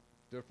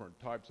different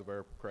types of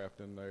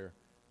aircraft in there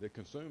that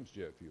consumes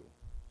jet fuel.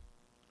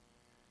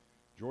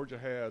 Georgia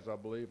has, I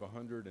believe,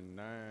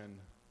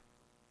 109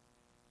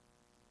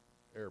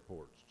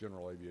 airports,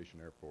 general aviation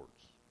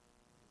airports.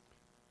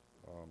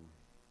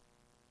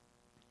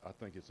 I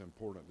think it's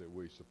important that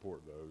we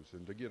support those.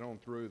 And to get on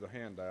through the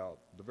handout,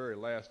 the very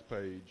last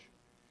page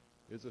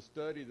is a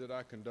study that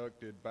I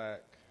conducted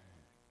back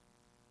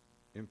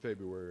in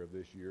February of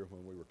this year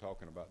when we were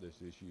talking about this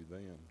issue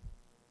then.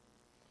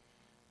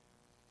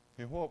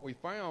 And what we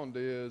found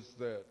is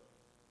that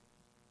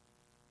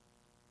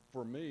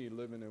for me,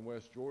 living in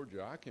West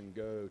Georgia, I can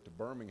go to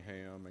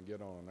Birmingham and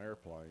get on an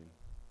airplane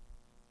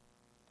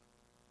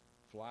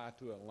fly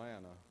to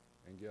Atlanta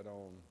and get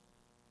on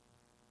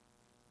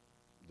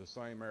the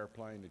same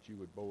airplane that you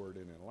would board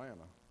in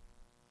Atlanta.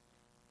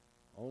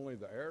 Only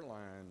the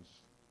airlines,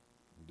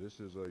 this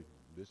is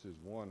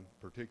one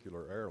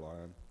particular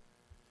airline,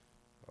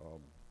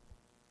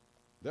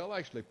 they'll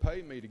actually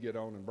pay me to get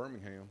on in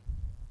Birmingham,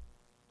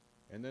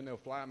 and then they'll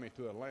fly me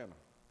to Atlanta.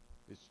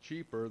 It's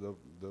cheaper.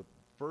 The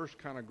first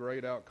kind of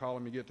grayed out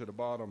column you get to the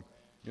bottom,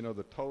 you know,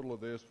 the total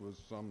of this was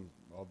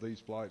these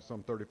flights,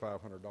 some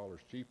 $3,500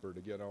 cheaper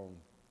to get on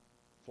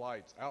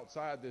flights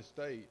outside this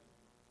state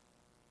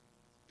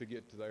to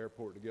get to the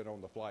airport to get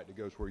on the flight that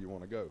goes where you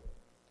want to go.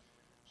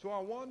 So I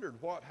wondered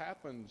what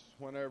happens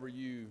whenever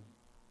you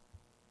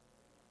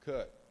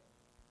cut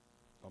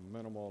a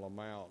minimal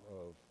amount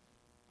of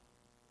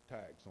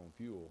tax on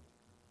fuel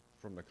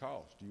from the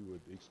cost. You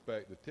would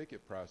expect the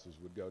ticket prices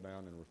would go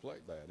down and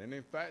reflect that. And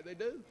in fact, they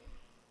do.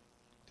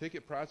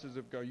 Ticket prices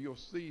have gone, you'll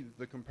see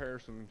the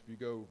comparison if you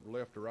go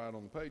left or right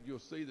on the page, you'll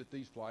see that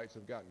these flights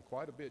have gotten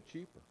quite a bit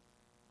cheaper.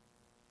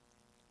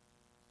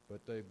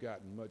 But they've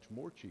gotten much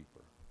more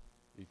cheaper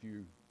if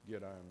you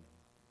get on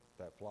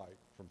that flight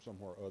from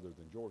somewhere other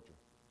than Georgia.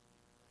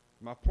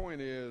 My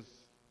point is,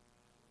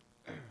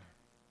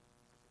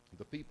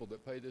 the people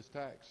that pay this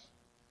tax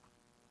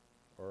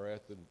are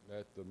at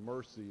the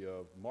mercy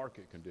of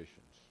market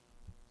conditions.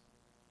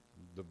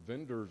 The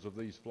vendors of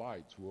these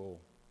flights will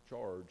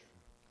charge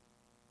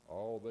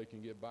all they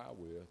can get by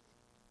with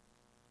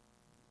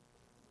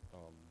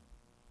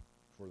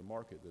for the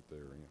market that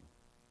they're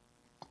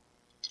in.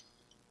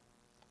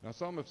 Now,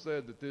 some have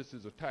said that this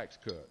is a tax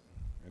cut,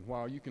 and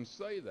while you can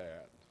say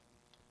that,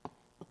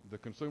 the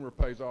consumer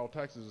pays all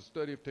taxes. A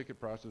study of ticket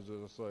prices,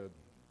 as I said,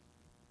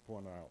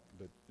 point out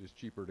that it's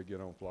cheaper to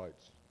get on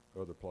flights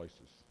other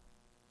places.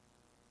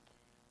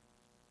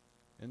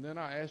 And then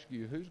I ask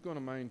you, who's going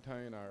to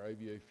maintain our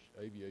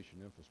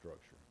aviation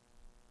infrastructure?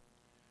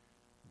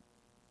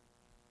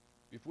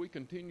 If we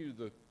continue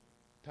the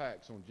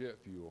tax on jet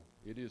fuel,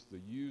 it is the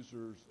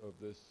users of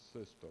this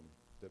system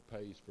that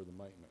pays for the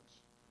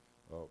maintenance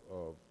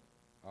of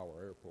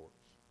our airports.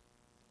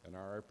 And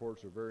our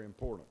airports are very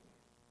important.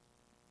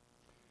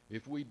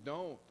 If we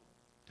don't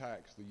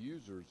tax the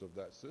users of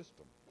that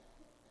system,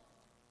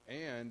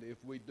 and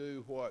if we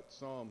do what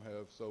some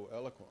have so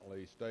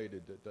eloquently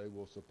stated that they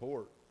will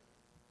support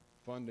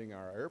funding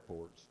our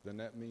airports, then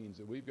that means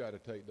that we've got to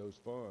take those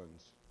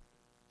funds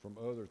from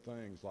other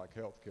things like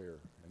health care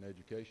and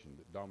education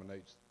that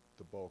dominates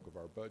the bulk of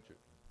our budget.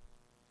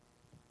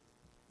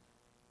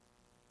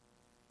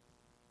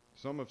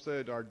 Some have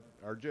said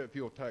our jet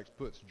fuel tax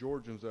puts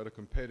Georgians at a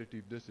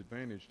competitive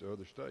disadvantage to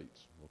other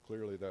states. Well,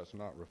 clearly that's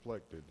not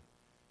reflected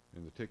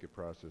in the ticket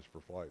prices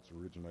for flights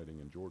originating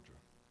in Georgia.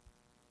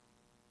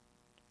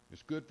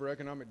 It's good for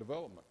economic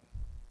development.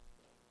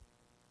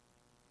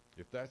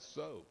 If that's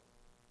so,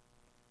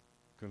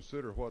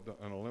 consider what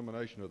an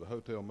elimination of the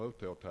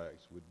hotel-motel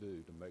tax would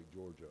do to make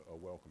Georgia a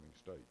welcoming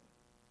state.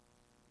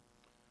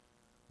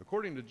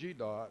 According to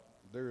GDOT,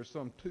 there is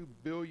some $2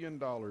 billion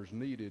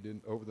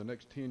needed over the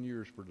next 10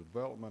 years for the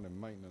development and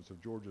maintenance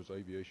of Georgia's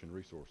aviation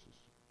resources.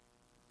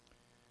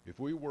 If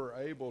we were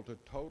able to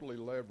totally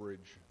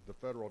leverage the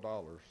federal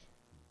dollars,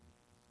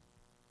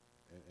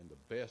 and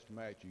the best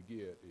match you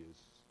get is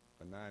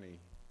a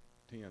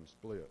 90-10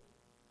 split,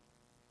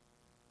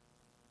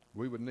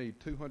 we would need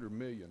 $200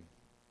 million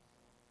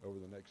over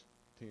the next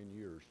 10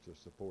 years to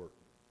support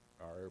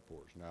our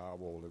airports. Now, I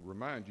will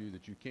remind you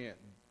that you can't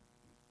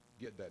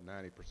get that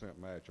 90%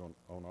 match on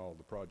all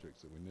the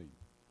projects that we need.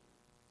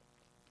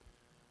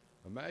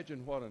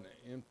 Imagine what an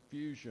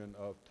infusion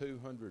of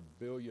 $200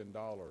 billion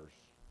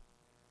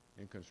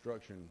in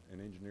construction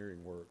and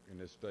engineering work in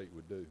this state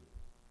would do.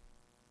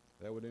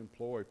 That would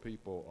employ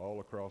people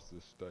all across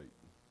this state.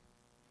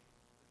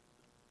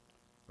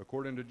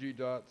 According to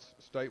GDOT's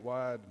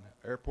statewide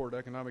airport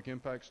economic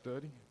impact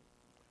study,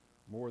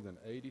 more than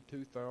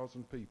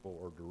 82,000 people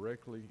are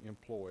directly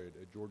employed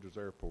at Georgia's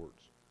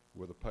airports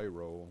with a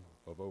payroll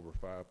of over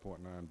 $5.9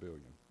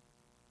 billion.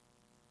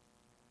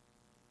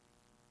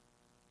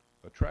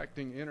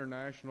 Attracting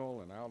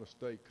international and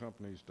out-of-state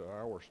companies to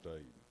our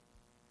state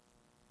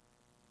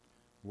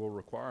will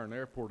require an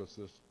airport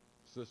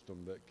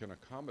system that can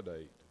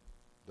accommodate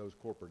those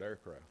corporate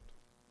aircraft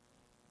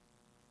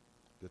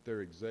that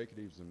their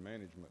executives and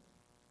management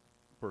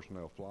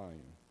personnel fly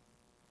in.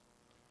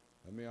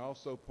 Let me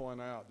also point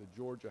out that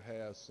Georgia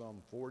has some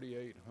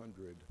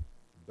 4,800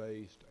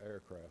 based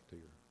aircraft here.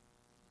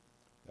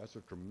 That's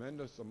a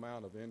tremendous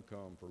amount of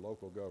income for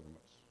local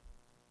governments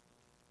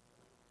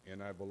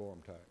in ad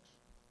valorem tax.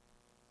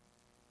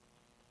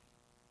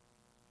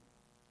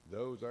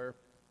 Those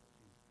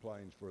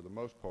airplanes, for the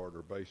most part,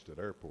 are based at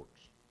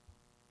airports.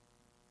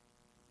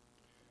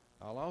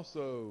 I'll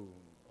also,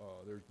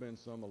 there's been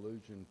some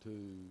allusion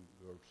to,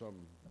 or some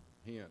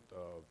hint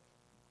of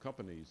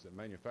companies that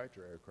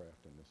manufacture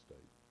aircraft in this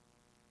state,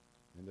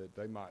 and that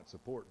they might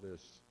support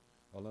this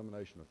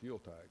elimination of fuel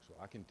tax. So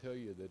I can tell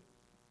you that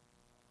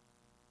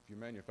if you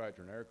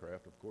manufacture an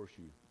aircraft, of course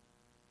you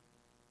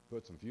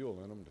put some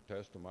fuel in them to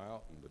test them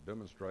out and to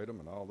demonstrate them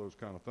and all those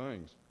kind of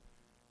things.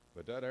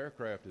 But that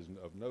aircraft is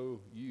of no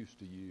use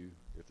to you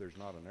if there's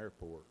not an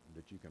airport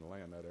that you can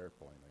land that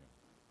airplane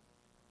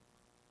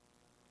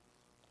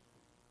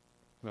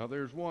in. Now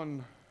there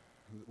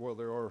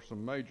are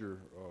some major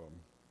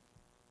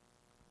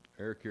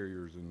air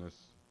carriers in this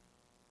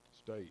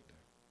state,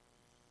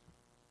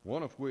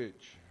 one of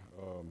which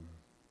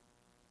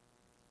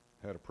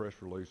had a press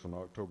release on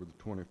October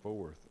the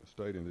 24th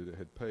stating that it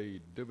had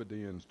paid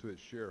dividends to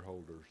its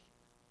shareholders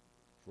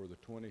for the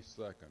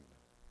 22nd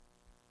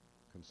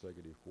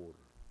consecutive quarter.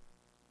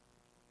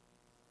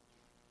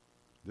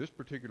 This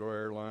particular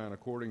airline,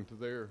 according to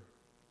their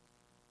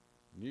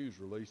news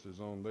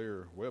releases on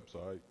their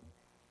website,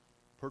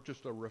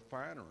 purchased a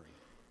refinery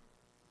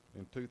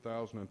in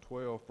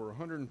 2012 for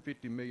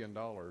 $150 million,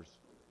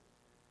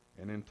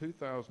 and in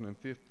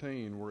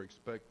 2015 we're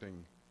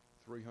expecting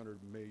 $300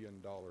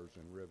 million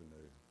in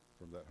revenue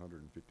from that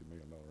 $150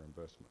 million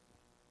investment.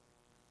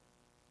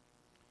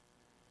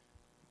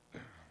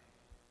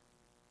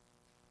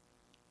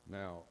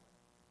 Now,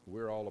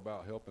 we're all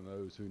about helping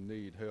those who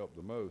need help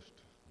the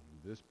most.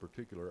 This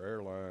particular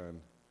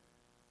airline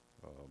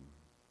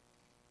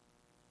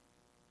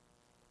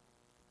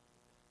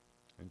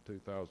in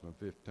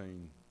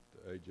 2015,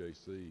 the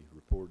AJC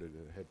reported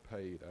it had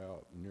paid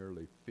out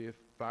nearly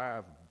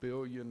 $5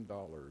 billion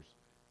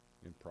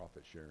in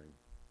profit sharing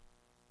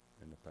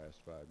in the past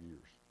 5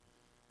 years.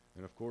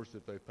 And of course,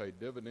 if they paid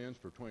dividends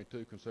for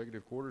 22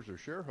 consecutive quarters, their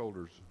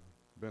shareholders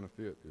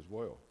benefit as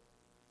well.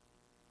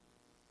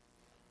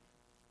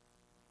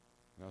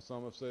 Now,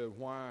 some have said,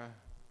 why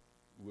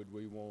would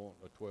we want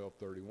a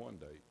 12/31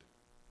 date?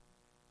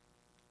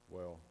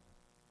 Well,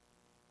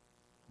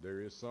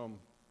 there is some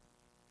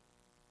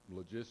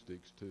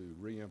logistics to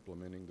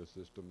re-implementing the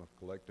system of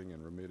collecting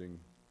and remitting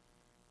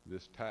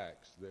this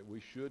tax that we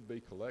should be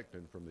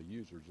collecting from the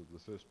users of the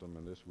system,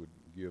 and this would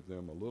give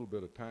them a little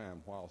bit of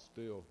time while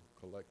still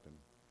collecting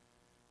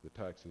the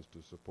taxes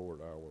to support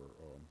our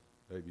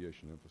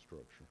aviation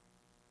infrastructure.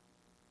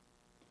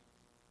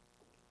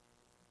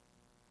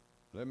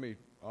 Let me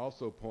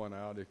also point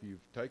out, if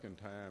you've taken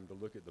time to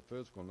look at the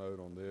fiscal note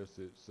on this,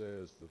 it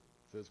says the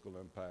fiscal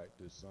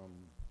impact is some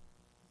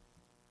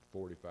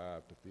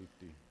 $45 to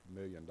 $50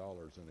 million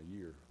in a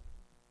year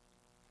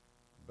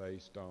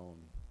based on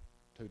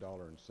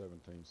 $2.17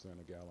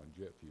 a gallon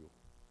jet fuel.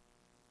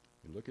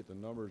 You look at the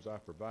numbers I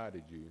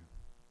provided you,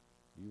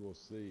 you will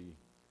see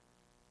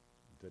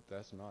that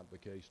that's not the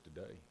case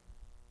today,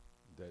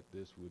 that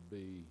this would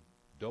be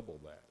double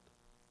that.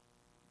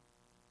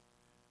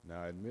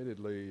 Now,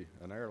 admittedly,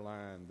 an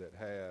airline that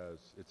has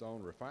its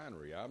own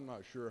refinery, I'm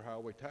not sure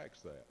how we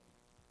tax that.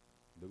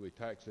 Do we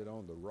tax it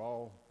on the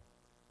raw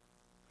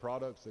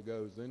products that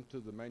goes into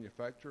the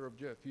manufacture of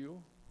jet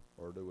fuel,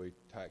 or do we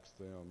tax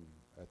them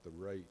at the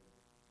rate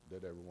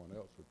that everyone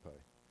else would pay?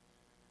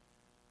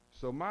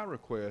 So my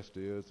request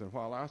is, and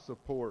while I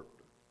support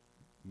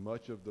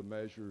much of the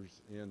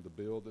measures in the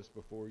bill that's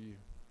before you,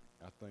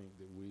 I think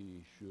that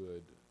we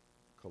should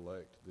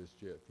collect this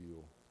jet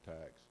fuel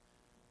tax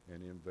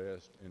and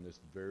invest in this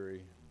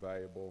very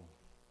valuable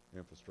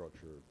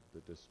infrastructure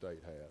that this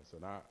state has.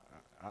 And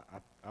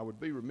I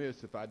would be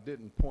remiss if I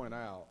didn't point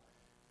out,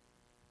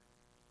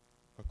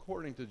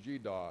 according to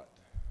GDOT,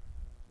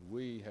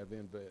 we have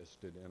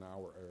invested in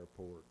our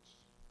airports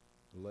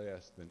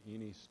less than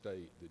any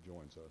state that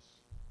joins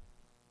us.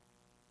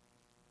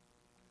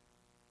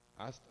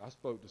 I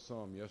spoke to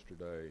some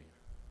yesterday.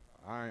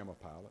 I am a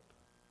pilot,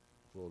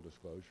 full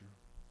disclosure.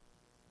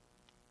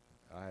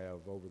 I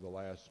have, over the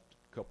last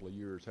couple of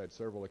years, had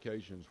several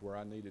occasions where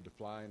I needed to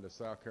fly into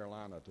South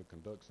Carolina to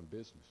conduct some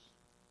business.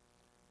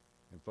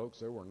 And folks,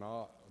 there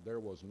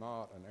was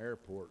not an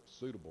airport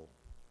suitable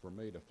for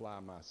me to fly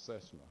my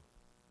Cessna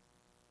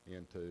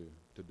into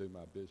to do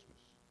my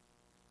business.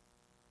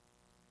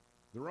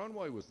 The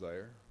runway was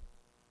there,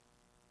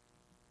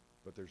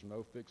 but there's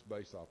no fixed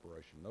base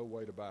operation, no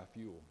way to buy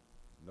fuel,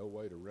 no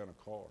way to rent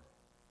a car,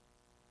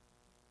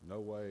 no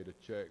way to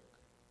check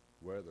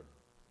weather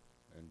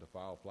and to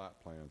file flight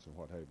plans and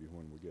what have you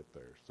when we get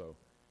there. So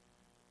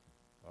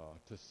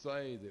to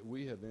say that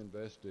we have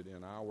invested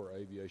in our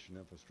aviation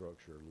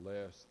infrastructure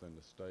less than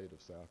the state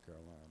of South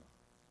Carolina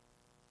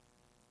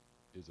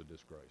is a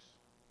disgrace.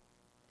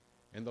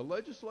 And the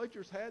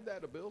legislature's had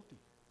that ability.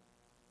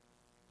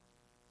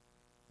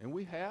 And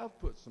we have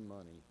put some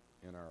money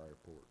in our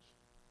airports.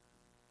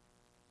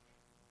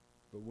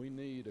 But we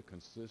need a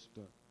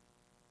consistent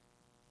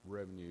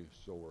revenue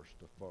source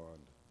to fund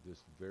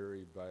this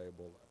very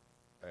valuable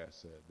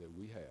asset that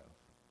we have.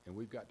 And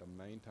we've got to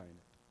maintain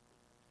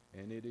it.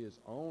 And it is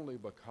only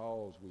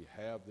because we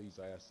have these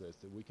assets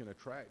that we can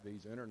attract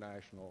these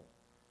international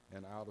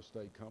and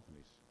out-of-state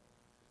companies.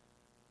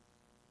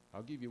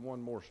 I'll give you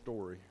one more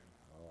story.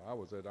 I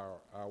was at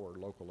our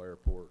local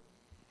airport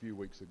a few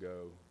weeks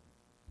ago.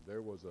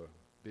 There was a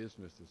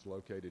business that's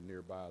located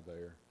nearby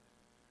there.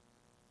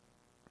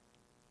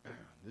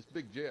 This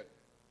big jet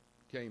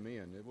came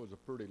in. It was a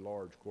pretty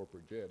large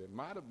corporate jet. It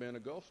might have been a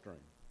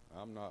Gulfstream.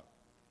 I'm not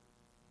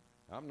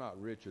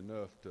rich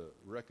enough to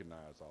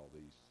recognize all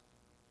these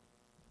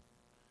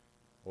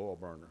oil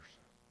burners.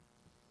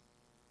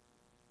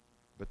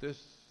 But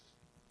this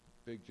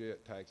big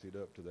jet taxied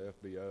up to the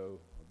FBO.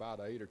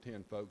 About 8 or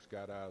 10 folks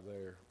got out of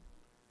there,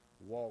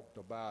 walked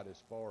about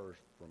as far as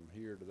from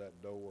here to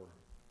that door,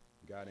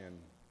 got in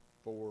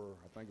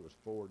I think it was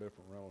four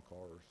different rental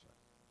cars,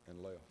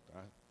 and left.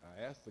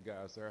 I asked the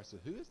guys there, I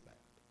said, who is that?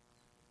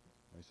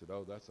 They said,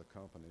 oh, that's a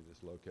company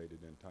that's located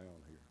in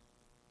town here.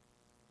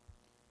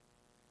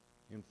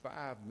 In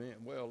 5 minutes,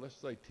 well, let's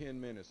say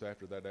 10 minutes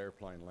after that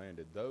airplane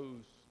landed,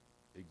 those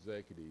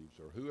executives,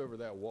 or whoever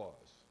that was,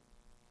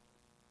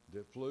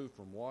 that flew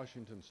from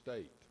Washington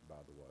State, by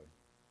the way,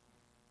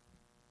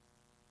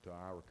 to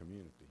our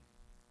community,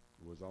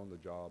 was on the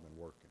job and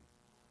working.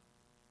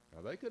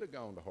 Now, they could have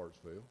gone to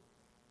Hartsville.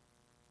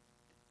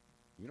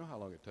 You know how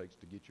long it takes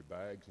to get your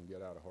bags and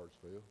get out of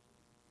Hartsville?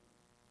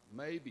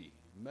 Maybe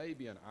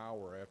an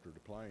hour after the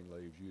plane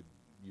leaves,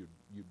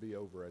 you'd be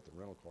over at the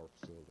rental car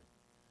facility.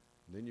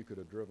 And then you could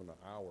have driven an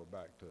hour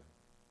back to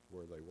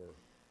where they were.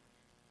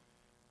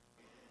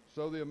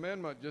 So the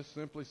amendment just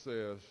simply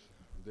says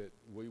that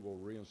we will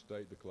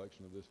reinstate the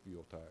collection of this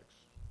fuel tax,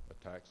 a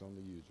tax on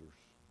the users,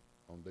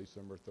 on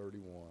December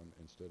 31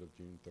 instead of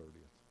June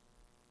 30th.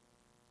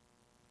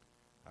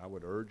 I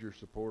would urge your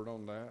support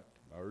on that.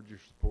 I urge your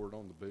support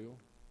on the bill.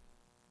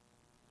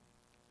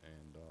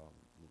 And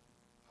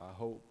I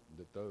hope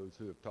that those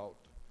who have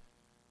talked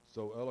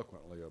so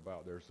eloquently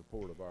about their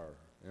support of our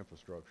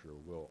infrastructure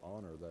will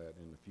honor that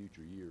in the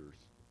future years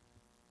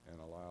and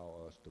allow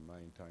us to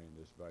maintain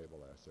this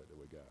valuable asset that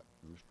we got.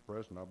 Mr.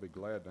 President, I'll be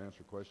glad to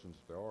answer questions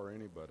if there are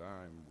any, but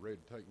I'm ready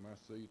to take my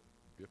seat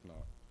if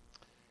not.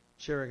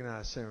 Chair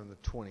recognizes Senator on the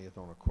 20th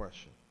on a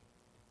question.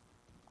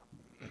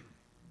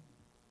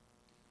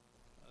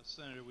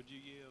 Senator, would you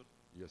yield?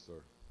 Yes,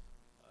 sir.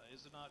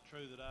 Is it not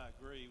true that I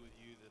agree with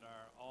you that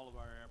all of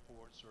our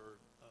airports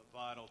are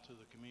vital to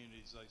the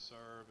communities they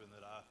serve, and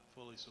that I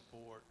fully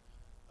support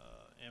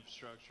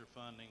infrastructure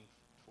funding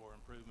for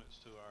improvements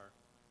to our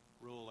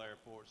rural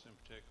airports in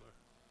particular?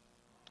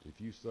 If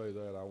you say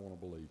that, I want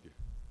to believe you.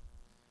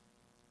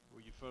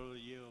 Will you fully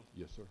yield?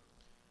 Yes, sir.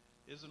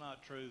 Is it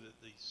not true that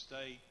the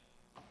state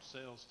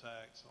sales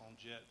tax on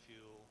jet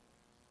fuel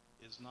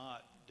is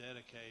not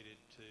dedicated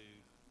to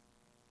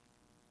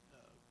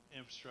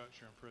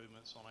infrastructure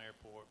improvements on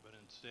airport, but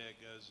instead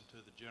goes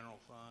into the general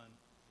fund?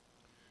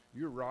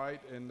 You're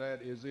right, and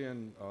that is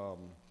in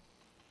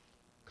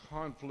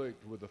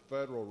conflict with the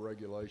federal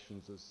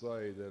regulations that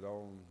say that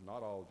on,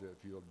 not all jet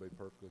fuel, to be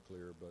perfectly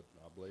clear, but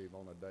I believe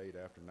on a date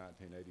after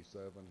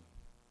 1987,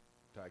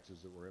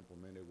 taxes that were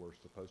implemented were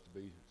supposed to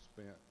be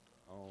spent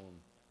on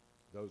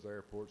those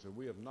airports, and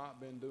we have not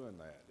been doing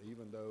that,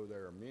 even though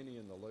there are many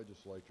in the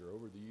legislature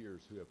over the years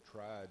who have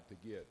tried to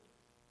get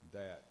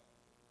that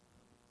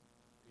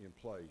in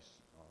place.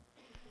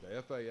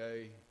 The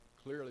FAA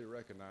clearly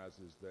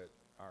recognizes that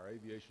our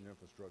aviation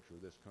infrastructure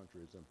of this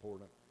country is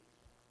important,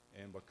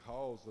 and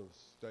because of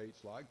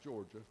states like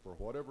Georgia, for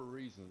whatever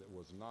reason, that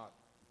was not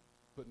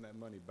putting that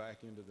money back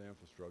into the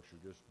infrastructure,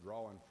 just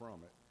drawing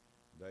from it,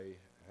 they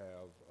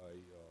have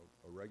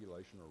a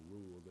regulation or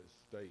rule that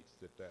states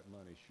that that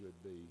money should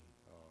be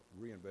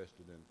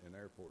reinvested in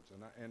airports.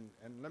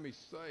 And let me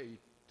say,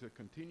 to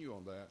continue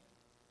on that,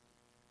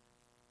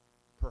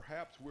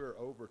 perhaps we're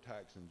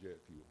overtaxing jet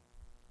fuel.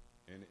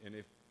 And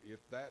if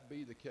that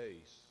be the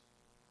case,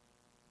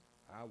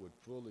 I would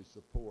fully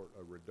support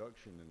a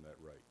reduction in that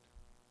rate.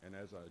 And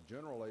as a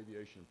general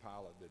aviation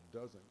pilot that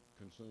doesn't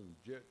consume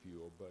jet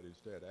fuel, but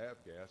instead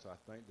avgas, I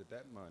think that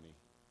that money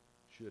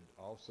should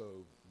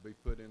also be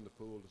put in the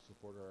pool to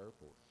support our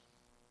airports.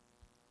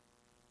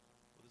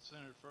 Will the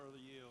Senator further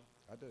yield?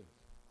 I do.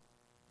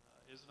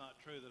 Is it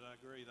not true that I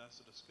agree that's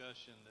a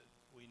discussion that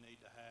we need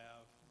to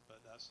have,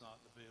 but that's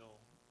not the bill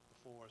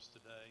before us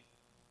today?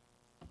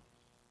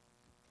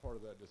 Part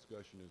of that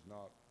discussion is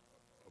not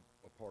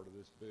a part of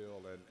this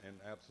bill, and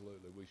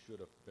absolutely we should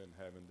have been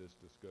having this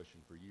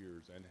discussion for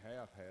years and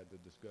have had the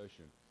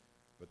discussion,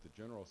 but the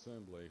General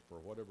Assembly,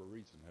 for whatever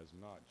reason, has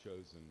not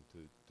chosen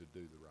to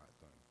do the right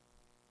thing.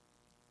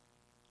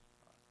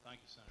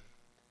 Thank you, Senator.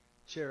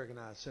 Chair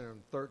recognizes Senator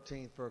on the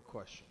 13th for a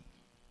question.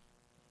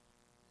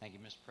 Thank you,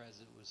 Mr.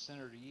 President. Will the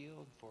Senator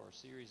yield for a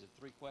series of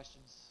 3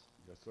 questions?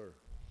 Yes, sir.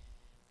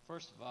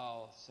 First of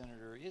all,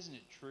 Senator, isn't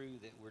it true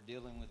that we're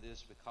dealing with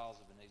this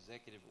because of an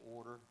executive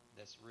order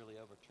that's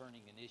really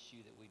overturning an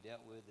issue that we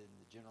dealt with in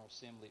the General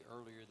Assembly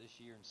earlier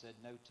this year and said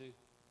no to?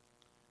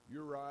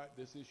 You're right.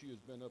 This issue has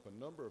been up a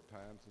number of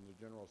times, and the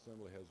General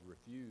Assembly has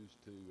refused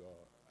to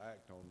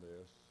act on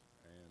this,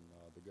 and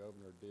the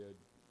governor did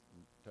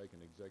take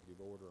an executive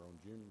order on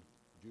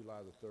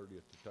July the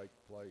 30th to take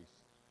place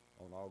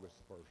on August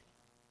the 1st.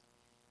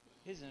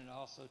 Isn't it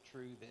also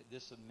true that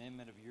this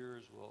amendment of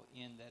yours will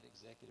end that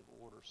executive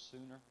order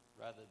sooner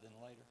rather than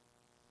later?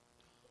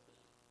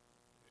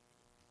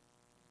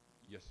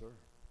 Yes, sir.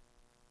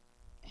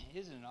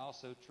 Isn't it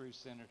also true,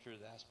 Senator,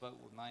 that I spoke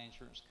with my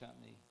insurance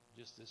company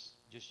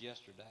just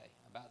yesterday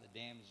about the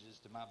damages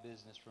to my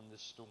business from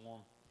this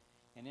storm?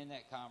 And in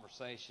that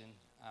conversation,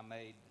 I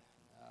made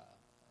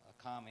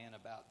a comment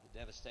about the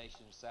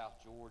devastation of South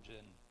Georgia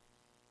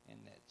and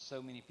that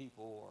so many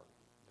people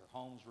their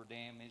homes were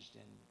damaged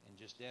and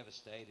just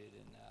devastated,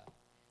 and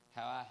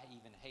how I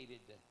even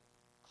hated to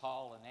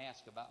call and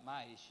ask about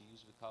my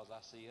issues because I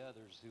see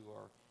others who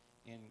are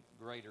in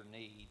greater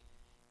need,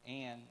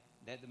 and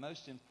that the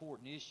most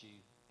important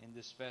issue in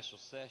this special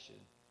session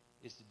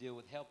is to deal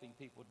with helping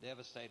people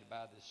devastated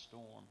by this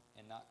storm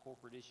and not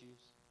corporate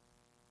issues?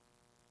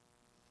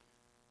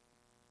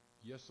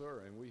 Yes,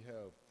 sir, and we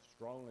have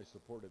strongly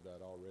supported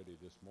that already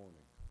this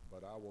morning.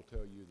 But I will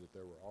tell you that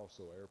there were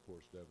also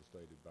airports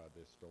devastated by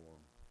this storm,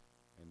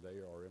 and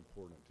they are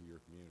important to your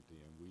community,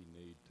 and we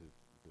need to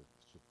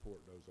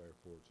support those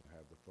airports and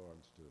have the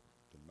funds to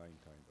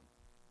maintain them.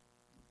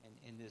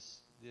 And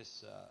this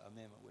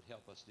amendment would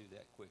help us do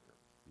that quicker.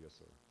 Yes,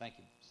 sir. Thank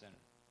you, Senator.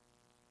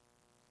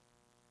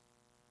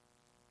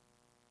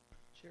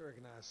 Chair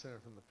recognizes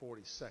Senator from the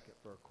 42nd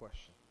for a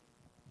question.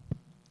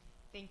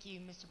 Thank you,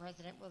 Mr.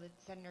 President. Will the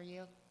senator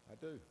yield? I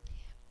do.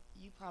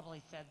 You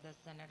probably said this,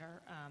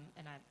 Senator,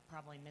 and I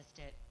probably missed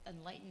it.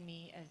 Enlighten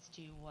me as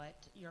to what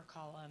your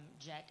column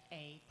Jet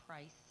A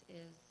price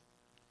is.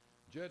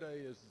 Jet A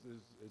is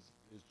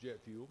jet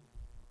fuel.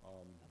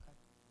 Okay.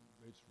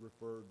 It's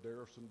referred, there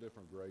are some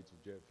different grades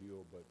of jet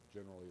fuel, but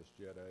generally it's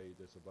Jet A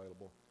that's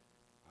available.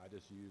 I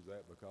just use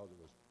that because it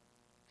was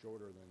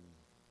shorter than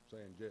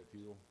saying jet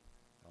fuel.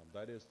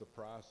 That is the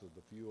price of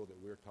the fuel that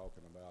we're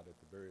talking about at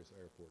the various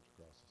airports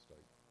across the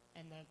state.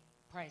 And the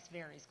price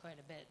varies quite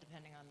a bit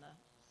depending on the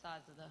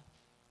size of the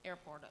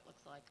airport, it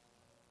looks like.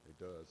 It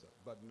does,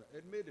 but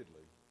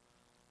admittedly,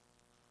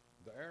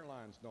 the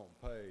airlines don't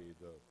pay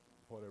the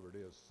whatever it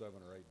is,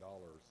 $7 or $8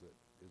 that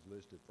is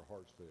listed for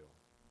Hartsville.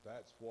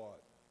 That's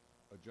what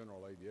a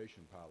general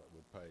aviation pilot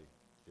would pay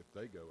if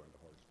they go into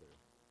Hartsville.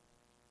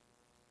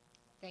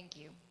 Thank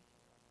you.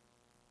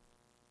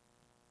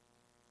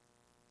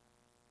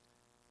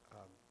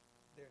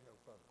 There are no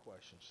further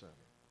questions, Senator.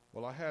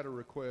 Well, I had a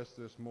request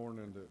this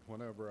morning that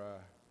whenever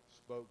I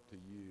spoke to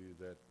you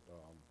that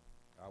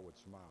I would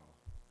smile.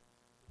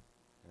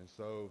 And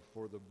so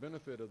for the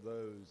benefit of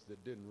those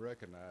that didn't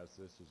recognize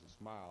this as a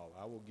smile,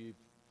 I will give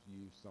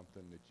you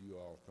something that you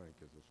all think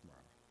is a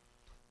smile.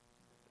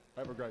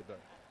 Have a great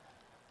day.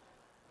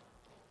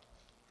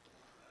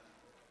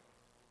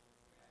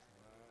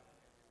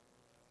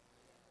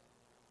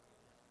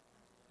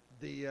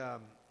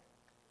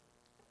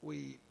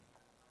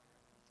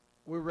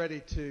 We're ready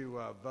to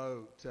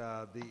vote.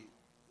 The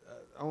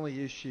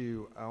only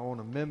issue on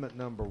amendment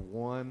number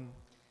 1,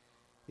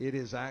 it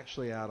is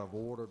actually out of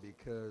order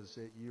because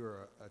you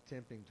are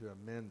attempting to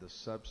amend the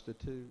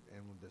substitute,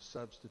 and the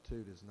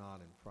substitute is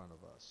not in front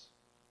of us.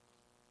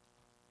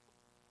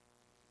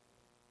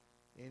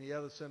 Any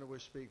other senator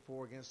wish to speak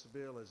for or against the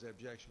bill? Is there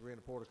objection? Agree in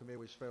the Porter Committee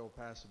which failed to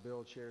pass the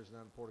bill. Chairs and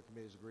none. The Porter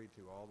Committee has agreed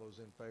to. All those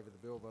in favor of the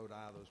bill vote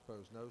aye. Those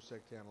opposed no.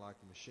 Secretary, unlike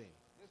the machine.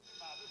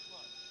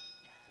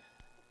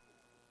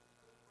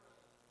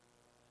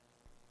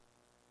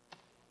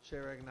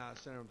 Chair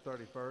recognizes Senator from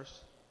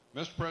 31st.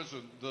 Mr.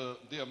 President,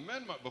 the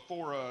amendment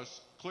before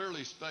us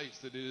clearly states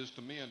that it is to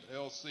amend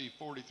LC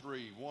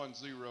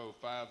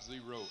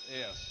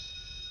 431050S,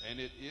 and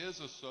it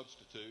is a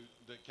substitute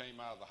that came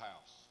out of the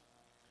House.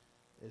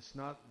 It's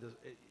not,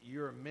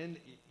 you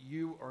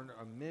are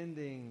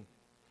amending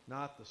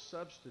not the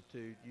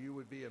substitute. You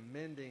would be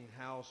amending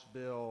House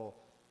Bill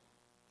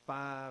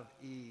 5EX.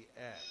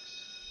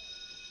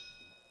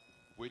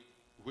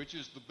 Which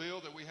is the bill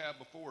that we have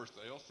before us.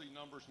 The LC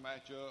numbers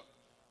match up.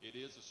 It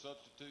is a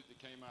substitute that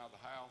came out of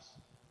the House,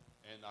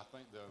 and I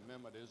think the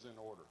amendment is in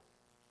order.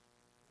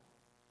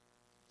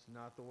 It's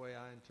not the way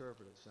I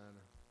interpret it,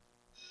 Senator.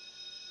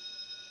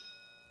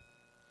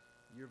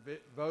 You're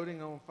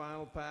voting on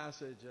final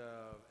passage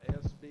of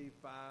SB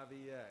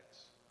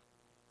 5EX.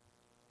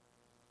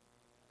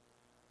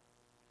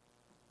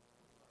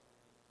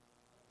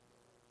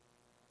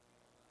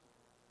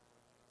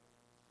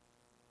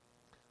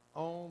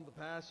 On the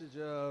passage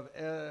of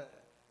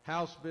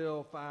House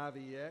Bill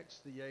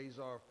 5EX, the yeas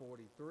are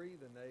 43,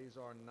 the nays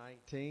are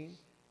 19,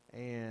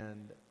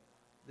 and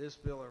this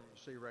bill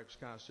received requisite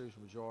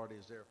constitutional majority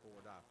is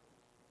therefore adopted.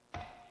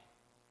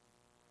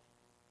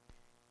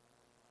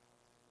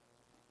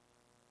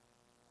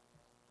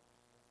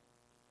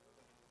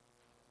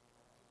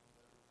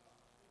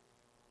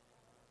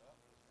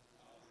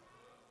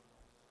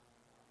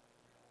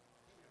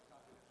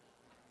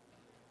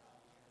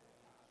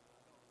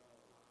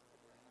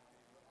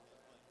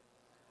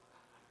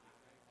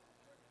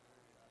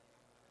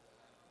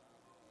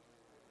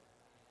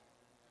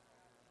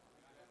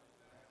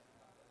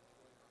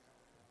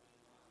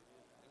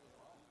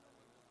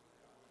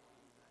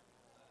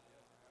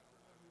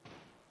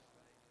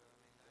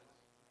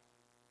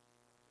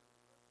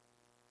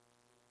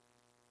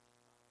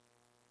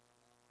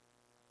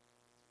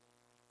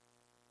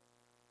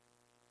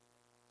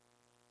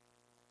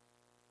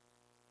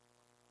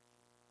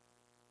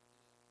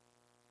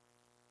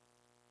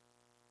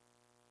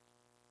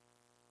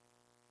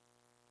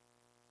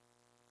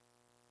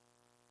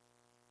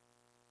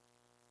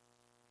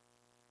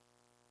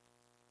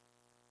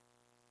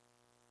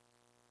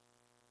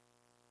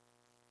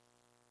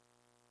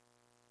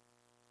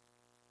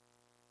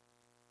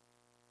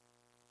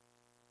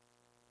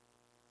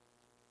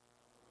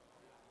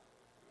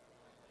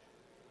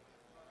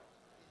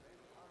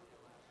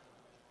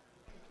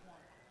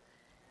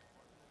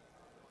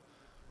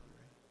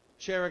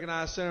 Chair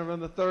recognizes Senator from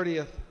the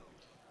 30th.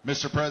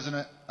 Mr.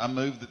 President, I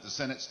move that the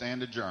Senate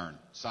stand adjourned.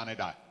 Sine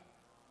die.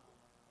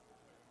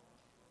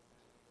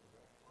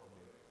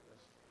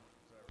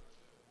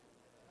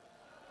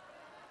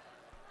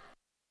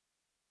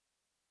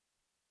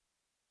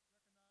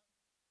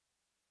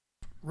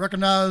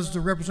 Recognize the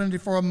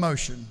representative for a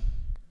motion.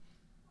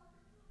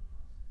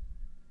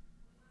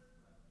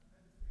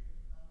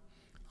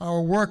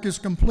 Our work is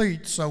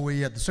complete, so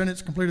the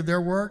Senate's completed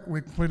their work,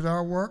 we completed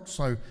our work,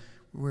 so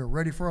we're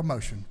ready for a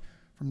motion.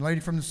 From the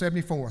lady from the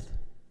 74th.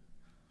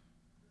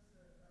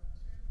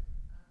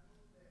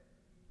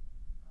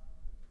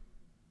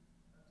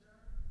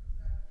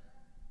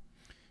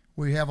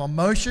 We have a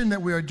motion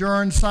that we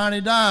adjourn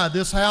sine die.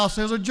 This House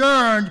is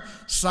adjourned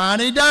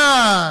sine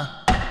die.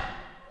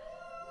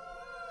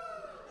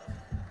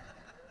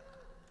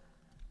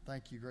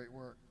 Thank you, great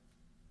work.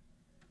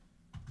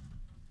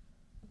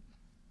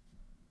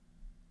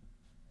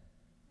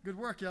 Good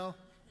work, y'all.